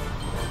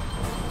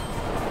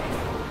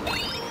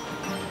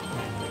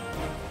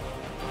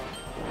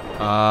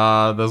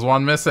 There's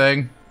one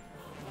missing.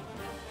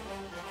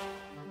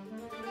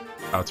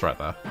 Oh, it's right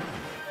there.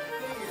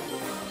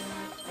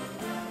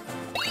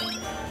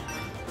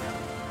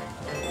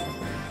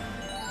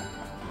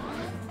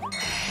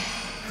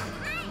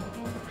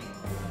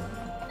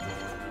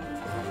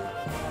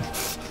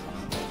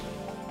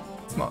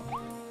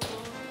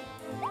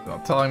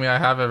 Telling me I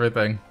have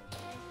everything.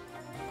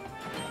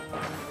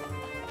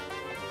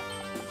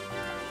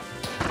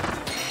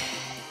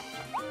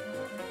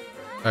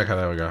 Okay,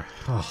 there we go.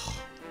 Oh.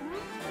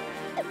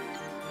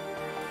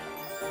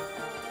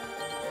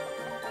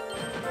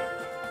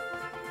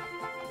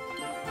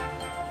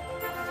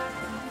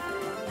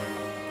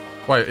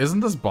 Wait,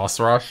 isn't this boss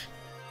rush?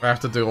 I have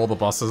to do all the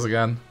bosses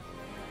again?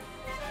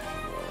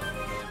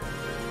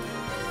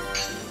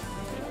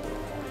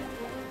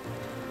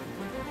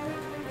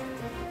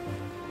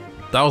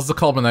 That was the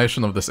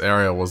culmination of this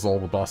area, was all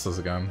the bosses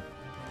again.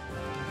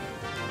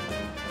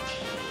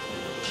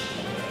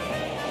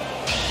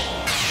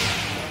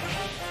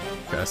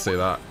 I see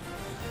that.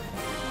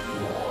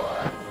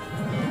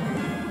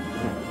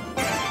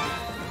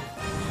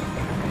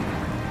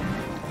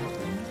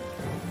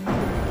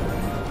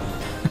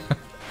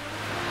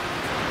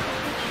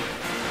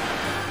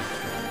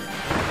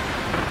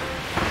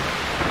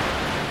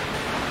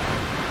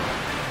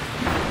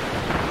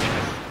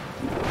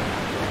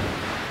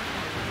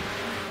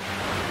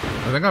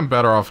 I think I'm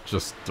better off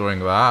just doing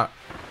that.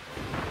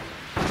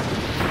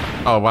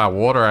 Oh wow,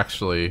 water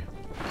actually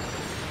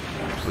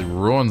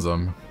ruins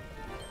them.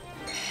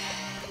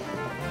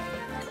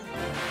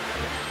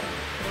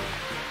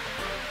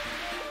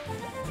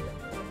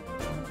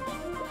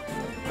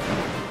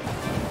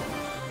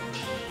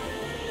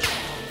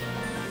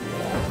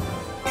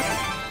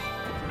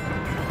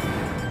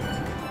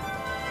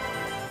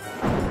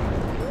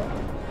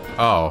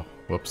 Oh,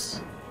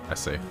 whoops. I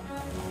see.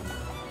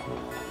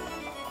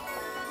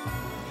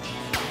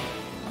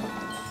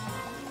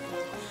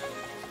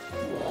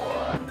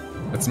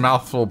 It's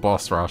mouthful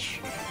boss rush.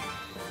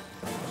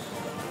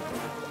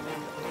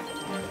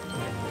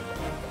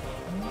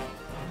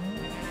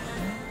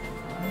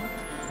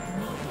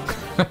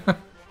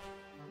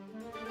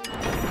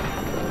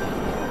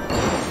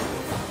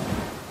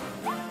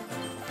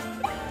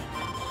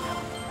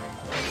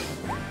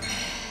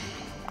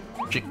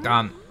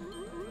 Chicken.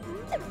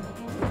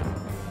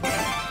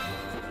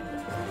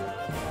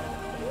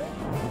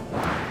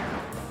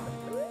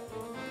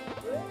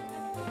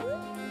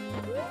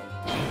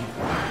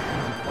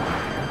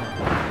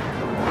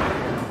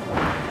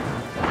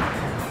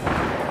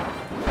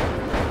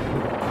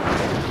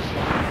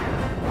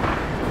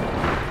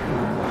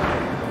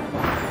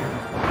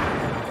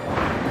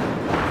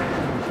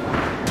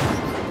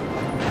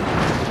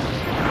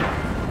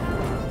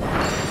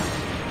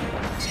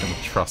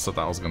 Trust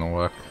that was gonna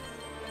work.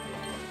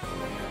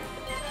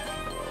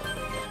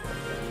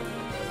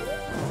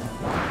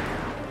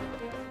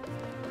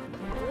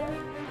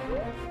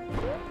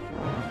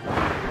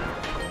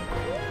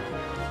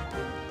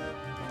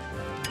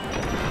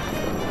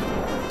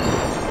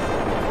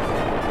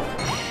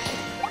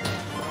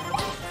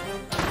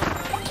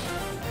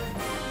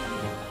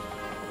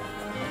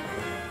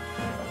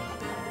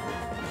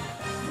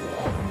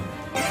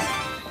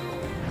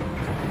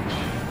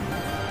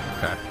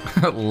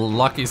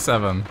 Lucky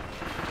 7.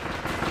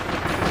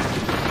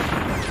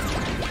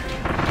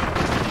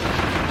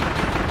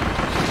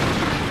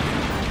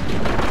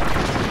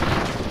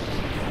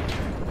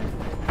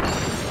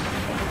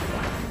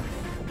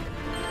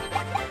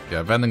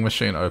 Yeah, vending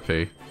machine OP.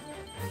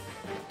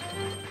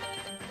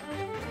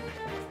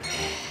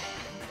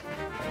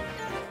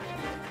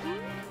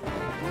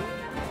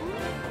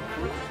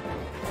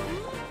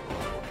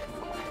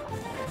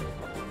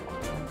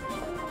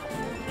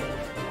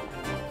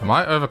 Am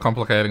I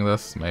overcomplicating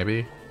this?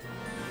 Maybe?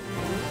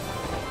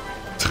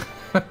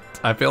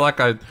 I feel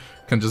like I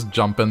can just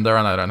jump in there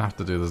and I don't have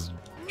to do this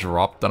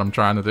drop that I'm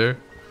trying to do.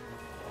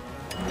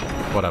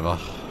 Whatever.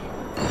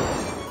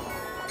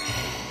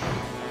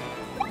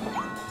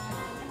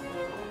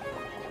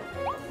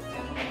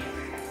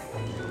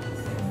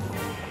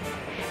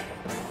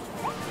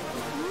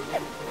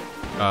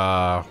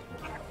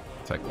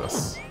 Take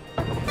this.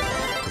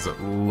 Because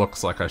it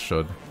looks like I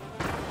should.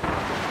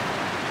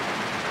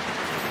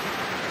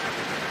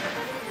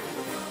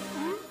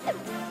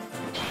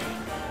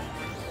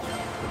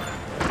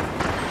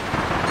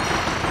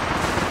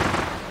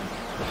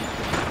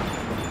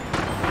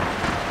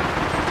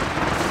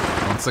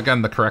 Once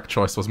again, the correct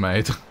choice was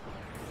made.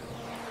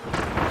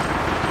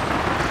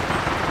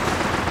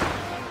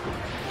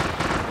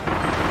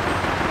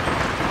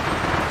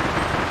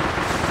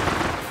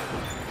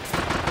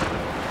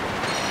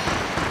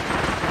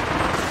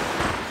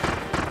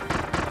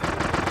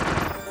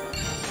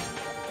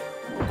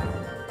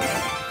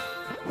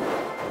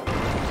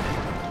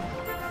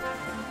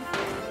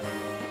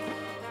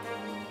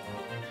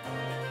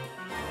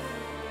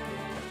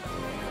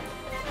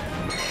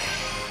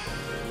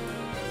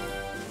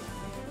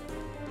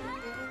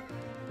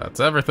 That's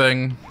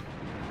everything.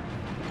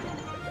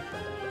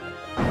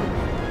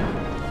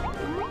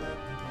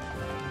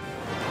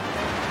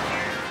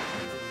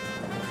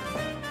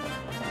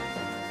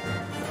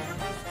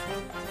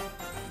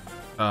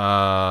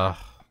 Oh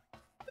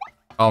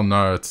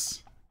no,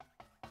 it's...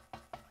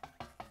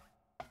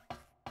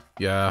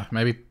 Yeah,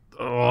 maybe...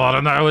 Oh, I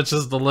don't know which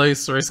is the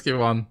least risky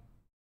one.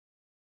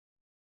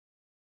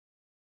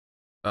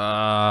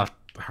 Alright,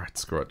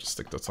 screw it, just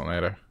stick to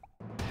Tornado.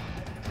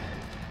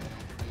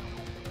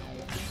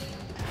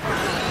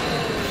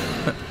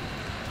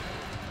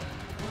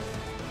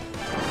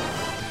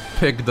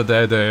 Pig the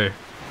Dede.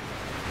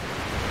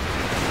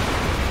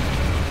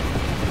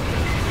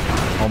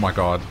 Oh my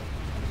god.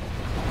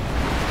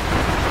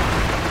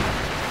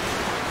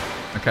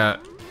 Okay,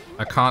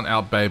 I can't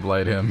out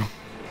Beyblade him.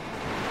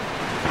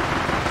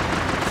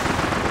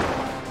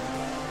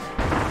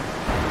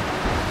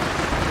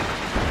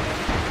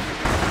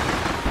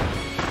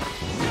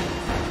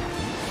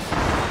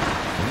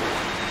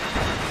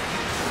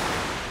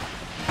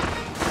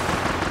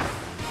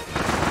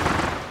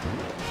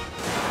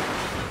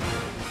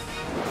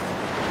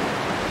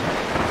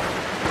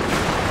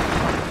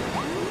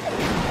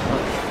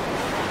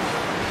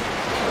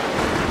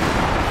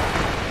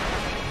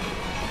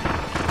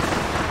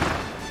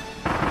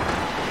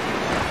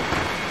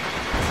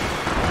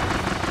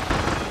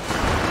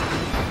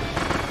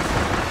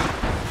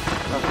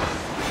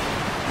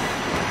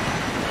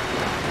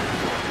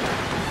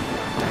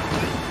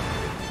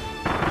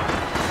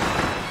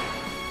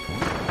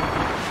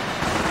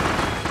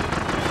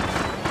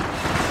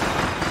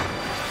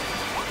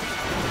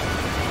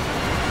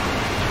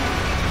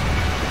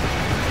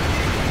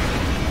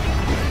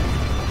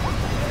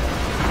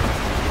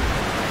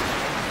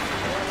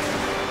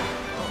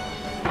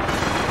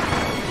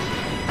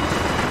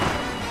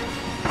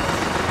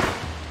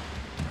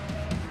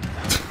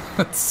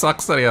 It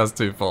sucks that he has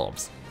 2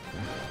 forms.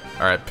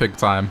 Alright, pig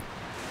time.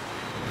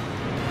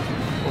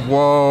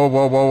 Whoa,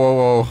 whoa, whoa,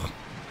 whoa, whoa.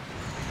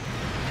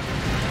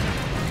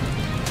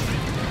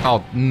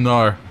 Oh,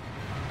 no.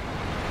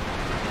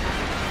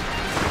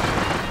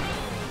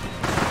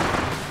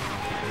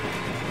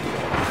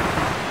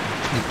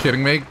 You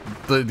kidding me?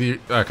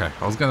 Okay,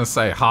 I was gonna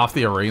say half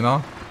the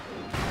arena.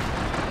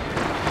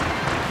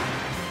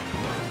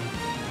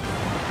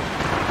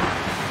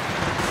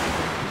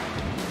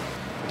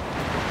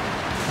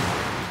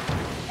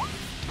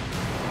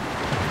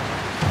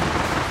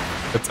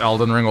 It's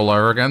Elden Ring all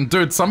over again.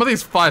 Dude, some of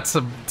these fights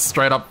have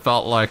straight up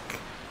felt like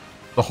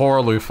the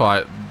Horaloo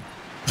fight.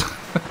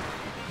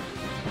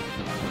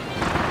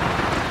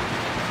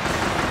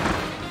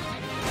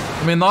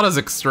 I mean, not as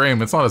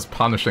extreme, it's not as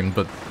punishing,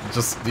 but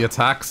just the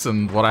attacks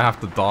and what I have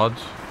to dodge.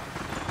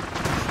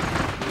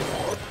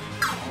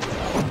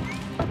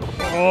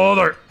 Oh,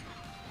 there.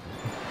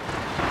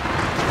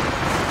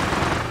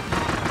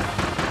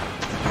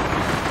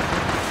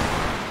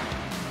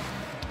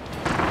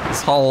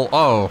 This whole,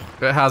 oh,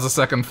 it has a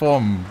second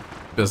form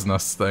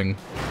business thing.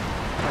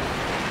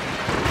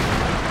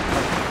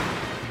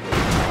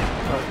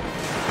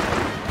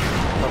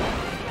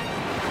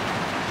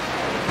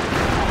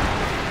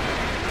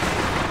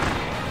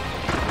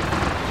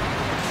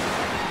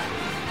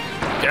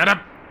 Get him!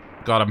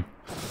 Got him.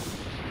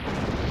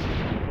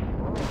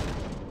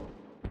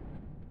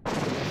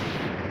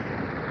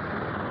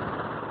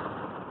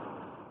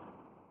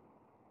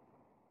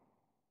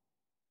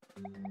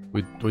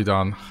 We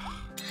done.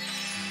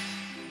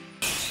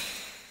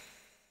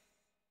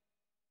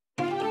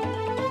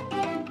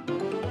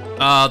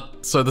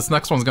 So this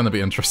next one's gonna be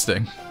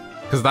interesting.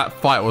 Because that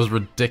fight was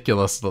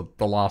ridiculous, the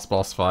last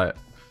boss fight.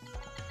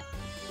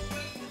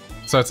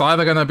 So it's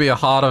either gonna be a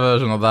harder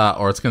version of that,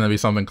 or it's gonna be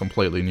something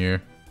completely new.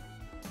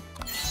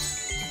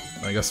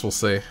 I guess we'll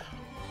see.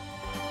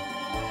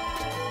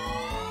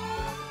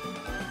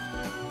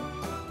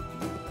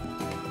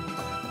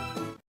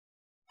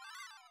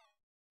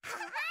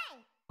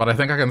 But I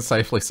think I can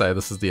safely say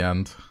this is the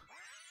end.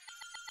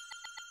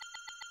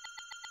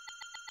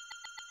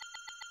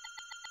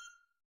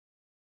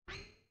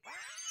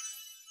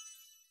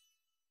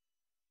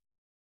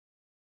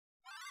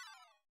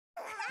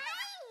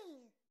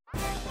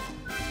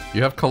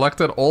 You have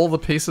collected all the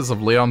pieces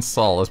of Leon's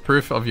soul. As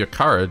proof of your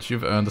courage,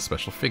 you've earned a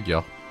special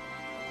figure.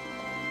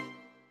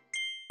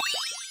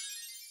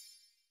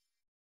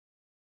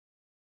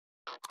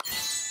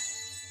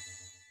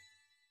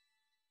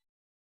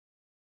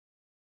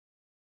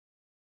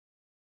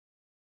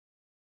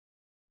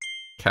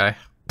 Okay.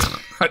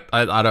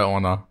 I don't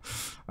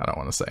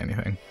wanna say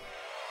anything.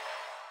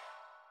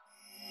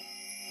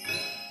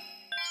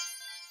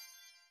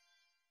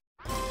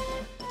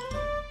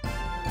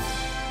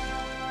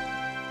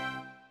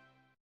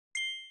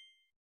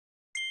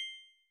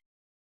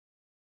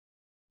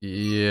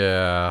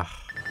 Yeah.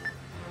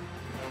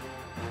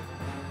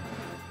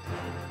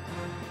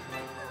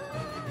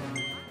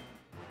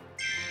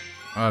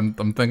 I'm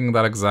thinking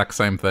that exact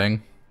same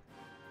thing.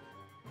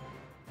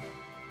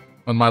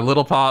 When my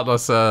little partner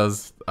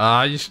says,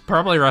 you should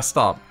probably rest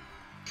up.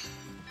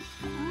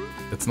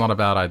 It's not a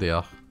bad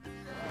idea.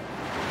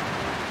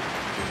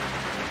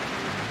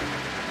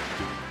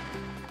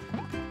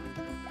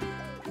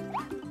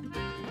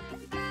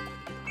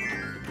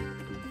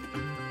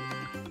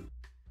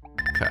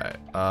 Okay,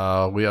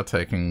 we are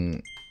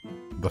taking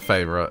the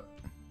favorite.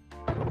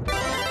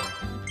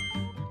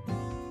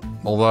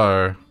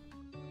 Although,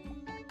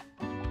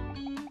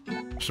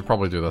 I should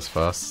probably do this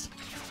first.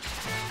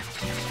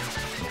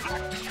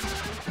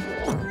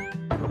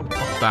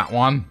 That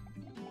one.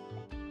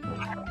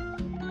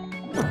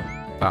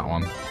 That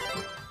one.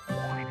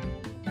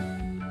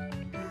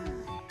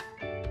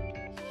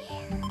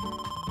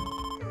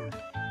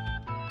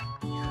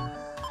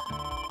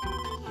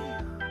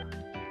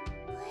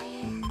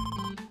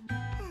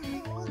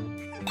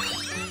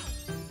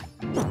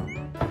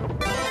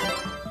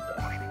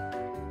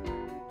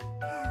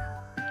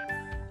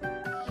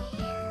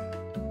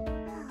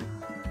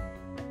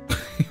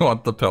 You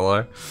want the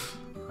pillow?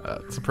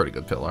 It's a pretty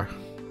good pillow.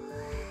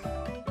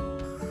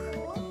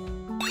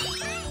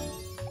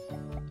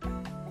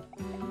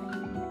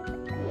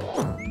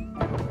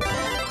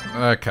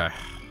 Okay.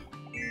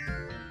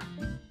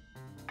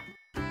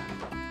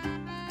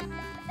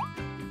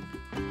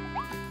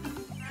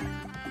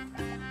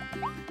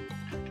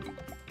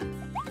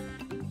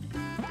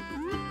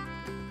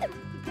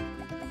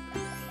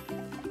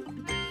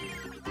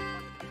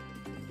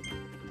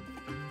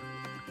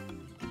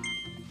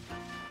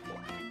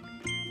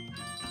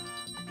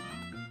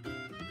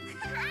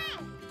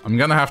 I'm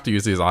gonna have to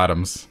use these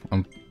items.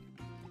 I'm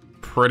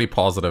pretty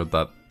positive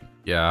that,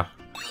 yeah.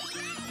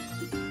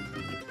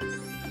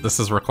 This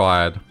is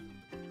required.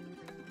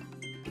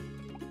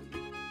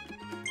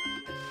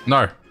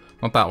 No,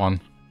 not that one.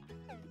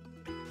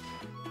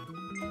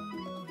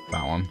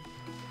 That one.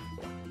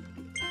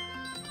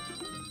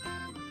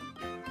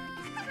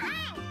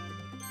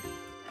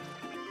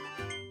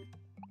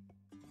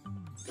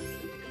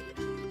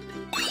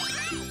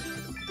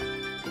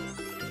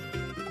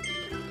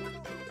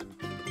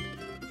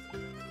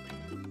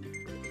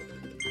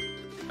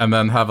 And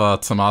then have a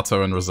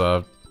tomato in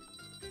reserve.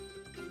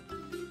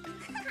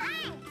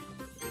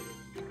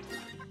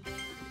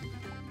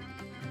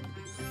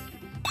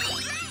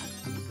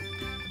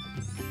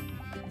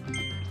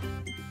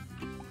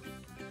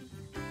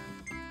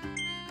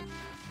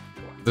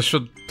 This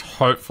should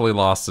hopefully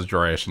last the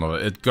duration of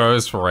it. It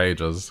goes for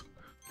ages.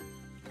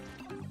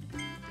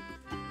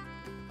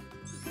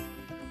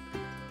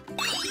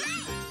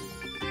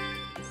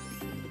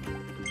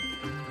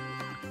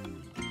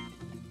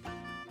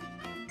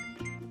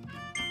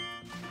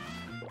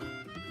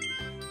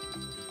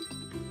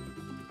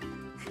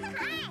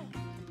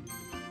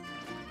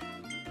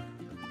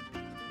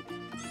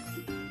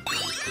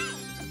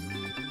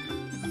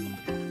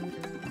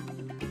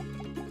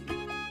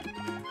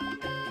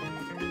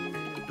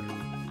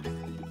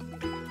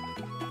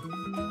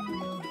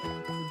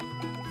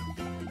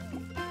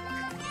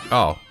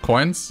 Oh,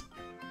 coins?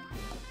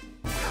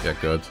 Yeah,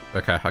 good.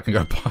 Okay, I can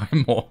go buy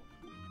more.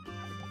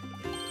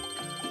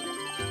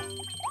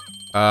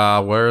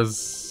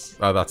 Where's...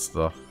 Oh, that's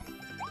the...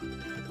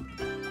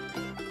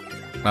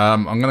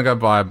 I'm gonna go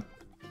buy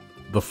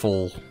the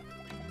full...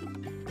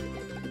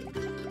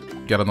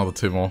 Get another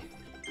 2 more.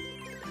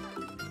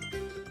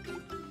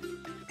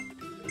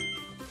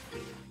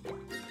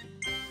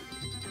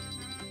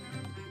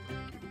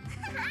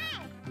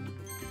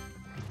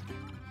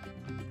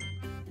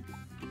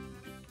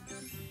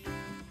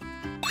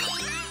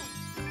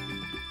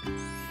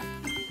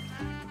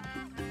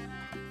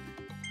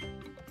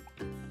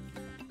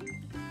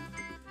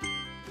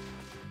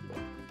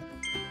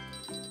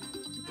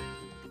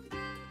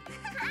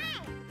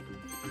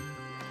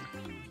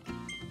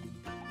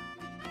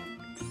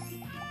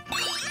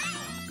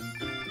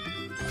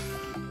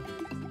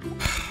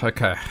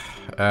 Okay,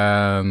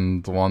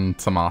 and 1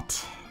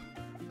 tomato.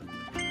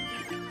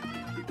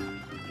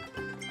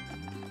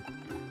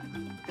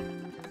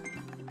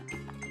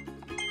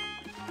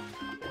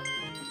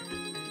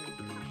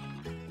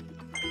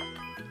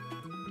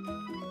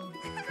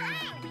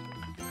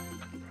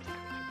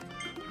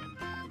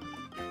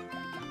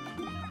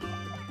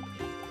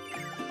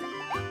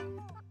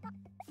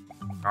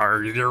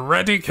 Are you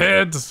ready,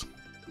 kids?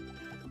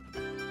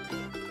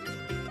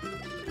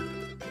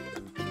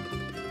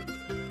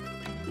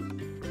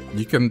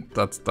 You can...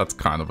 That's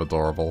kind of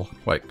adorable.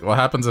 Wait, what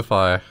happens if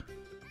I...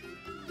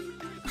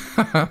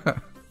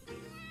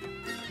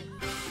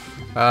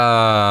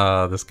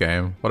 this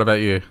game. What about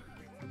you?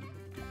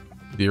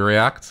 Do you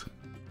react?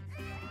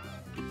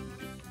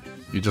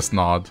 You just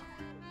nod.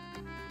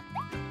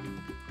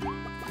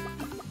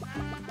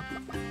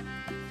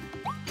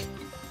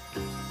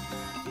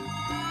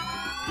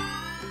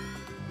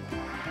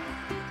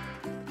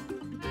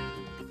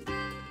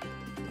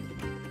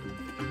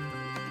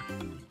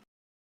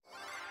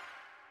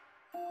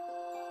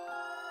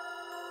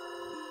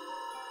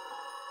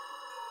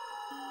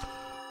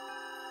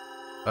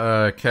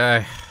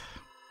 Okay.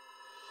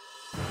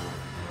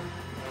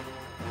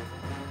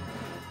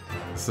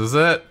 This is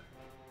it.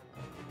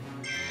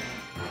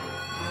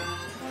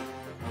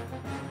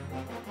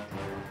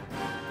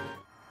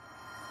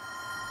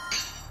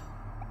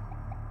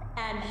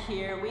 And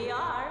here we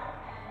are.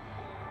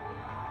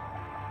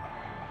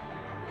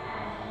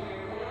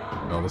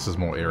 Oh, this is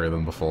more eerie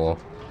than before.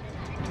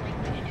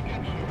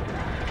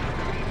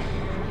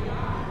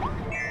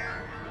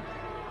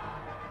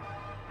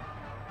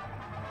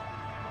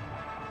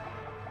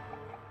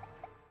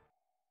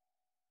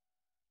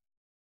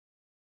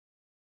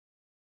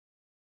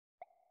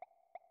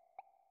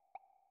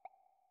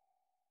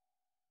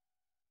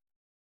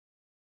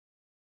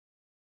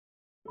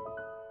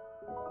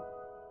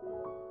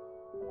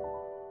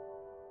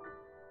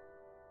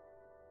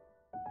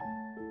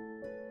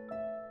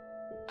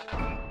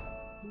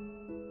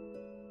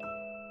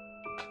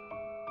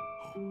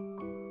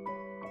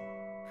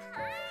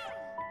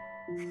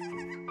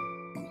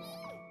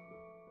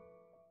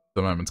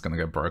 The moment's gonna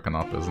get broken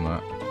up, isn't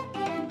it?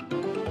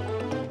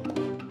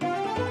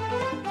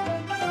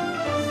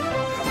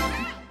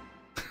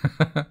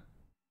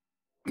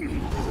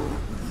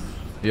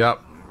 Yep.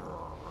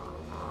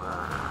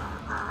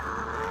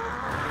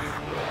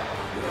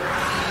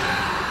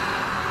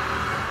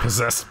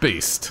 Possessed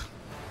beast.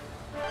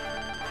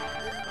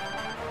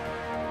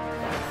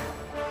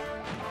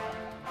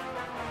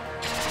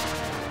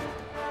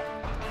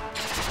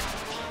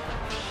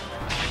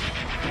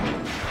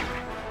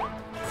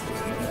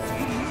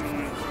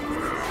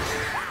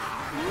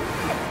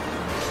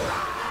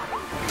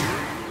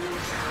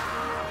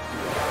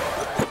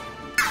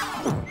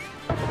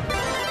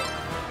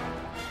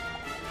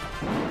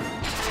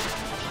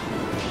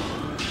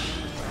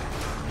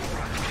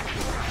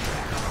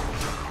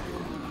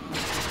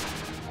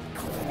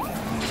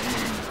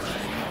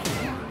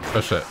 Oh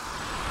shit.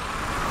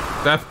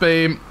 Death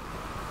beam.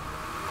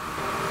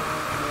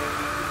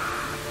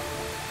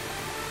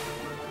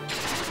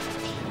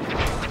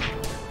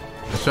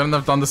 I shouldn't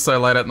have done this so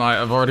late at night.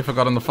 I've already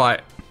forgotten the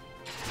fight.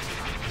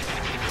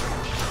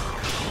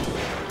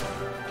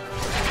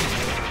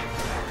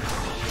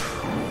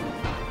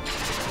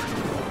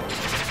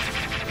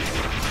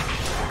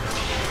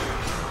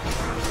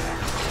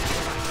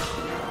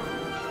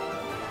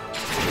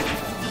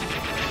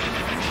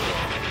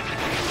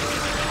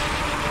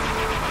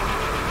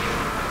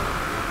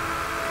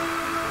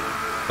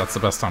 That's the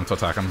best time to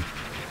attack him.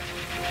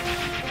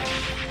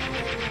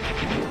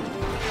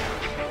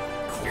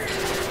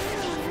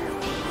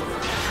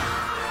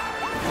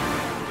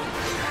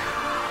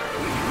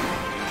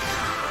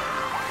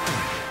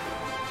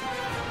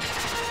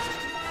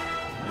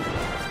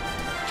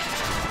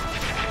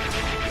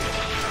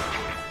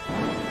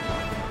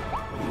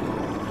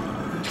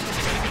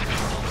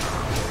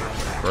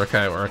 We're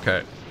okay, we're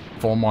okay.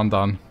 Form 1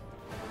 done.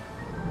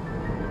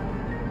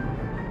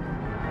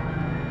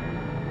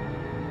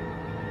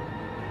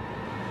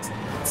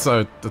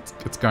 So,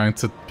 it's going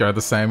to go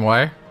the same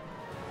way?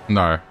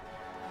 No.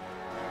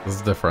 This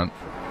is different.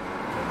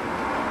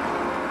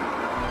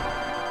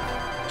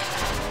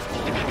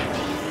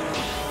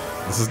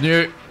 This is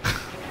new.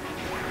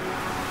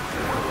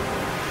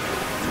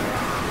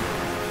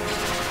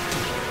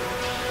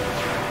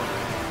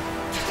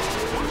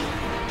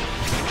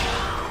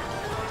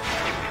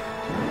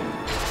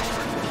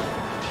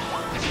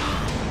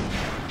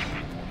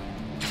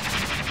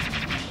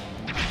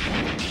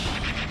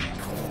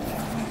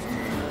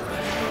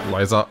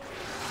 Laser.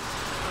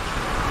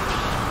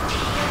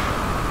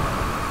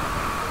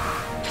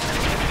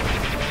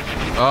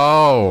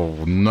 Oh,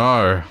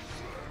 no.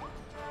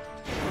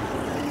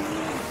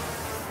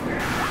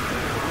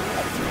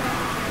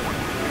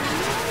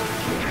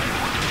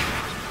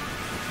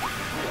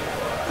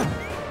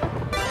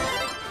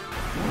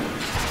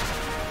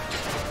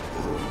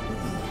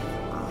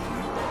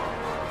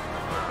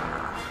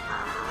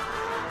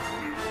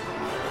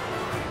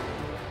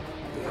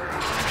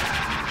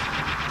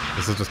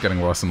 This is just getting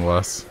worse and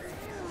worse.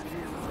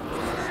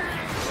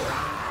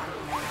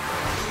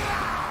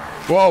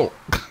 Whoa!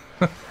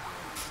 Oh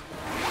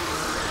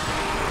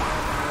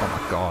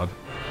my god.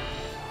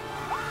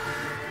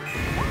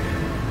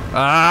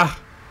 Ah!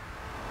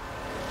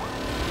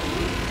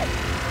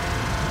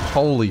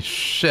 Holy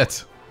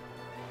shit.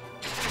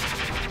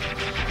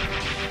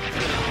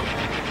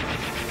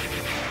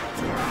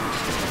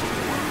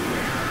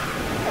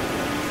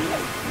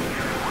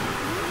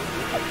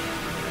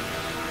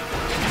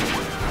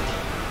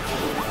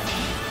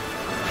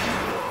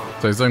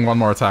 So he's doing one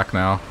more attack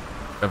now,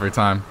 every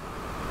time.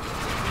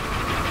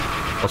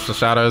 Watch the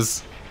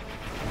shadows.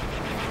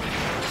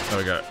 There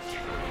we go.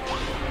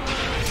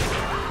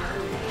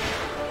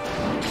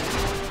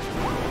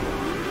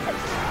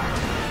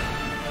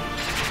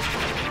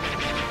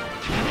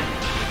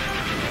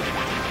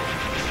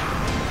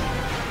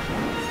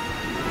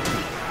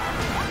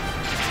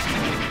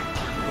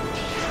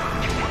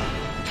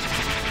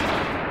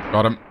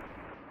 Got him.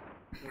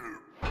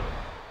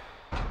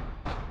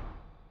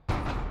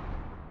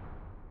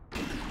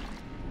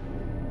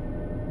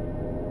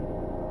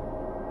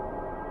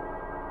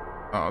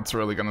 Oh, it's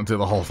really gonna do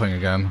the whole thing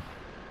again.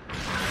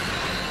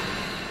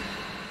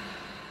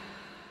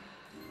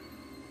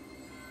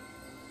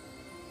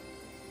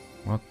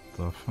 What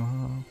the fuck?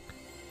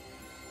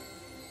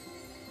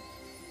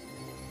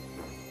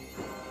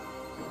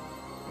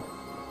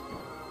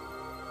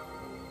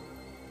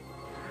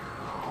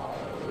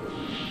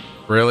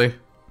 Really?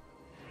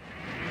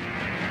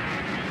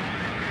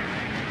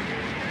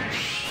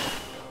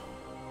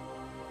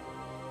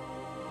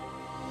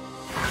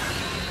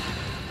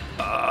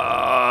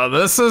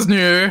 This is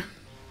new.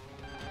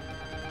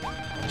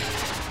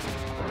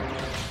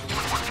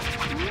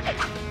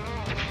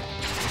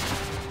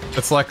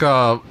 It's like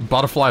a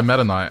butterfly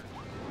Meta Knight.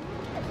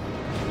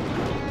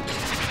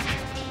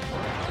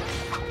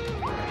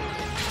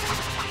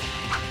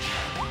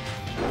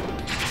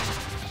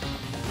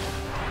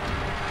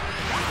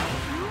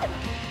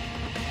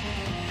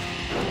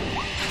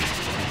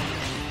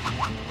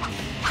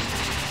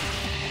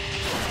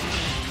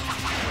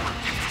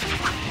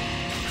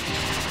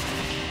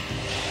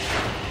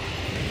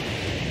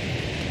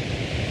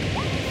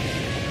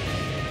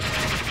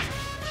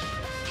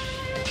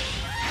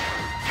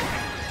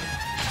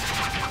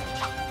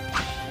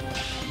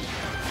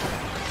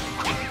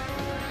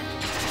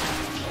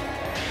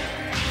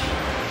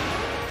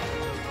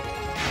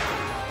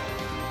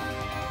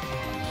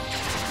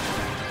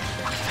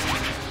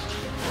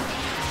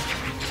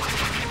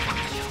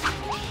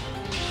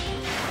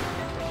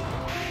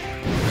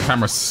 The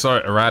camera's so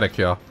erratic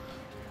here.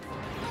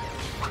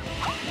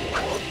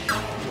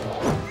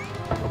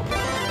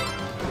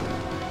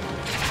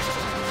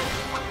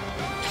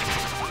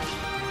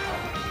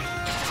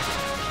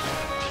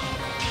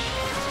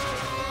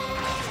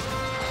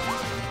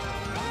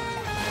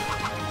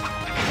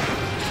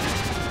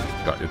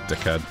 Got your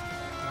dickhead.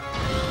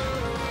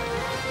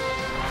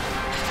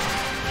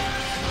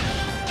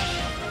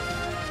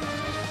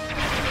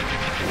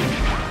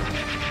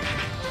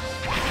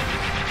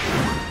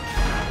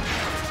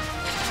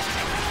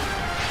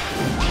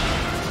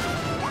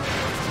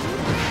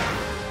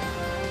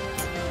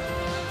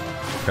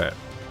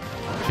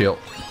 Heal.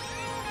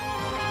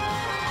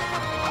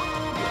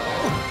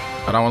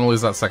 I don't want to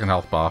lose that second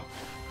health bar.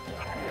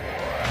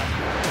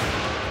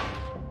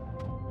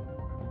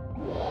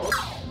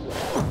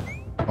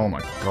 Oh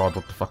my god,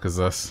 what the fuck is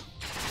this?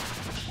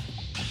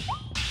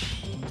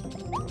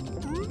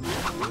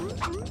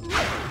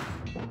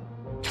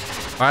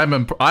 I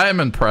am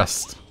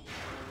impressed.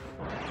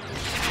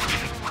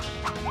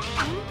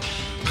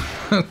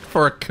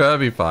 For a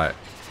Kirby fight.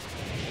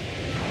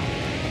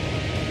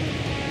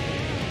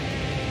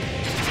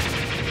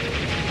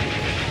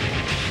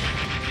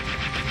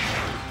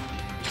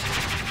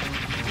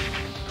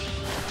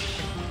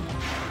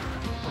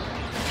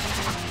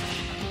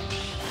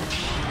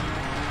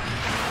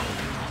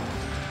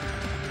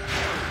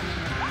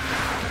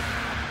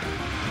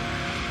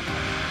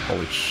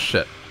 Holy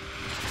shit.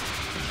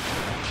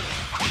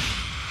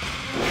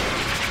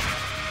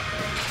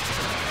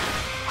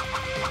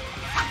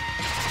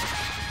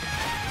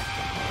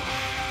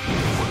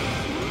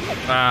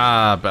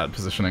 Ah, bad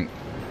positioning.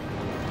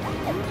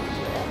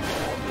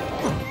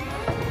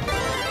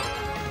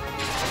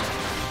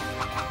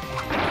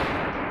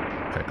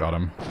 Okay, got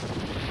him.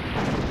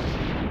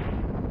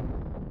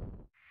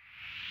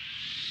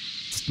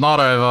 It's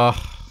not over.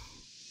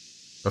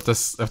 If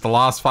the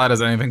last fight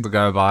has anything to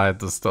go by,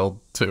 there's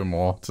still 2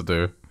 more to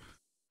do.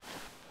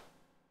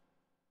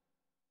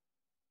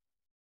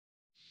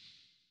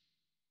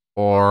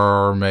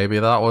 Or maybe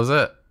that was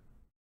it.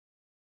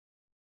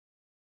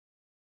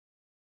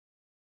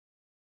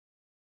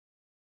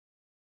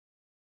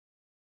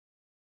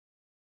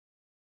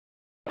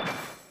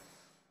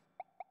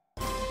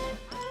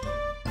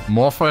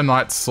 Morpho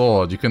Knight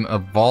Sword. You can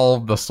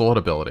evolve the sword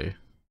ability.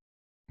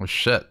 Oh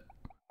shit.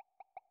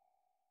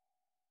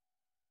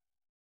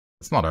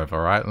 It's not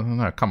over, right?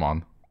 No, come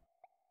on.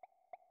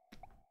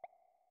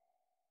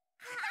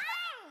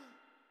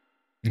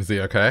 Is he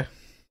okay?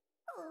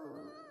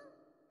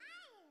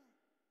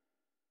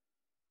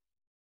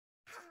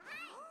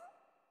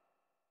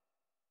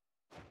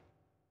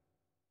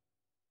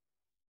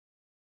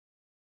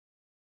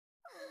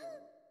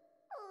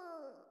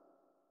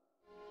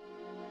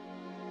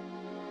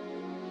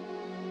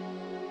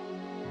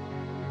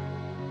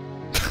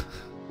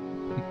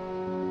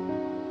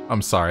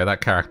 I'm sorry,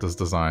 that character's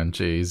design,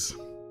 jeez.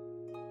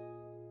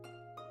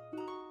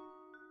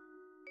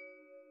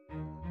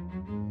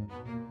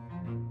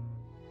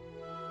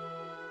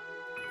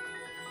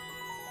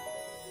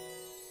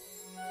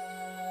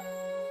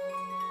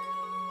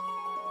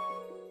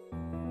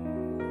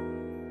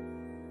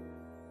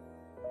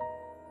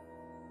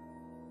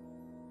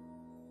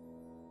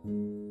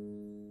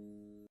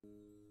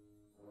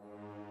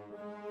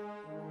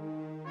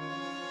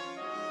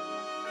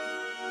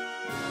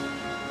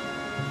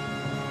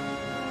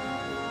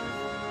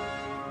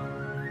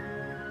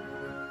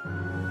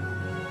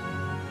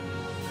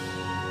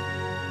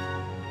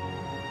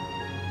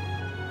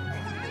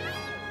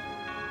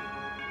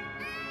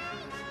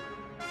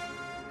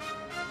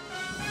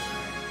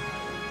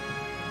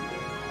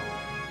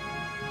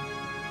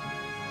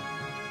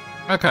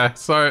 Okay,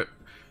 so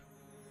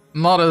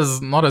not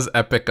as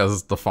epic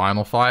as the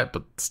final fight,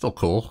 but still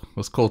cool. It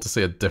was cool to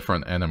see a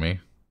different enemy.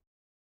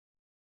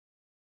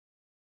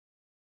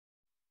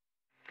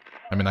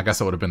 I mean, I guess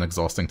it would have been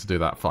exhausting to do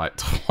that fight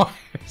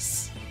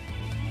twice.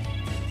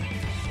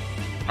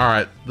 All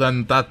right,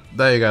 then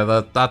there you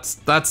go. That's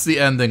the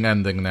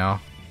ending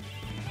now.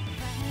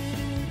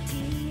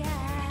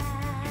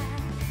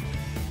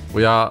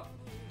 We are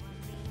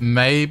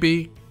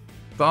maybe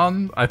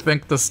done. I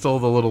think there's still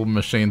the little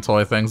machine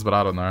toy things, but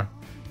I don't know.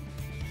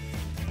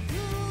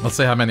 Let's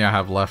see how many I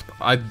have left.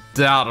 I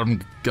doubt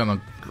I'm gonna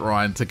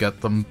grind to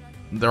get them.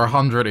 They're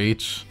 100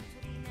 each.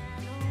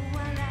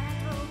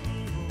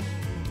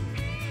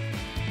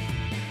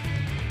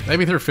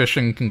 Maybe through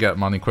fishing can get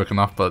money quick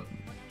enough, but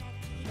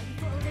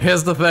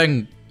here's the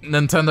thing.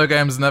 Nintendo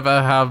games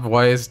never have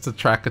ways to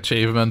track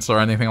achievements or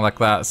anything like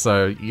that,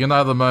 so you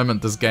know the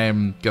moment this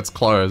game gets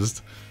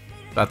closed,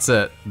 that's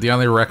it. The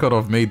only record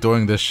of me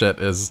doing this shit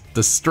is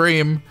the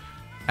stream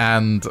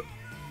and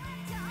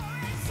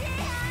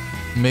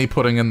me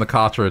putting in the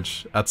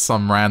cartridge at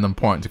some random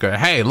point to go,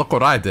 hey, look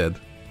what I did.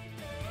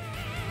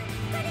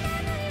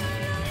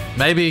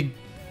 Maybe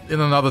in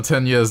another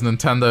 10 years,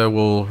 Nintendo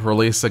will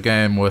release a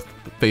game with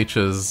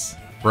features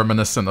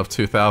reminiscent of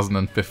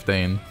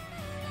 2015.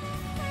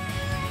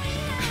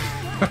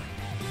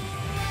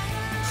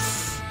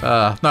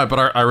 No,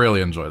 but I really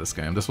enjoy this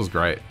game. This was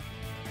great.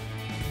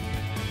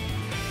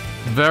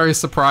 Very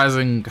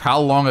surprising how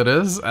long it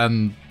is,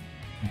 and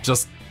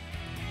just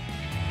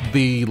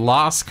the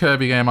last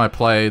Kirby game I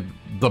played,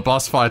 the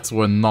boss fights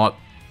were not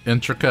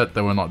intricate,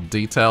 they were not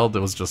detailed, it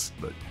was just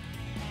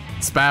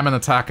spam and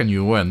attack and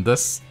you win.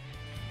 This,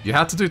 you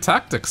had to do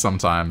tactics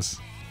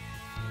sometimes.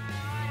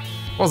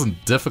 It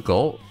wasn't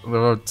difficult, there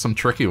were some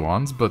tricky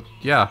ones, but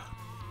yeah,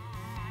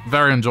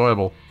 very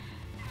enjoyable.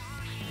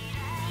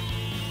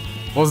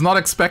 Was not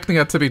expecting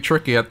it to be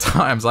tricky at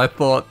times. I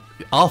thought,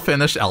 I'll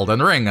finish Elden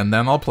Ring and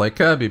then I'll play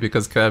Kirby,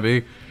 because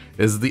Kirby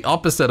is the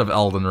opposite of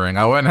Elden Ring.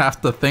 I won't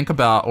have to think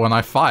about when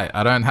I fight.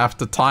 I don't have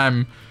to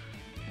time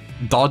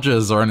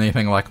dodges or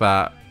anything like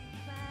that.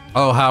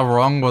 Oh, how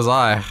wrong was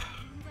I?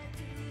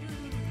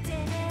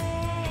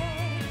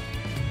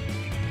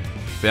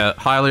 Yeah,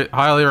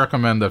 highly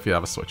recommend if you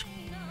have a Switch.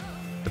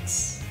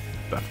 It's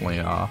definitely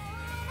a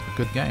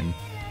good game.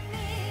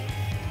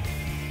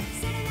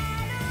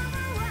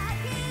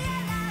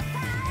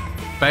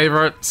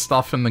 favorite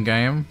stuff in the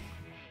game,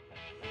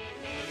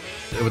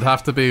 it would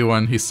have to be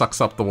when he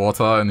sucks up the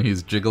water and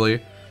he's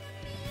jiggly.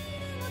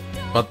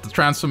 But the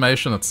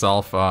transformation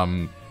itself, I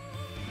mean,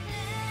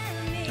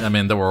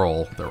 they're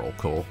all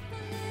cool.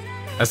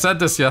 I said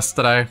this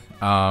yesterday,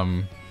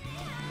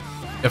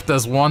 if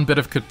there's one bit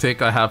of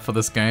critique I have for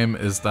this game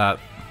is that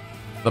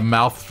the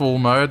mouthful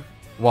mode,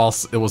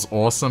 whilst it was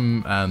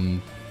awesome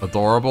and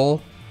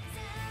adorable,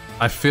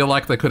 I feel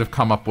like they could have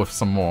come up with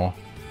some more.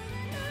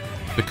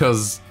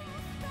 Because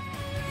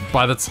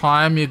by the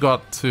time you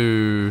got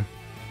to,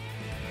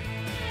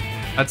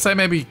 I'd say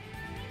maybe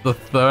the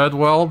third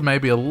world,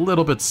 maybe a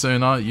little bit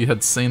sooner, you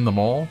had seen them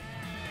all.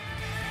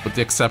 With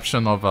the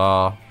exception of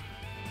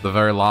the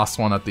very last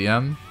one at the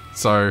end.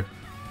 So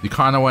you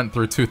kind of went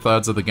through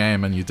 2/3 of the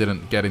game and you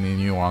didn't get any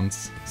new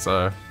ones.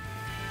 So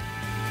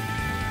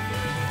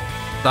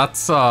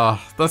that's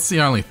the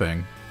only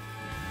thing.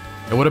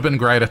 It would have been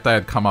great if they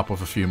had come up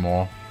with a few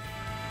more.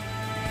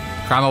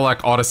 Kind of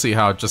like Odyssey,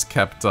 how it just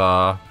kept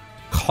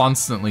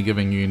constantly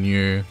giving you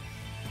new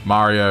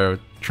Mario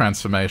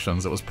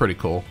transformations. It was pretty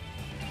cool.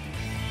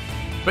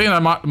 But you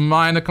know,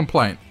 minor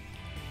complaint.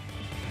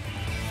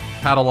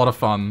 Had a lot of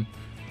fun.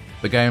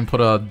 The game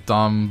put a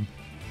dumb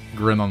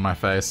grin on my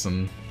face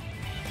and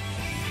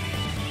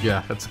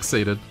yeah, it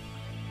succeeded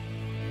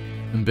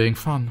in being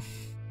fun.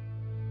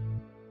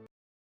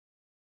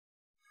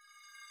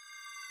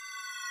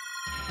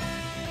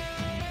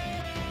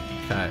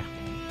 Okay.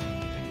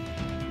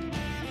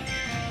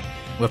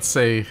 Let's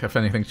see if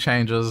anything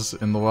changes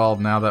in the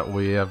world now that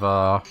we have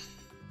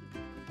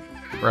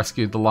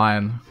rescued the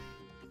lion.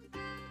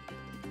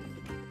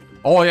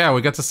 Oh yeah,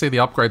 we get to see the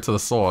upgrade to the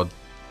sword.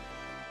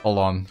 Hold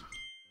on.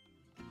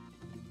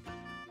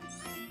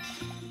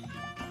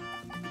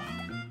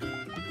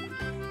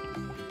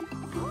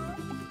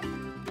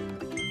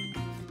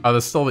 Oh,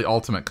 there's still the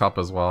ultimate cup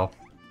as well.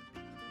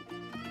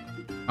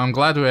 I'm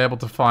glad we were able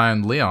to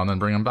find Leon and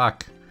bring him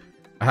back.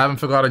 I haven't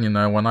forgotten, you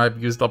know, when I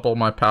used up all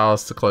my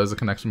powers to close the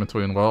connection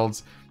between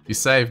worlds, you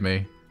saved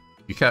me.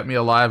 You kept me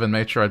alive and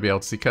made sure I'd be able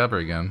to see Kirby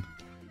again.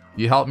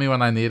 You helped me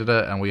when I needed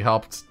it, and we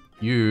helped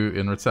you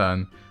in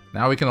return.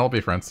 Now we can all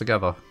be friends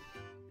together.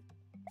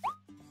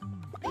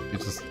 He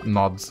just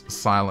nods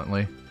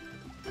silently.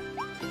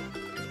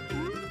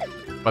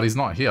 But he's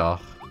not here.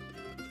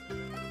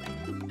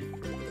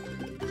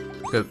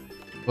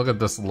 Look at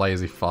this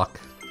lazy fuck.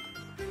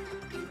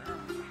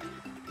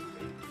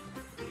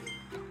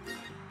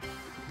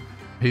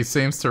 He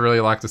seems to really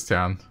like this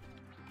town.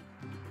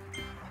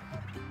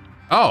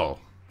 Oh!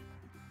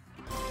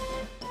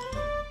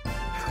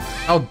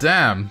 Oh,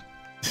 damn.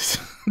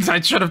 I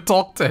should have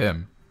talked to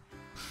him.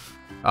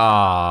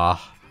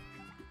 Ah.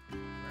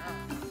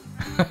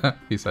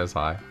 He says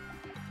hi.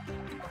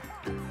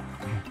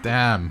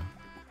 Damn.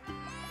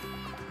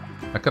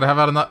 I could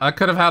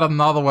have had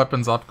another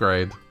weapons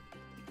upgrade.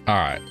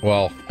 Alright,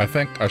 well, I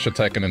think I should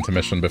take an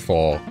intermission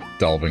before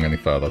delving any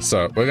further.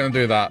 So, we're gonna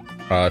do that.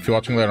 If you're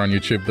watching later on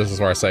YouTube, this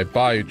is where I say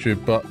bye,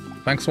 YouTube, but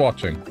thanks for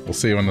watching. We'll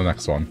see you in the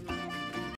next one.